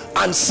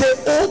and say,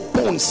 O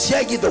bones,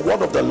 hear ye the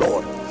word of the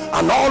Lord.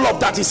 And all of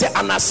that, he said,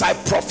 and as I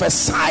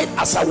prophesied,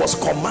 as I was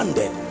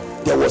commanded,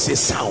 there was a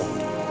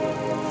sound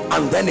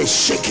and then a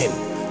shaking.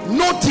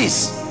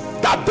 Notice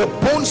that the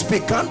bones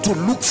began to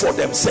look for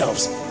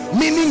themselves,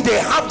 meaning they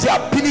have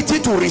the ability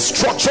to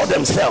restructure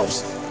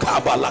themselves.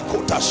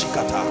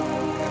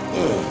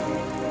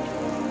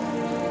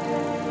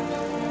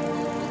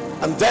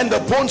 And then the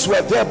bones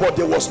were there, but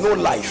there was no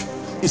life.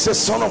 He says,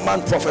 Son of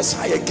man,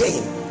 prophesy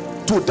again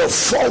to the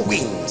four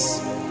winds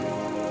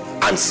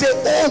and say,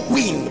 O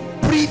wind,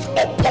 breathe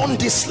upon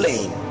this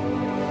slain.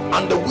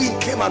 And the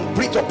wind came and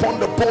breathed upon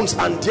the bones,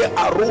 and there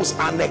arose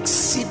an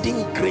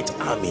exceeding great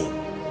army.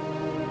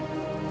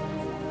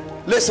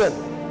 Listen,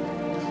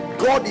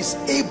 God is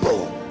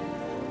able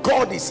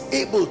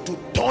to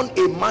turn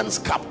a man's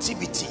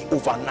captivity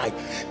overnight.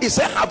 He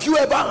said, have you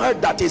ever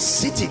heard that a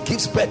city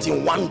gives birth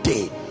in one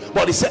day?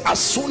 But he said, as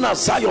soon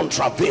as Zion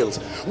travails,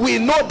 we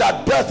know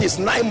that birth is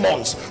 9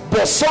 months,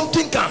 but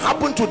something can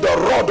happen to the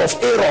rod of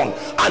Aaron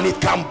and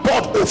it can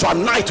bud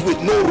overnight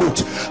with no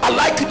root. I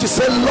like you to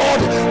say,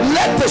 Lord,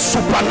 let the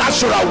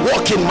supernatural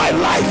work in my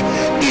life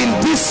in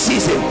this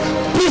season.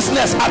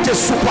 Business at a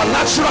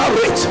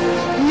supernatural rate,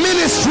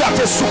 ministry at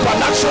a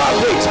supernatural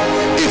rate.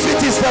 If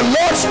it is the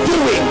Lord's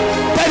doing,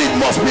 then it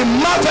must be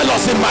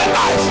marvelous in my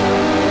eyes.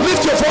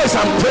 Lift your voice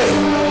and pray.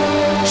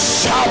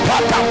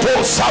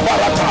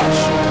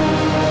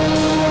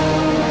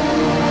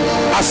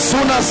 As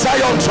soon as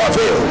Zion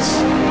travails,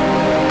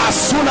 as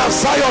soon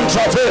as Zion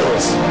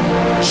travails,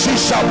 she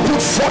shall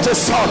put forth a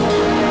son.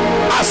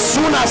 As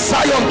soon as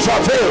Zion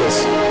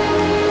travails,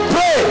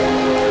 pray.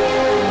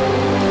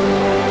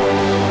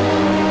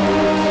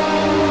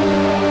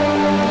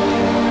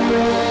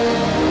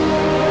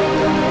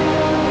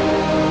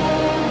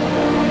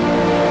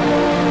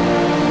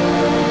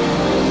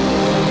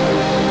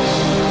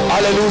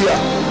 Hallelujah.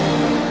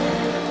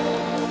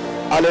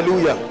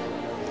 Hallelujah.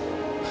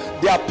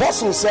 The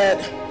apostle said,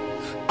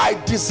 I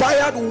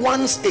desired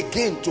once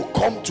again to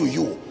come to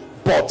you,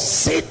 but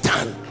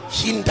Satan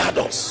hindered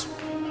us.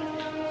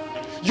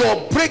 Your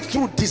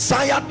breakthrough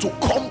desired to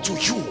come to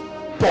you,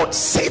 but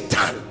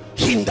Satan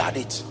hindered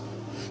it.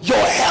 Your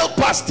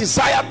helpers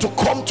desired to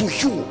come to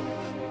you.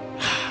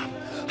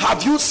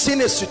 Have you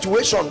seen a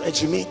situation,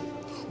 Ejimi,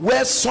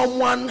 where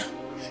someone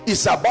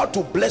is about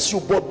to bless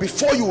you, but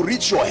before you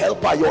reach your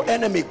helper, your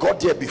enemy got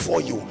there before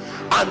you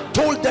and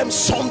told them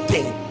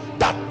something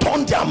that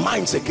turned their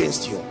minds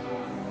against you?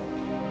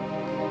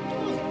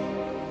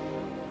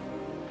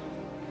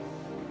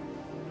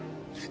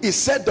 He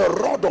said, the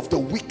rod of the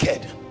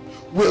wicked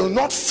will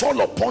not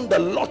fall upon the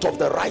lot of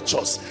the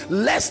righteous,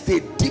 lest they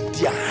dip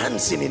their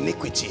hands in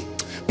iniquity.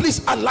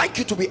 Please, I'd like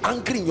you to be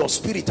angry in your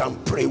spirit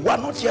and pray. We're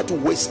not here to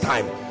waste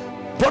time.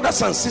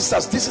 Brothers and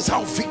sisters, this is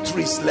how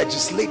victory is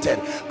legislated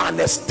and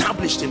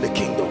established in the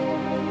kingdom.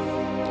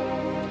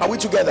 Are we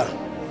together?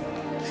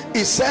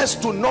 It says,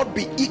 do not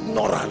be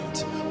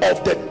ignorant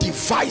of the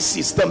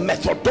devices, the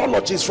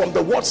methodologies, from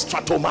the word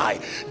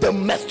stratomai, the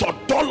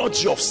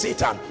methodology of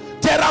Satan.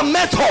 There are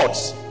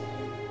methods.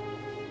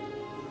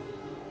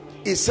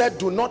 He said,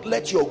 do not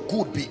let your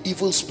good be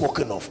evil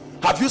spoken of.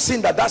 Have you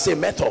seen that that's a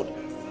method?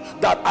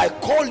 That I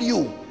call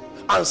you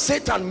and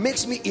Satan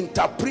makes me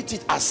interpret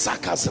it as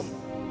sarcasm.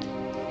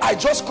 I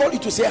just call you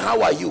to say,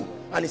 how are you?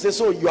 And he says,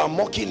 so you are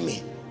mocking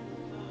me.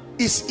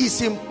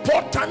 It's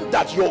important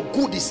that your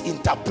good is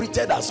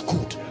interpreted as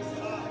good.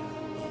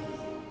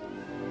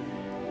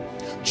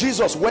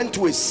 Jesus went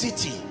to a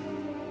city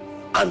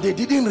and they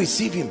didn't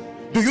receive him.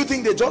 Do you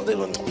think they just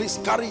didn't, please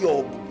carry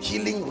your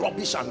healing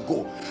rubbish and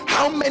go?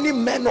 How many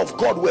men of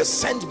God were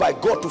sent by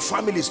God to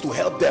families to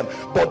help them,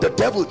 but the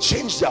devil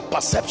changed their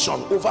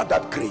perception over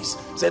that grace?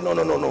 Say, no,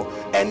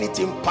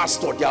 anything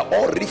pastor, they are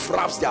all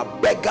riffraffs, they are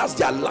beggars,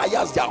 they are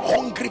liars, they are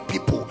hungry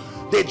people,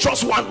 they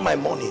just want my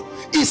money.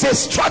 It's a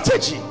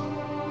strategy.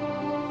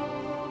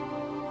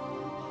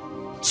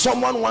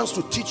 Someone wants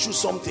to teach you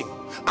something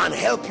and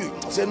help you,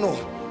 say, no,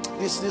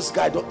 this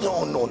guy don't,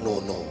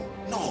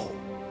 no.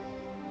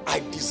 I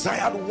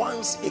desired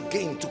once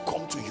again to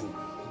come to you,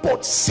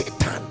 but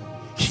Satan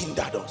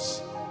hindered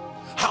us.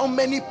 How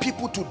many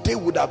people today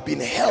would have been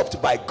helped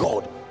by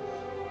God?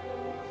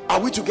 Are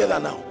we together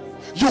now?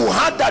 You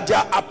heard that they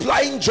are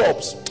applying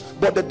jobs.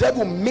 But the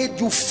devil made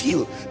you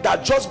feel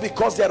that just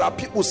because there are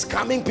people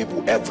scamming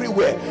people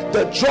everywhere,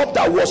 the job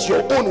that was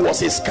your own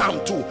was a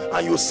scam too,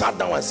 and you sat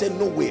down and said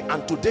no way,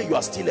 and today you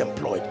are still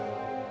employed.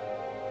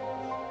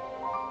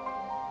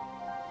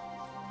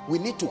 We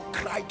need to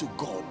cry to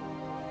God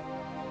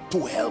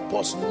to help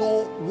us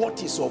know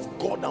what is of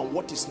God and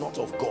what is not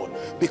of God,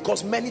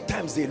 because many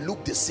times they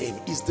look the same.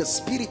 It's the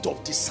spirit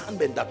of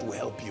discernment that will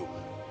help you.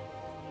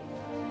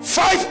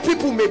 5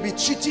 people may be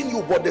cheating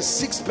you, but the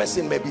 6th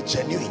person may be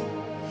genuine,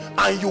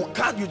 and you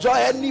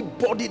just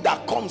anybody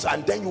that comes,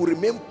 and then you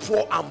remain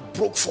poor and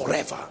broke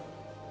forever.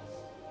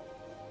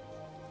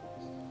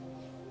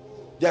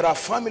 There are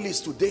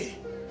families today,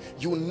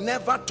 you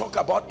never talk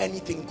about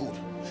anything good.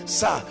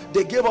 Sir,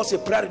 they gave us a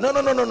prayer.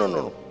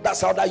 No.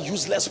 That's how that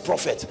useless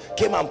prophet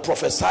came and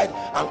prophesied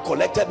and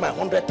collected my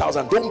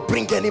 100,000. Don't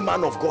bring any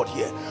man of God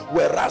here.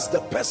 Whereas the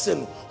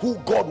person who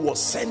God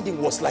was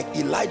sending was like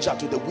Elijah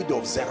to the widow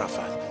of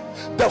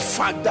Zarephath. The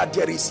fact that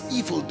there is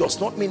evil does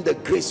not mean the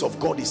grace of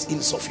God is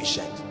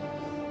insufficient.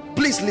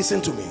 Please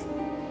listen to me.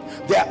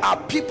 There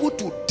are people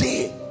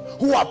today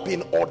who have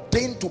been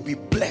ordained to be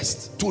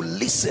blessed, to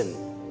listen,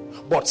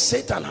 but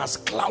Satan has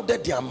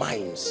clouded their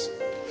minds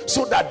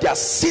so that they are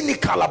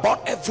cynical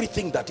about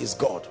everything that is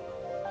God.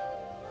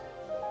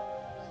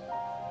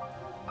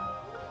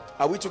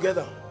 Are we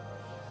together?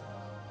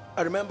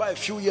 I remember a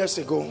few years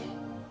ago,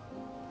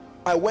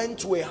 I went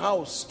to a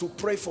house to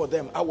pray for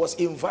them. I was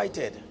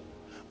invited,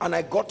 and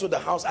I got to the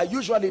house. I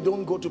usually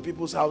don't go to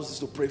people's houses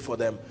to pray for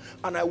them.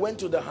 And I went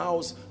to the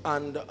house,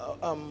 and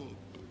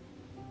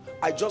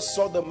I just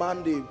saw the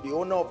man, the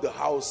owner of the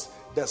house,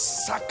 the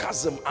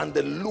sarcasm and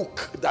the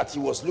look that he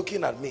was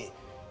looking at me.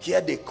 Here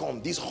they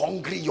come, these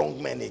hungry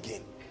young men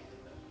again.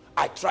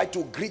 I tried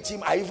to greet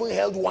him. I even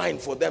held wine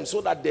for them so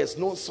that there's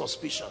no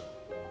suspicion.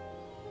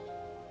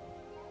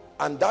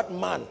 And that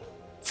man,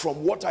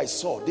 from what I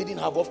saw, didn't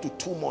have up to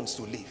 2 months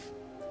to live.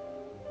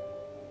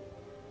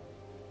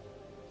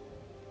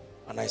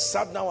 And I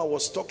sat down, I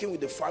was talking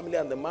with the family,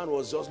 and the man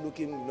was just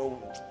looking,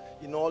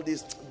 you know all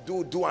this,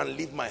 do and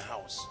leave my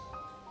house.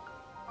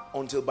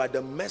 Until by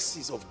the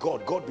mercies of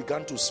God, God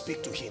began to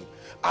speak to him.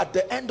 At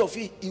the end of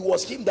it, it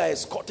was him that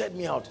escorted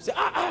me out. He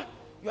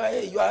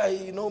said, you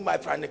are, my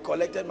friend,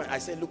 collected my. I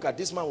said, look, at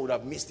this man would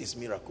have missed his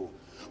miracle.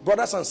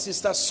 Brothers and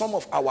sisters, some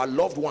of our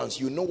loved ones,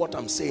 you know what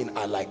I'm saying,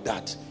 are like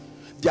that.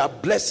 Their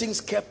blessings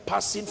kept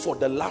passing for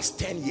the last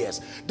 10 years.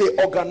 They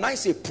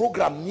organize a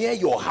program near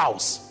your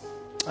house,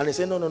 and they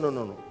say,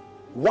 no.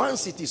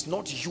 Once it is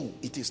not you,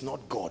 it is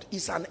not God.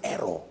 It's an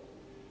error.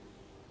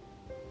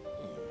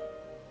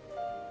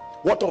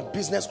 What of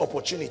business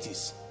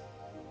opportunities?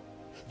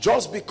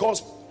 Just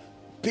because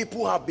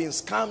people have been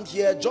scammed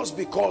here, just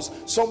because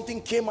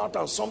something came out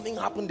and something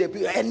happened,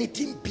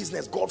 anything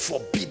business, God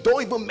forbid,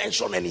 don't even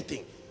mention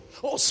anything.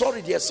 Oh,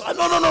 sorry, dear.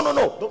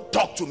 No, don't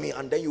talk to me.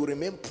 And then you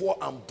remain poor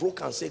and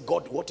broke and say,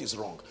 God, what is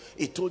wrong?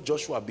 He told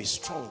Joshua, be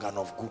strong and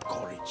of good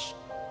courage.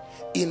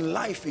 In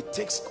life, it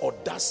takes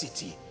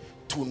audacity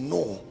to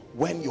know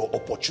when your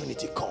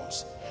opportunity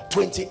comes.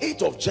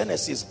 28 of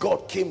Genesis,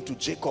 God came to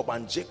Jacob,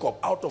 and Jacob,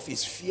 out of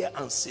his fear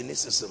and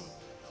cynicism,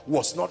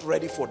 was not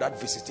ready for that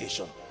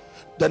visitation.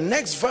 The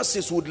next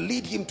verses would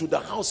lead him to the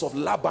house of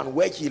Laban,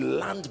 where he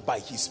learned by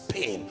his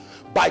pain.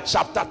 By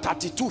chapter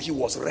 32, he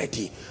was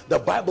ready. The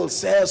Bible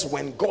says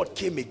when God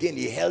came again,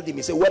 he held him.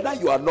 He said, whether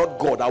you are not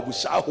God, I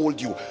shall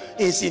hold you.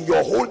 It's in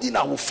your holding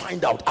I will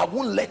find out. I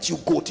won't let you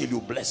go till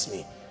you bless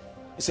me.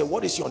 He said,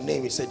 what is your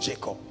name? He said,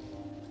 Jacob.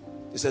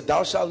 He said,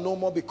 thou shalt no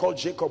more be called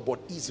Jacob, but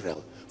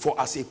Israel. For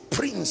as a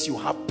prince you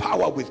have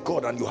power with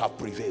God, and you have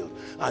prevailed.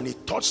 And he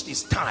touched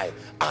his thigh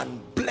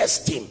and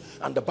blessed him.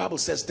 And the Bible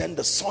says, then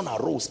the sun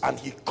arose, and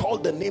he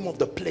called the name of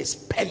the place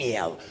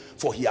Peniel,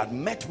 for he had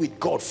met with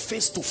God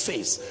face to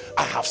face.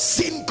 I have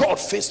seen God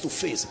face to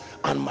face,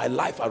 and my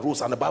life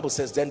arose. And the Bible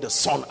says, then the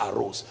sun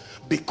arose.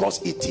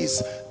 Because it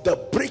is the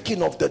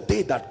breaking of the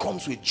day that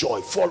comes with joy.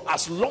 For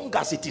as long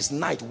as it is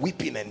night,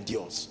 weeping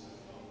endures.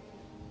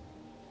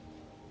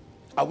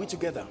 Are we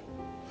together?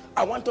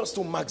 I want us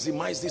to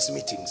maximize these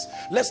meetings.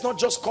 Let's not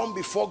just come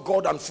before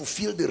God and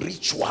fulfill the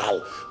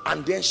ritual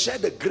and then share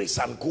the grace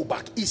and go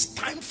back. It's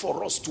time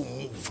for us to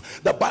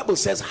move. The Bible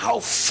says, how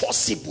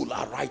forcible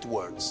are right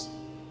words.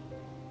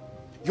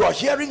 You are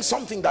hearing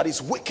something that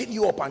is waking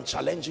you up and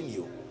challenging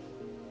you.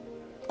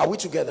 Are we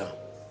together?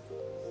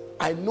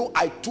 I know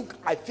I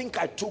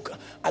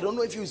don't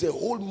know if it was a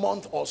whole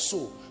month or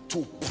so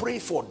to pray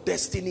for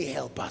destiny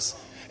helpers.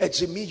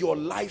 Jimmy, your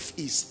life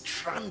is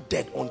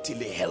stranded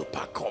until a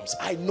helper comes.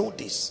 I know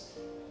this.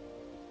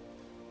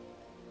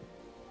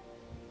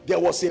 There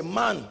was a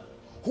man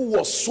who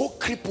was so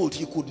crippled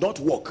he could not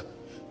walk,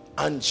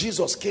 and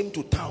Jesus came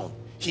to town.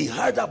 He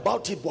heard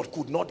about it but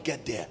could not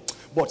get there.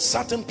 But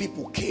certain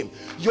people came.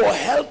 Your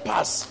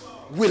helpers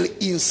will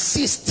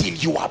insist till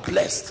you are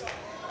blessed.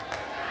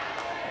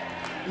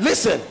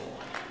 Listen,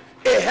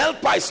 a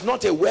helper is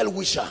not a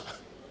well-wisher.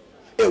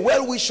 A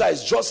well-wisher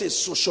is just a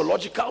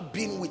sociological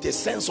being with a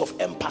sense of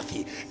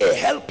empathy. A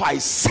helper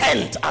is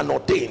sent and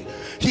ordained.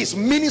 His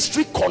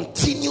ministry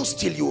continues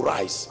till you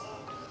rise.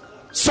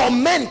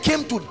 Some men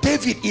came to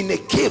David in a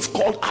cave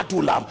called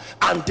Adullam,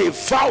 and they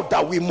vowed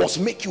that we must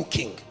make you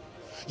king.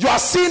 You are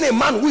seeing a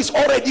man who is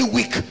already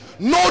weak,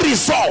 no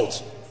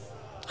result.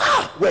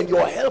 When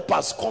your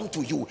helpers come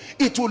to you,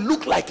 it will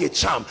look like a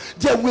charm.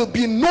 There will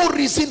be no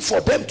reason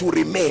for them to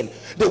remain.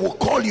 They will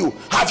call you,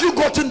 have you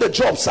gotten the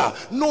job, sir?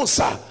 No,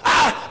 sir.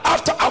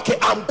 Okay,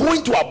 I'm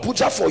going to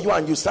Abuja for you.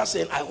 And you start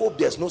saying, I hope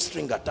there's no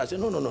string attached.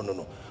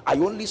 No. I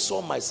only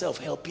saw myself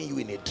helping you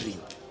in a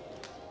dream.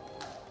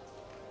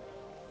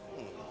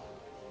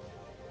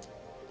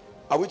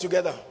 Are we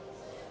together?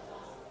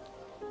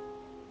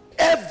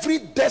 Every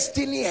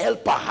destiny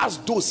helper has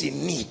those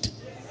in need.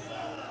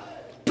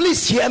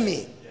 Please hear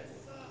me.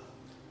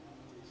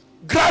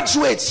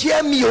 Graduates,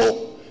 hear me.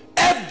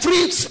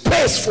 Every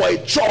space for a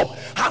job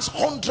has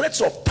hundreds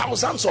of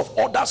thousands of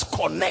others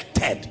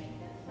connected.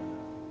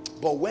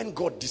 But when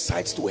God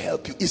decides to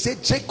help you, he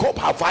said, Jacob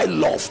have I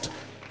loved.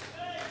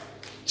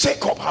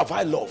 Jacob have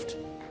I loved.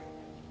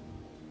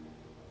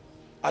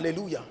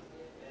 Hallelujah.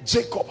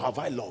 Jacob have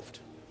I loved.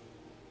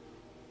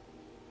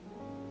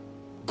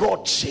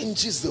 God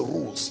changes the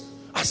rules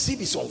as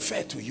if it's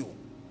unfair to you.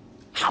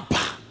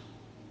 Haba.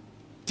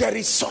 There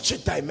is such a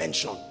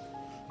dimension.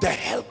 The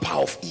helper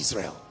of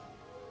Israel.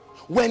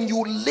 When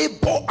you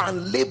labor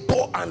and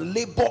labor and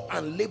labor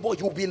and labor,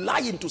 you'll be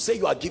lying to say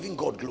you are giving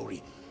God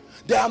glory.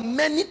 There are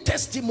many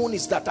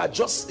testimonies that are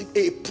just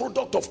a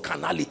product of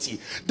carnality.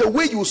 The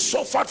way you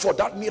suffered for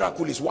that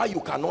miracle is why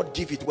you cannot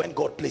give it when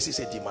God places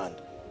a demand.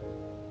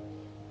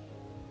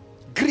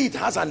 Greed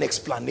has an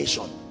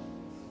explanation.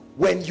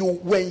 When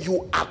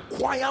you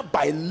acquire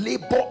by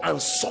labor and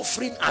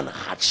suffering and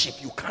hardship,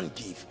 you can't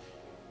give.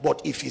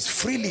 But if it's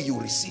freely you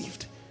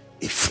received,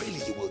 if freely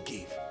you will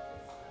give.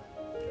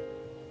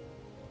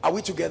 Are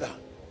we together?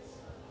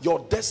 Your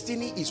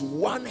destiny is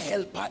one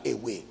helper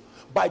away.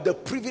 By the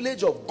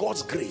privilege of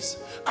God's grace,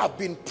 I've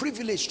been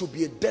privileged to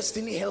be a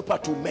destiny helper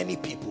to many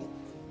people.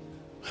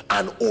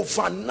 And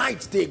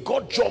overnight they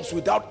got jobs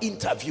without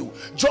interview,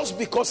 just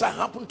because I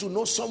happen to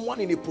know someone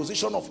in a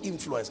position of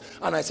influence.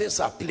 And I say,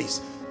 sir,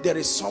 please, there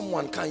is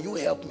someone, can you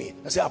help me?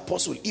 I say,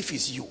 Apostle, if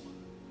it's you,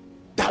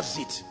 that's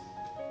it.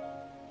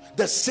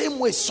 The same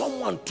way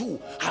someone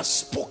too has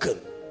spoken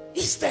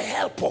is the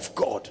help of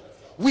God.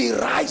 We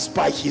rise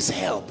by his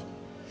help.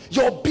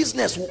 Your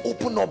business will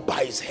open up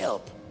by his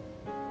help.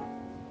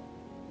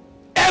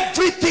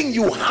 Everything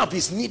you have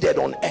is needed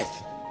on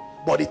earth,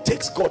 but it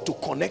takes God to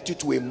connect you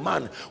to a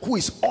man who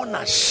is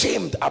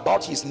unashamed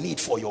about his need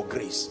for your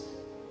grace.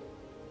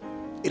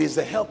 It is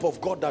the help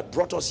of God that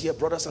brought us here,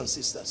 brothers and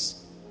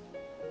sisters.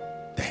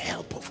 The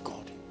help of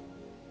God.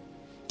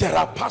 There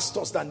are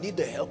pastors that need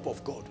the help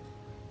of God.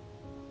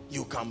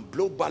 You can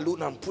blow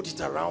balloon and put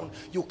it around.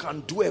 You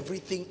can do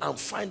everything and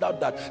find out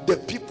that the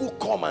people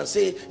come and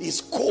say, it's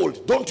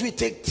cold. Don't we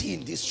take tea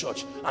in this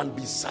church? And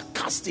be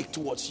sarcastic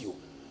towards you.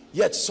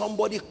 Yet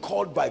somebody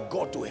called by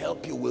God to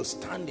help you will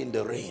stand in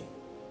the rain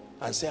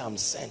and say, I'm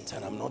sent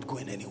and I'm not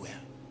going anywhere.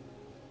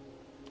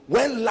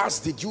 When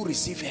last did you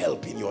receive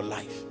help in your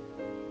life?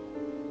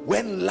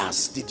 When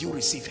last did you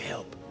receive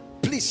help?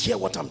 Please hear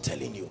what I'm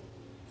telling you.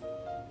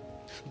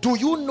 Do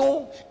you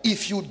know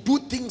if you do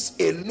things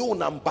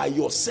alone and by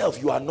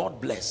yourself, you are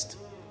not blessed?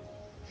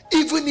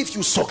 Even if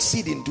you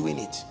succeed in doing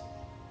it.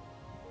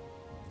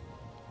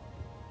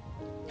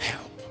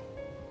 Help.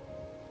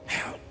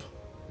 Help.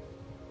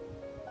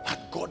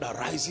 That God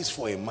arises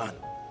for a man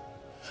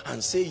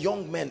and say,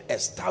 young men,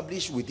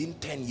 establish within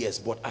 10 years,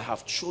 but I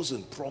have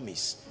chosen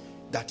promise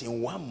that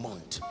in 1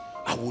 month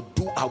I will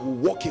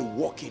walk a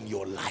walk in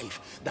your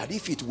life that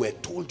if it were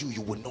told you,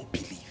 you will not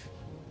believe.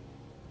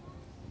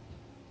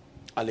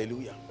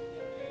 Hallelujah.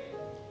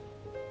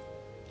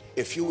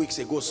 A few weeks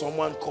ago,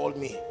 someone called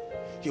me.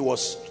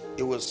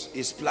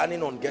 He's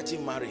planning on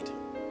getting married,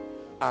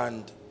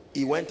 and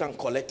he went and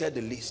collected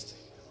the list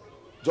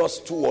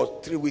just 2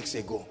 or 3 weeks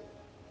ago,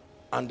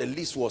 and the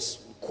list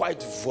was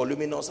quite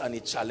voluminous and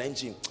it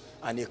challenged him,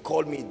 and he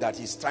called me that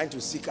he's trying to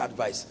seek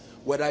advice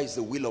whether it's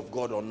the will of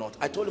God or not.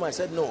 I told him, I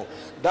said, no,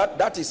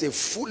 that is a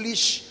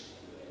foolish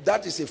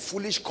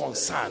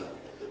concern.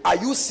 Are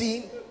you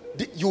seeing?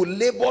 You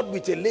labored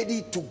with a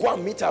lady to go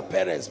and meet her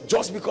parents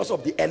just because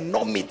of the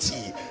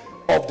enormity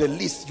of the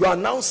list. You are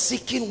now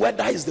seeking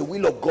whether it's the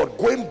will of God,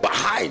 going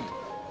behind.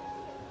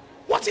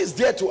 What is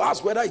there to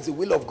ask whether it's the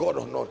will of God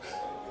or not?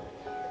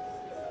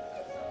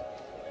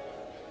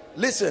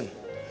 Listen,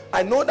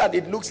 I know that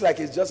it looks like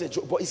it's just a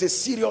joke, but it's a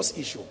serious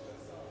issue.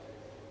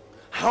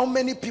 How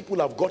many people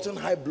have gotten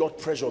high blood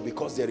pressure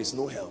because there is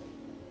no help?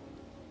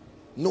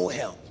 No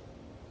help.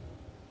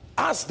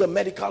 Ask the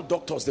medical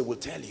doctors, they will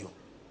tell you.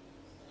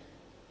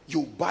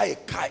 You buy a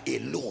car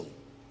alone.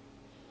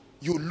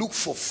 You look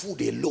for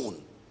food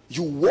alone.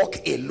 You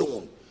walk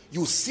alone.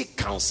 You seek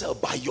counsel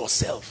by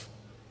yourself.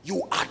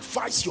 You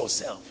advise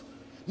yourself.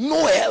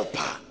 No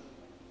helper.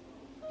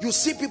 You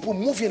see people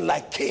moving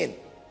like Cain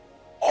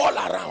all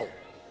around.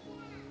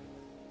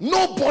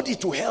 Nobody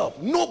to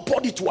help.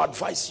 Nobody to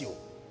advise you.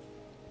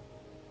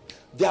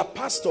 Their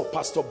pastor,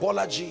 Pastor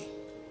Bolaji.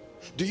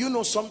 Do you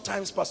know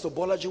sometimes Pastor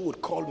Bolaji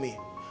would call me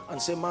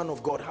and say, man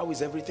of God, how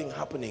is everything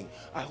happening?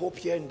 I hope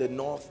here in the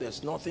north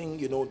there's nothing,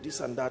 you know, this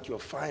and that, you're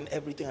fine,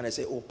 everything. And I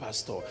say, oh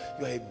pastor,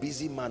 you're a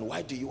busy man,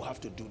 why do you have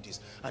to do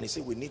this? And he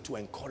said, we need to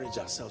encourage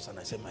ourselves. And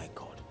I say, my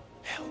God,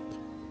 help,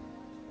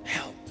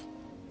 help,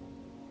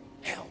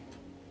 help.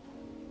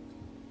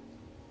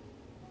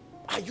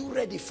 Are you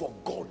ready for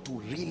God to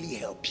really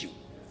help you?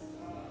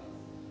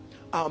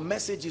 Our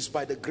message is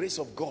by the grace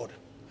of God.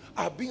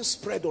 Are being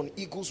spread on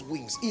eagle's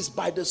wings is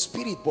by the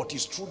Spirit, but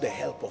is through the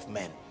help of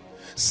men.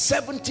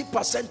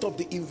 70% of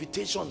the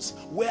invitations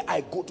where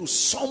I go to,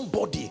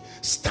 somebody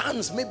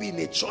stands maybe in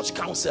a church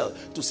council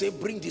to say,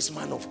 bring this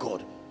man of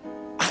God.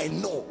 I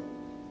know.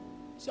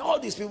 See, all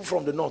these people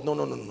from the north,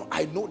 no.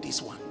 I know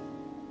this one.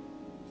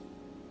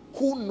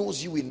 Who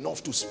knows you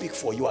enough to speak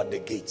for you at the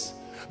gates?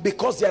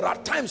 Because there are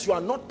times you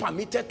are not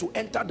permitted to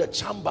enter the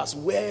chambers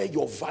where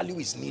your value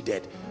is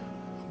needed.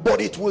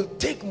 But it will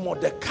take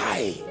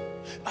Mordecai.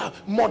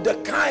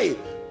 Mordecai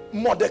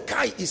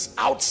is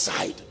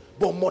outside,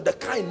 but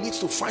Mordecai needs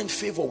to find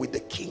favor with the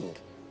king.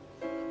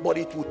 But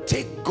it will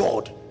take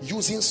God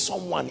using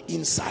someone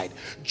inside.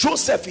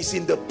 Joseph is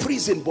in the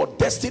prison but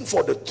destined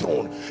for the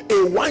throne.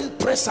 A wine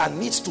presser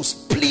needs to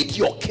split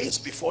your case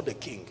before the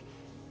king.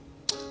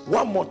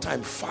 One more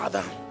time,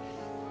 Father,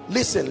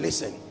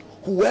 listen.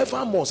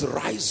 Whoever must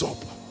rise up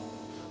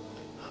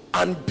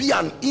and be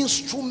an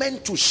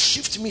instrument to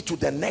shift me to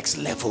the next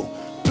level,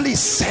 please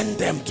send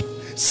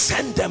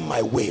them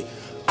my way.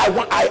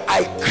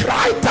 I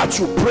cry that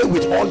you pray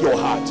with all your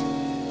heart.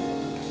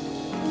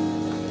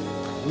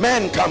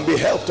 Men can be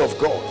helped of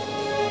God.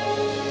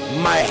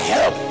 My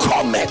help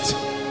cometh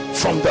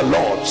from the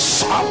Lord.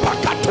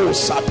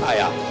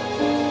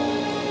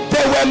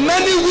 There were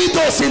many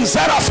widows in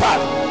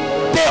Zarephath.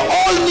 They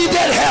all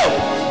needed help,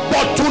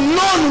 but to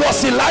none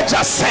was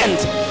Elijah sent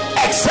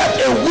except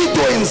a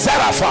widow in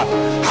Zarephath.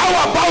 How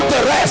about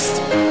the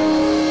rest?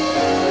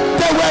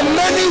 There were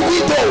many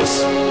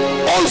widows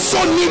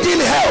also needing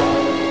help,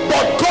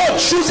 but God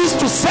chooses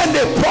to send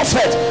a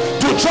prophet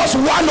to just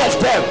one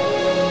of them.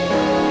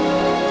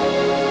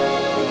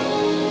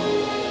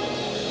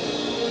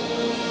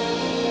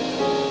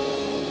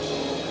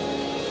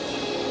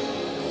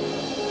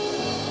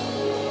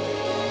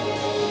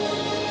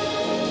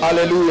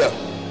 Hallelujah.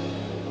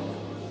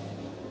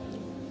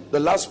 The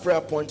last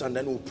prayer point, and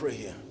then we'll pray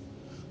here.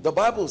 The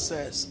Bible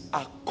says,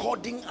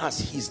 according as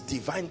his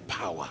divine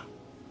power,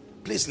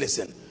 please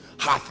listen,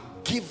 hath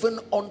given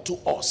unto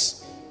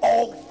us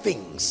all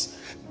things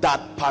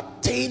that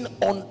pertain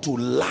unto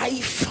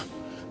life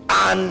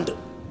and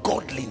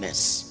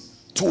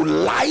godliness. To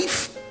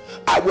life.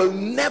 I will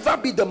never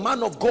be the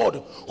man of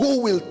God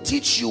who will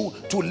teach you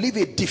to live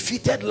a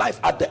defeated life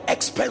at the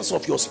expense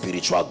of your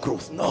spiritual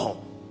growth.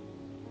 No.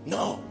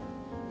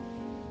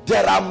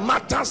 There are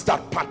matters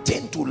that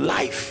pertain to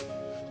life.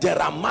 There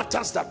are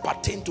matters that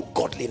pertain to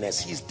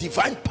godliness. His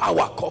divine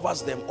power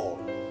covers them all.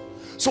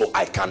 So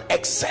I can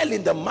excel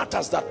in the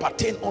matters that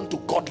pertain unto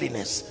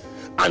godliness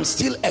and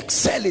still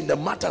excel in the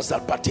matters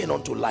that pertain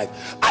unto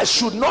life. I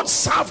should not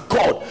serve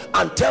God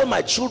and tell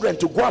my children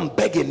to go and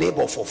beg a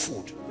neighbor for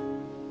food.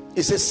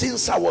 He says,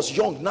 since I was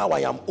young, now I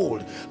am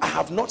old, I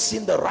have not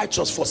seen the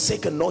righteous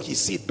forsaken, nor his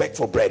seed beg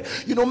for bread.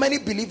 You know, many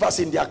believers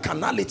in their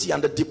carnality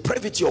and the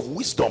depravity of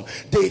wisdom,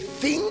 they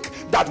think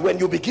that when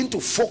you begin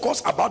to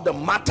focus about the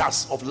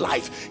matters of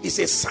life, it's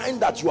a sign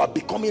that you are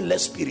becoming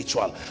less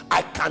spiritual.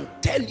 I can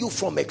tell you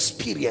from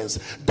experience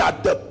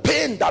that the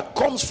pain that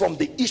comes from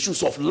the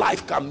issues of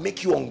life can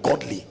make you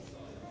ungodly.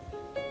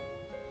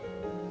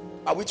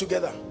 Are we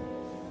together?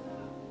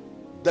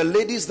 The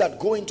ladies that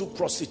go into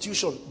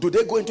prostitution, do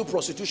they go into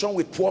prostitution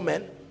with poor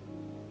men?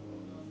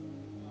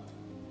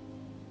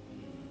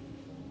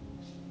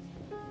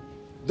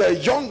 The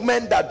young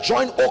men that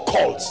join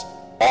occults,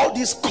 all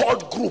these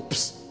cult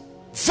groups,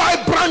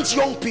 vibrant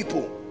young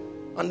people,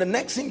 and the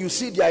next thing you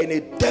see, they are in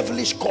a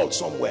devilish cult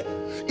somewhere.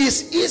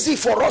 It's easy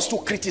for us to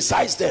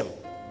criticize them,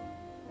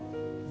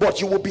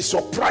 but you will be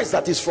surprised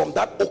that it's from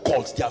that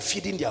occult they are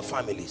feeding their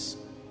families.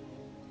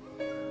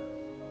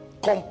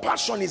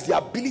 Compassion is the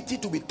ability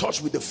to be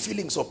touched with the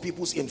feelings of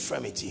people's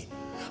infirmity.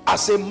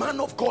 As a man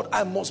of God,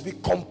 I must be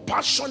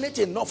compassionate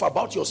enough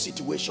about your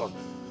situation.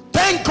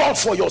 Thank God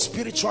for your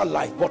spiritual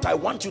life, but I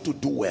want you to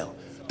do well.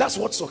 That's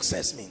what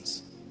success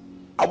means.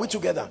 Are we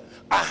together?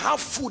 I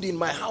have food in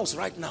my house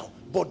right now,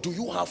 but do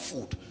you have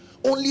food?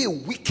 Only a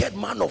wicked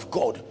man of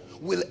God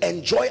will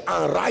enjoy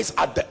and rise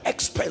at the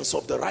expense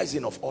of the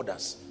rising of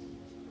others.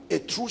 A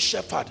true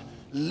shepherd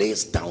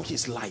lays down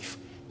his life,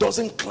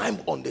 doesn't climb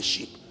on the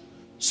sheep.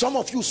 Some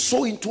of you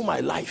sow into my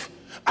life.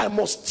 I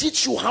must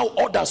teach you how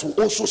others will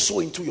also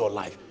sow into your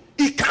life.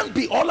 It can't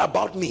be all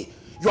about me.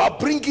 You are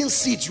bringing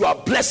seeds, you are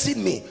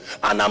blessing me,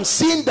 and I'm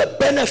seeing the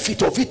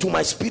benefit of it to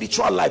my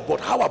spiritual life.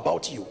 But how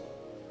about you?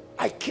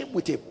 I came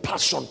with a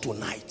passion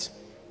tonight.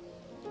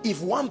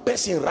 If one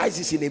person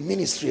rises in a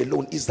ministry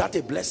alone, is that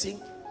a blessing?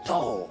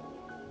 No.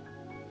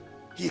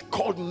 He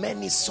called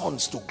many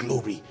sons to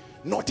glory,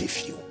 not a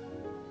few.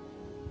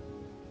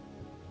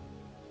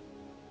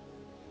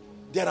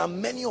 There are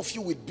many of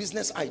you with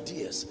business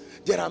ideas.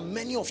 There are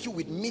many of you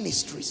with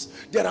ministries.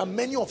 There are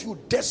many of you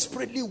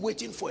desperately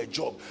waiting for a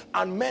job.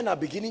 And men are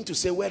beginning to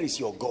say, where is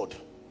your God?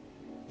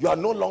 You are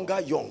no longer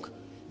young.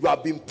 You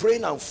have been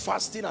praying and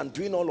fasting and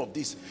doing all of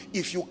this.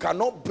 If you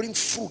cannot bring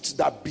fruits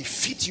that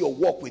befit your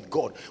walk with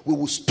God, we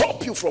will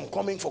stop you from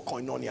coming for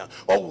koinonia,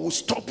 or we will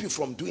stop you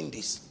from doing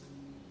this.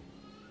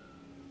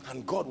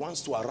 And God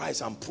wants to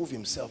arise and prove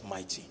himself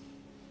mighty.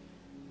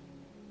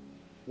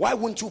 Why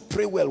wouldn't you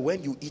pray well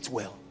when you eat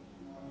well?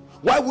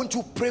 Why wouldn't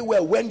you pray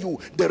well when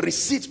the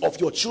receipt of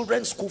your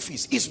children's school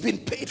fees is being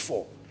paid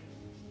for?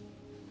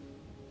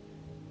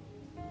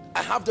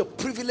 I have the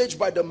privilege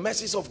by the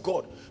mercies of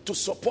God to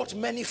support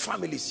many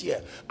families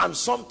here, and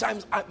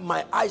sometimes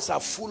my eyes are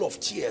full of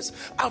tears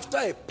after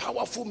a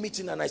powerful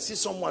meeting, and I see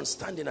someone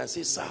standing and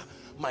say, sir,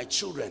 my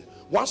children,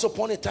 once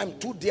upon a time,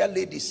 2 dear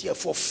ladies here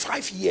for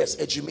 5 years,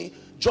 Ejimi,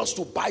 just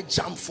to buy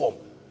jam form.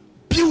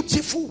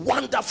 Beautiful,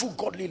 wonderful,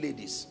 godly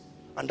ladies.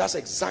 And that's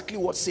exactly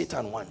what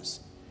Satan wants.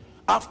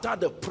 After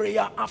the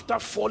prayer, after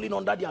falling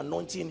under the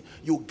anointing,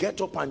 you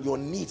get up and your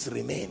needs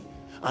remain,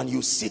 and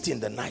you sit in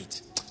the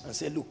night and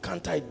say, look,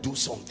 can't I do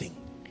something?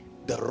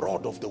 The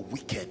rod of the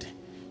wicked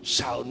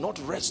shall not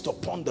rest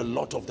upon the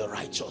lot of the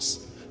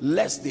righteous,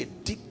 lest they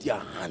dip their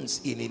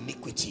hands in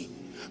iniquity.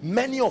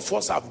 Many of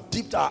us have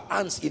dipped our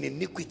hands in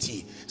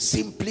iniquity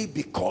simply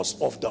because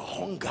of the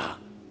hunger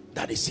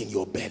that is in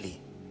your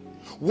belly.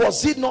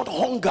 Was it not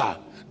hunger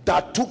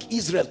that took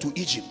Israel to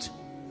Egypt?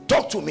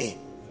 Talk to me.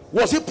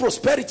 Was it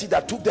prosperity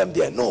that took them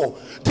there? No.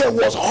 There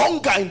was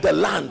hunger in the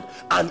land,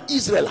 and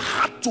Israel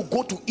had to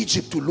go to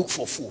Egypt to look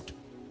for food.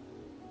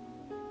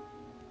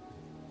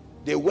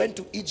 They went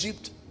to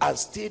Egypt and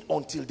stayed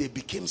until they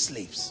became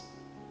slaves.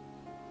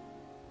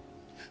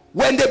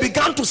 When they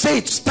began to say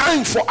it's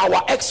time for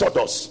our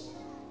exodus,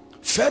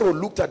 Pharaoh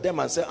looked at them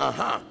and said,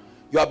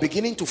 you are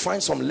beginning to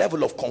find some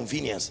level of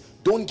convenience.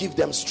 Don't give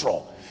them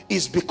straw.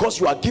 It's because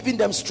you are giving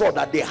them straw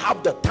that they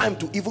have the time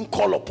to even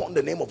call upon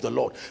the name of the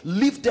Lord.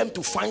 Leave them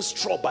to find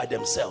straw by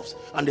themselves.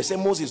 And they say,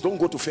 Moses, don't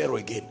go to Pharaoh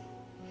again.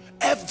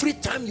 Every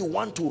time you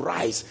want to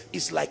rise,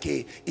 it's like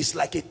a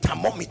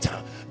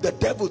thermometer. The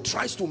devil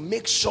tries to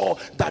make sure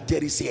that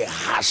there is a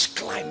harsh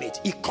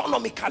climate,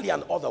 economically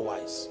and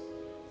otherwise.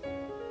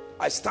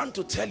 I stand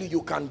to tell you,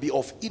 you can be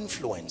of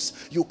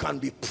influence, you can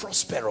be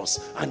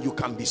prosperous, and you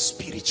can be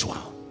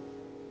spiritual.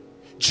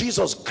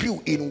 Jesus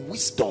grew in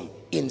wisdom,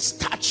 in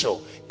stature,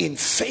 in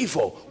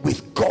favor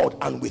with God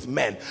and with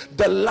men.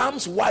 The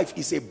Lamb's wife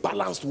is a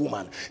balanced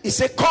woman. He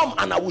said, come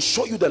and I will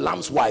show you the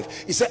Lamb's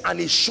wife. He said, and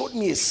he showed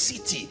me a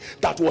city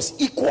that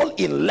was equal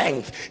in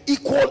length,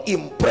 equal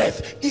in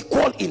breadth,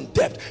 equal in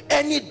depth.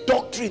 Any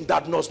doctrine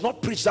that does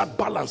not preach that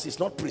balance is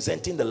not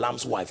presenting the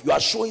Lamb's wife. You are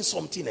showing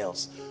something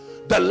else.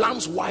 The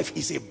Lamb's wife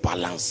is a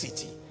balanced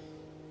city.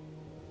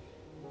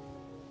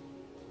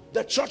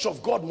 The church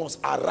of God must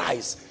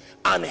arise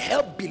and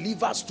help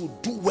believers to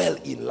do well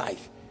in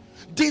life.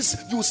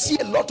 This, you see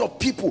a lot of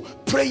people,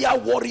 prayer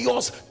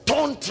warriors,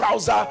 torn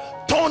trouser,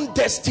 torn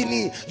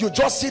destiny. You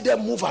just see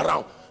them move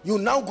around. You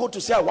now go to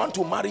say, I want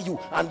to marry you,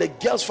 and the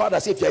girl's father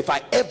says, if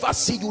I ever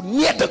see you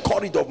near the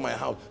corridor of my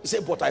house, he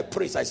said, but I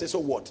pray. I say, so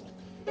what?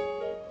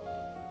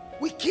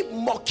 We keep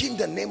mocking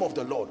the name of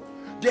the Lord.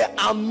 There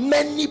are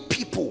many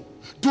people.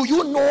 Do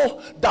you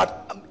know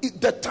that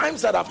the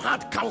times that I've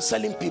had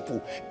counseling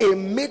people, a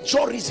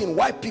major reason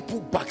why people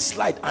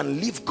backslide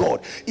and leave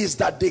God is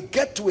that they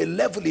get to a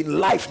level in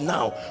life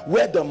now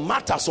where the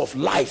matters of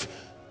life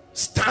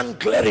stand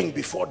glaring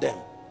before them,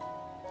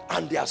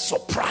 and they are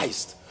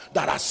surprised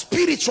that as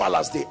spiritual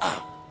as they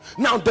are.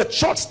 Now the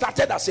church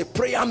started as a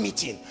prayer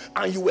meeting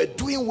and you were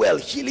doing well,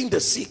 healing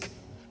the sick.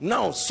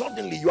 Now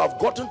suddenly you have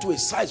gotten to a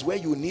size where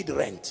you need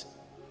rent,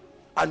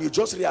 and you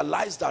just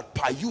realize that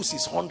per use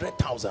is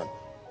 100,000.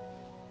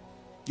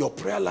 Your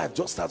prayer life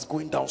just starts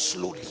going down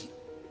slowly.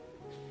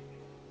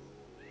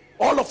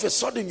 All of a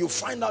sudden you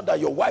find out that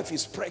your wife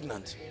is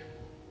pregnant,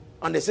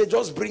 and they say,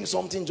 just bring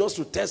something just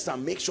to test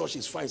and make sure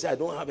she's fine. Say, I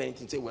don't have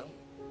anything. Say, well,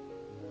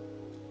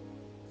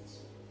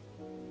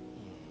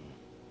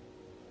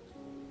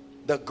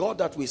 the God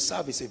that we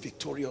serve is a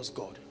victorious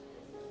God.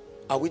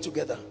 Are we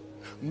together?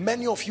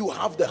 Many of you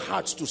have the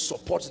hearts to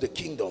support the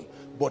kingdom,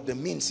 but the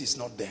means is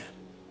not there.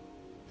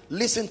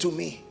 Listen to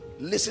me.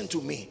 Listen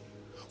to me.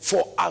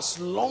 For as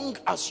long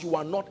as you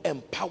are not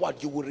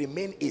empowered, you will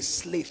remain a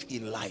slave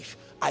in life.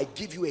 I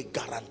give you a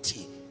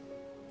guarantee.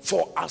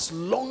 For as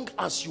long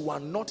as you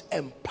are not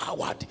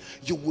empowered,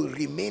 you will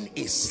remain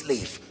a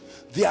slave.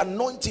 The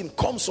anointing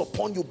comes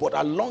upon you, but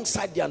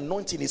alongside the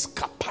anointing is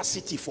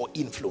capacity for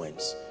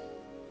influence.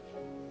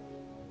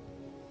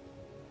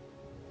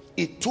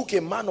 It took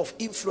a man of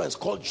influence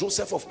called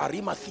Joseph of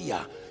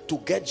Arimathea to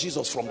get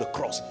Jesus from the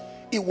cross.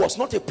 It was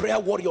not a prayer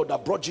warrior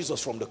that brought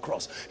Jesus from the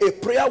cross. A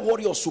prayer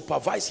warrior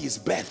supervised his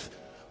birth,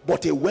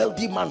 but a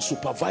wealthy man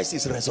supervised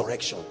his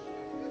resurrection.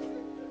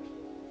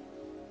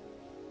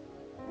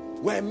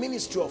 We're a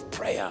ministry of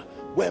prayer.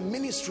 We're a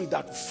ministry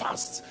that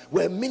fasts.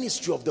 We're a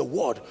ministry of the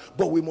word,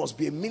 but we must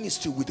be a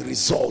ministry with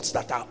results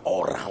that are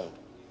all round.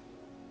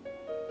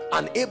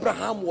 And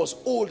Abraham was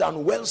old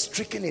and well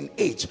stricken in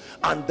age,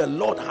 and the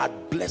Lord had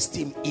blessed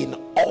him in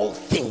all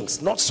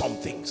things, not some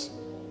things.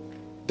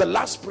 The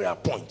last prayer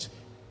point: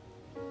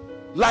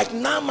 like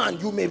Naaman,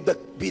 you may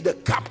be the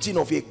captain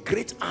of a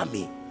great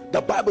army.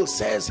 The Bible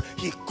says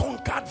he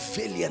conquered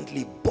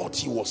valiantly, but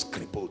he was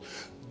crippled.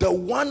 The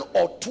one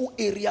or two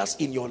areas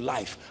in your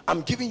life,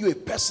 I'm giving you a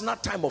personal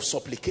time of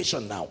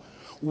supplication now.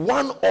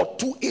 One or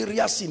two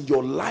areas in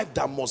your life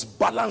that must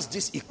balance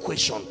this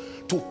equation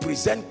to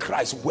present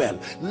Christ well.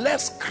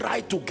 Let's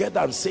cry together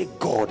and say,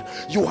 God,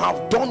 you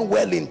have done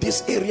well in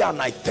this area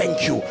and I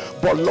thank you,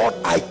 but Lord,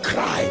 I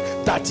cry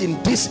that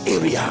in this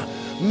area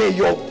may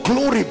your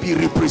glory be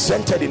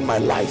represented in my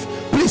life.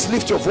 Please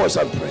lift your voice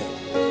and pray.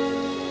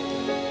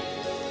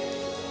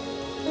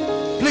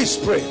 Please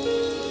pray.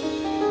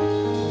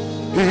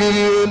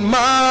 In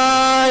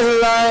my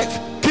life,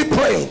 keep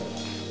praying.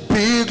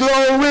 Be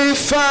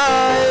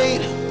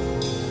glorified,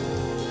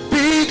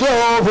 be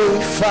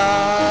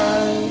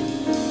glorified.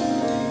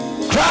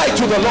 Cry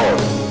to the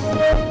Lord.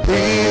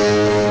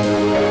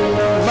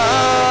 In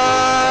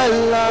my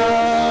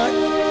life,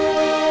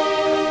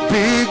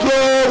 be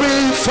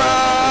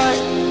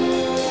glorified,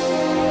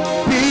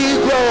 be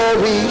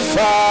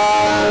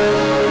glorified.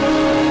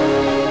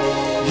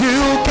 You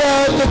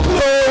get the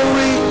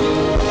glory,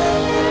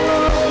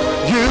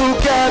 you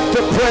get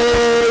the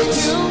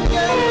praise,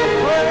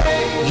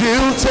 you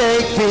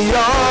take the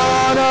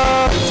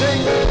honor.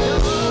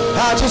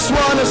 I just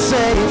want to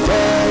say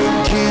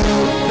thank you,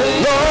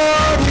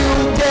 Lord. You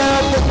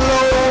get the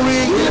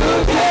glory,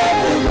 you get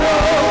the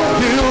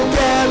glory, you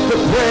get the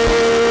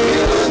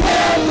praise, you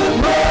get the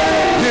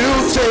praise, you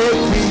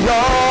take the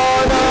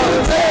honor.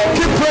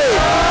 Keep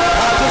praying. I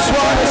just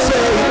want to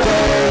say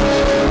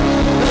thank you.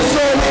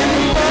 So in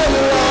my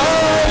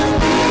life,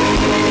 be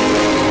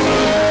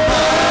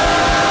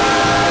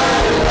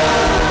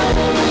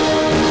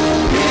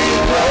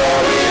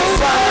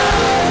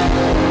glorified,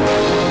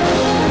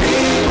 be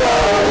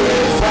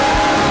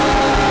glorified.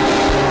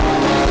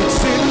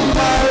 It's in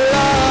my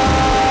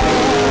life,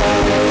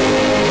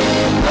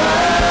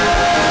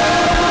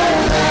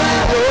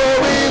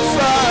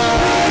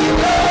 glorified,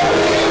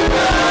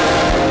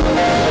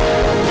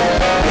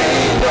 be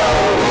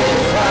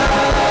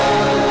glorified.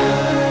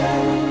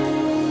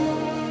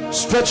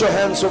 Stretch your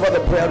hands over the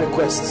prayer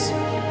requests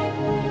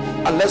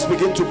and let's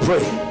begin to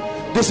pray.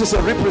 This is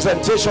a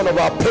representation of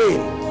our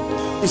pain.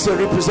 It's a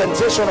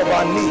representation of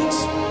our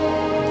needs.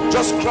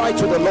 Just cry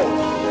to the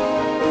Lord.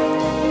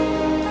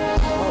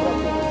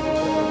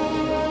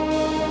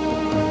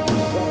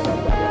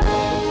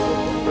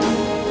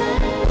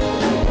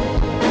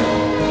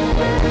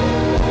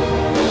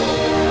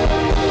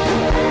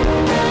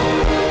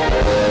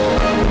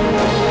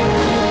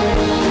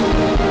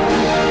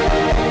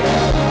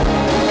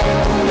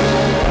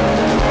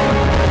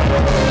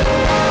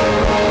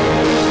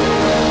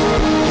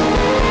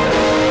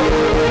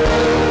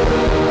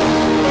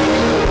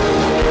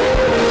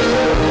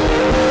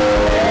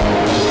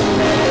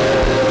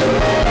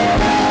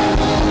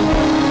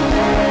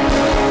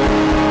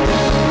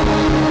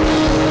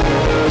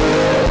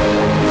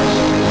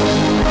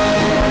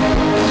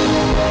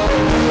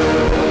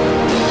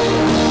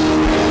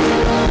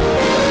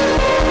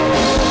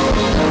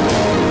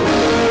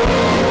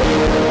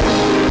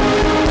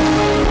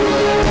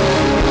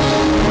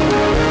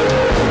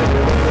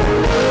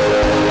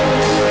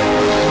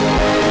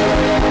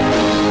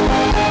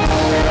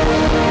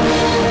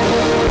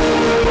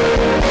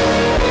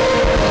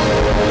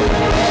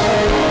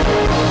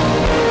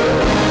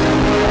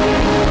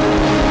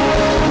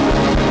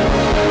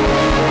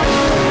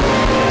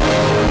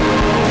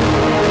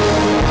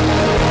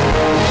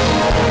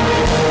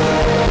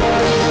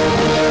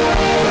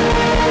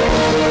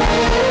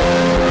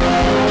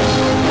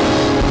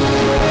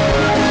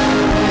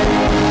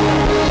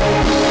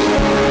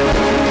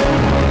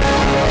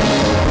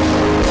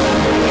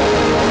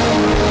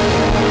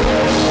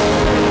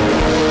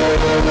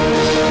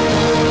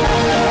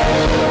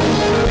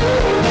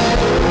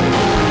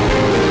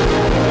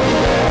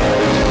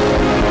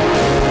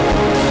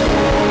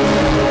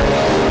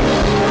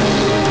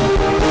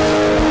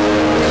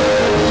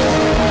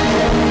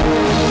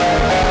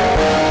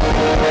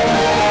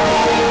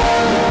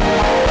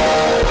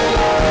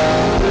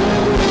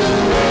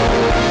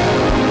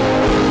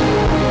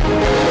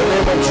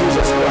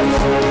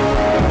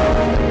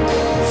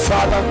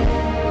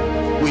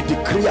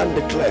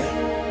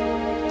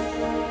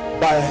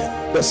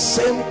 The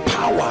same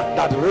power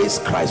that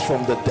raised Christ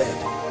from the dead,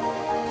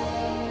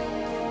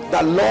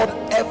 that Lord,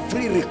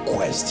 every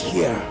request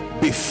here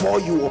before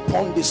you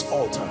upon this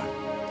altar,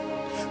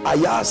 I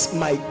ask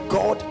my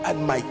God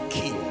and my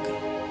King,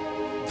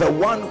 the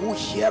one who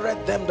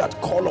heareth them that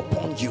call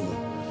upon you,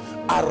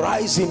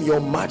 arise in your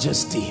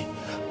majesty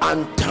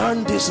and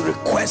turn these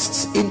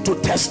requests into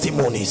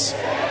testimonies.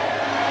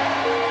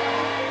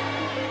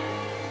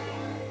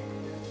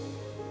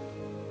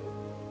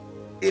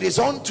 It is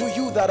unto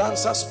you that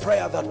answers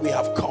prayer that we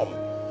have come.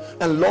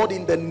 And Lord,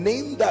 in the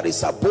name that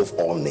is above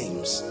all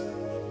names,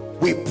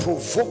 we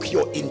provoke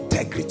your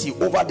integrity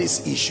over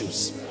these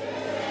issues.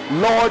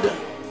 Lord,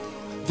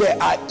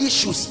 there are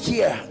issues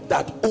here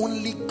that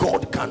only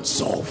God can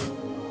solve.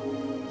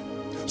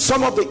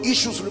 Some of the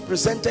issues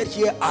represented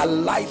here are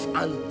life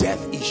and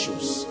death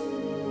issues.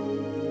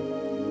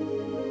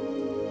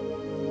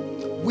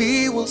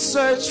 We will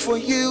search for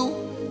you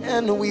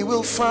and we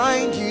will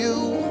find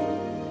you.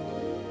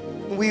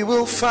 We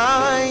will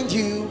find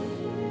you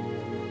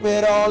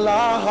with all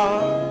our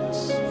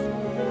hearts.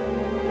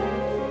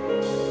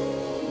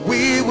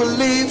 We will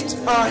lift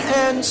our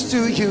hands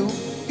to you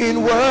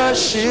in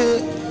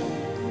worship,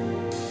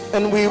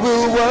 and we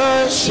will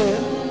worship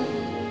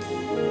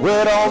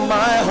with all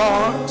my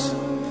heart.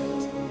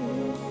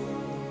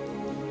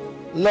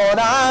 Lord,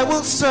 I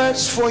will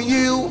search for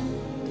you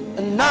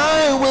and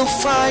I will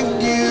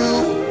find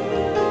you.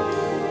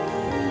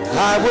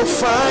 I will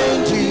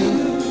find you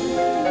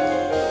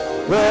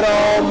with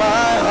all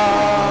my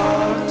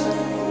heart,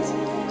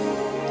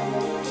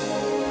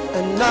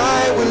 and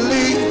I will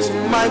lift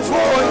my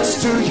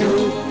voice to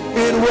you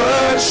in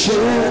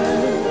worship.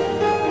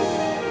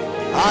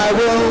 I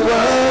will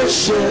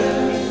worship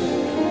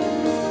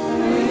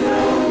with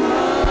all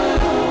my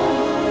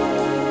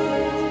heart.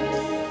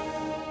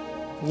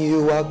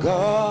 You are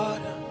God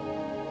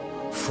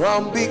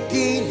from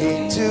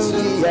beginning to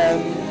the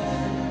end.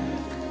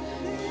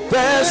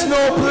 There's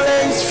no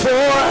place for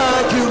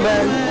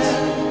argument.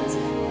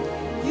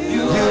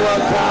 You are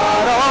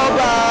God all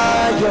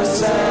by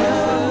yourself.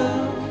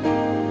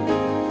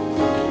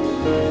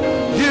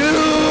 You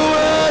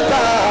are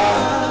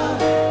God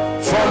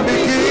from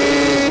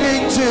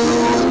beginning to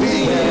the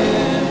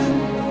end.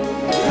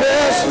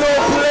 There's no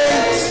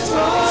place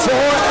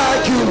for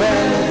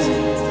argument.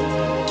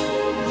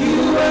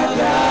 You are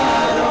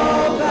God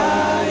all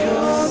by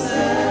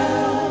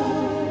yourself.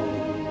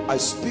 I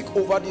speak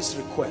over this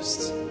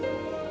request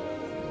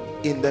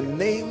in the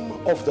name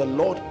of the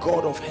Lord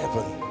God of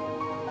heaven,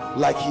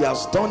 like he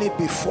has done it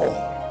before.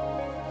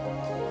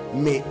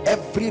 May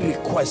every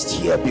request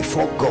here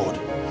before God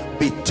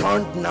be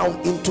turned now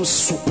into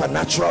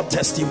supernatural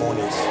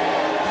testimonies.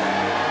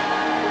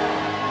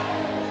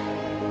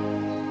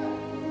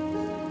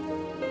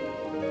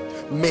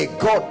 May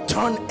God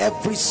turn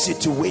every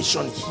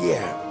situation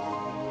here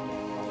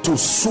to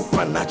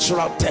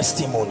supernatural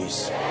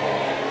testimonies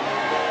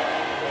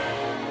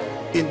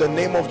in the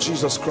name of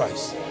Jesus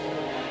Christ.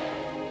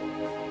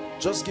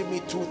 Just give me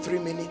 2-3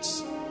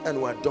 minutes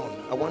and we're done.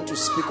 I want to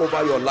speak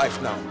over your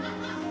life now.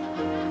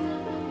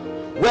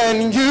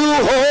 When you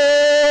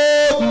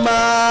hold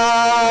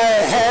my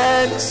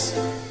hands,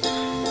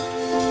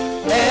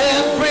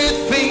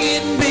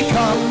 everything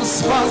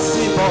becomes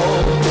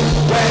possible.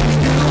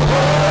 When you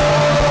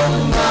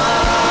hold my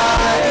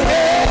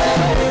hand,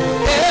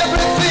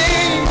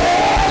 everything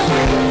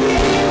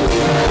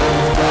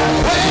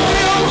when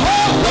you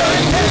hold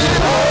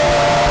my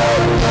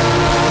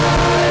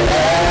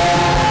hand,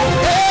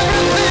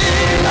 everything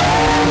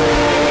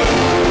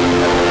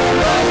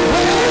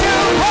when you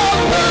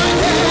hold my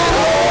hand,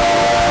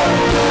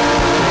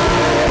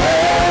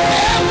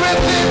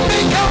 everything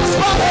becomes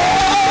possible.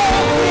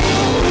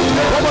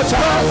 One more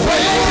time.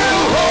 When you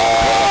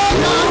hold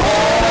my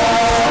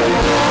hand,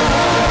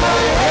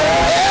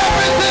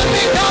 everything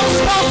becomes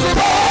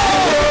possible.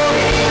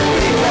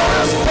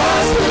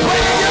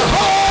 When you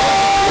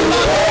hold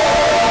my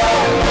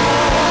hand,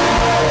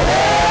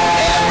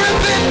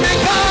 everything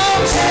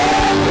becomes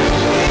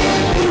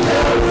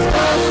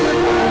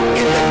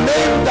In the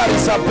name that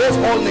is above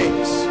all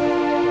names,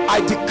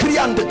 I decree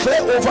and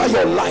declare over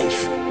your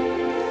life,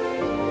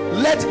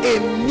 let a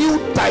new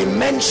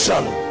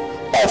dimension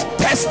of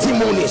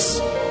testimonies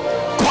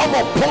come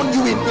upon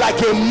you in like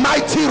a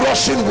mighty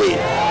rushing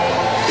wind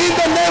in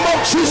the name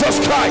of Jesus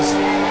Christ.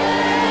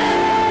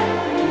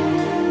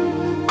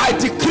 I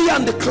decree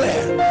and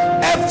declare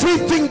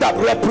everything that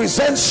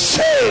represents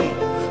shame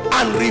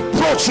and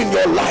reproach in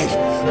your life,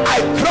 I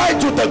cry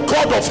to the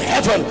God of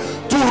heaven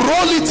to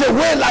roll it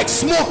away like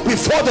smoke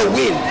before the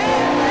wind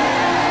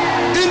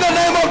in the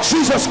name of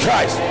Jesus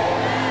Christ.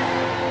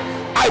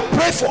 I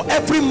pray for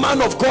every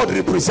man of God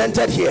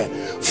represented here,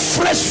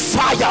 fresh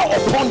fire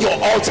upon your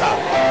altar,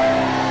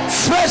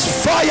 fresh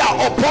fire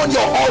upon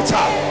your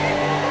altar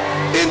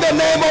in the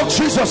name of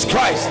Jesus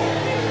Christ.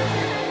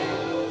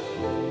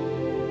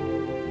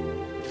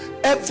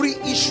 Every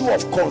issue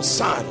of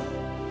concern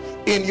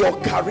in your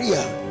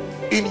career,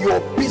 in your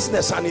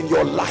business and in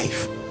your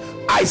life,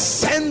 I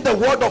send the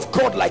word of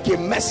God like a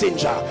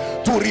messenger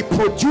to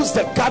reproduce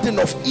the Garden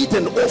of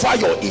Eden over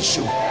your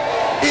issue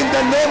in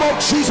the name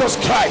of Jesus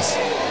Christ.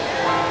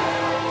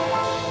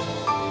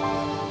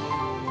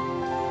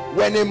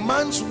 When a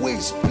man's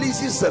ways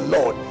pleases the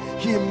Lord,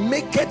 he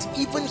maketh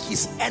even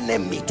his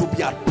enemy to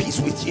be at peace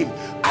with him.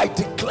 I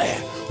declare,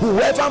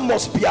 whoever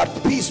must be at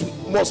peace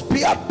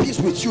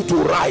with you to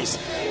rise.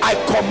 I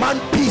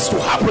command peace to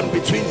happen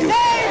between you.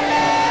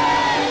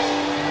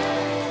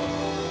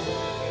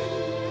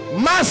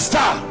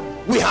 Master,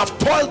 we have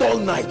toiled all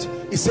night.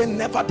 He said,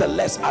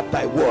 nevertheless at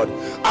thy word.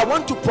 I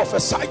want to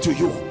prophesy to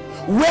you,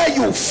 where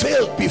you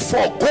failed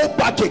before, go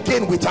back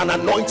again with an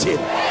anointing.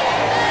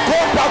 Go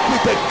back walk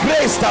with the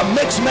grace that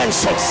makes men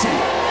succeed.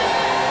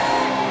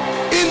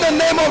 In the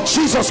name of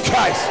Jesus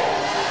Christ.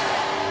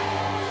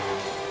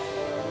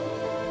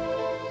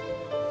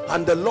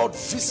 And the Lord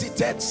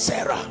visited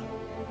Sarah,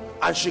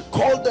 and she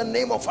called the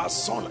name of her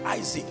son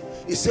Isaac.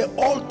 He said,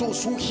 all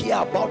those who hear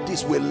about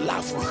this will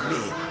laugh with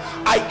me.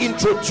 I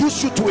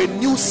introduce you to a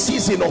new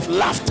season of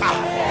laughter.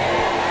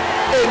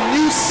 A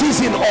new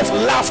season of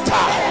laughter.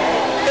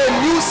 A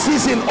new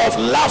season of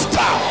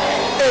laughter.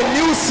 A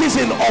new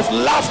season of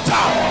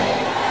laughter.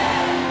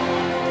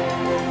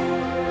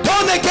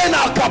 Turn again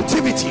our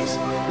captivities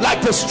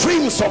like the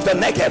streams of the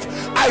Negev.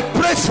 I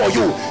pray for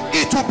you,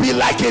 it will be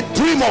like a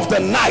dream of the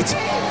night,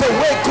 the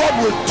way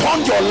God will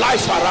turn your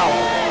life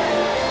around.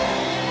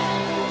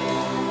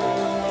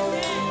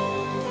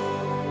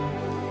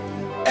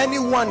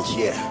 Anyone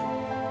here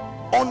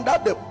under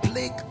the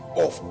plague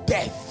of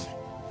death,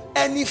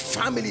 any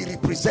family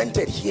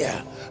represented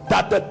here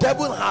that the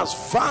devil has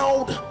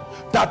vowed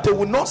that they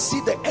will not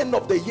see the end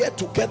of the year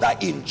together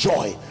in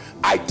joy,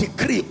 I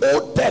decree,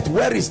 oh death,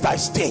 where is thy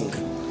sting?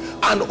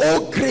 And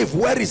oh grave,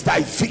 where is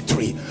thy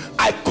victory?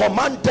 I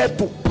command death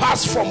to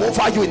pass from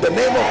over you in the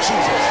name of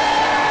Jesus.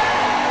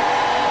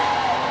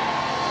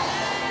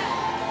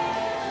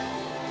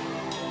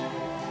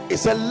 It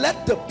said,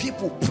 let the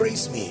people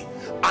praise me,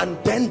 and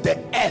then the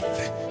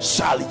earth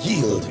shall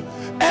yield.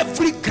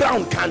 Every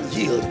ground can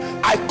yield.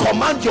 I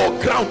command your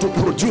ground to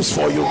produce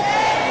for you.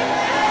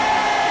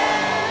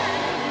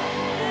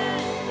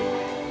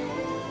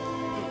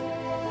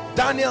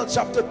 Daniel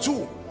chapter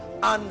 2,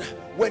 and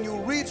when you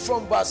read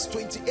from verse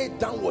 28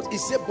 downwards, it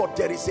said, but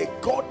there is a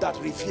God that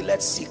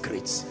revealeth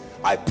secrets.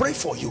 I pray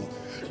for you,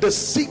 the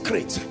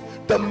secret,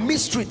 the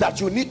mystery that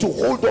you need to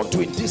hold on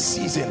to in this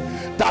season,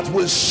 that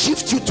will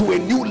shift you to a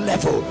new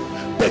level,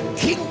 the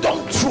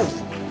kingdom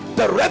truth,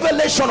 the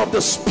revelation of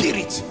the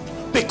Spirit,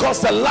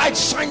 because the light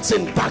shines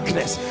in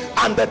darkness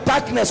and the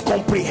darkness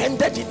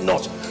comprehended it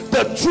not.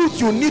 The truth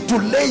you need to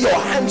lay your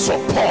hands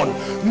upon,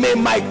 may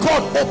my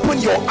God open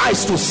your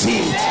eyes to see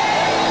it.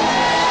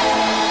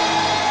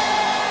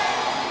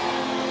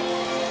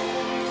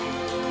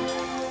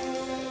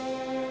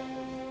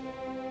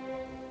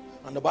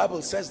 And the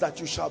Bible says that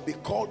you shall be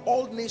called,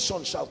 all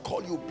nations shall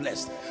call you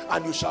blessed,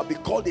 and you shall be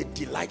called a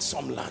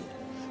delightsome land.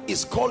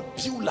 It's called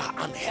Beulah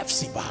and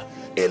Hephzibah,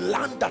 a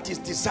land that is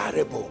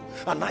desirable.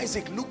 And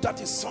Isaac looked at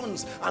his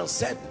sons and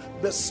said,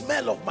 the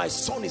smell of my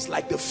son is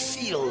like the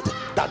field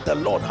that the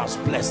Lord has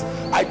blessed.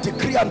 I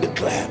decree and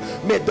declare,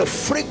 may the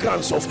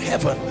fragrance of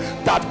heaven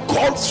that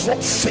calls for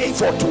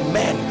favor to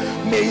men,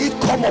 may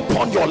it come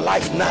upon your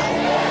life now,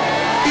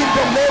 in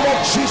the name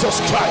of Jesus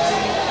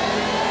Christ.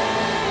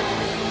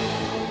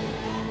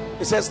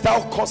 It says,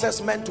 thou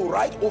causest men to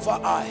ride over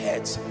our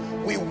heads.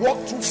 We walk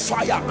through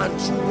fire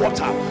and through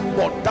water,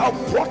 but thou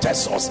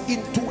broughtest us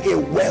into a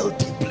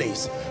wealthy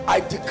place. I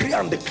decree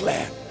and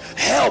declare,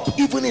 help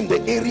even in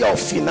the area of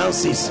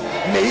finances,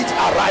 may it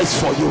arise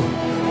for you.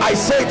 I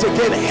say it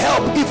again,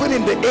 help even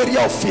in the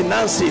area of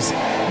finances,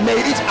 may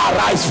it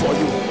arise for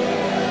you.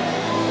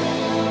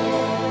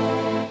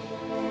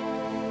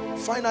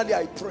 Finally,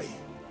 I pray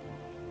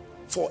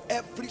for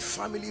every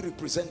family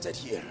represented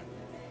here,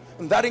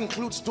 and that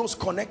includes those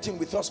connecting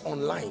with us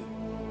online.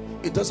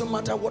 It doesn't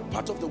matter what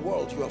part of the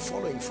world you are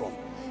following from.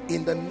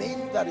 In the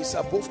name that is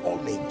above all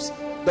names,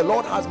 the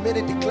Lord has made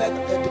a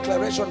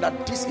declaration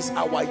that this is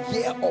our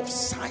year of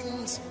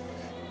signs.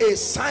 A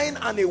sign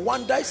and a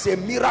wonder is a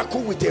miracle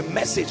with a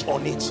message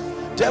on it.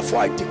 Therefore,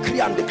 I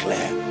decree and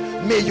declare,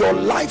 may your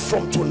life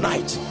from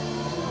tonight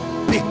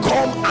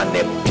become an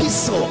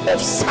epistle of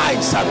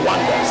signs and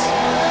wonders.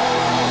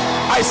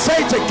 I say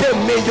it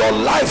again, may your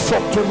life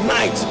from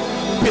tonight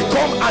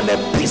become an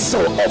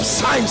epistle of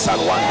signs and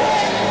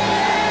wonders.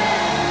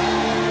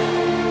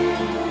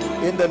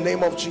 In the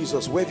name of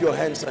Jesus, wave your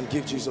hands and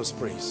give Jesus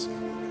praise.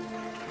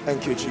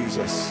 Thank you,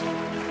 Jesus.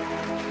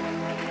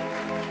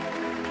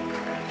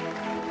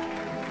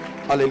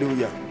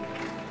 Hallelujah.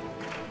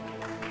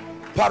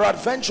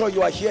 Peradventure,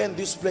 you are here in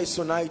this place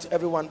tonight.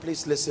 Everyone,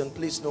 please listen.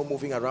 Please, no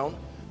moving around.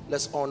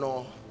 Let's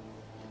honor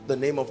the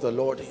name of the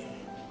Lord.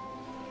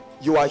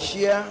 You are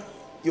here.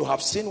 You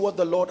have seen what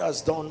the Lord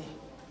has done.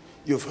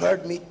 You've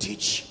heard me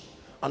teach,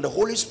 and the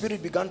Holy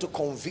Spirit began to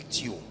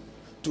convict you,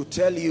 to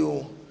tell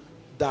you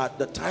that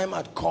the time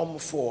had come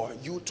for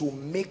you to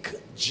make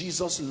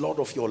Jesus Lord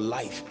of your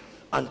life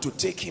and to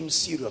take him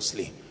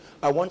seriously.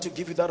 I want to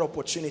give you that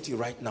opportunity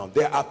right now.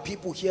 There are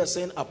people here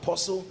saying,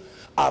 Apostle,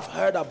 I've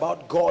heard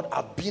about God,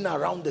 I've been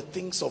around the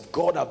things of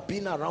God, I've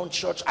been around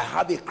church, I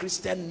have a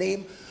Christian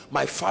name,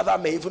 my father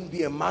may even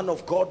be a man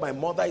of God, my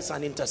mother is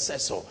an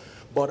intercessor,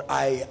 but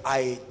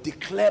I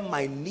declare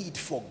my need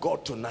for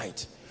God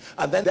tonight.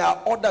 And then there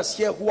are others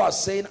here who are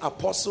saying,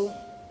 Apostle,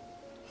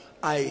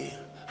 I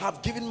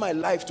have given my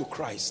life to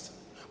Christ,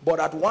 but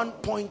at one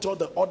point or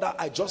the other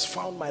I just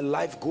found my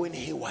life going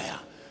haywire,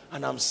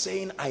 and I'm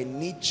saying I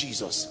need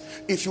Jesus.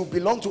 If you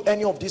belong to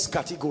any of these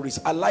categories,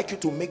 I'd like you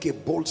to make a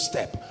bold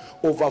step.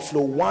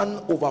 Overflow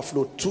 1,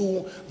 overflow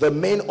 2, the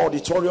main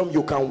auditorium,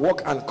 you can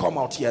walk and come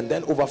out here, and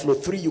then overflow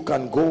 3, you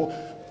can go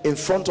in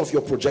front of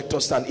your projector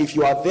stand. If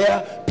you are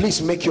there,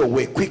 please make your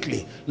way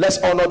quickly. Let's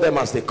honor them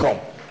as they come.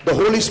 The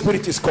Holy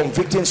Spirit is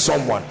convicting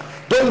someone.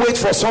 Don't wait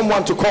for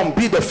someone to come.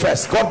 Be the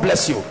first. God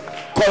bless you.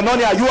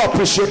 Koinonia, are you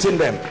appreciating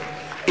them?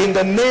 In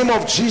the name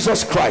of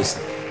Jesus Christ,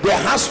 there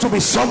has to be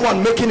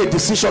someone making a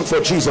decision for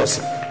Jesus.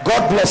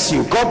 God bless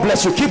you. God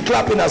bless you. Keep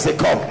clapping as they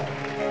come.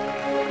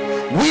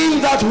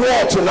 Win that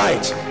war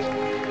tonight.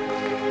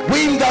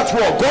 Win that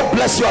war. God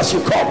bless you as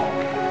you come.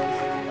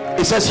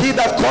 It says, he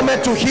that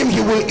cometh to him,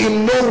 he will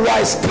in no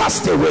wise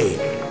cast away.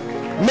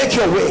 Make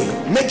your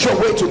way. Make your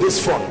way to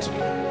this front.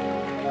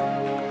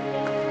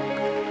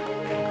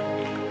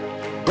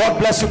 God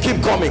bless you.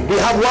 Keep coming. We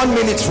have 1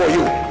 minute for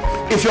you.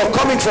 If you're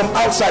coming from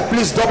outside,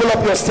 please double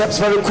up your steps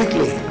very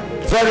quickly.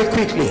 Very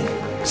quickly.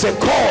 Say,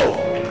 call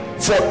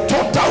for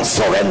total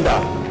surrender.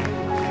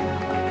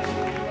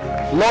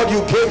 Lord,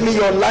 you gave me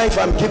your life.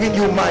 I'm giving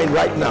you mine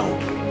right now.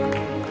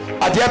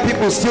 Are there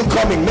people still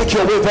coming? Make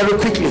your way very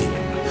quickly.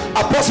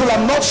 Apostle,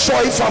 I'm not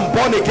sure if I'm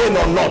born again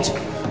or not.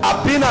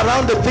 I've been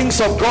around the things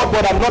of God,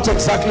 but I'm not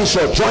exactly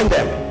sure. Join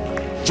them.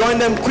 Join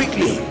them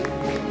quickly.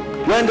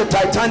 When the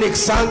Titanic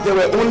sank, there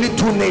were only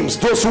two names: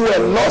 those who were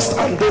lost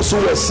and those who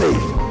were saved.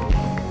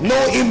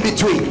 No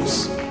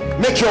in-betweens.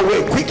 Make your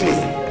way quickly.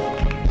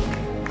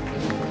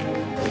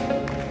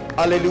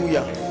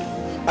 Hallelujah.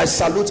 I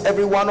salute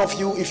every one of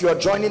you. If you are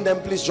joining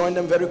them, please join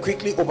them very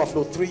quickly.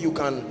 Overflow 3, you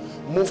can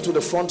move to the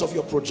front of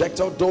your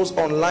projector. Those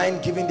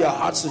online giving their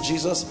hearts to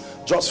Jesus,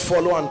 just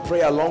follow and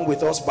pray along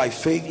with us by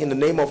faith in the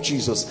name of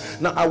Jesus.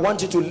 Now I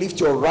want you to lift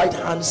your right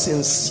hand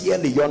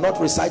sincerely. You're not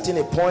reciting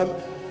a poem.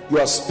 You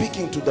are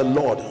speaking to the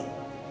Lord,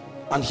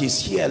 and he's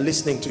here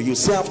listening to you.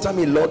 Say after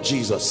me, Lord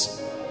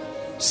Jesus.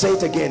 Say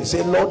it again.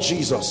 Say, Lord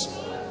Jesus,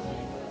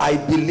 I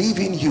believe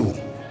in you,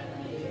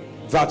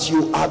 that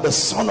you are the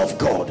Son of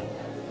God.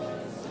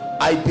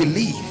 I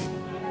believe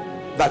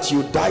that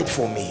you died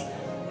for me.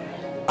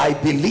 I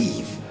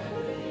believe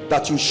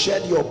that you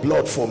shed your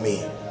blood for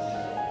me.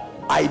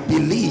 I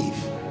believe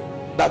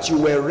that you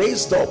were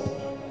raised up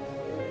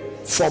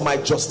for my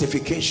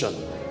justification.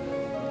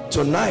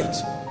 Tonight,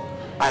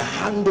 I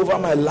hand over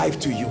my life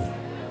to you,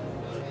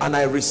 and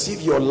I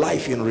receive your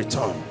life in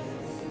return.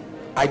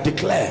 I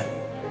declare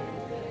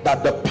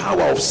that the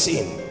power of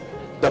sin,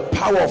 the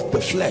power of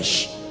the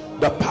flesh,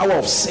 the power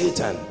of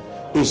Satan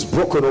is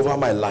broken over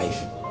my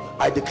life.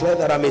 I declare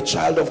that I'm a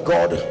child of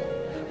God.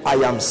 I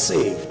am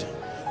saved.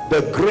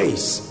 The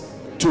grace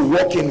to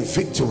walk in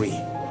victory,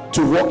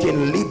 to walk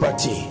in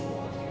liberty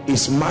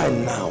is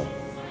mine now,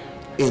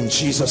 in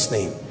Jesus'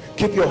 name.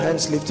 Keep your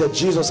hands lifted.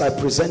 Jesus, I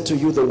present to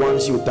you the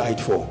ones you died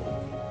for.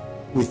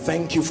 We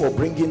thank you for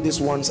bringing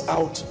these ones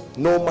out.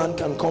 No man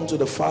can come to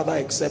the Father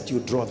except you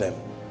draw them.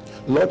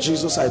 Lord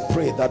Jesus, I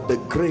pray that the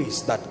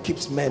grace that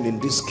keeps men in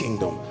this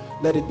kingdom,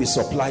 let it be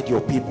supplied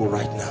your people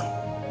right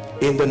now,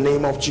 in the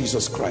name of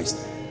Jesus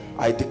Christ.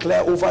 I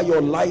declare over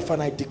your life,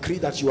 and I decree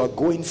that you are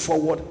going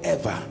forward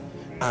ever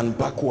and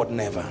backward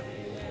never,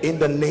 in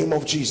the name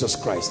of Jesus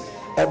Christ.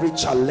 Every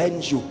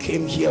challenge you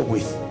came here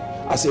with,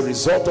 as a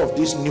result of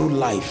this new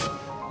life,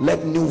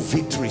 let new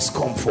victories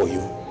come for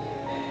you.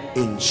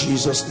 In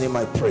Jesus' name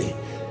I pray.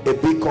 A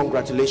big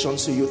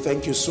congratulations to you.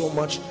 Thank you so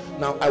much.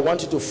 Now I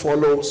want you to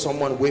follow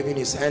someone waving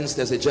his hands.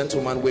 There's a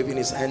gentleman waving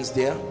his hands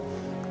there.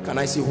 Can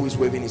I see who is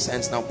waving his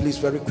hands now? Please,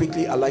 very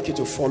quickly, I'd like you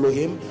to follow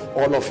him.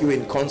 All of you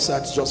in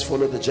concert, just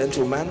follow the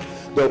gentleman.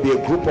 There'll be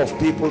a group of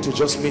people to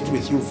just meet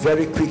with you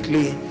very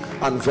quickly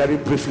and very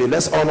briefly.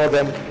 Let's honor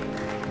them.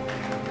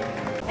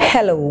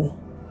 Hello.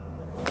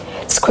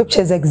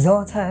 Scriptures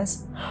exhort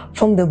us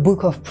from the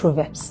book of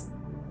Proverbs.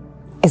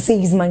 It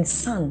says, my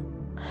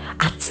son,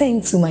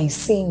 attend to my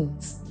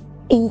sayings,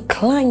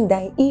 incline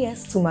thy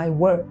ears to my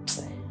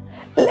words,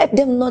 let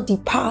them not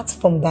depart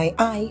from thy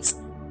eyes,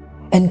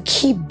 and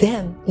keep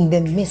them in the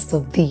midst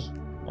of thee.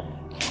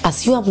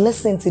 As you have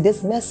listened to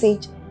this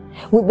message,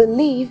 we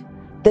believe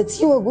that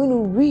you are going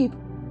to reap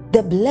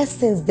the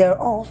blessings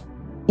thereof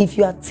if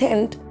you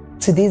attend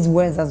to these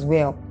words as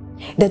well.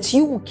 That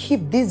you will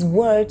keep these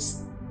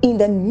words in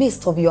the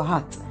midst of your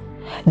heart.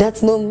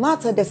 That no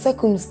matter the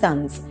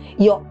circumstance,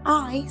 your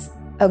eyes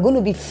are going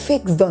to be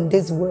fixed on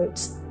these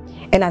words.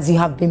 And as you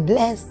have been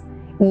blessed,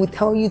 we will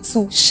tell you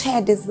to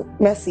share this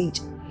message.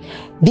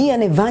 Be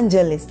an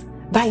evangelist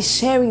by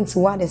sharing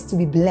to others to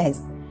be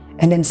blessed.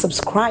 And then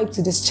subscribe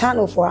to this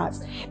channel for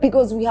us,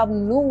 because we have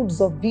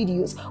loads of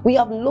videos, we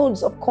have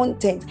loads of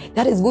content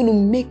that is going to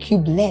make you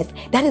blessed,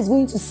 that is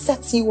going to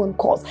set you on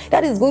course,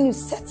 that is going to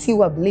set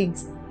you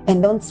ablaze.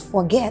 And don't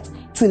forget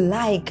to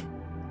like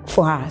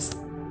for us.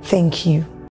 Thank you.